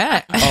gonna do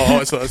that.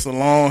 It's a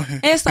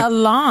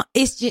long.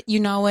 It's just, you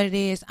know what it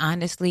is,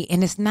 honestly,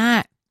 and it's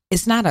not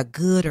a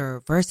good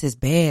or versus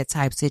bad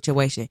type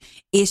situation.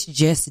 It's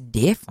just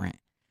different.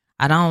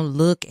 I don't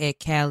look at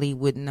Cali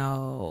with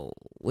no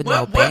What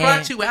bad.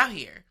 brought you out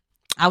here?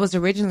 I was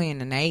originally in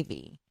the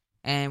Navy,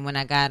 and when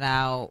I got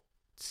out,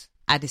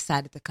 I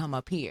decided to come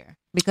up here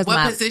because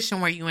What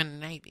position were you in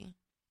the Navy?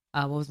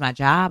 what was my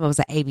job? I was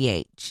an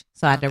ABH,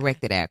 so I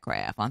directed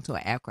aircraft onto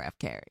an aircraft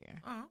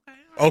carrier.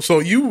 Oh, so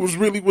you was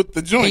really with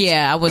the joint?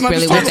 Yeah, I was Wasn't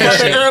really just with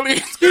talking that about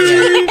shit.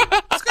 earlier?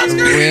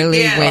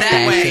 Really Yeah, with that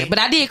that way. shit. But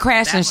I did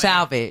crash That and way.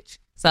 salvage.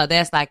 So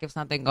that's like if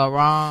something go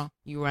wrong,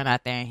 you run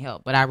out there and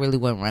help. But I really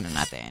wasn't running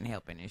out there and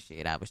helping and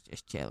shit. I was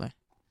just chilling.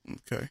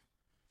 Okay.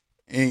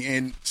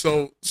 And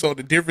so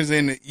the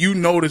difference you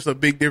notice a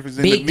big difference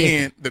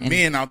in the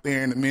men out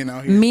there and the men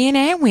out here. Men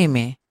and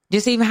women.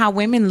 Just even how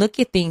women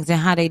look at things and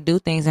how they do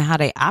things and how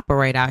they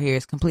operate out here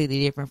is completely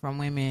different from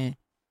women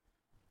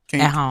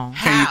at home.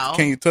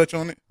 Can you touch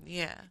on it?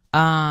 Yeah.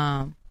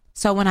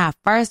 So when I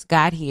first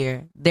got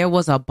here, there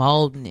was a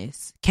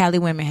boldness. Cali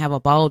women have a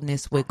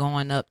boldness with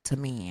going up to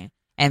men.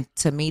 And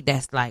to me,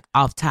 that's like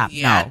off top.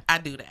 Yeah, no. I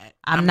do that.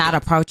 I'm not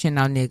approaching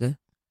no nigga.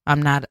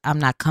 I'm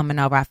not coming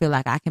over. I feel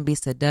like I can be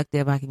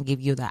seductive. I can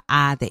give you the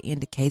eye that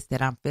indicates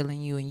that I'm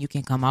feeling you and you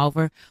can come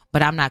over,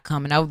 but I'm not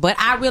coming over. But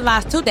I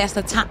realize too, that's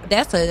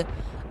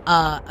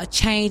a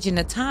change in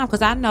the time.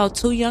 Cause I know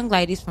 2 young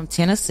ladies from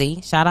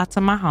Tennessee. Shout out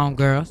to my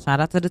homegirl. Shout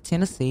out to the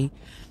Tennessee.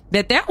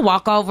 That they'll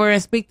walk over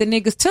and speak to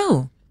niggas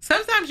too.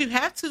 Sometimes you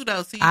have to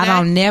though. CJ. I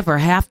don't never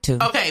have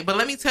to. Okay, but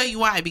let me tell you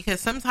why. Because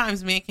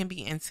sometimes men can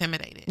be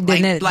intimidated.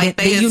 Then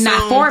you're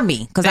not for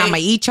me because I'm gonna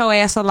eat your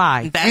ass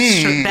alive.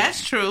 That's true.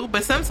 That's true.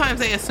 But sometimes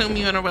they assume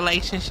you in a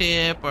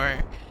relationship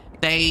or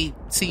they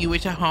see you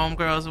with your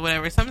homegirls or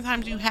whatever.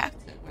 Sometimes you have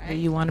to. Right? Do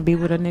you want to be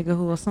with a nigga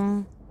who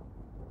assume?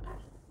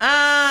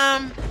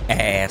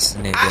 Ass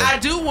nigga. I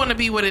do want to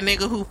be with a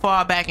nigga who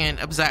fall back and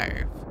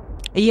observe.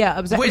 Yeah,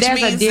 observe.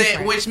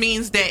 Which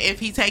means that if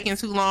he taking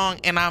too long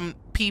and I'm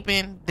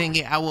peeping, then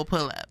I will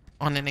pull up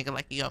on the nigga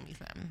like he owe me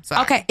something.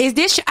 Sorry. Okay, is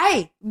this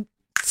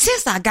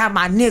since I got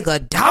my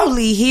nigga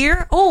Dolly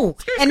here,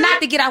 and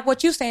not to get out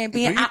what you saying,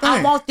 Ben,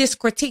 I want this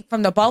critique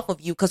from the both of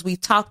you because we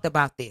talked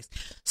about this.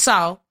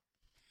 So,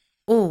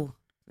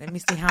 let me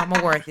see how I'm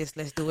gonna work this.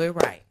 Let's do it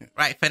right.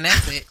 Right,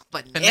 finesse it.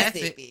 Finesse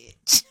it,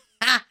 bitch.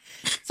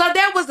 So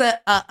there was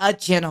a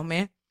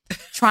gentleman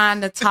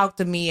trying to talk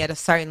to me at a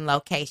certain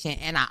location,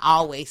 and I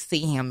always see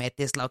him at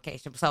this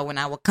location. So when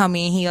I would come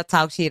in, he'll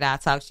talk shit, I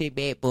talk shit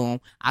back,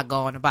 boom. I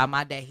go on about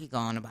my day, he go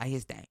on about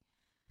his day.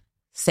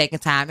 Second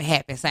time it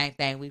happened, same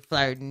thing, we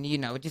flirting,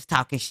 just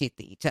talking shit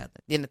to each other.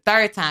 Then the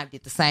third time,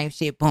 did the same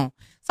shit, boom.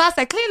 So I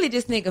said, clearly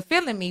this nigga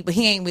feeling me, but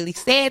he ain't really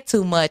said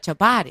too much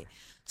about it.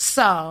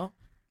 So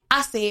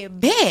I said,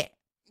 bet,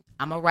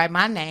 I'm going to write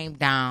my name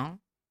down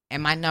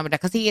and my number down,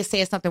 because he had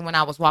said something when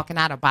I was walking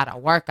out about a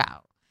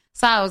workout.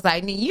 So I was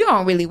like, you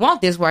don't really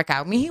want this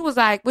workout. I mean, he was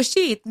like, well,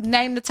 shit,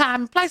 name the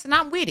time and place, and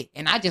I'm with it.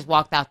 And I just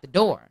walked out the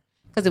door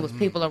because it was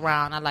people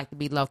around. I like to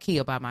be low-key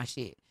about my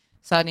shit.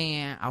 So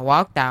then I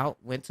walked out,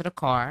 went to the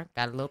car,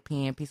 got a little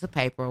pen, piece of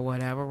paper or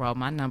whatever, wrote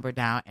my number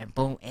down, and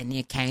boom, and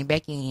then came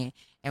back in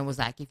and was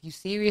like, if you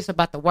serious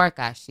about the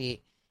workout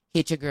shit,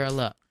 hit your girl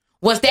up.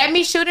 Was that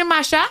me shooting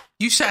my shot?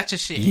 You shot your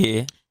shit.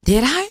 Yeah.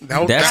 Did I?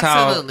 That's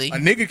absolutely. How a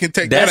nigga can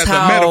take that as a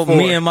metaphor. That's how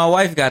me and my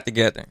wife got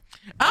together.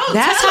 Oh,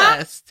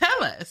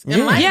 tell us.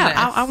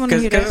 Yeah, I want to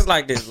hear that. Because it's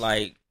like this,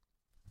 like,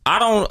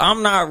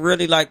 I'm not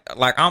really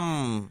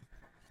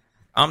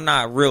I'm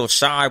not real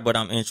shy, but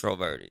I'm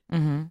introverted.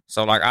 Mm-hmm.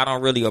 So, like, I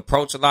don't really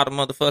approach a lot of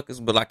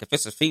motherfuckers, but, like, if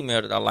it's a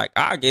female that I like,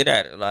 I get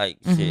at it. Like,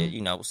 shit,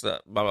 what's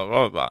up, blah, blah,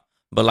 blah, blah.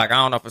 But, like, I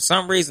don't know, for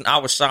some reason, I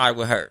was shy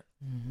with her.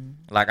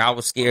 Mm-hmm. Like, I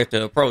was scared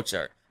to approach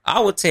her. I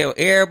would tell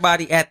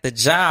everybody at the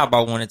job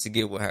I wanted to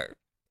get with her.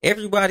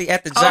 Everybody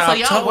at the job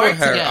told her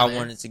together. I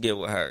wanted to get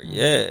with her.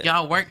 Yeah.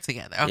 Y'all work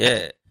together.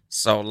 Okay. Yeah.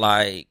 So,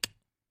 like,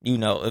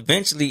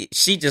 eventually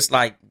she just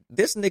like,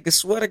 this nigga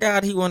swear to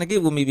God he want to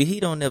get with me, but he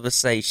don't never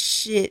say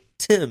shit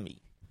to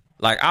me.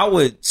 Like, I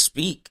would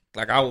speak.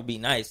 Like, I would be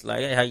nice. Like,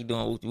 hey, how you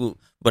doing? Woo, woo.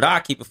 But I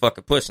keep it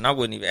fucking pushing. I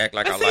wouldn't even act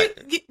like I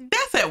liked it.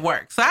 That's at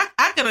work. So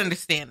I can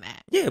understand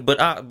that. Yeah, but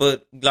I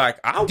would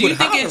Do you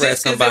think it's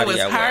just because it was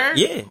her?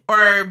 Yeah.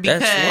 Or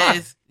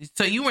because,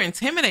 so you were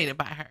intimidated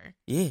by her?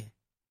 Yeah.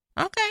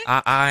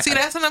 Okay. See,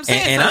 that's what I'm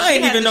saying. And so I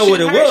didn't even know what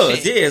it was.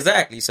 Shit. Yeah,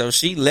 exactly. So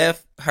she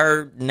left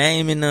her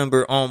name and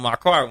number on my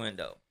car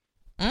window.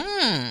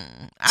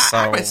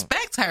 I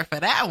respect her for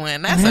that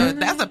one.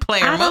 That's a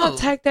player move. I don't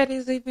take that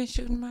as even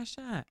shooting my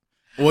shot.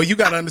 Well, you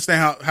got to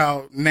understand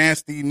how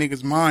nasty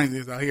niggas' minds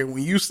is out here.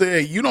 When you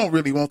say you don't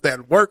really want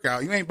that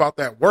workout, you ain't about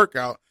that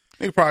workout.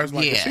 Nigga probably was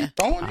like, is she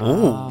throwing you?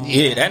 Oh,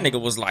 yeah, that nigga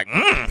was like,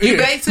 You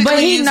basically but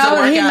he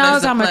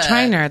knows I'm a a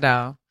trainer,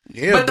 though.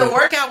 Yeah, but the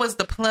workout was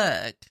the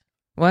plug.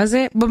 Was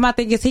it? But my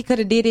thing is, he could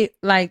have did it,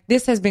 like,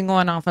 this has been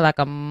going on for like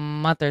a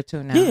month or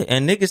two now. Yeah,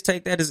 and niggas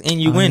take that as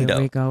innuendo.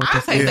 I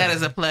take that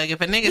as a plug. If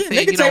a nigga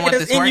said you don't want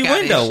this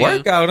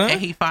workout issue,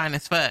 and he fine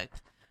as fuck.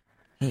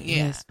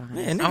 Yeah,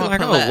 nigga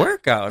like,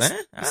 workout,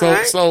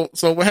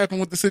 So what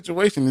happened with the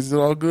situation? Is it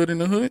all good in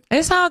the hood?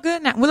 It's all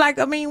good now.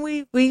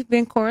 We've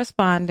been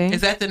corresponding.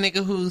 Is that the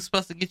nigga who's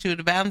supposed to get you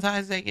the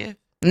Valentine's Day gift?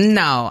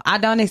 No, I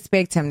don't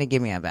expect him to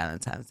give me a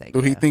Valentine's Day gift.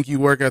 Do he think you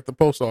work at the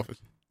post office?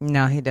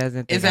 No, he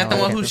doesn't. Is that the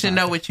one who should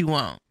know what you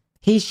want?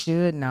 He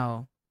should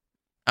know.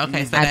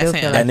 Okay, so that's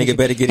him. That nigga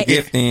better get a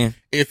gift in.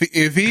 If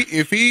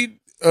he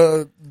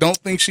don't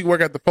think she work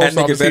at the post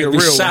office, better he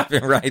be real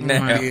shopping right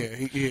now.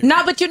 Yeah.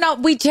 No,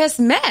 but we just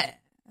met,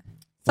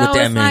 so what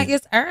that it's mean? like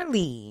it's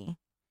early.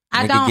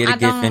 Nigga, get a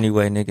gift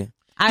anyway, nigga.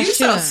 I you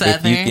so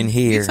Southern. If you can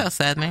hear. You so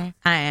Southern.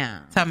 I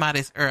am. Talking about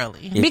it's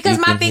early. Because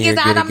my thing is,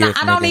 I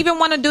don't even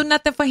want to do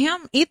nothing for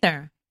him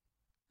either.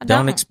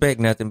 Don't expect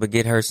nothing, but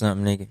get her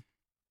something, nigga.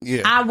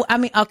 Yeah. I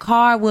mean, a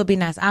car would be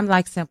nice. I'm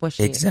like simple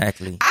shit.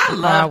 Exactly. I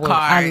love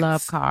cars. I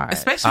love cars.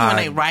 Especially when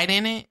they write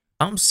in it.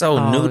 I'm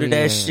so new to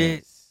that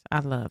shit. I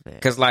love it.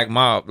 Cause like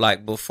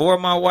before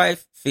my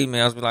wife,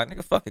 females be like,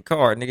 nigga, fuck a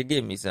car, nigga,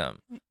 give me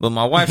something. But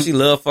my wife, she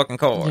love fucking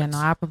cars. Yeah, no,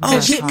 I prefer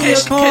get me a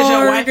Because card.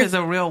 your wife is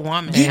a real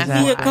woman. Give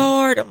me a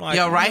card. I'm like,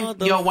 your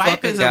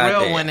wife is a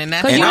real one, and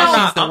that's why she's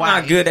the I'm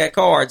wife. not good at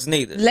cards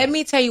neither. Let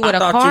me tell you what I a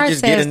thought car you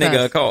just says. get a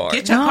nigga a card.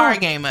 Get your car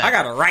game up. I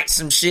gotta write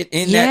some shit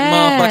in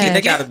that motherfucker.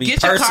 They gotta be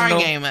get personal. your car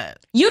game up.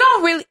 You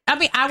don't really. I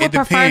mean, I would It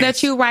prefer depends.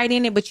 that you write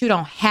in it, but you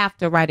don't have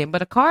to write it.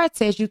 But a card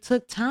says you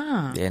took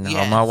time. Yeah, no,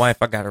 Yes. my wife,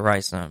 I gotta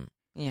write something.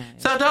 Yeah.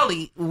 So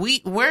Dolly,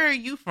 where are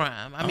you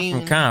from? I'm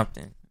from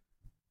Compton.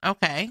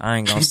 Okay. I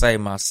ain't gonna say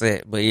my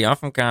set, but yeah, I'm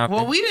from Compton.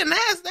 Well, we didn't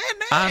ask that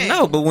name. I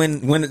know, but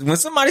when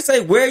somebody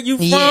say where you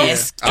from,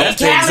 Yes. that's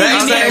the Cali,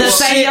 exact you need same to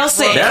say shit. your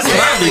set. That's what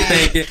I be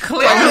thinking.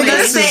 Clearly.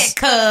 This is-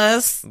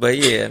 cuz. But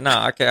yeah,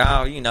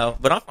 no,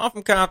 but I'm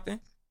from Compton.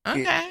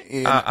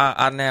 Okay.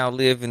 I now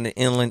live in the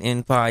Inland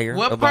Empire.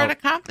 What part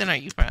of Compton are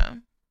you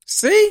from?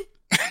 See?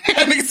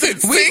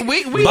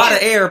 We By the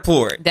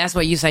airport. That's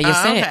what you say you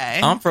said.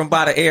 Okay. I'm from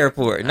by the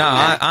airport. No,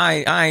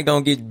 I ain't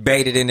gonna get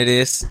baited into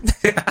this.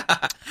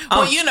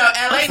 Well,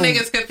 LA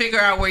niggas can figure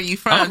out where you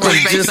from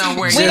based on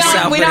where just you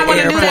south from. of the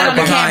airport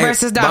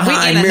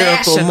behind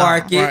Miracle international.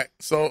 Market. Right.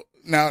 So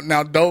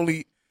now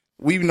Dolly,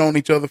 we've known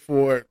each other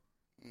for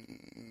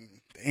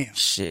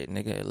Shit,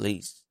 nigga, at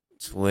least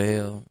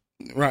 12,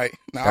 right.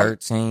 Now,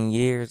 13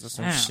 years or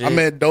some shit. I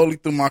met Dolly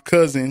through my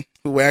cousin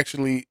who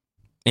actually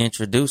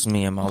introduced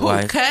me and my Who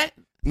wife. cut?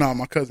 No,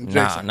 my cousin Nah,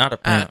 Jason. not a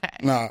pimp. Okay.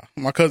 Nah,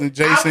 my cousin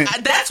Jason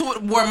That's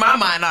where my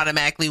mind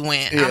automatically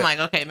went. Yeah. I'm like,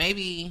 okay,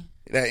 maybe.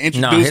 that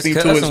Nah, introduced his me to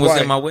his cousin was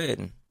wife. at my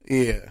wedding.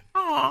 Yeah.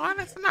 Oh,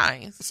 that's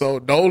nice. So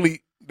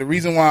Dolly, the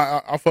reason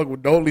why I fuck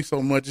with Dolly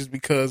so much is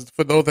because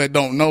for those that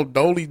don't know,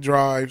 Dolly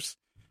drives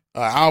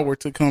an hour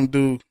to come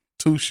do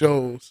 2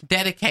 shows.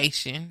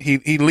 Dedication.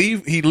 He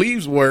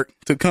leaves work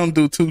to come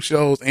do 2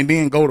 shows and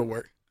then go to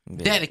work.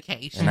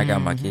 Dedication. And I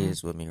got my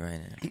kids with me right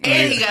now.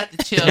 And he got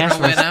the children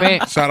with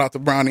him. Shout out to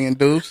Brownie and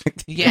Deuce.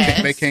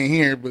 Yes. They can't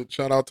hear, but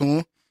shout out to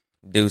him.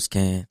 Deuce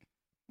can.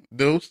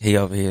 Deuce. He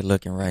over here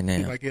looking right now.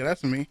 He's like, yeah,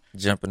 that's me.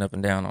 Jumping up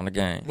and down on the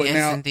game. But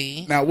Yes,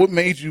 indeed. Now, what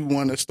made you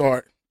want to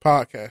start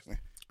podcasting?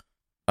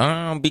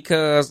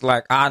 Because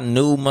like I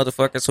knew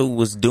motherfuckers who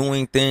was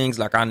doing things.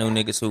 Like I knew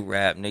niggas who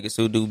rap, niggas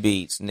who do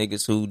beats,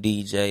 niggas who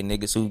DJ,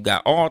 niggas who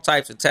got all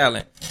types of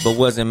talent but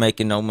wasn't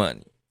making no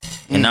money.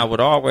 And I would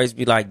always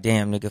be like,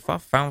 damn, nigga, if I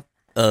found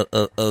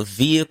a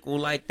vehicle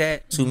like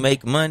that to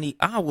make money,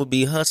 I would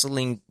be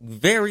hustling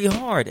very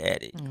hard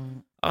at it.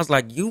 I was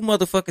like, you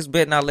motherfuckers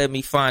better not let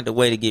me find a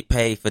way to get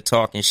paid for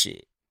talking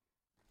shit.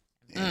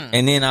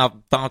 And then I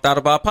found out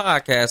about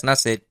podcasts and I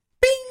said,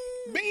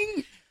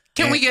 Bing.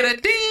 Can we get a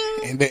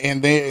ding?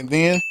 And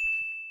then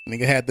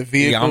nigga had the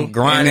vehicle. yeah, I'm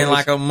grinding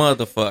like a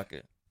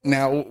motherfucker.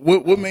 Now,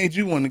 what made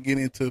you want to get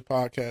into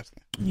podcasting?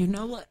 You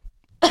know what?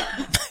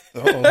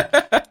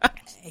 Uh-oh.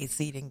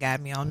 AC done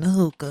got me on the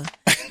hookah.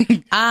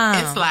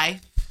 It's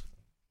life.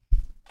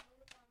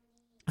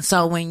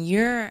 So when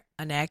you're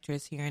an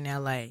actress here in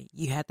LA,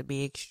 you have to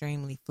be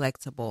extremely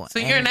flexible. So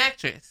you're an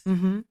actress.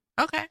 Mm-hmm.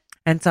 Okay.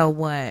 And so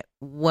what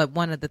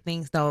one of the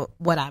things though,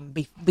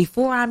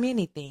 before I'm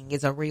anything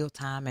is a real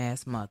time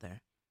ass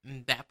mother.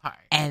 That part.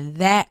 And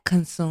that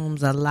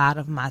consumes a lot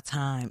of my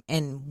time.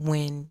 And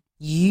when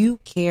you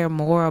care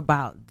more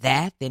about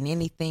that than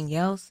anything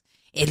else,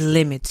 it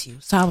limits you.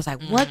 So I was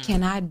like, what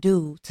can I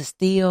do to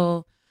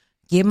still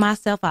get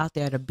myself out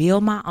there, to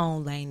build my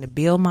own lane, to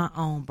build my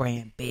own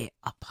brand, be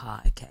a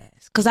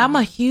podcast? Because I'm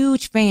a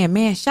huge fan,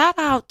 man. Shout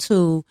out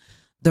to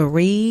The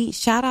Read.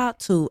 Shout out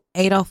to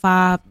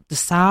 805 The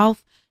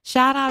South.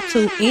 Shout out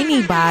to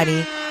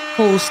anybody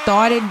who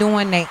started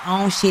doing their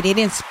own shit. It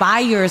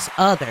inspires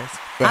others.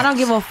 I don't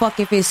give a fuck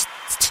if it's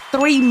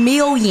 3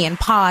 million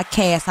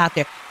podcasts out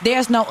there.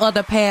 There's no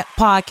other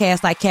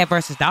podcast like Cat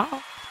vs.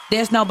 Dog.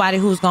 There's nobody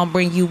who's going to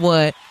bring you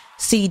what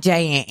CJ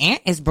and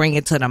Ant is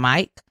bringing to the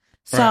mic.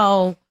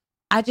 So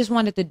I just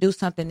wanted to do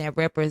something that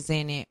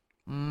represented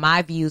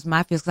my views,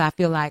 my feelings. I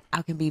feel like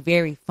I can be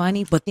very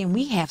funny, but then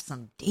we have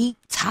some deep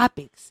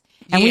topics.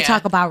 And we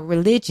talk about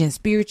religion,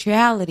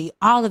 spirituality,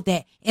 all of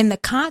that in the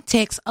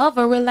context of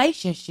a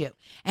relationship.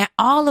 And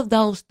all of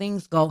those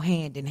things go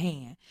hand in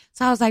hand.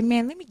 So I was like,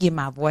 man, let me get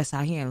my voice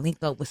out here and link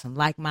up with some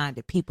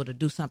like-minded people to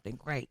do something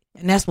great.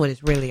 And that's what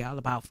it's really all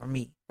about for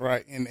me.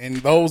 Right. And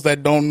those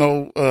that don't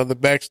know the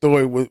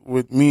backstory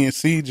with me and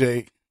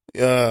CJ,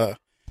 I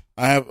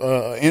have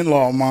an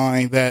in-law of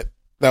mine that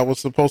was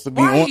supposed to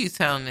be Why on. are you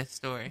telling this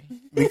story?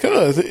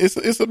 Because it's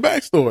a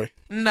backstory.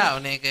 No,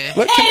 nigga.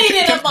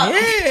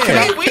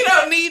 We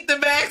don't need the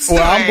backstory.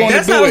 Well, I'm going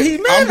to do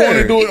it. I'm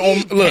going to do it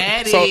on. Look,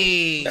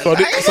 Daddy. so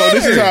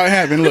this is how it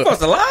happened. Look, You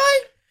supposed to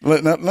lie?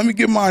 Let me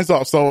get mine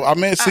off. So I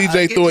met CJ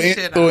get through your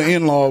shit an off.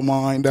 in-law of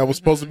mine that was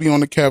supposed to be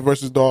on the Cat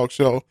vs. Dog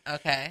show.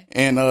 Okay.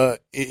 And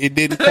it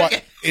didn't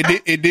quite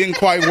it didn't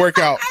quite work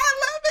out. I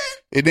love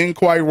it. It didn't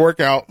quite work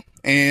out,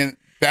 and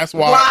that's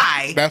why.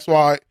 Why? That's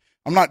why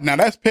I'm not. Now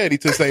that's petty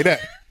to say that.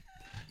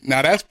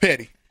 Now that's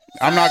petty.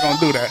 I'm not gonna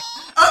do that.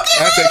 Okay,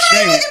 that's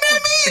extreme.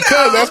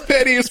 Because that's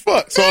petty as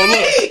fuck. So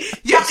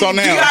look. So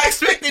now, you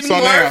expecting more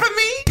from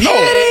me? No.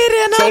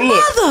 So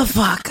look.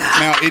 Motherfucker.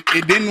 Now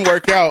it didn't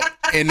work out,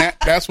 and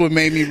that's what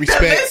made me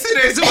respect. The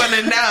listeners want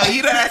to know.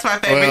 You know that's my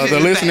favorite. Well, the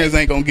listeners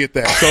ain't gonna get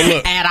that. So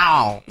look. At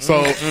all.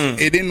 So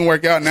it didn't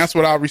work out, and that's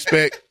what I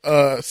respect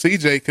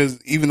CJ,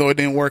 because even though it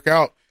didn't work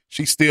out,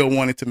 she still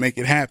wanted to make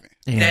it happen.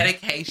 Yeah.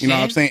 Dedication. You know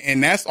what I'm saying?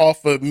 And that's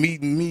off of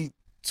meeting me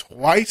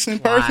twice in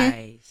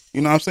person.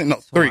 You know what I'm saying? No,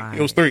 three.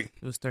 It was three.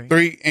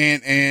 Three,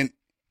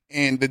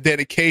 and the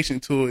dedication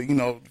to it. You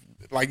know,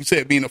 like you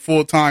said, being a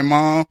full-time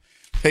mom,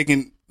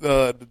 taking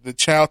the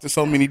child to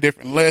so many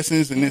different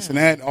lessons and this and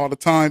that all the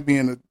time,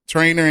 being a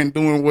trainer and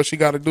doing what she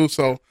got to do.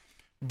 So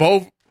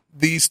both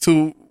these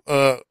two,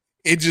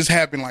 it just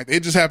happened like that.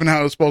 It just happened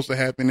how it was supposed to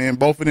happen, and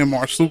both of them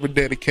are super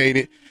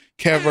dedicated.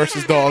 Cat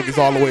versus dog is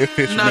all the way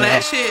official. No,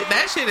 that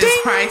shit is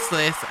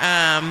priceless.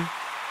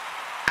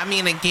 I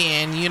mean,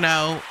 again, you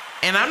know,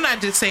 and I'm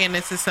not just saying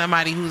this as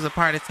somebody who's a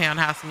part of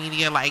Townhouse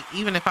Media. Like,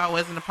 even if I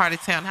wasn't a part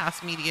of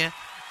Townhouse Media,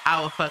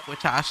 I would fuck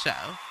with y'all show.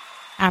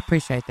 I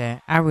appreciate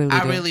that. I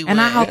really would.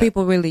 And I hope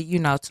people really, you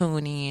know,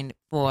 tune in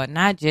for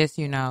not just,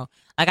 you know,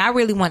 like, I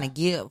really want to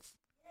give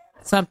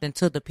something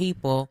to the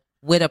people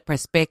with a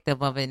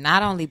perspective of it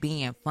not only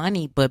being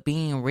funny, but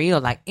being real.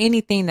 Like,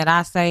 anything that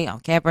I say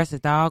on Cat vs.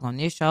 Dog, on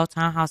this show,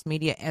 Townhouse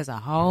Media as a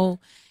whole,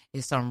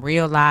 is some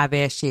real live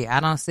ass shit.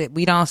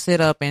 We don't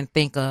sit up and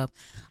think of,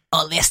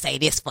 oh, let's say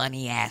this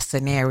funny ass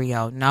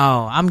scenario.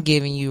 No, I'm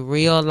giving you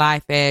real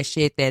life ass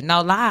shit that,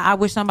 no lie, I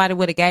wish somebody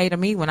would have gave to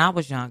me when I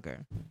was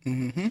younger.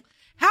 Mm-hmm.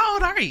 How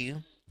old are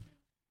you?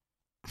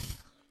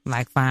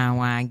 Like fine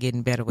wine,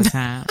 getting better with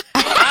time.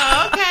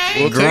 Okay.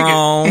 We'll take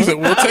it. He said,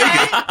 we'll take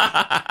it.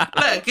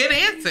 Look, good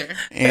answer.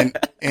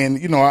 And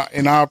you know,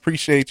 I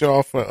appreciate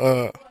y'all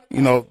for,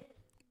 you know.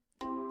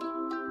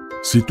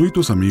 Si tú y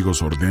tus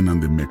amigos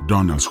ordenan de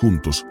McDonald's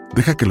juntos,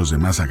 deja que los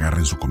demás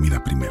agarren su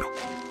comida primero.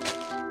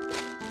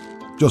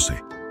 Yo sé,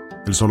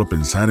 el solo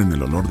pensar en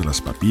el olor de las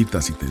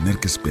papitas y tener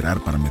que esperar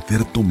para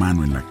meter tu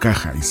mano en la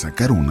caja y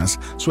sacar unas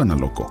suena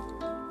loco.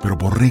 Pero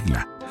por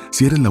regla,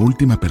 si eres la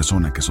última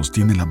persona que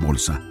sostiene la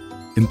bolsa,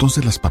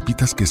 entonces las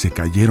papitas que se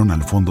cayeron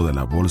al fondo de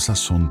la bolsa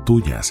son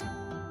tuyas.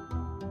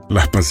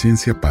 La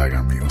paciencia paga,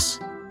 amigos.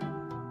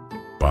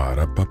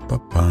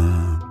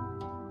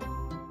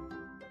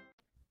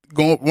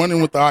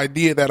 Running with the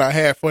idea that I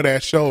had for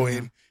that show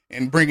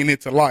and bringing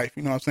it to life,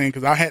 you know what I'm saying?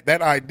 Because I had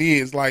that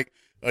idea is like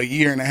a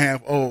year and a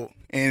half old,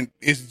 and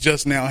it's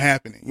just now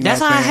happening. You know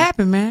That's how it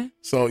happened, man.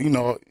 So, you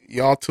know,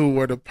 y'all two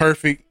were the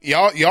perfect.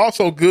 Y'all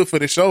so good for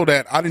the show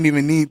that I didn't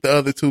even need the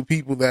other two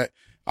people that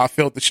I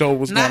felt the show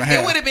was going to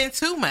have. It would have been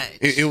too much.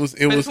 It was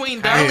between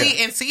Dolly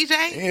and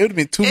CJ. It would have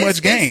been too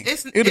much game.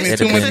 It would have been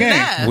too much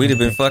game. We'd have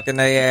been fucking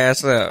their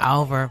ass up.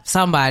 Over.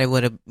 Somebody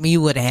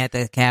you would have had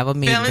to have a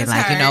meeting. Been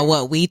like, you know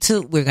what,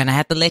 we're going to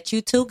have to let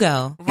you two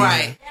go.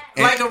 Right.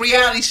 Yeah. Like a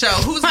reality show.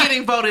 Who's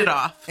getting voted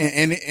off?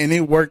 And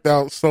it worked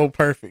out so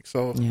perfect.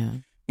 So,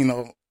 you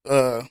know,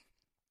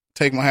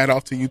 take my hat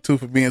off to you two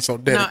for being so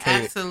dedicated.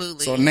 No,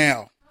 absolutely. So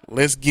now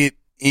let's get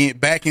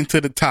back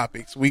into the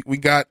topics. We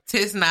got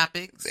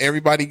Tiznapics.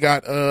 Everybody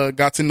got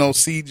to know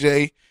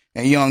CJ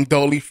and Young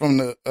Dolly from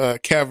the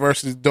Cat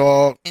vs.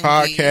 Dog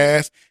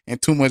podcast and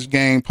Too Much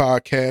Game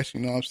podcast. You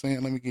know what I'm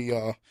saying? Let me give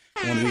y'all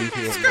one of these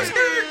here.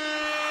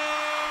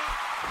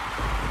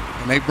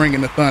 And they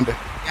bringing the thunder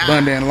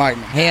and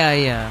lightning. Hell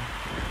yeah!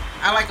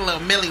 I like a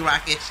little Millie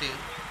Rock issue.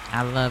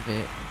 I love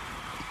it.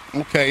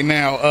 Okay,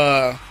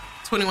 now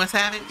 21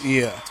 Savage?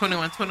 Yeah.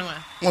 21. I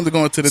want to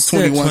go into the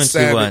 21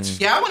 Savage.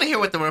 Yeah, I want to hear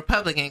what the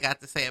Republican got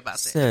to say about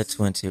this. Said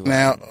 21.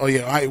 Now,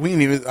 I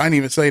didn't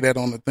even say that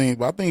on the thing,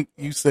 but I think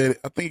you said it.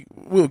 I think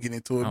we'll get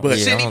into it. But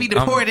should he be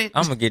deported?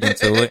 I'm going to get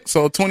into it.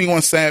 So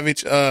 21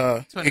 Savage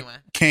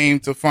came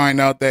to find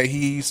out that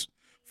he's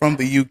from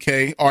the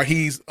UK, or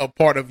he's a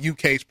part of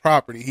UK's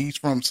property. He's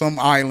from some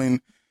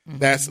island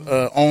that's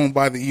owned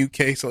by the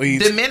UK. So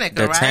he's Dominica,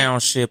 the right?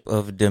 township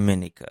of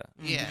Dominica.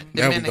 Yeah,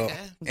 Dominica.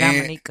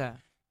 Dominica.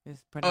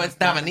 It's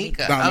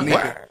Dominica.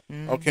 Dominica.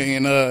 Okay,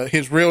 and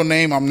his real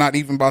name, I'm not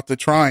even about to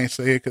try and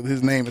say it because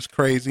his name is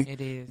crazy.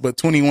 It is. But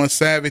 21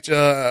 Savage,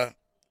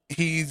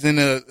 he's in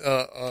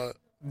a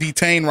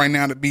detained right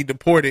now to be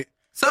deported.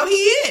 So he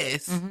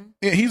is. Mm-hmm.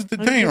 Yeah, he's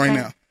detained right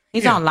now.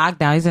 He's on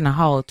lockdown. He's in a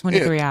hole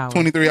 23 hours.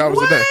 23 hours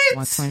a day.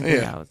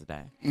 23 hours a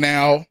day.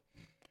 Now,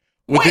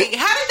 wait,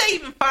 how did they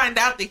even find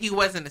out that he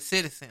wasn't a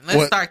citizen?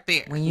 Let's start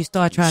there. When you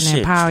start trying to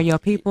empower your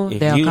people,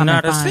 if they'll come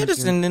not and a find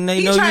citizen, you. then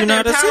they know you're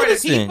not a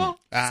citizen.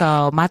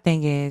 So my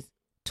thing is,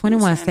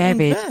 21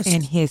 Savage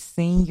in his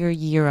senior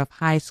year of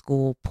high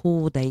school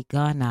pulled a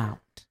gun out.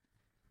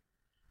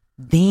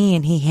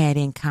 Then he had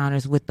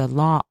encounters with the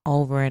law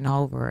over and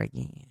over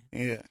again.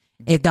 Yeah.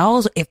 If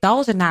those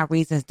are not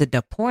reasons to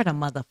deport a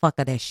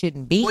motherfucker that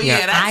shouldn't be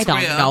here, I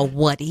don't know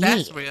what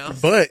is. Real.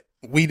 But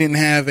we didn't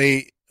have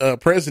a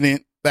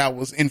president that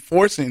was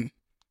enforcing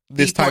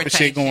this type of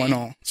shit going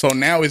on. So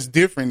now it's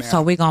different now.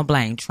 So we're going to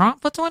blame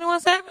Trump for 21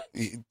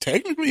 Savage?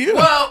 Technically, yeah.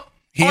 Well,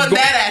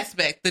 that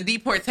aspect, the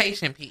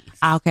deportation piece.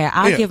 Okay,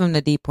 I'll give him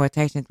the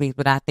deportation piece,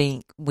 but I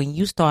think when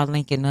you start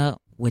linking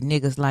up with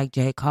niggas like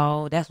J.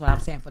 Cole, that's what I'm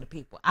saying for the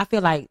people. I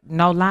feel like,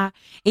 no lie,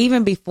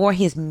 even before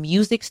his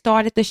music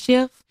started to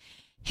shift,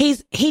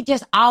 he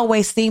just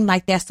always seemed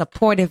like that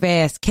supportive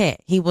ass cat.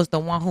 He was the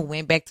one who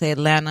went back to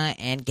Atlanta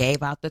and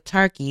gave out the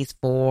turkeys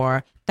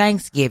for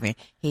Thanksgiving.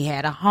 He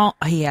had a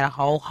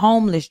whole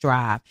homeless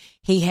drive.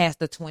 He has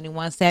the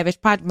 21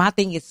 Savage project. My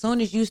thing is, as soon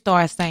as you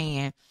start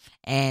saying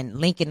and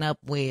linking up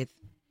with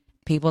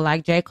people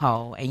like J.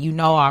 Cole, and you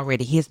know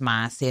already his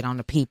mindset on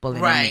the people and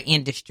in the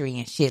industry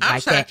and shit I'm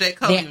like shocked that. J.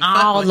 Cole Then even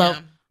fuck with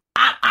him.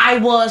 I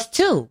was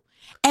too.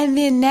 And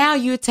then now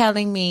you're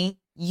telling me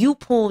you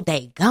pulled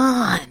a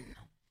gun.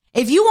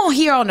 If you won't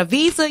hear on a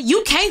visa,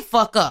 you can't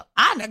fuck up.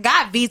 I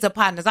got visa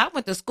partners. I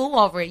went to school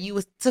over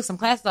took some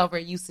classes over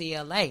at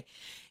UCLA.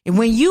 And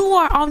when you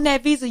are on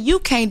that visa, you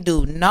can't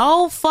do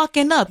no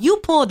fucking up. You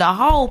pulled a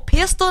whole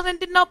pistol and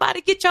did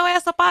nobody get your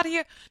ass up out of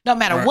here? No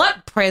matter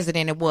what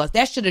president it was,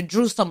 that should have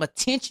drew some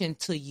attention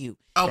to you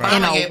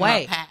in a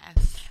way.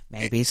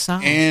 Maybe so.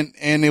 And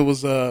it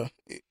was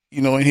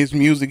in his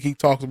music he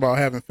talks about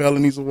having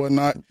felonies or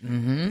whatnot,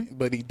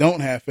 but he don't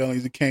have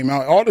felonies. It came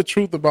out. All the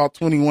truth about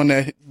 21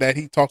 that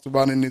he talks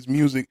about in his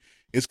music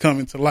is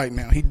coming to light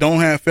now. He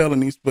don't have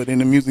felonies, but in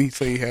the music he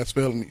say he has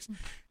felonies.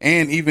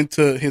 And even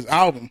to his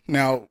album.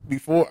 Now,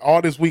 before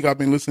all this week I've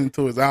been listening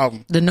to his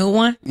album. The new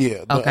one?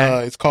 Yeah.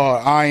 It's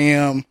called I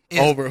Am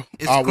Over.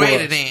 It's I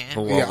greater Was.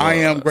 than. Yeah, I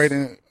Am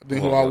Greater Than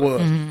Who I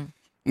Was.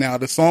 Now,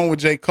 the song with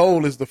J.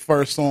 Cole is the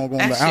first song on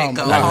That the shit album.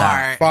 go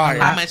hard. Fire.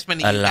 How much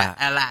money you got?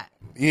 A lot.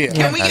 Yeah.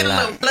 Can we get a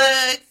little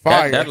plug?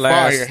 Fire. That fire.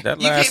 last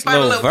You can't find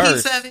a little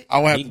verse. piece of it? I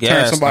will have He to turn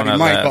gassed somebody's on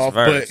mic that last off,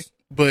 verse.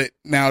 but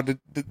now the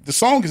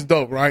song is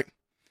dope, right?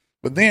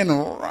 But then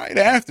right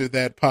after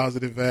that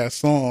positive ass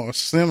song, or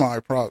semi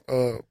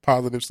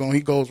positive song,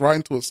 he goes right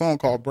into a song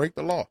called "Break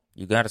the Law."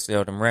 You got to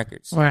sell them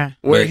records. Right.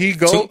 Where But he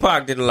goes,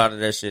 Tupac did a lot of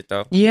that shit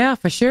though. Yeah,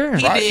 for sure.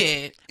 He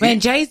did. When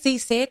Jay-Z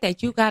said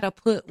that you got to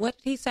put, what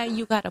did he say?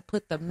 You got to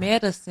put the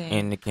medicine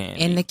In the candy.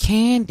 In the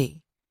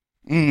candy.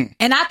 And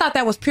I thought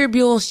that was pure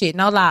bullshit.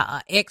 No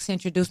lie, ex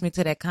introduced me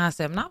to that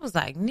concept, and I was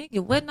like, "Nigga,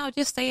 what? No,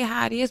 just say it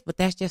how it is." But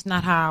that's just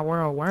not how our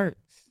world works.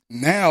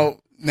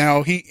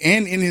 Now he,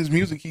 and in his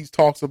music he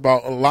talks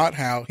about a lot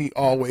how he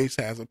always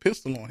has a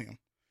pistol on him.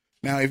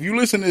 Now, if you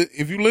listen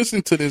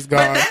to this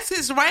guy, But that's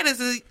his right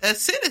as a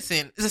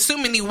citizen.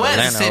 Assuming he was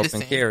Atlanta a citizen.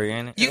 open carry,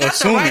 ain't it? You got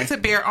the right to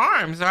bear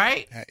arms,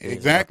 right?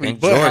 Exactly. In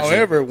But Georgia,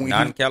 however,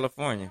 not in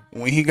California.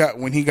 when he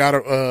got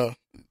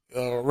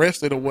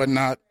arrested or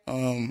whatnot,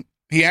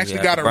 he actually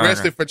had got to burn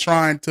arrested her. for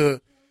trying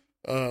to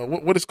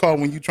what it's called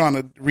when you trying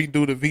to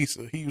redo the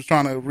visa. He was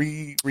trying to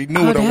renew it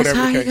or That's whatever.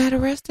 how the he case. got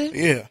arrested?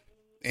 Yeah.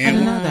 I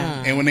didn't know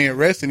that. And when they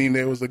arrested him,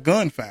 there was a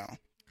gun found.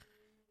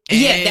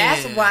 Yeah,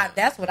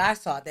 that's what I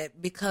saw. That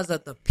because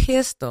of the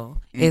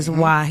pistol is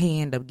why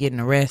he ended up getting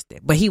arrested.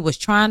 But he was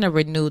trying to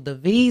renew the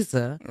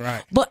visa.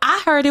 Right. But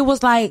I heard it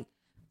was like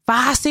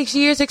 5-6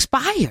 years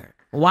expired.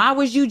 Why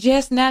was you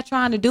just not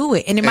trying to do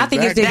it? And then my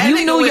thing is, if That you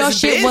nigga knew your was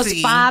shit was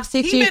busy.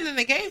 5-6 He years, been in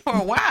the game for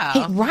a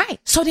while. right?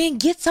 So then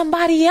get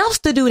somebody else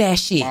to do that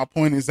shit. My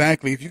point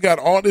exactly. If you got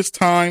all this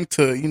time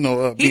to, be in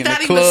the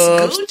thought he was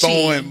clubs, Gucci.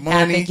 throwing I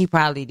money, think he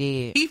probably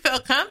did. He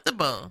felt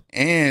comfortable.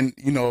 and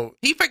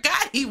He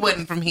forgot he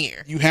wasn't from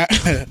here. you have.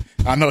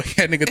 I know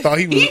that nigga thought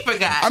he was. He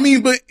forgot. I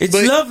mean, but It's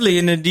lovely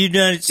in the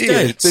United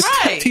States. the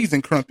Right. teas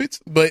and crumpets.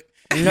 But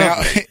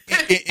now,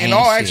 in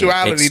all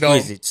actuality,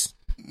 Exquisites.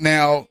 though,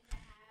 now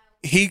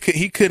he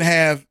could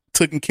have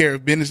taken care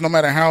of business. No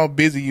matter how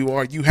busy you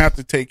are, you have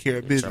to take care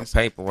of Your business.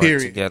 paperwork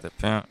Period. together,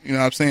 pimp. You know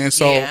what I'm saying?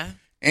 So, Yeah.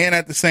 and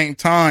at the same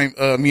time,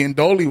 me and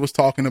Dolly was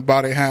talking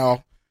about it,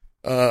 how,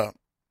 the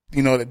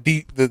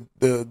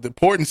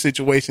deporting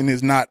situation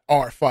is not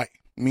our fight,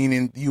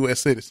 meaning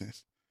U.S.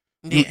 citizens.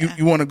 Yeah.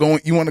 You want to go?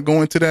 You want to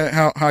go into that?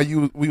 How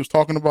we was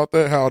talking about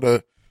that? How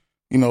the,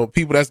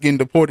 people that's getting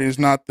deported is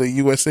not the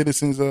U.S.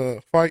 citizens'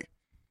 fight.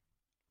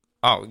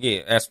 Oh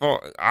yeah,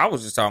 I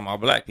was just talking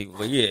about black people,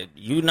 but yeah,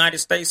 United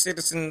States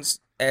citizens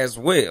as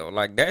well.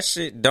 Like that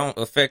shit don't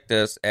affect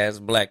us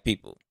as black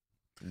people.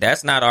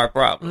 That's not our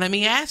problem. Let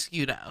me ask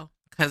you though,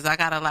 because I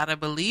got a lot of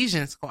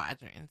Belizean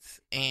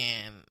squadrons,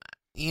 and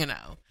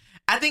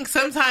I think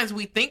sometimes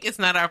we think it's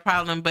not our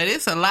problem, but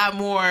it's a lot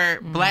more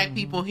black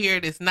people here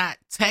that's not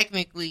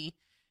technically,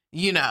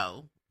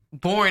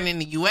 born in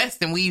the U.S.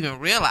 than we even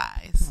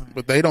realize.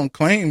 But they don't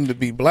claim to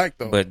be black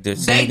though. But They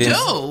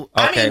do.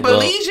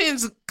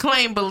 Belizeans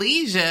claim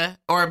Belize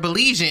or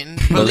Belizean,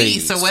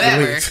 Belize or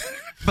whatever.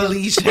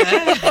 Belize. Belize.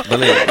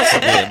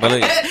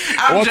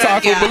 I'm One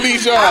time drunk, for y'all.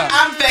 Belize,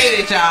 I'm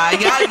faded, y'all.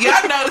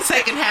 Y'all know the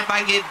second half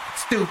I get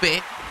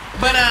stupid.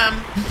 But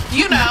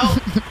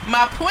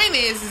my point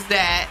is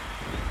that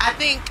I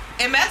think,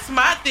 and that's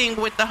my thing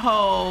with the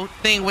whole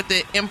thing with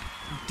the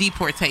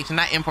deportation,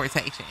 not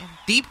importation.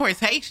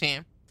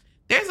 Deportation.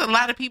 There's a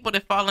lot of people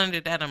that fall under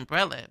that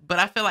umbrella, but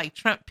I feel like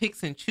Trump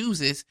picks and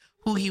chooses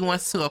who he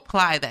wants to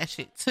apply that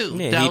shit to.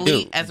 Yeah, Dolly,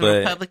 he do, as a but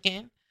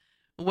Republican,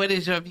 what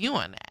is your view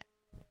on that?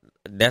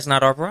 That's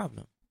not our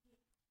problem.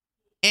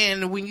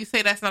 And when you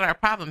say that's not our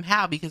problem,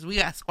 how? Because we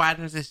got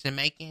squadrons that's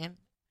Jamaican.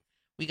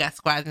 We got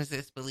squadrons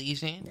that's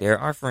Belizean. There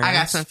are friends. I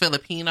got some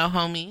Filipino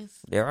homies.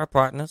 There are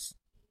partners.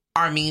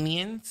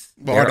 Armenians.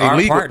 But are they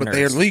legal? But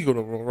they're legal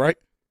though, right?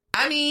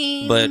 I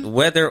mean, but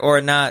whether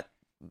or not,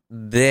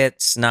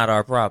 that's not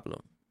our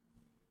problem.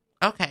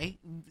 Okay,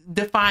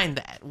 define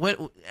that. What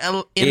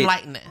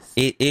enlighten us?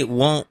 It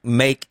won't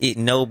make it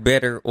no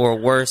better or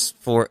worse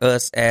for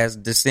us as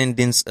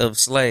descendants of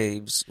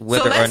slaves.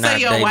 Whether so let's or not say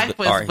your they wife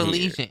was are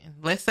Belizean. here.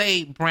 Let's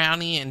say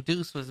Brownie and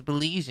Deuce was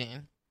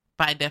Belizean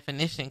by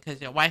definition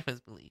because your wife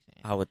was Belizean.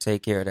 I would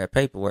take care of that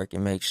paperwork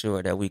and make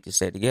sure that we could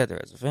stay together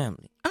as a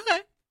family. Okay,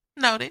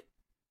 noted.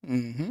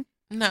 Mm-hmm.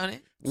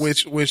 Noted.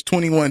 Which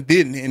 21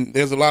 didn't, and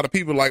there's a lot of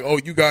people like, oh,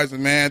 you guys are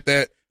mad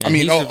that. And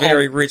he's a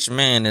very rich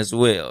man as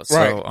well, so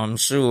right. I'm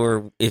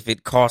sure if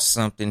it cost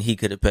something, he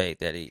could have paid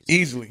that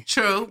easily.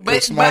 True, but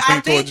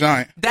I think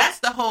that's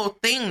the whole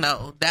thing,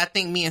 though. That I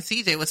think me and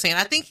CJ was saying.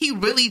 I think he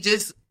really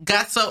just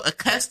got so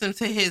accustomed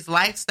to his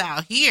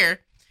lifestyle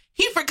here,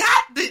 he forgot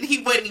that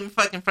he wasn't even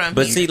fucking from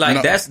But here. see,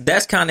 like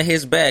that's kind of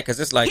his bad because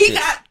it's like he this.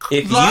 got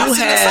If lost you in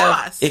the have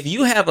sauce. if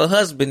you have a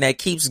husband that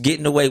keeps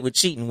getting away with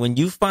cheating, when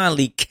you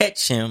finally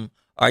catch him,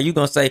 are you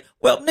gonna say,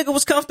 "Well, nigga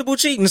was comfortable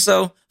cheating,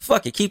 so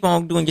fuck it, keep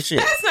on doing your shit"?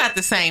 That's not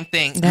the same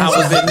thing. How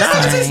was it not?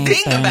 What's this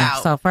ding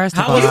about? So first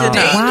of How all, was it not?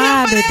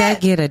 why did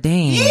that get a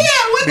ding? Yeah,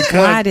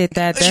 why did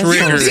that? That's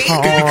triggered so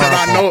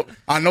because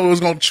I know it was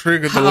gonna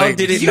trigger the How ladies.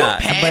 did it You not?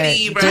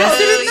 petty, bro.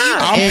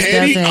 I'm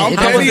petty. I'm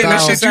petty, and the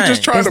shit you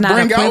just trying It's to not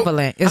bring out.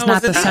 equivalent. It's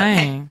not the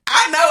same.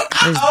 I know.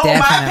 I It's own my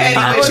definitely petty,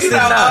 not. but you How was it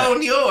don't not?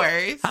 own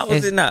yours. How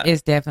was it not?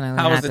 It's definitely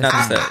How not was it the not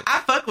same. the same? I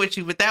fuck with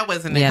you, but that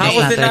wasn't. Yeah, the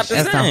that's thing. not the,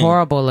 that's a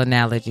horrible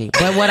analogy.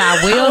 But what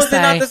I will How is it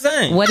not say, the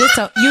same? what it's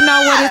you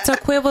know what it's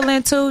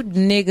equivalent to?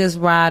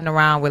 Niggas riding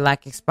around with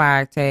like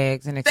expired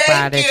tags and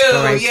expired Thank you.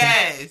 expiration.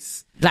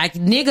 Yes. Like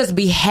niggas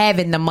be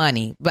having the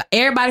money, but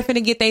everybody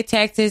finna get their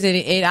taxes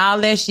and all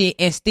that shit,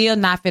 and still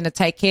not finna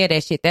take care of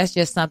that shit. That's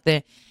just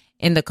something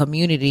in the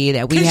community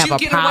that we 'Cause have you a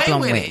get problem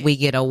away with with. it. We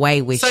get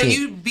away with So shit.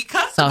 you be So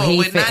comfortable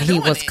with not he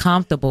doing was it.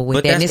 comfortable with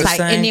But that. And that's it's the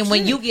like, and same then when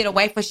shit. you get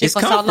away for shit It's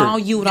for so comfort.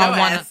 long, you don't Your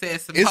want ass to.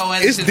 said some It's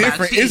poets about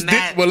different. It's cheating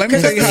that. well, let me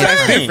Cause tell you it's how the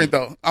that's same. different,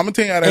 though. I'm gonna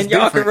tell you how that's And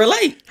y'all different. can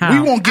relate. How? We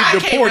won't get I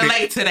can't deported.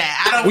 relate to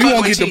that. I don't. We fuck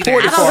won't with get cheaters.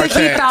 deported I for our don't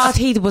think he tax. thought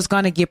he was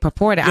going to get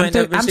deported. You ain't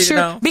never been I'm cheated sure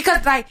on?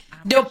 because like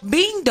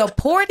being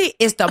deported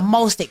is the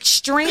most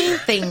extreme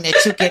thing that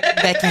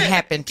that can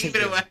happen to you.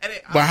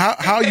 But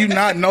how you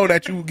not know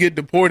that you get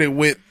deported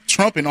with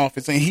Trump in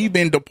office and he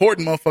been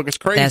deporting motherfuckers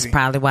crazy That's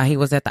probably why he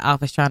was at the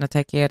office trying to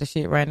take care of the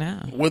shit right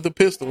now. with a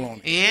pistol on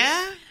it?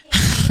 Yeah,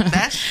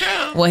 that's true.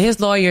 Well, his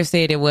lawyer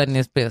said it wasn't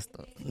his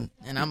pistol,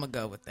 and I'm gonna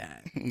go with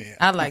that. Yeah.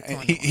 I like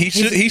 21. He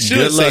should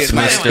Good luck, say it.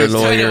 Mr.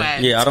 Lawyer. away.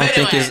 Yeah, I don't Spit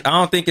think away. I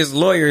don't think his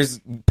lawyer's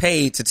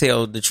paid to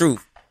tell the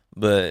truth.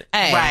 But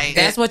Hey, Right.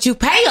 that's what you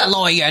pay a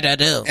lawyer to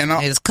do, And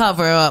I- is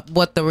cover up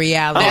what the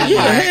reality oh is.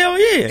 yeah, hell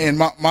yeah. And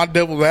my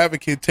devil's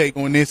advocate take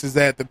on this is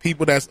that the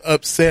people that's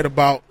upset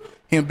about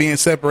him being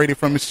separated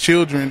from his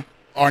children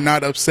are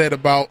not upset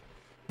about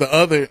the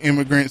other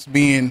immigrants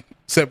being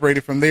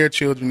separated from their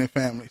children and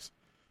families.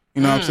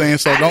 You know what I'm saying?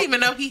 So I didn't don't even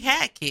know he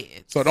had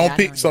kids. so don't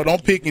pick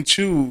pick and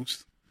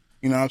choose.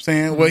 You know what I'm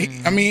saying? Well,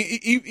 I mean,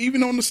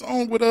 even on the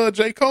song with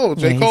J. Cole,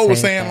 Yeah, he Cole was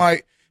said saying that.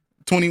 like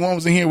 21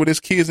 was in here with his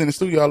kids in the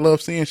studio. I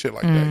love seeing shit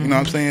like that. You know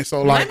what I'm saying?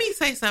 So like, Let me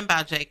say something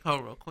about J. Cole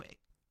real quick.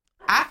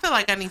 I feel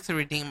like I need to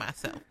redeem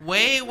myself.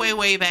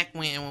 Way back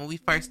when we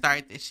first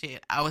started this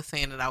shit, I was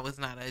saying that I was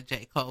not a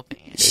J. Cole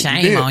fan.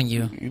 Shame on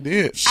you. You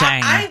did.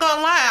 Shame. I ain't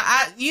gonna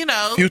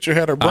lie. Future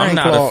had her brain I'm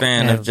not a clogged.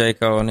 fan of J.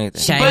 Cole neither.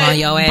 Shame on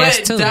your ass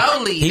but too.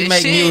 Dolly, He the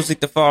make shit, music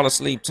to fall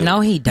asleep to.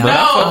 No, he don't. But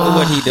I fuck with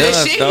what he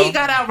does, the shit though. he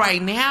got out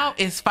right now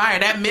is fire.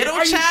 That middle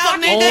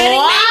child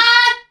nigga.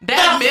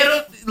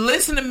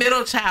 Listen to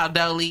middle child,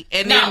 Dolly,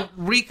 and then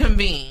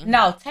reconvene.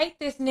 No, take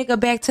this nigga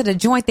back to the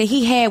joint that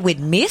he had with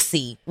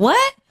Missy.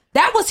 What?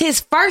 That was his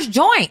first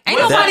joint. Ain't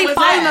What nobody was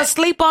falling that?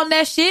 asleep on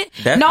that shit.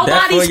 That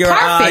Nobody's for your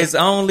perfect. eyes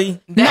only.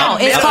 No,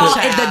 it's middle called.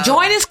 child. The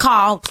joint is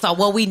called. So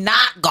what we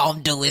not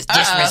gonna do is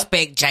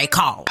disrespect J.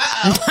 Cole.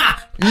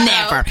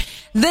 Never.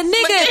 The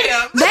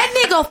nigga,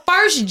 that nigga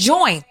first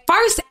joint,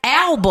 first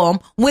album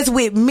was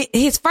with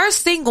his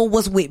first single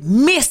was with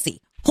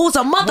Missy, who's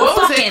a What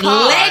was it motherfucking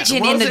called?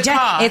 legend What in was the it genre.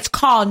 called? It's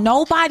called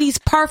Nobody's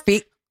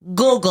Perfect.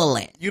 Google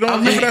it. You don't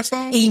remember that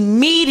song?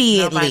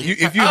 Immediately.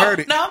 If you heard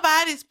it,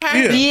 Nobody's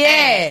perfect.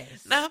 Yes.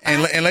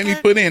 and let me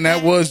put in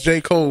that was J.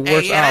 Cole's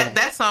worst album.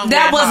 That song.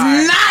 That went was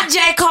hard. not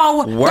J.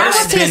 Cole. That Worse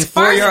was than his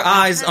For first. Your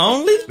Eyes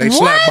Only? They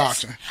slap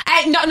boxing.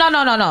 Hey, no.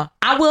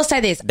 I will say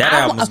this. That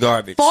album was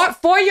garbage.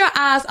 For Your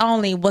Eyes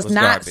Only was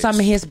not garbage. some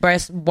of his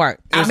best work.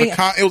 It was,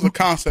 it was a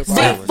concept Big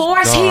album.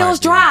 Forest Hills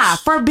Drive,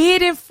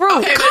 Forbidden Fruit.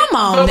 Okay, Come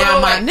on but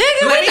now, my wait.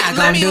 nigga. We're not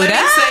gonna do Let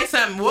that. me say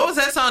something. What was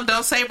that song?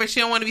 Don't Save Her.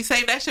 She Don't Want to Be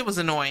Saved. That shit was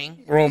annoying.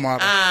 Role model.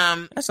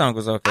 That song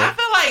was okay. I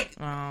feel like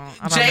I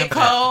don't J. remember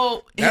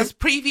Cole, that. his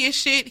previous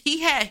shit,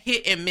 he had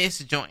hit and miss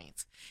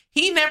joints.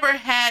 he never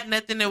had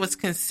nothing that was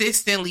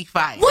consistently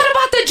fire. What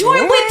about the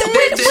joint with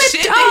the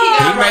shit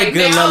that he made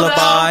good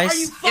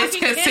lullabies. It's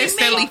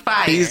consistently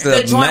fire. He's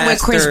the joint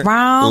with Chris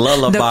Brown,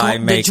 lullaby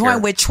maker. The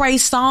joint with Trey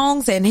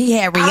Songz, and he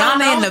had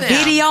Rihanna in the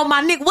video.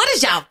 My nigga, what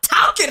is y'all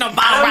talking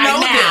about right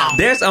now?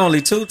 There's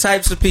only two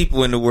types of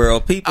people in the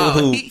world: people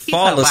who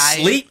fall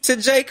asleep to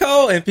J.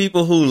 Cole and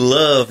people who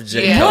love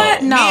J. Cole.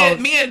 What? No,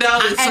 me and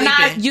Dolly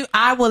sleeping.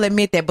 I will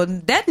admit that,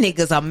 but that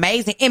nigga's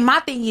amazing. And my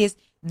thing is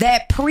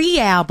that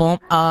pre-album,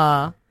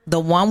 the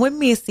one with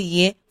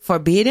Missy,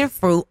 Forbidden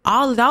Fruit,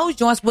 all of those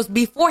joints was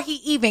before he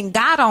even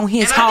got on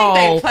his whole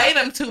they played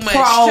them too much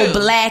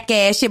pro-black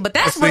ass shit. But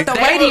that's what the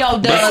radio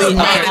does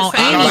now on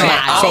anybody.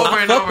 So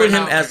I fuck with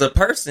him as a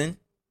person.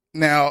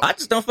 Now I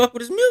just don't fuck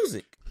with his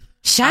music.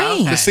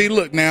 Shame. To see,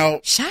 look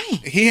now. Shame.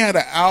 He had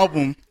an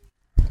album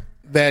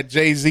that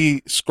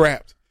Jay-Z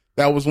scrapped.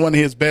 That was one of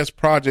his best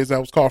projects. That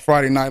was called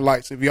Friday Night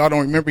Lights. If y'all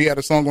don't remember, he had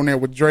a song on there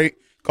with Drake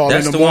called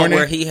That's In the the Morning. one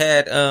where he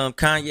had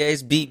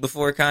Kanye's beat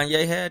before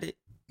Kanye had it.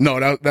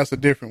 No, that's a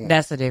different one.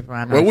 That's a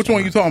different one. Well, which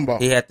one are you talking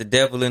about? He had the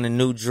Devil in a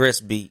New Dress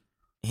beat.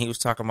 He was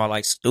talking about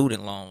like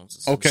student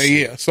loans.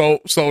 Okay, yeah. So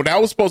that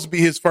was supposed to be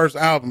his first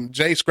album.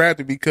 Jay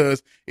scrapped it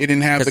because it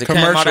didn't have the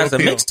commercial came out as a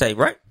appeal. mixtape,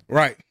 right?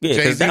 Right. Yeah,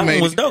 because that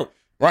one was dope.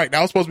 Right,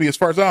 that was supposed to be his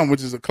first album,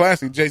 which is a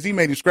classic. Jay-Z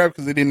made it scrap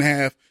because it didn't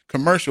have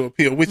commercial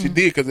appeal, which it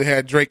did because it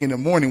had Drake in the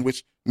Morning,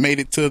 which made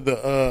it to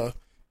the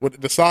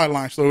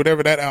sideline, so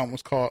whatever that album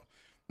was called.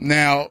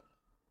 Now,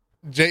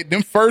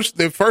 the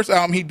first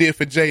album he did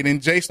for Jay,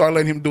 then Jay started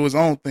letting him do his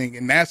own thing,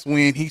 and that's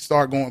when he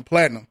started going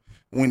platinum.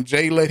 When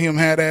Jay let him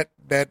have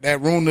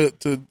that room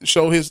to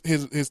show his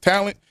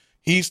talent,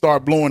 he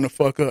started blowing the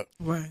fuck up.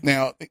 Right.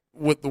 Now,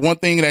 with the one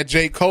thing that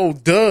J. Cole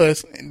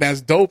does, and that's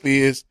dope,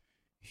 is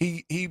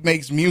he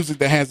makes music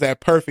that has that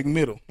perfect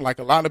middle. Like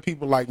a lot of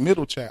people like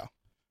Middle Child.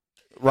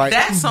 Right.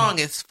 That song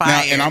is fire.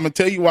 Now, and I'm gonna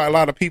tell you why a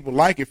lot of people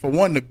like it. For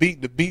one, the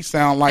beat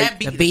sound like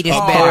the beat is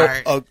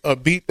better. A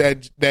beat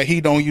that he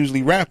don't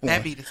usually rap on.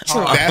 That beat is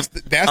hard. That's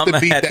the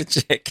beat that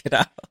check it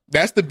out.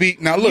 That's the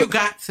beat. Now look, you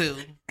got to.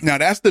 Now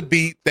that's the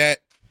beat that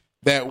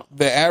the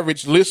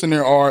average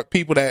listener or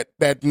people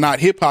that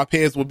not hip hop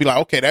heads will be like,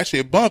 okay, that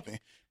shit bumping.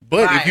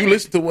 But if you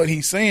listen to what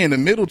he's saying, the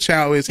Middle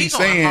Child is he's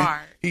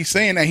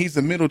saying that he's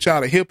the middle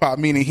child of hip hop,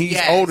 meaning he's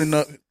old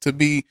enough to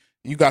be.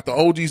 You got the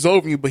OGs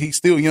over you, but he's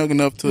still young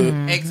enough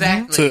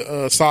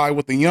to side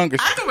with the younger.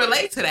 I can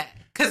relate to that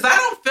because I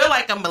don't feel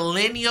like a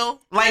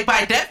millennial. Like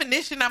by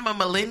definition, I'm a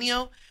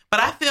millennial, but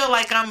I feel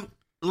like I'm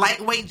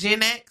lightweight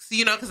Gen X.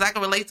 You know, because I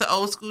can relate to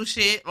old school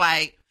shit.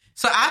 Like,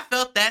 so I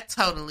felt that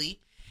totally.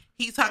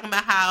 He's talking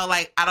about how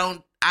like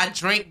I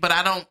drink, but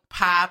I don't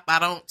pop, I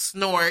don't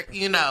snort.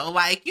 You know,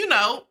 like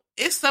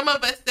it's some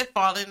of us that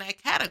fall in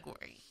that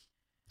category.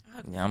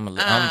 Yeah,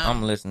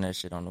 I'm listening to that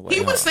shit on the way. He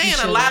was saying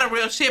a lot of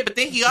real shit, but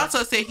then he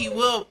also said he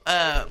will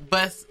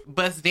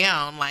bust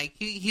down. Like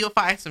he'll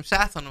fire some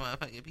shots on the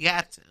motherfucker if he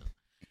had to.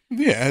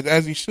 Yeah,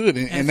 as he should,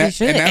 and that's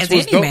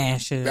what's dope.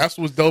 That's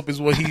what's dope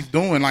is what he's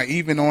doing. Like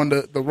even on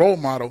the role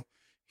model,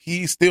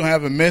 he still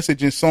have a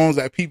message in songs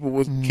that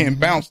people can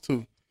bounce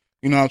to.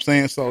 You know what I'm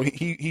saying? So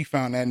he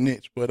found that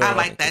niche. But I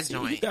like that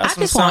joint. He got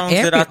some songs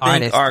that I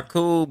think are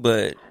cool,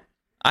 but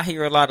I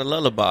hear a lot of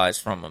lullabies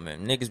from him,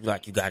 and niggas be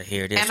like, "You gotta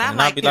hear this," and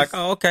I'll be like,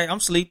 "Oh, okay,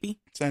 I'm sleepy."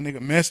 It's that nigga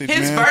message.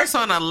 His man. verse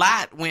on A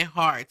Lot went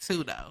hard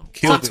too, though.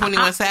 Killed it.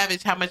 21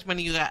 Savage, how much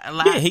money you got? A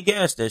lot. Yeah, he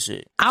gassed that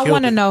shit. I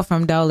want to know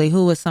from Dolly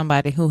who is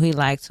somebody who he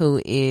likes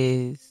who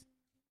is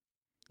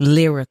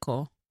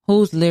lyrical.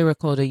 Who's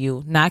lyrical to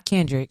you? Not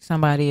Kendrick,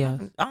 somebody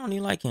else. I don't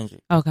even like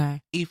Kendrick.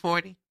 Okay.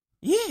 E40.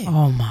 Yeah.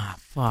 Oh my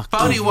fuck.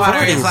 40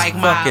 Water is like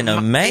fucking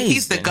amazing.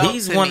 He's the GOAT.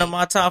 He's one of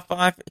my top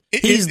 5.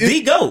 He's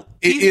the GOAT.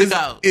 He's the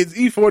GOAT. Is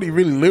E40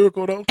 really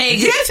lyrical though?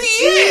 Yes, he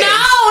is.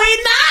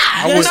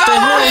 No, he's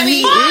not.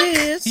 He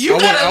is. You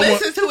gotta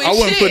listen to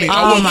his shit.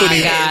 Oh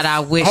my God,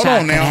 I wish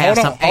I could have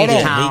some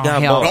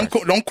 80-pound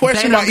help. Don't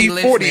question my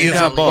E40 is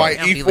like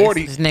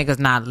E40. This nigga's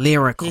not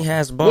lyrical. He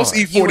has bars.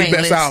 What's E40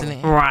 best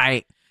album?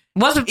 Right.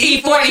 What's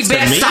E40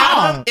 best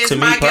song? It's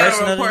My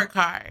Ghetto Report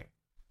Card.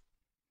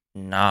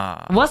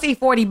 Nah. What's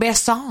E40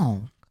 best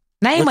song?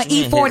 Name an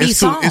E40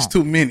 song. It's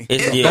too many.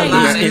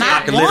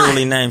 I can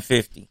literally name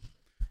 50.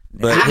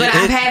 But I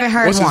haven't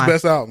heard what's one. His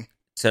best album?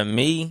 To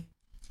me,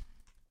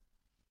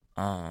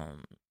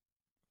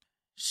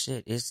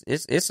 shit,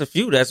 it's a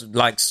few that's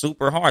like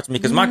super hard to me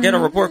because My Ghetto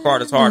Report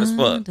Card is hard as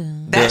fuck.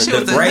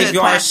 The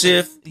Graveyard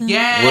Shift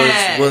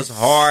was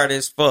hard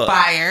as fuck.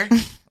 Fire.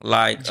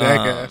 Like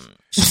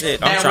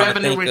shit, I'm that trying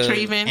Revenue to think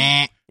Retrieving.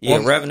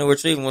 Revenue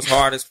Retrieving was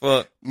hard as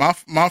fuck. My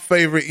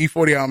favorite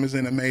E40 album is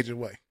In a Major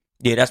Way.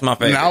 Yeah, that's my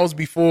favorite.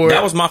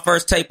 That was my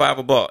first tape I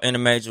ever bought In a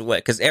Major Way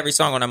because every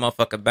song on that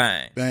motherfucker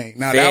bang.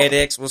 Now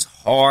FedEx was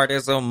hard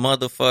as a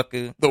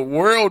motherfucker. The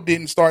world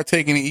didn't start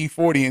taking the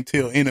E40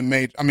 until In a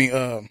Major. I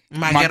mean,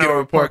 My Ghetto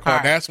Report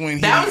Card. That's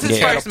when that was his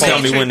first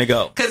tell me when to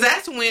go because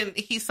that's when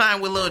he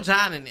signed with Lil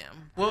Jon and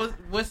them.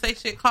 What's that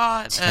shit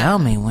called? Tell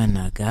me when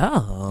to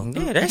go.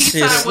 Yeah, that He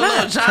shit signed with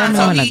Lil slaps. Jon, Tell me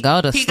so when to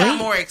go to he got sleep.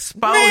 more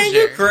exposure. Man,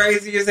 you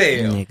crazy as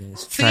hell.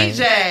 Niggas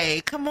crazy.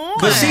 CJ, come on.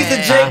 But she's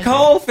a J.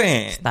 Cole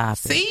fan. Stop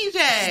it.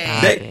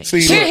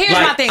 CJ. Here's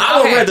my thing. I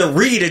would Okay. rather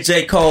read a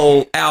J.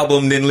 Cole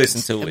album than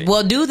listen to it.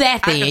 Well, do that I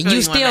can then. feel You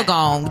you still on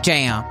gon'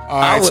 jam. All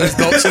right, since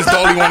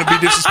Dolly want to be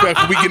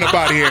disrespectful, we getting up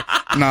out of here.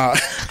 Nah.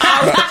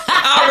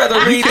 I'd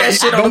rather read that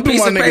shit on a Don't do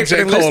piece my of nigga paper J.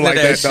 than Cole listen like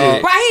to that, that dog.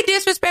 shit. Right? He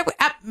disrespectful.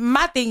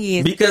 My thing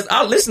is, Because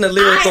I listen to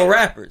lyrical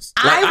rappers.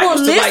 Like, I will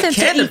used to listen like to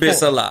Cannabis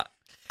E40. a lot.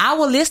 I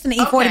will listen to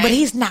E40, but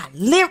he's not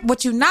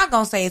what you're not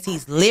gonna say is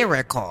he's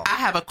lyrical. I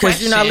have a Because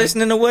question. you're not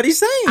listening to what he's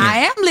saying. I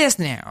am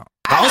listening. have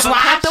Goes a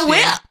ride the question.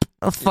 whip.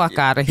 The fuck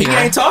out of He here.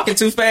 ain't talking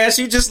too fast.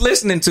 You just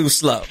listening too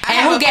slow.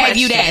 And who gave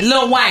you that?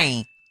 Lil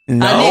Wayne.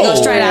 No. A nigga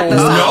straight out the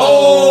South.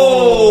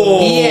 No.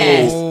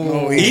 Yes.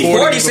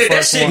 E40 said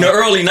that shit in the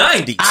early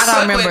 90s. I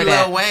don't remember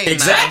that.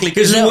 Exactly,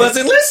 because you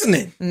wasn't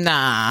listening.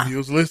 Nah. He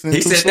was listening.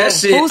 He too said slow. that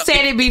shit. Who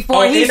said it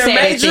before on he Inner said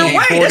it? Major then?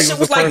 Way. That shit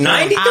was like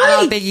 93. I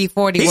don't think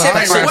E40 He was said the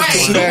that shit was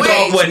first Snoop one.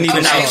 Dogg wasn't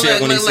even out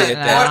yet when he said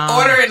that.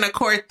 Order in the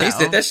court, though. He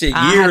said that shit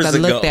I years have to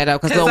ago. look that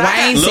up because Lil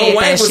Wayne Lil said Wayne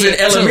that was shit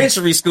in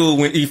elementary school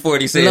when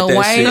E40 said Lil that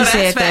Wayne shit.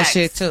 said that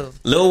shit too.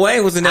 Lil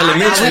Wayne was in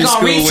elementary we gonna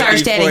school when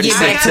research that and E40 get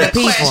said back to the that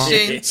people.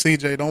 shit.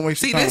 CJ, don't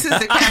waste See, your time. this is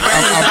the cat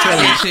versus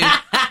dog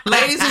issue.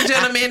 Ladies and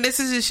gentlemen, this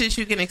is the shit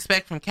you can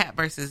expect from cat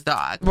versus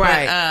dog.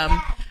 Right.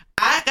 But,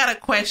 I got a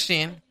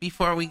question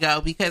before we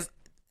go because,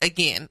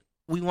 again,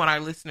 we want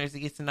our listeners to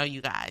get to know you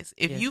guys.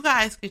 If you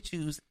guys could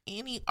choose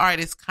any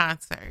artist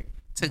concert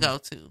to go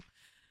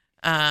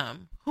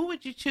to, who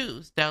would you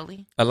choose,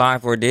 Dolly?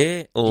 Alive or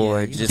dead,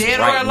 or just Dead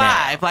right or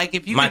alive? now? Like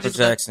if you Michael could just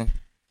Jackson.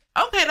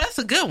 Okay, that's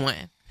a good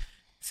one.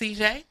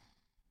 CJ?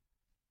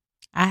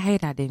 I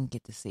hate I didn't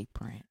get to see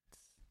Prince.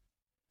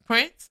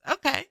 Prince?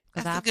 Okay,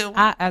 that's a good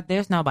one.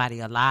 There's nobody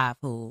alive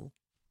who,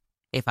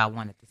 if I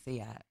wanted to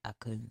see, I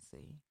couldn't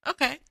see.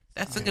 Okay,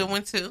 that's a good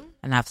one too.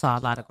 And I've saw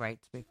a lot of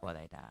greats before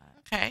they died.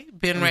 Okay,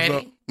 been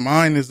ready.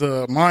 Mine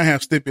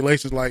have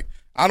stipulations. Like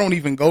I don't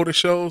even go to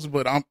shows,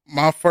 but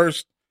my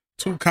first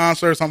 2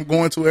 concerts I'm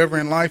going to ever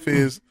in life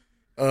is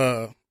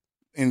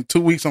in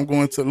 2 weeks I'm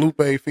going to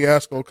Lupe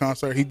Fiasco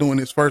concert. He doing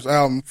his first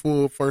album,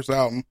 full first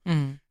album,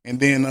 and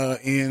then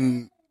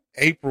in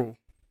April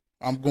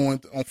I'm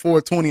going on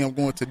 420. I'm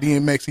going to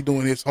DMX. He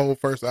doing his whole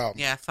first album.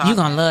 Yeah, You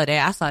gonna love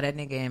that. I saw that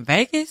nigga in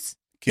Vegas.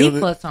 Killed he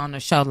it. puts on the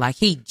show like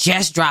he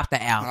just dropped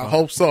the album. I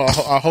hope so.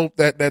 I hope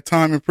that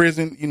time in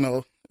prison, you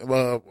know, a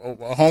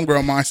homegirl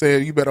of mine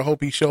said, you better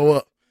hope he show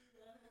up.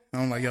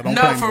 And I'm like, yeah, don't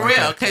play No, me for like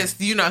real, that. because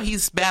you know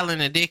he's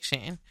battling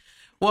addiction.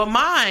 Well,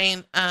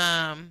 mine.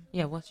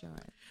 Yeah, what's yours?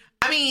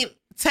 I mean,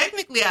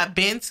 technically, I've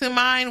been to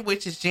mine,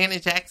 which is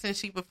Janet Jackson.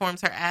 She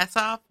performs her ass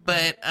off.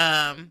 But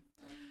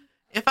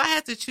if I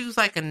had to choose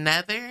like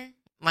another,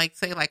 like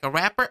say like a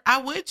rapper, I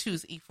would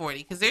choose E40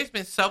 because there's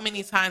been so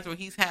many times where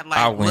he's had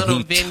like when little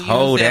he venues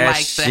tore and that like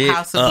the shit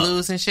House of up.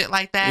 Blues and shit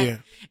like that, Yeah.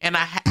 and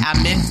I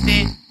missed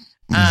it.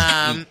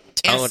 And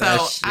tore so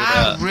that shit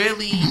I up.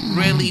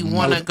 really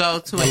want to go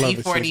to I an love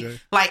it, E40. CJ.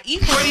 Like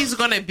E40 is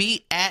going to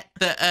be at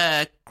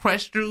the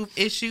Crush Groove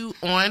issue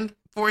on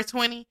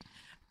 420.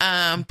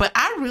 But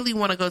I really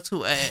want to go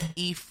to a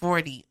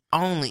E40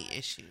 only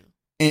issue.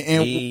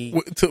 And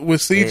with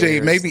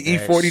CJ, maybe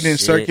that E40 didn't shit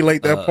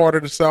circulate that up. part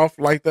of the South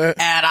like that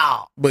At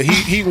all. But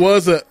he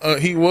was a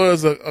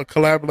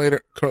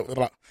collaborator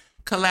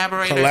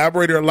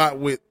a lot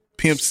with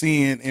Pimp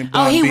C and Oh,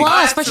 Bun he B.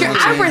 was for sure. You know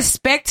what I'm I saying?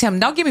 respect him.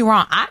 Don't get me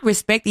wrong. I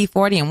respect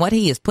E40 and what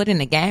he has put in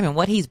the game and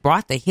what he's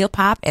brought to hip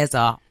hop as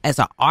a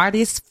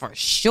artist for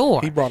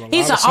sure. He brought a lot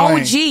He's of an slang.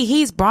 OG.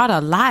 He's brought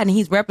a lot and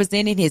he's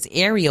represented his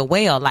area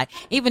well. Like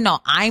even though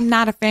I'm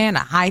not a fan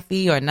of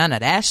hyphy or none of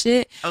that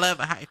shit, I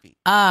love a hyphy.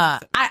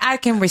 I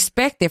can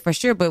respect it for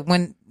sure. But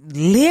when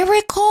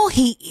lyrical,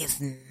 he is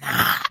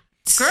not.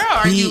 Girl,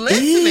 are you He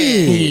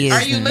listening? is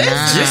Are you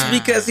listening? Just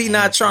because he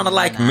not trying to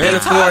like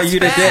metaphor you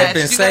to talks death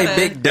and fast. You say gotta-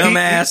 big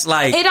dumbass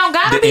like It don't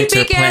gotta the be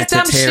big ass dumb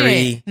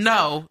interplanetary- shit.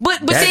 No.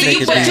 But That see,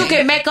 nigga you be-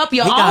 can make up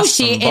your he got own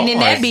some shit and then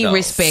that bars, be though.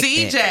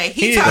 respected. CJ,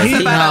 he talks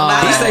about a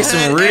lot He of say hood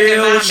some real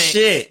economics.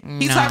 shit.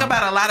 He talk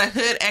about a lot of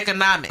hood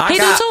economics. He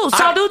do too.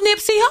 So do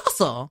Nipsey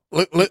Hussle.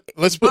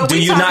 Let's put.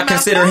 Do you not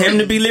consider him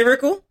to be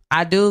lyrical?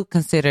 I do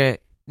consider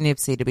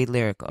Nipsey to be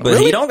lyrical. But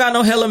he don't got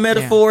no hella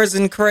metaphors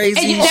and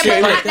crazy And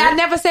shit like I that.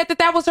 never said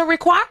that was a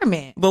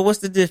requirement. But what's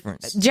the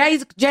difference? J.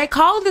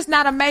 Cole is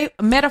not a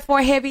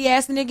metaphor heavy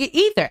ass nigga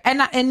either,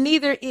 and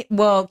neither.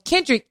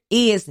 Kendrick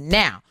is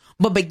now,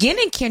 but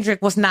beginning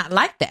Kendrick was not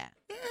like that.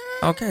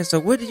 Okay, so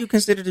what do you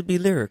consider to be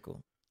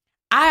lyrical?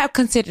 I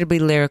consider to be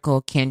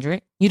lyrical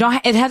Kendrick. You don't.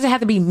 It doesn't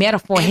have to be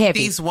metaphor heavy.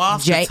 These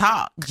walls to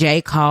talk.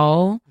 J.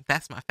 Cole.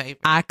 That's my favorite.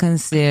 I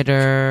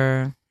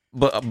consider.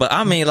 But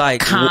I mean,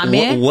 like,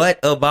 Comment? what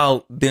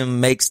about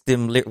them makes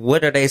them?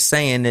 What are they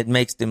saying that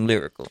makes them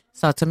lyrical?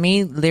 So to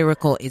me,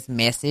 lyrical is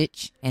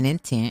message and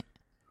intent.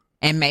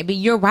 And maybe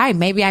you're right.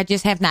 Maybe I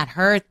just have not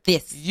heard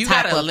this type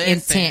gotta of listen.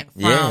 intent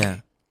from Yeah.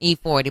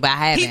 E40, but I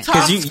haven't. He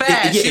talks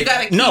fast. You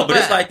gotta keep no, but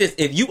it's up. like this: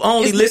 if you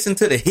only listen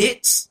to the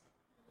hits,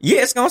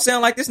 Yeah, it's gonna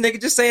sound like this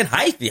nigga just saying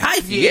hyphy.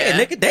 Yeah,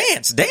 nigga,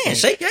 dance,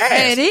 shake your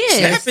ass. It is.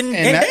 Snapping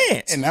and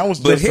dance. And that was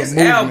but just his a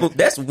movement. album,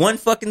 that's one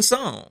fucking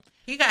song.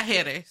 He got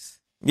hitters.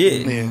 Yeah.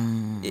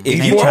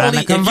 They trying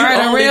to convert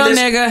a real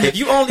nigga. If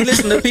you only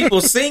listen to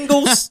people's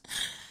singles,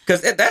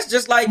 because that's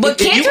just like. But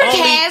Kendrick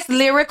has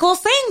lyrical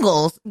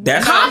singles.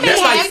 That's Common like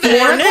has 4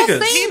 lyrical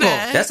niggas.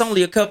 singles. That's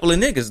only a couple of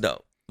niggas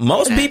though.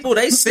 Most people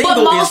they single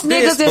but most is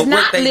this, niggas is but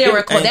not what they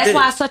lyrical. do, That's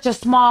why it's such a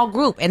small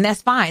group, and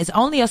that's fine. It's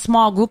only a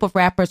small group of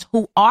rappers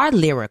who are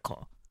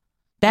lyrical.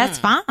 That's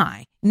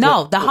fine.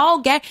 No, the whole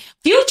gang.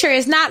 Future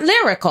is not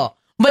lyrical,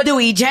 but do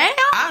he jam?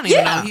 I don't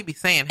even know he be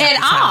saying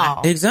at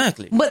all.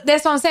 Exactly. But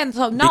that's what I'm saying.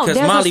 So no, because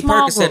there's Molly a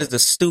small Percocet group. is the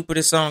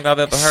stupidest song I've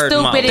ever heard.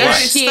 in my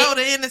Stupidest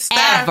life. shit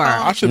ever.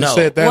 I should have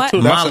said that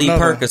too. That's Molly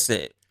another.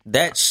 Percocet.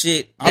 That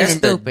shit. That's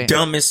the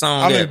dumbest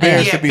song I'm ever.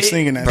 embarrassed to be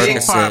singing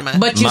that song.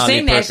 But you Molly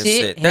sing that Percocet.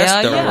 shit. That's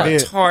Hell the yeah.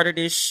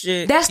 retardedest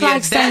shit. That's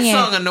like saying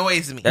that song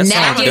annoys me. That song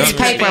napkins,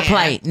 dumb as paper shit. plate.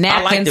 I liked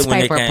Napkins, it when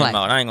it paper came plate.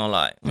 out. I ain't gonna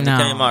lie. When No.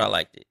 it came out, I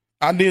liked it.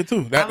 I did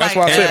too. That's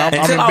why I said I'm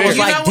Until I was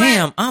embarrassed.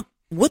 like, damn,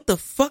 what the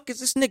fuck is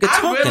this nigga I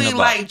talking really about?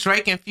 like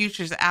Drake and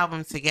Future's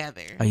album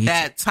together.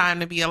 That Time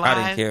to Be Alive.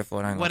 I didn't care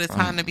for it. What a gonna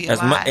front. Time to Be As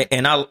Alive.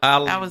 and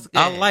That was good.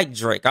 I like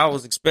Drake. I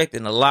was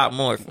expecting a lot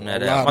more from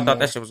that album. I thought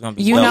that shit was gonna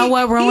be. You dope. know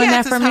what ruined he that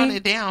has for to tone me?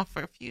 it down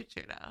for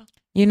Future though.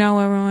 You know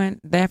what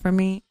ruined that for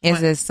me?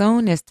 Is as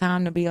soon as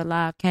Time to Be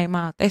Alive came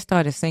out, they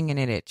started singing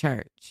it at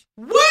church.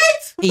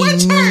 What?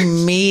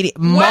 Immediate,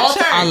 What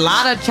church? a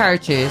lot of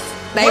churches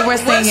they What- were what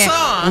singing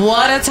song?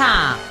 "What a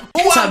Time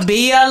Ooh, to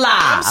Be Alive."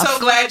 I'm so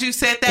glad you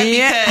said that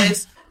Yeah.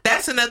 because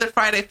that's another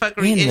Friday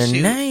fuckery In the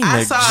issue. name I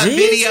of saw a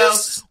video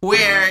Jesus.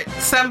 where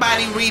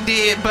somebody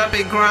redid Bump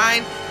and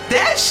Grind.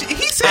 That he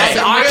said Hey,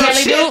 some R. real Kelly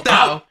shit do?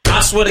 though. I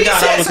swear to He God,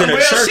 said I was some in a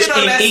real church shit on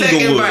in that second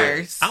Inglewood.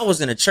 verse. I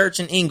was in a church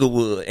in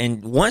Inglewood,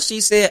 and once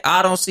she said,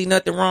 "I don't see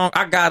nothing wrong,"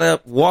 I got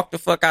up, walked the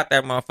fuck out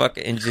that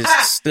motherfucker, and just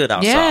stood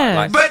outside. Yeah.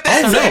 Like, But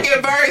that oh, no.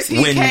 second verse, he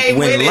when came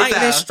with when it,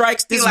 lightning though.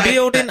 strikes He this like,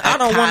 building, the I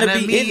don't want to be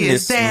economy in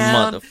is this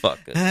down.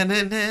 motherfucker.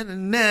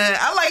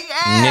 I like,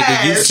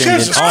 Nigga, you yes. sending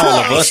Jesus all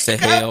of Christ. us to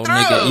hell, Come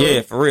nigga. through.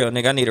 Yeah, for real,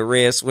 nigga. I need a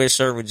red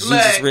sweatshirt with Jesus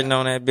Look. written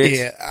on that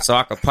bitch, so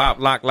I could pop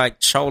lock like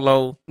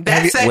Cholo,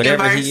 That second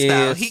whatever verse he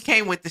though, is. he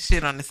came with the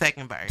shit on the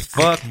second verse.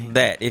 Fuck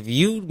that. If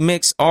you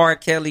mix R.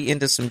 Kelly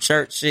into some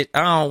church shit,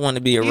 I don't want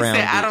to be He around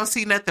said, it. "I don't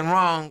see nothing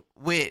wrong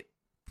with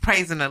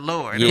praising the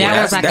Lord." Yeah,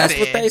 That was like that's a-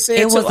 what they said.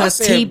 It was too. I a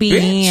said,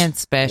 TBN bitch,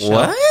 special.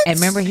 What? And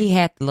remember, he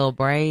had the little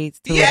braids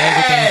too, Yes.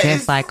 and everything,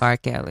 just like R.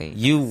 Kelly.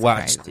 You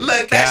watched it.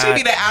 Look, that should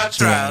be the outro.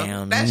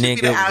 Damn, That should be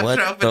the nigga, outro what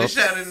for the the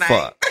show tonight.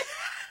 fuck?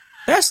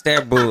 That's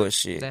that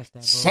bullshit. That's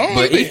that Son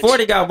But of a bitch.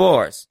 E40 got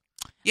bars.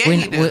 Yeah,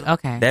 he do.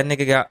 Okay, That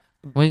nigga got.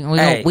 we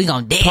Hey,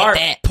 gonna dig part,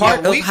 that.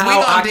 Part Yeah, of we how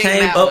gonna I dig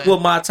came that up one.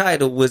 with my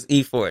title was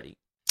E40.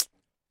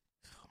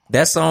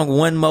 That song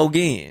One More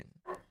Again.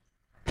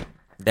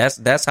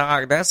 That's how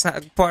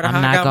part of I'm how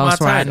I not got my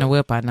ghost riding the title.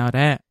 whip. I know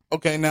that.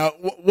 Okay, now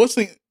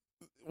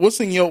what's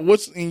in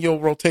your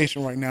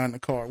rotation right now in the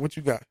car? What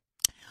you got?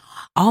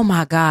 Oh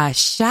my gosh!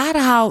 Shout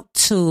out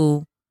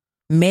to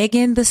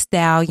Megan Thee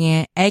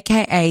Stallion,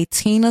 aka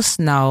Tina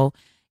Snow,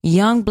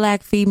 young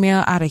black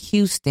female out of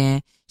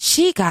Houston.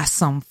 She got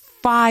some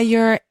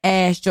fire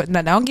ass.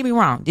 Now, don't get me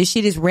wrong. This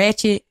shit is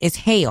ratchet as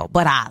hell,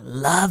 but I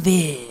love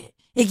it.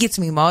 It gets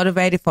me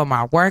motivated for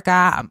my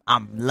workout.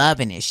 I'm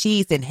loving it.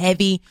 She's in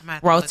heavy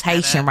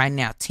rotation right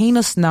now.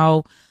 Tina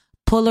Snow,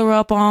 pull her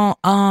up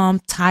on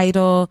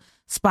Tidal,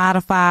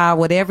 Spotify,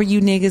 whatever you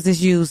niggas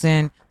is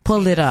using.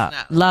 Pull it up.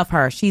 Love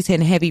her. She's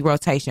in heavy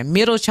rotation.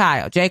 Middle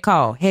Child, J.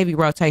 Cole, heavy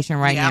rotation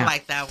right now. I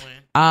like that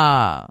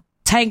one.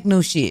 Tank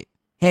new shit.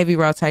 Heavy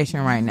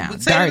rotation right now. Say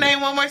the Dirty. name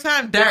one more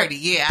time. Dirty.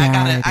 Yeah,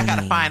 I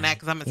gotta find that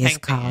because I'm a It's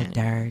Tank called fan.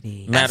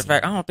 Dirty. Matter of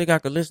fact, I don't think I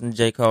could listen to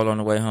J. Cole on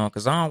the way home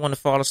because I don't want to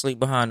fall asleep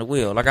behind the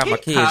wheel. I got my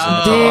kids in the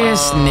car.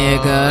 This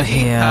nigga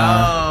here.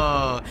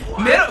 Oh,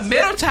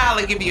 middle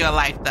child will give you a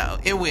life though.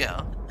 It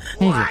will.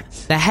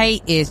 The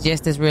hate is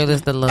just as real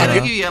as the love. It'll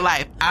give you a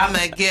life.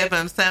 I'ma give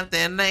them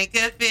something they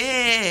can feel.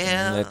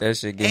 Let that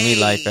shit give me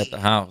life at the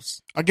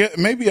house. I get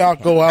maybe I'll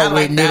go out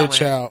like with that Middle one.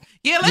 Child.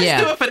 Yeah, let's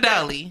Yeah. do it for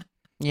Dolly.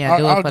 Yeah,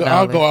 do it for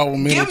I'll Dolly. go out with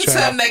Middle Give them Child.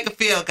 something they can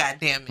feel.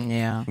 Goddamn it.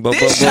 Yeah.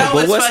 This show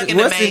is fucking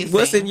amazing.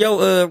 what's in your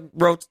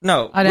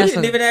no? Oh, We that's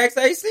didn't even ask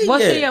AC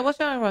What's yet. what's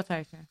your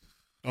rotation?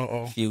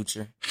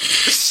 Future.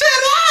 Shut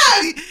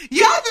up!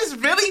 Y'all just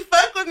really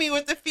fuck with me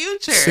with the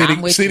Future.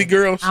 City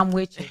Girls. I'm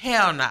with you.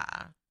 Hell nah.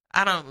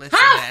 I don't listen to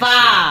High that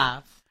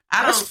five. shit.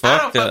 I don't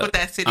fucked fuck up. with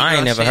that City I ain't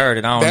Girl never shit. heard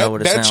it. I don't know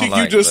what it That sounds chick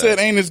like. you just but- said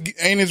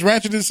ain't as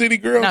ratchet as City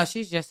Girls. No,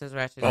 she's just as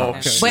ratchet. Oh,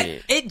 as okay.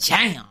 that. But it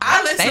jams.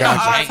 I listen They to don't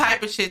all jam.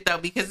 type of shit though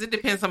because it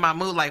depends on my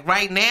mood. Like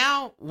right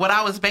now, what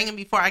I was banging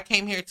before I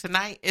came here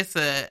tonight, it's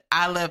a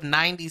I love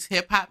 90s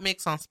hip hop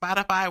mix on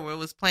Spotify where it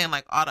was playing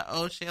like all the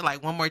old shit,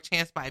 like One More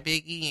Chance by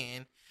Biggie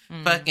and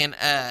fucking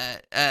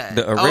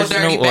The Old original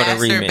Dirty or the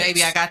Bastard, remix?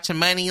 Baby I Got Your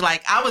Money.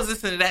 Like I was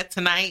listening to that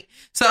tonight.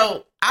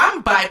 So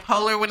I'm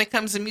bipolar when it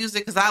comes to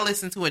music because I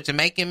listen to a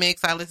Jamaican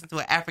mix, I listen to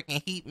an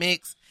African heat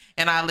mix,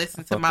 and I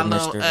listen to fuck my with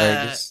little Mr.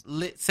 Vegas.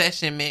 lit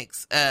session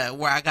mix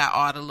where I got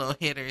all the little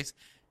hitters.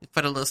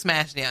 for the little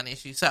smash down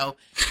issue. So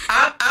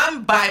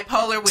I'm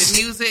bipolar with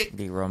music.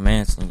 Be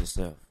romancing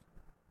yourself.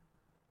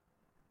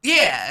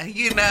 Yeah,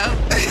 you know,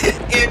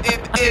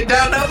 if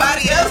don't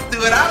nobody else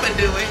do it, I'ma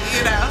do it.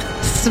 You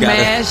know,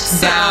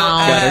 smash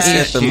down. Gotta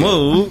set the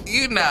mood.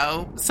 You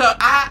know, so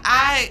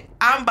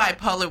I'm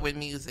bipolar with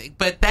music,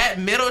 but that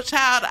Middle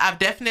Child, I've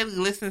definitely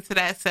listened to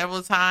that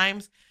several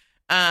times.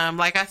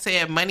 Like I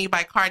said, Money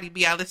by Cardi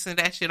B, I listen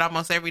to that shit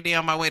almost every day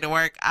on my way to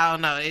work. I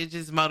don't know, it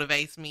just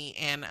motivates me,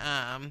 and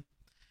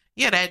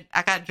yeah, that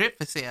I got Drip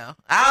for sale.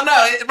 I don't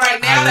know,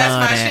 right now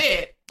that's my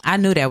shit. I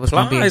knew that was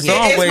going to be a hit. It's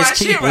my Always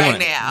shit keep right one.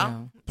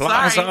 now.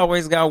 Plies Sorry.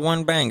 always got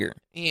one banger.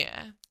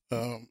 Yeah.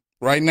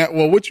 Right now,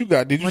 well, what you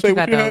got? Did you say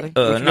what you had?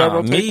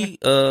 No, me.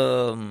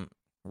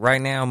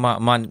 Right now,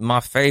 my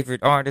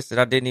favorite artist that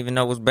I didn't even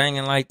know was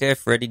banging like that,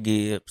 Freddie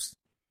Gibbs.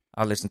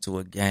 I listen to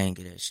a gang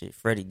of that shit.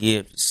 Freddie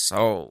Gibbs is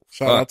so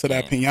shout out to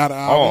that Pinata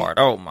album. Hard.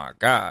 Oh my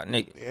god,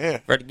 nigga. Yeah.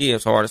 Freddie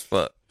Gibbs hard as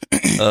fuck.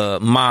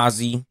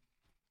 Mozzie.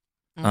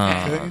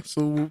 Okay,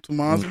 salute to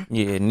Mozzie.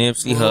 Yeah,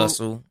 Nipsey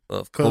Hussle,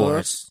 of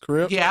course.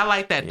 Yeah, I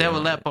like that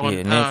double up on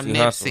Nipsey Hussle.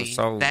 Nipsey.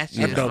 So, that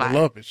yeah. shit double like,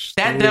 up is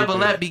that stupid.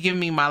 double up be giving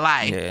me my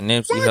life. Yeah,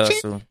 Nipsey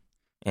Hussle.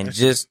 And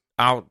just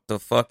out the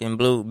fucking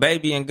blue.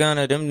 Baby and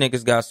Gunna, them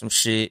niggas got some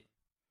shit.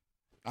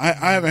 I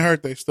haven't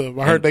heard they stuff.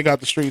 I heard they got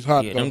the streets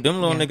hot. Yeah, though. them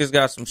little niggas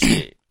got some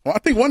shit. Well, I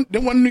think one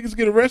niggas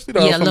get arrested.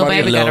 Or Yeah, Lil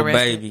somebody Baby else? got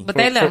arrested. But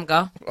they let him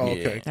go. Oh,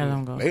 okay. They let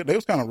him go. They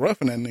was kind of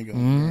roughing that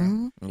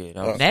nigga.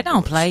 Yeah, They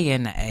don't play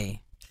in the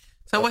A.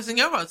 So what's in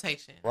your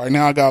rotation? Right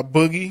now, I got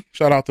Boogie.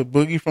 Shout out to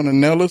Boogie from the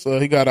Nellis.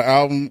 He got an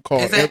album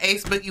called. Is that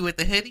Ace Boogie with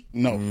the hoodie?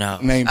 No,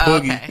 named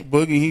Boogie. Okay.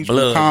 Boogie. He's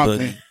Blood from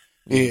Compton. Boogie.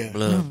 Yeah,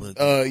 Blood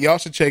Boogie. Y'all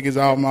should check his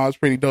album out. It's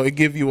pretty dope. It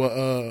give you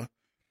a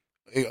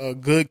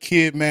good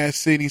Kid, Mad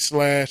City /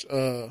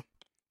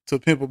 To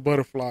Pimp a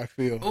Butterfly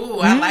feel. Ooh,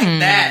 I like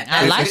that.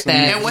 I like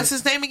that. And what's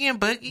his name again?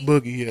 Boogie?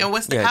 Boogie, yeah. And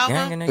what's the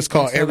album? It's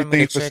called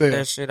Everything for Sale.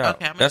 That shit out.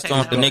 Okay, I'm gonna That's check the one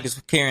with the that out.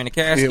 niggas carrying the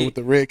casket. Yeah, with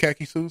the red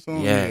khaki suits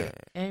on. Yeah.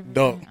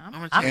 Dope. I'm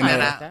gonna check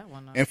that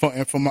out. And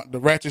for the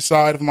ratchet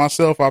side of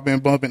myself, I've been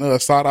bumping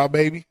Sada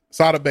Baby.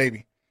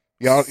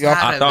 Y'all.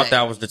 I thought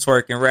that was the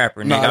twerking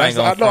rapper. Nigga. No, I ain't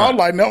gonna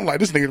I'm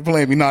like, this nigga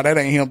playing me. No, that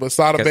ain't him. But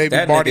Sada 'Cause Baby,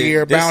 that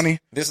Bartier, nigga, Bounty.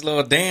 This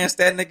little dance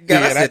that nigga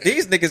got. Yeah, I said,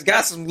 these niggas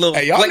got some little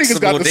Hey, y'all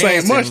niggas got the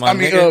same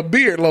much.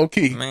 Beard, low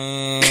key.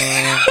 Man.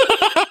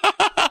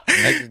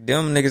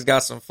 Them niggas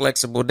got some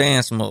flexible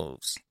dance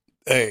moves.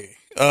 Hey,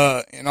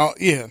 and all,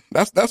 yeah,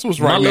 that's what's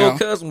right My now. little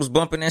cousin was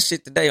bumping that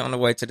shit today on the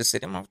way to the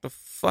city. I'm like, what the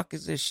fuck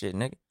is this shit,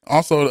 nigga?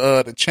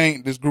 Also,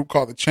 this group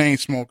called the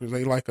Chainsmokers.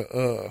 They like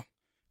a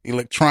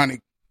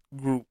electronic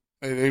group.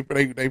 They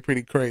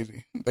pretty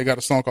crazy. They got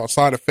a song called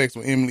Side Effects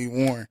with Emily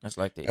Warren. That's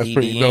like the That's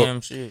pretty EDM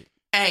dope. shit.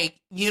 Hey,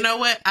 you know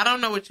what? I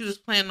don't know what you was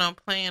planning on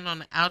playing on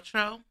the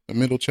outro. The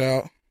Middle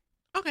Child.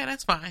 Okay,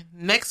 that's fine.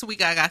 Next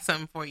week I got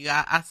something for you.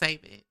 I'll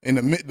save it. In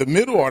the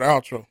middle or the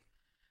outro?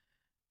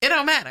 It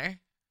don't matter.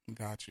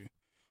 Got you.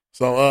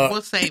 So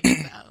We'll save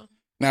it though.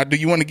 Now, do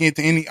you want to get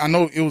into any? I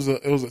know it was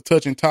a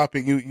touching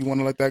topic. You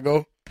want to let that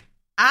go?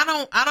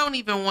 I don't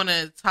even want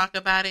to talk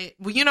about it.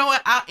 Well, you know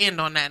what? I'll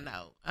end on that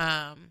note.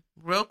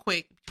 Real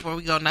quick before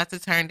we go, not to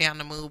turn down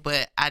the mood,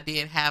 but I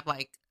did have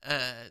like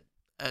a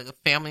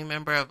family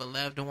member of a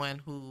loved one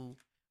who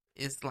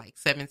is like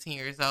 17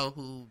 years old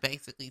who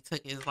basically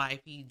took his life.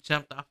 He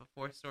jumped off a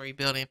 4-story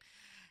building.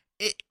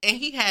 And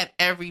he had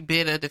every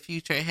bit of the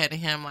future ahead of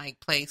him, like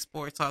play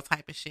sports, all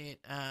type of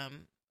shit.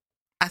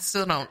 I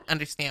still don't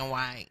understand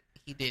why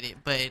he did it,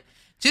 but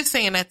just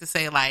saying that to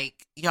say,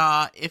 like,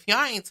 y'all, if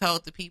y'all ain't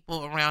told the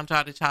people around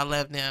y'all that y'all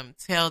love them,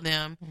 tell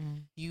them.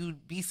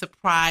 You'd be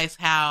surprised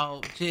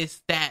how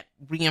just that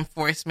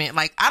reinforcement,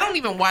 like, I don't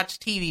even watch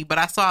TV, but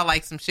I saw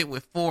like some shit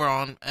with 4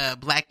 on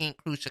Black Ink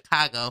Crew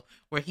Chicago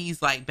where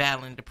he's like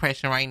battling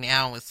depression right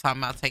now and was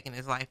talking about taking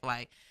his life.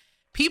 Like,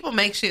 people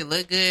make shit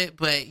look good,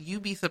 but you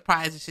be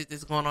surprised at shit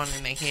that's going on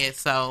in their head.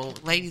 So,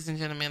 ladies and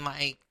gentlemen,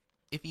 like,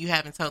 if you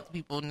haven't told the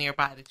people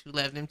nearby that you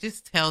love them,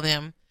 just tell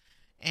them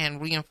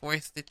and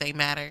reinforce that they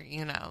matter,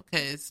 you know,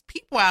 because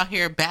people out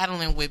here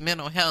battling with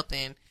mental health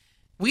and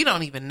we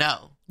don't even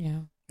know. Yeah,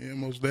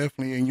 most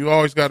definitely. And you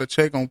always got to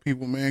check on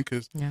people, man,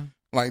 because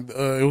like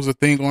it was a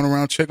thing going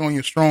around, check on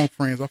your strong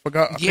friends. I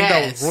forgot. I think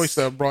that was Royce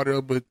that brought it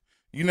up, but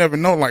you never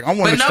know. Like, I'm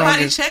one of the strongest. But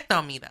nobody checked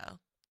on me, though.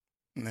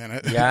 Man,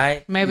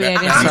 maybe they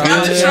didn't.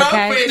 I'm the strong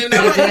friend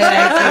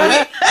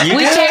and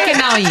we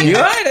checking on you. You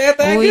right,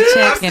 everything We good.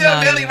 checking I'm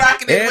on still really you.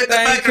 rocking it with the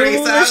fuckery,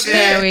 cool so and I'm shit. good.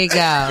 There we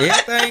go.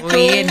 Everything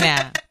We in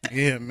now.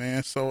 Yeah,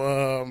 man.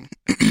 So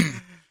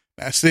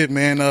that's it,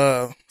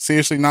 man.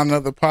 Seriously, not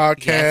another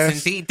podcast.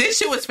 Yes, indeed. This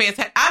shit was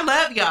fantastic. I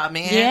love y'all,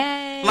 man.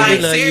 Yay. Like,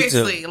 We love you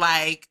seriously, too.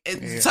 like,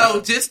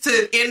 so just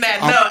to end that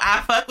note,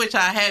 I fuck with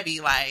y'all heavy.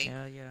 Like,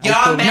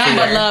 y'all Number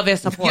matter. love and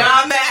support.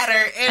 Y'all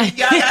matter. And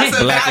y'all got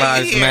some Black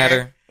value Lives here.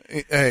 Matter.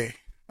 Hey,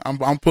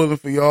 I'm pulling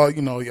for y'all.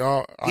 You know,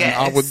 y'all. Yes.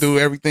 I would do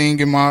everything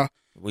in my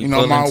We you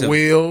know, my pulling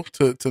will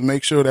to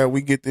make sure that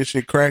we get this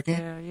shit cracking.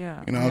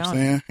 Yeah. You know what I'm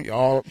saying?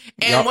 Y'all.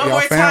 And y'all, one y'all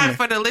more family. time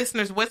for the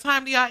listeners, what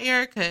time do y'all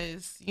air?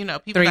 Because, you know,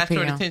 people got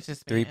short attention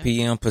span. 3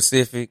 p.m.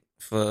 Pacific,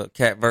 for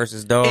Cat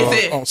versus Dog.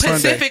 Is it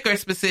Pacific or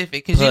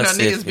specific? Because you know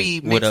niggas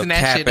be mixing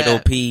that shit up. With a capital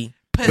P.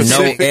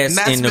 Pacific, no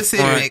S in the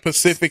front.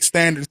 Pacific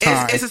Standard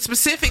Time. It's a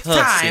specific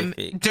time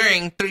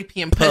during 3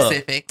 p.m.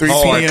 Pacific. 3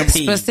 p.m.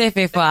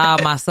 Specific for all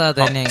my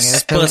southern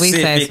niggas. Because we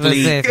say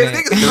specific.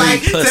 Because niggas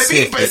like to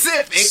be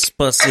Pacific.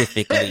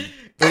 Specifically.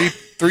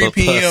 3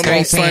 p.m.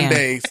 on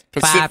Sundays.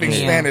 Pacific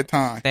Standard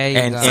Time.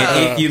 And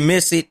if you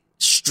miss it,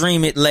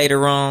 stream it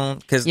later on.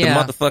 Because the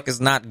motherfucker's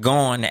not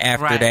gone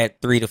after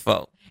that 3 to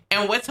 4.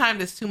 And what time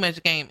does Too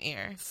Much Game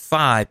air?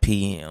 5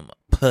 p.m.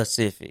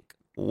 Pacific.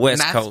 West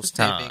Not Coast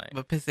Pacific, time.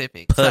 But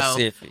Pacific.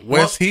 Pacific. So,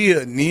 West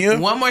here, near.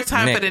 One more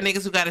time for the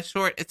niggas who got a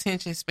short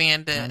attention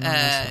span.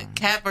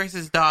 Cat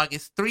versus Dog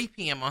is 3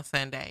 p.m. on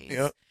Sundays.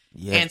 Yep.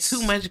 Yes. And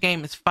Too Much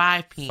Game is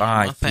 5 p.m.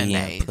 5 on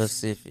Sundays. p.m.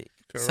 Pacific.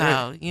 Correct.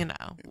 So, you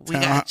know, we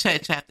got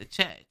church after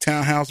church.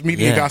 Townhouse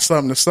Media got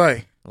something to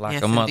say.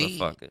 Like a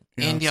motherfucker.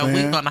 End your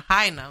week on a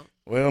high note.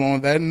 Well,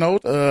 on that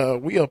note,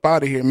 we up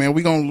out of here, man.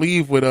 We gonna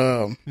leave with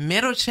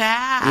Middle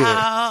Child.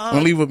 Yeah,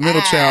 gonna leave with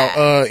Middle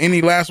Child.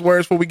 Any last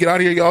words before we get out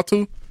of here, y'all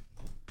too?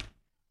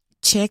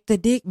 Check the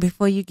dick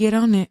before you get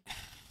on it.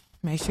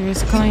 Make sure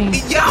it's clean.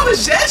 Y'all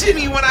was judging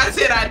me when I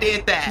said I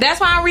did that.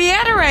 That's why I'm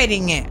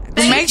reiterating it.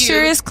 Make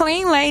sure it's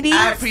clean, ladies.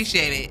 I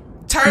appreciate it.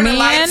 Turn the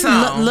lights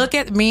on. Look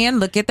at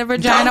the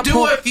vagina. Don't do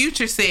what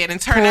Future said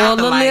and turn out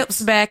the lights. Pull the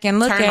lips back and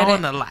look at it. Turn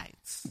on the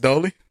lights.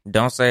 Dolly?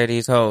 Don't say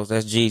these hoes.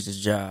 That's Jesus'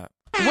 job.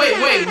 Wait,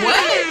 what?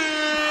 What?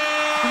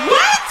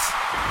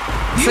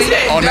 You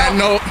said on that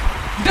note,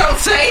 don't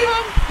save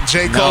him?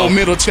 J. Cole,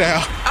 Middle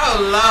Child. Oh,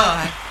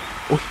 Lord.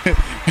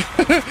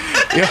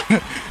 Yeah. I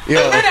knew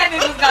that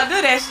nigga was gonna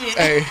do that shit.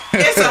 Hey.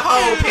 It's a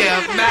whole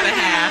pimp, not a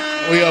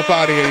half. We up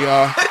out of here,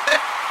 y'all. I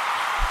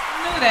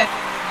knew that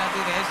nigga was gonna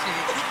do that shit.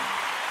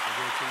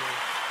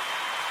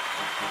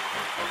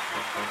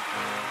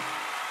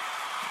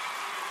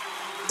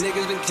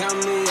 Niggas been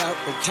counting me out.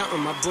 I'm counting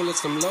my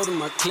bullets, I'm loading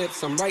my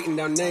clips. I'm writing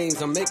down names,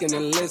 I'm making a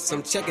list.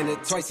 I'm checking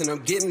it twice and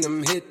I'm getting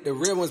them hit. The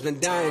real ones been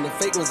dying, the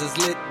fake ones is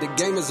lit. The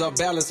game is off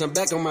balance, I'm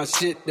back on my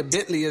shit. The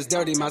Bentley is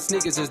dirty, my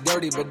sneakers is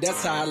dirty, but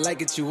that's how I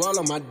like it. You all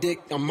on my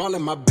dick, I'm all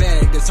in my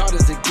bag, as hard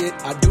as it get.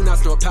 I do not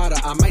snort powder,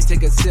 I might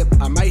take a sip.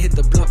 I might hit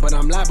the blunt, but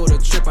I'm liable to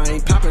trip. I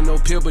ain't popping no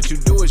pill, but you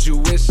do as you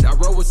wish. I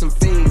roll with some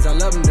fiends, I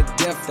love them to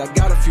death. I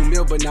got a few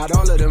mil, but not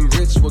all of them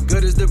rich. What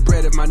good is the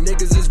bread if my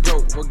niggas is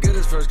broke? What good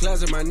is first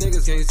class if my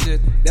niggas can't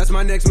sit? That's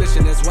my next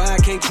mission, that's why I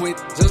can't quit.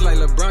 Just like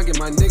LeBron, get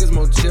my niggas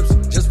more chips.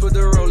 Just put the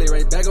rollie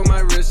right back on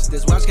my wrist.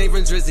 This watch came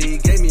from Drizzy, he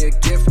gave me a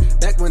gift.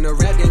 Back when the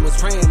rap game was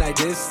praying like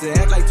this. They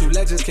act like two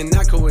legends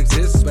cannot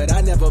coexist. But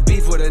I never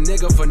beef with a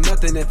nigga for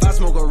nothing. If I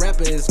smoke a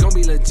rapper, it's gonna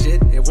be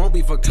legit. It won't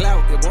be for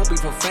clout, it won't be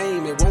for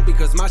fame. It won't be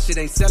cause my shit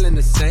ain't selling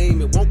the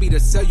same. It won't be to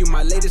sell you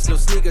my latest little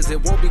sneakers.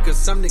 It won't be cause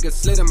some niggas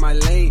slid in my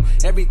lane.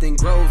 Everything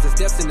grows, it's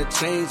destined to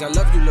change. I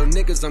love you little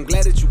niggas, I'm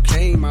glad that you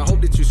came. I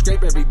hope that you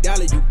scrape every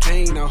dollar you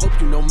gain. I hope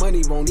you know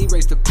money won't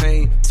erase the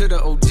pain. To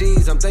the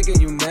OGs, I'm thanking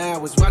you now.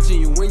 Was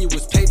watching you when you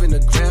was paving the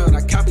ground.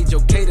 I copied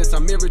your cadence, I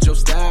mirrored your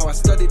style. I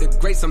studied the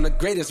greats, I'm the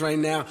greatest right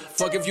now.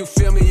 Fuck if you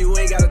feel me, you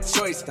ain't got a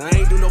choice. I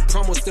ain't do no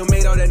promo, still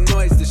made all that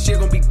noise. The shit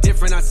gon' be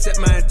different, I set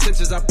my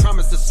intentions. I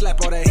promise to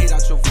slap all that hate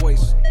out your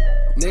voice.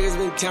 Niggas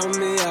been counting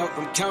me out,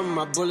 I'm counting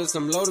my bullets,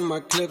 I'm loading my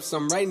clips,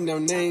 I'm writing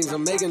down names,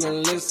 I'm making a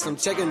list, I'm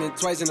checking it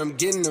twice and I'm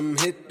getting them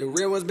hit. The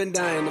real ones been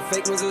dying, the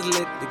fake ones is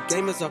lit, the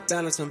game is off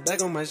balance, I'm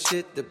back on my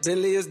shit. The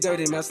Bentley is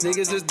dirty, my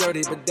sneakers is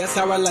dirty, but that's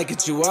how I like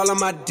it, you all on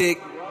my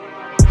dick.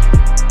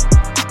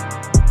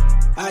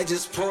 I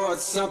just poured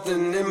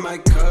something in my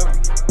cup,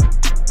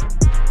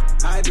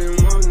 I've been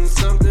wanting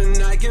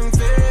something I can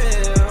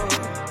feel.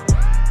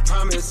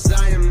 Promise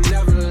I am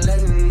never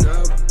letting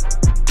up.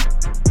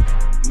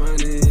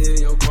 Money in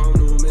your palm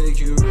don't make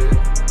you real.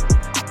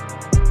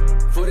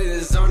 Foot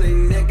is on their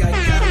neck, I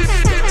got them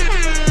stuck.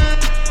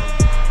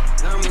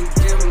 I'ma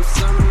give them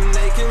something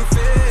they can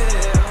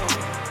feel.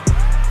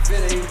 If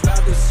it ain't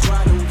about the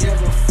swat, don't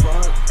give a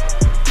fuck.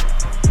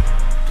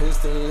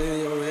 Pistol in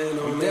your hand,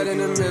 I'm dead in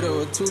the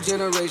middle of two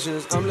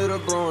generations. I'm little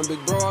bro and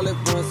big bro all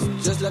at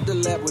once. Just left the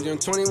lab with young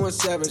 21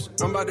 Savage.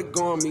 I'm about to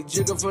go on me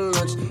Jigga for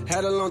lunch.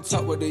 Had a long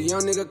talk with a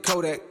young nigga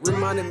Kodak.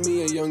 Reminded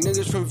me of young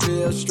niggas from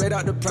Ville. Straight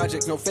out the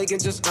project, no faking,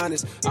 just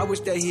honest. I wish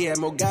that he had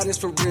more guidance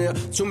for real.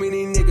 Too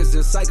many niggas,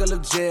 the cycle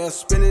of jail.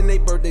 Spending their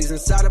birthdays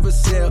inside of a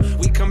cell.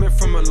 We coming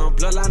from a long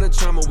bloodline of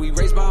trauma. We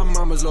raised by our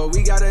mamas, Lord,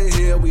 we gotta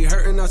heal. We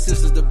hurting our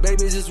sisters, the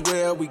babies as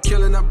well. We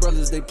killing our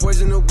brothers, they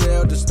poison the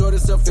well. Distorted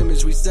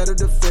self-image, we settle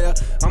to fail.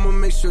 I'ma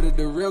make sure that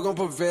the real gon'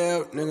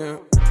 prevail,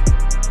 nigga.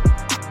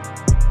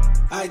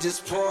 I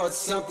just poured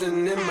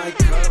something in my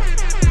cup.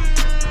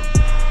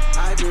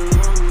 I've been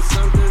wanting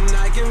something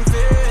I can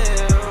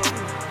feel.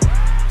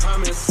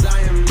 Promise I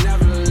am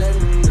never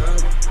letting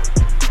up.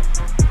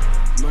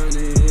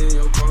 Money in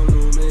your palm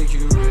don't make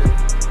you real.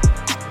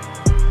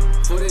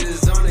 Foot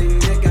is on their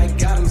neck, I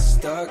got them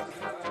stuck.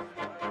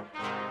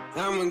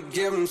 I'ma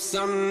give them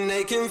something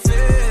they can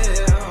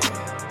feel.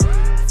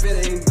 If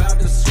it ain't about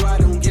the swat,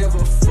 don't give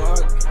a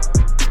fuck.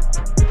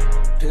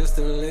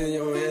 Pistol in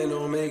your hand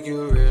don't make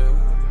you real.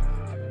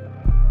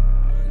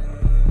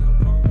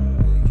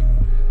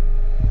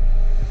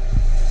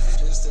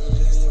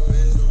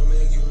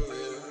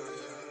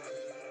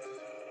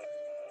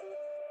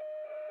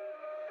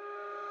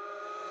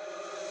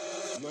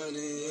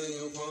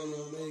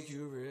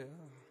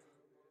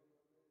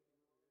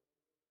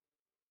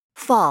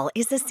 Fall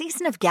is the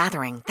season of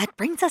gathering that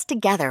brings us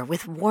together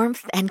with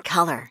warmth and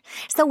color.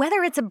 So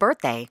whether it's a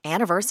birthday,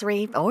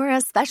 anniversary, or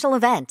a special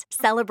event,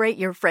 celebrate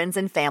your friends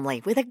and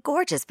family with a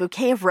gorgeous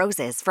bouquet of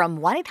roses from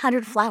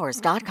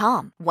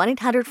 1-800-Flowers.com.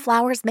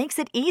 1-800-Flowers makes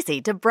it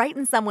easy to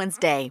brighten someone's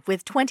day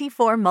with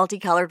 24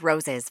 multicolored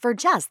roses for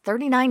just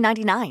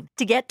 $39.99.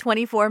 To get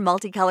 24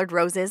 multicolored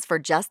roses for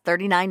just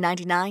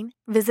 $39.99,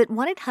 visit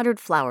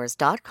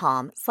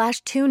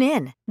 1-800-Flowers.com/tune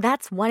in.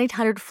 That's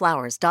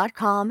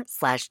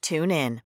 1-800-Flowers.com/tune in.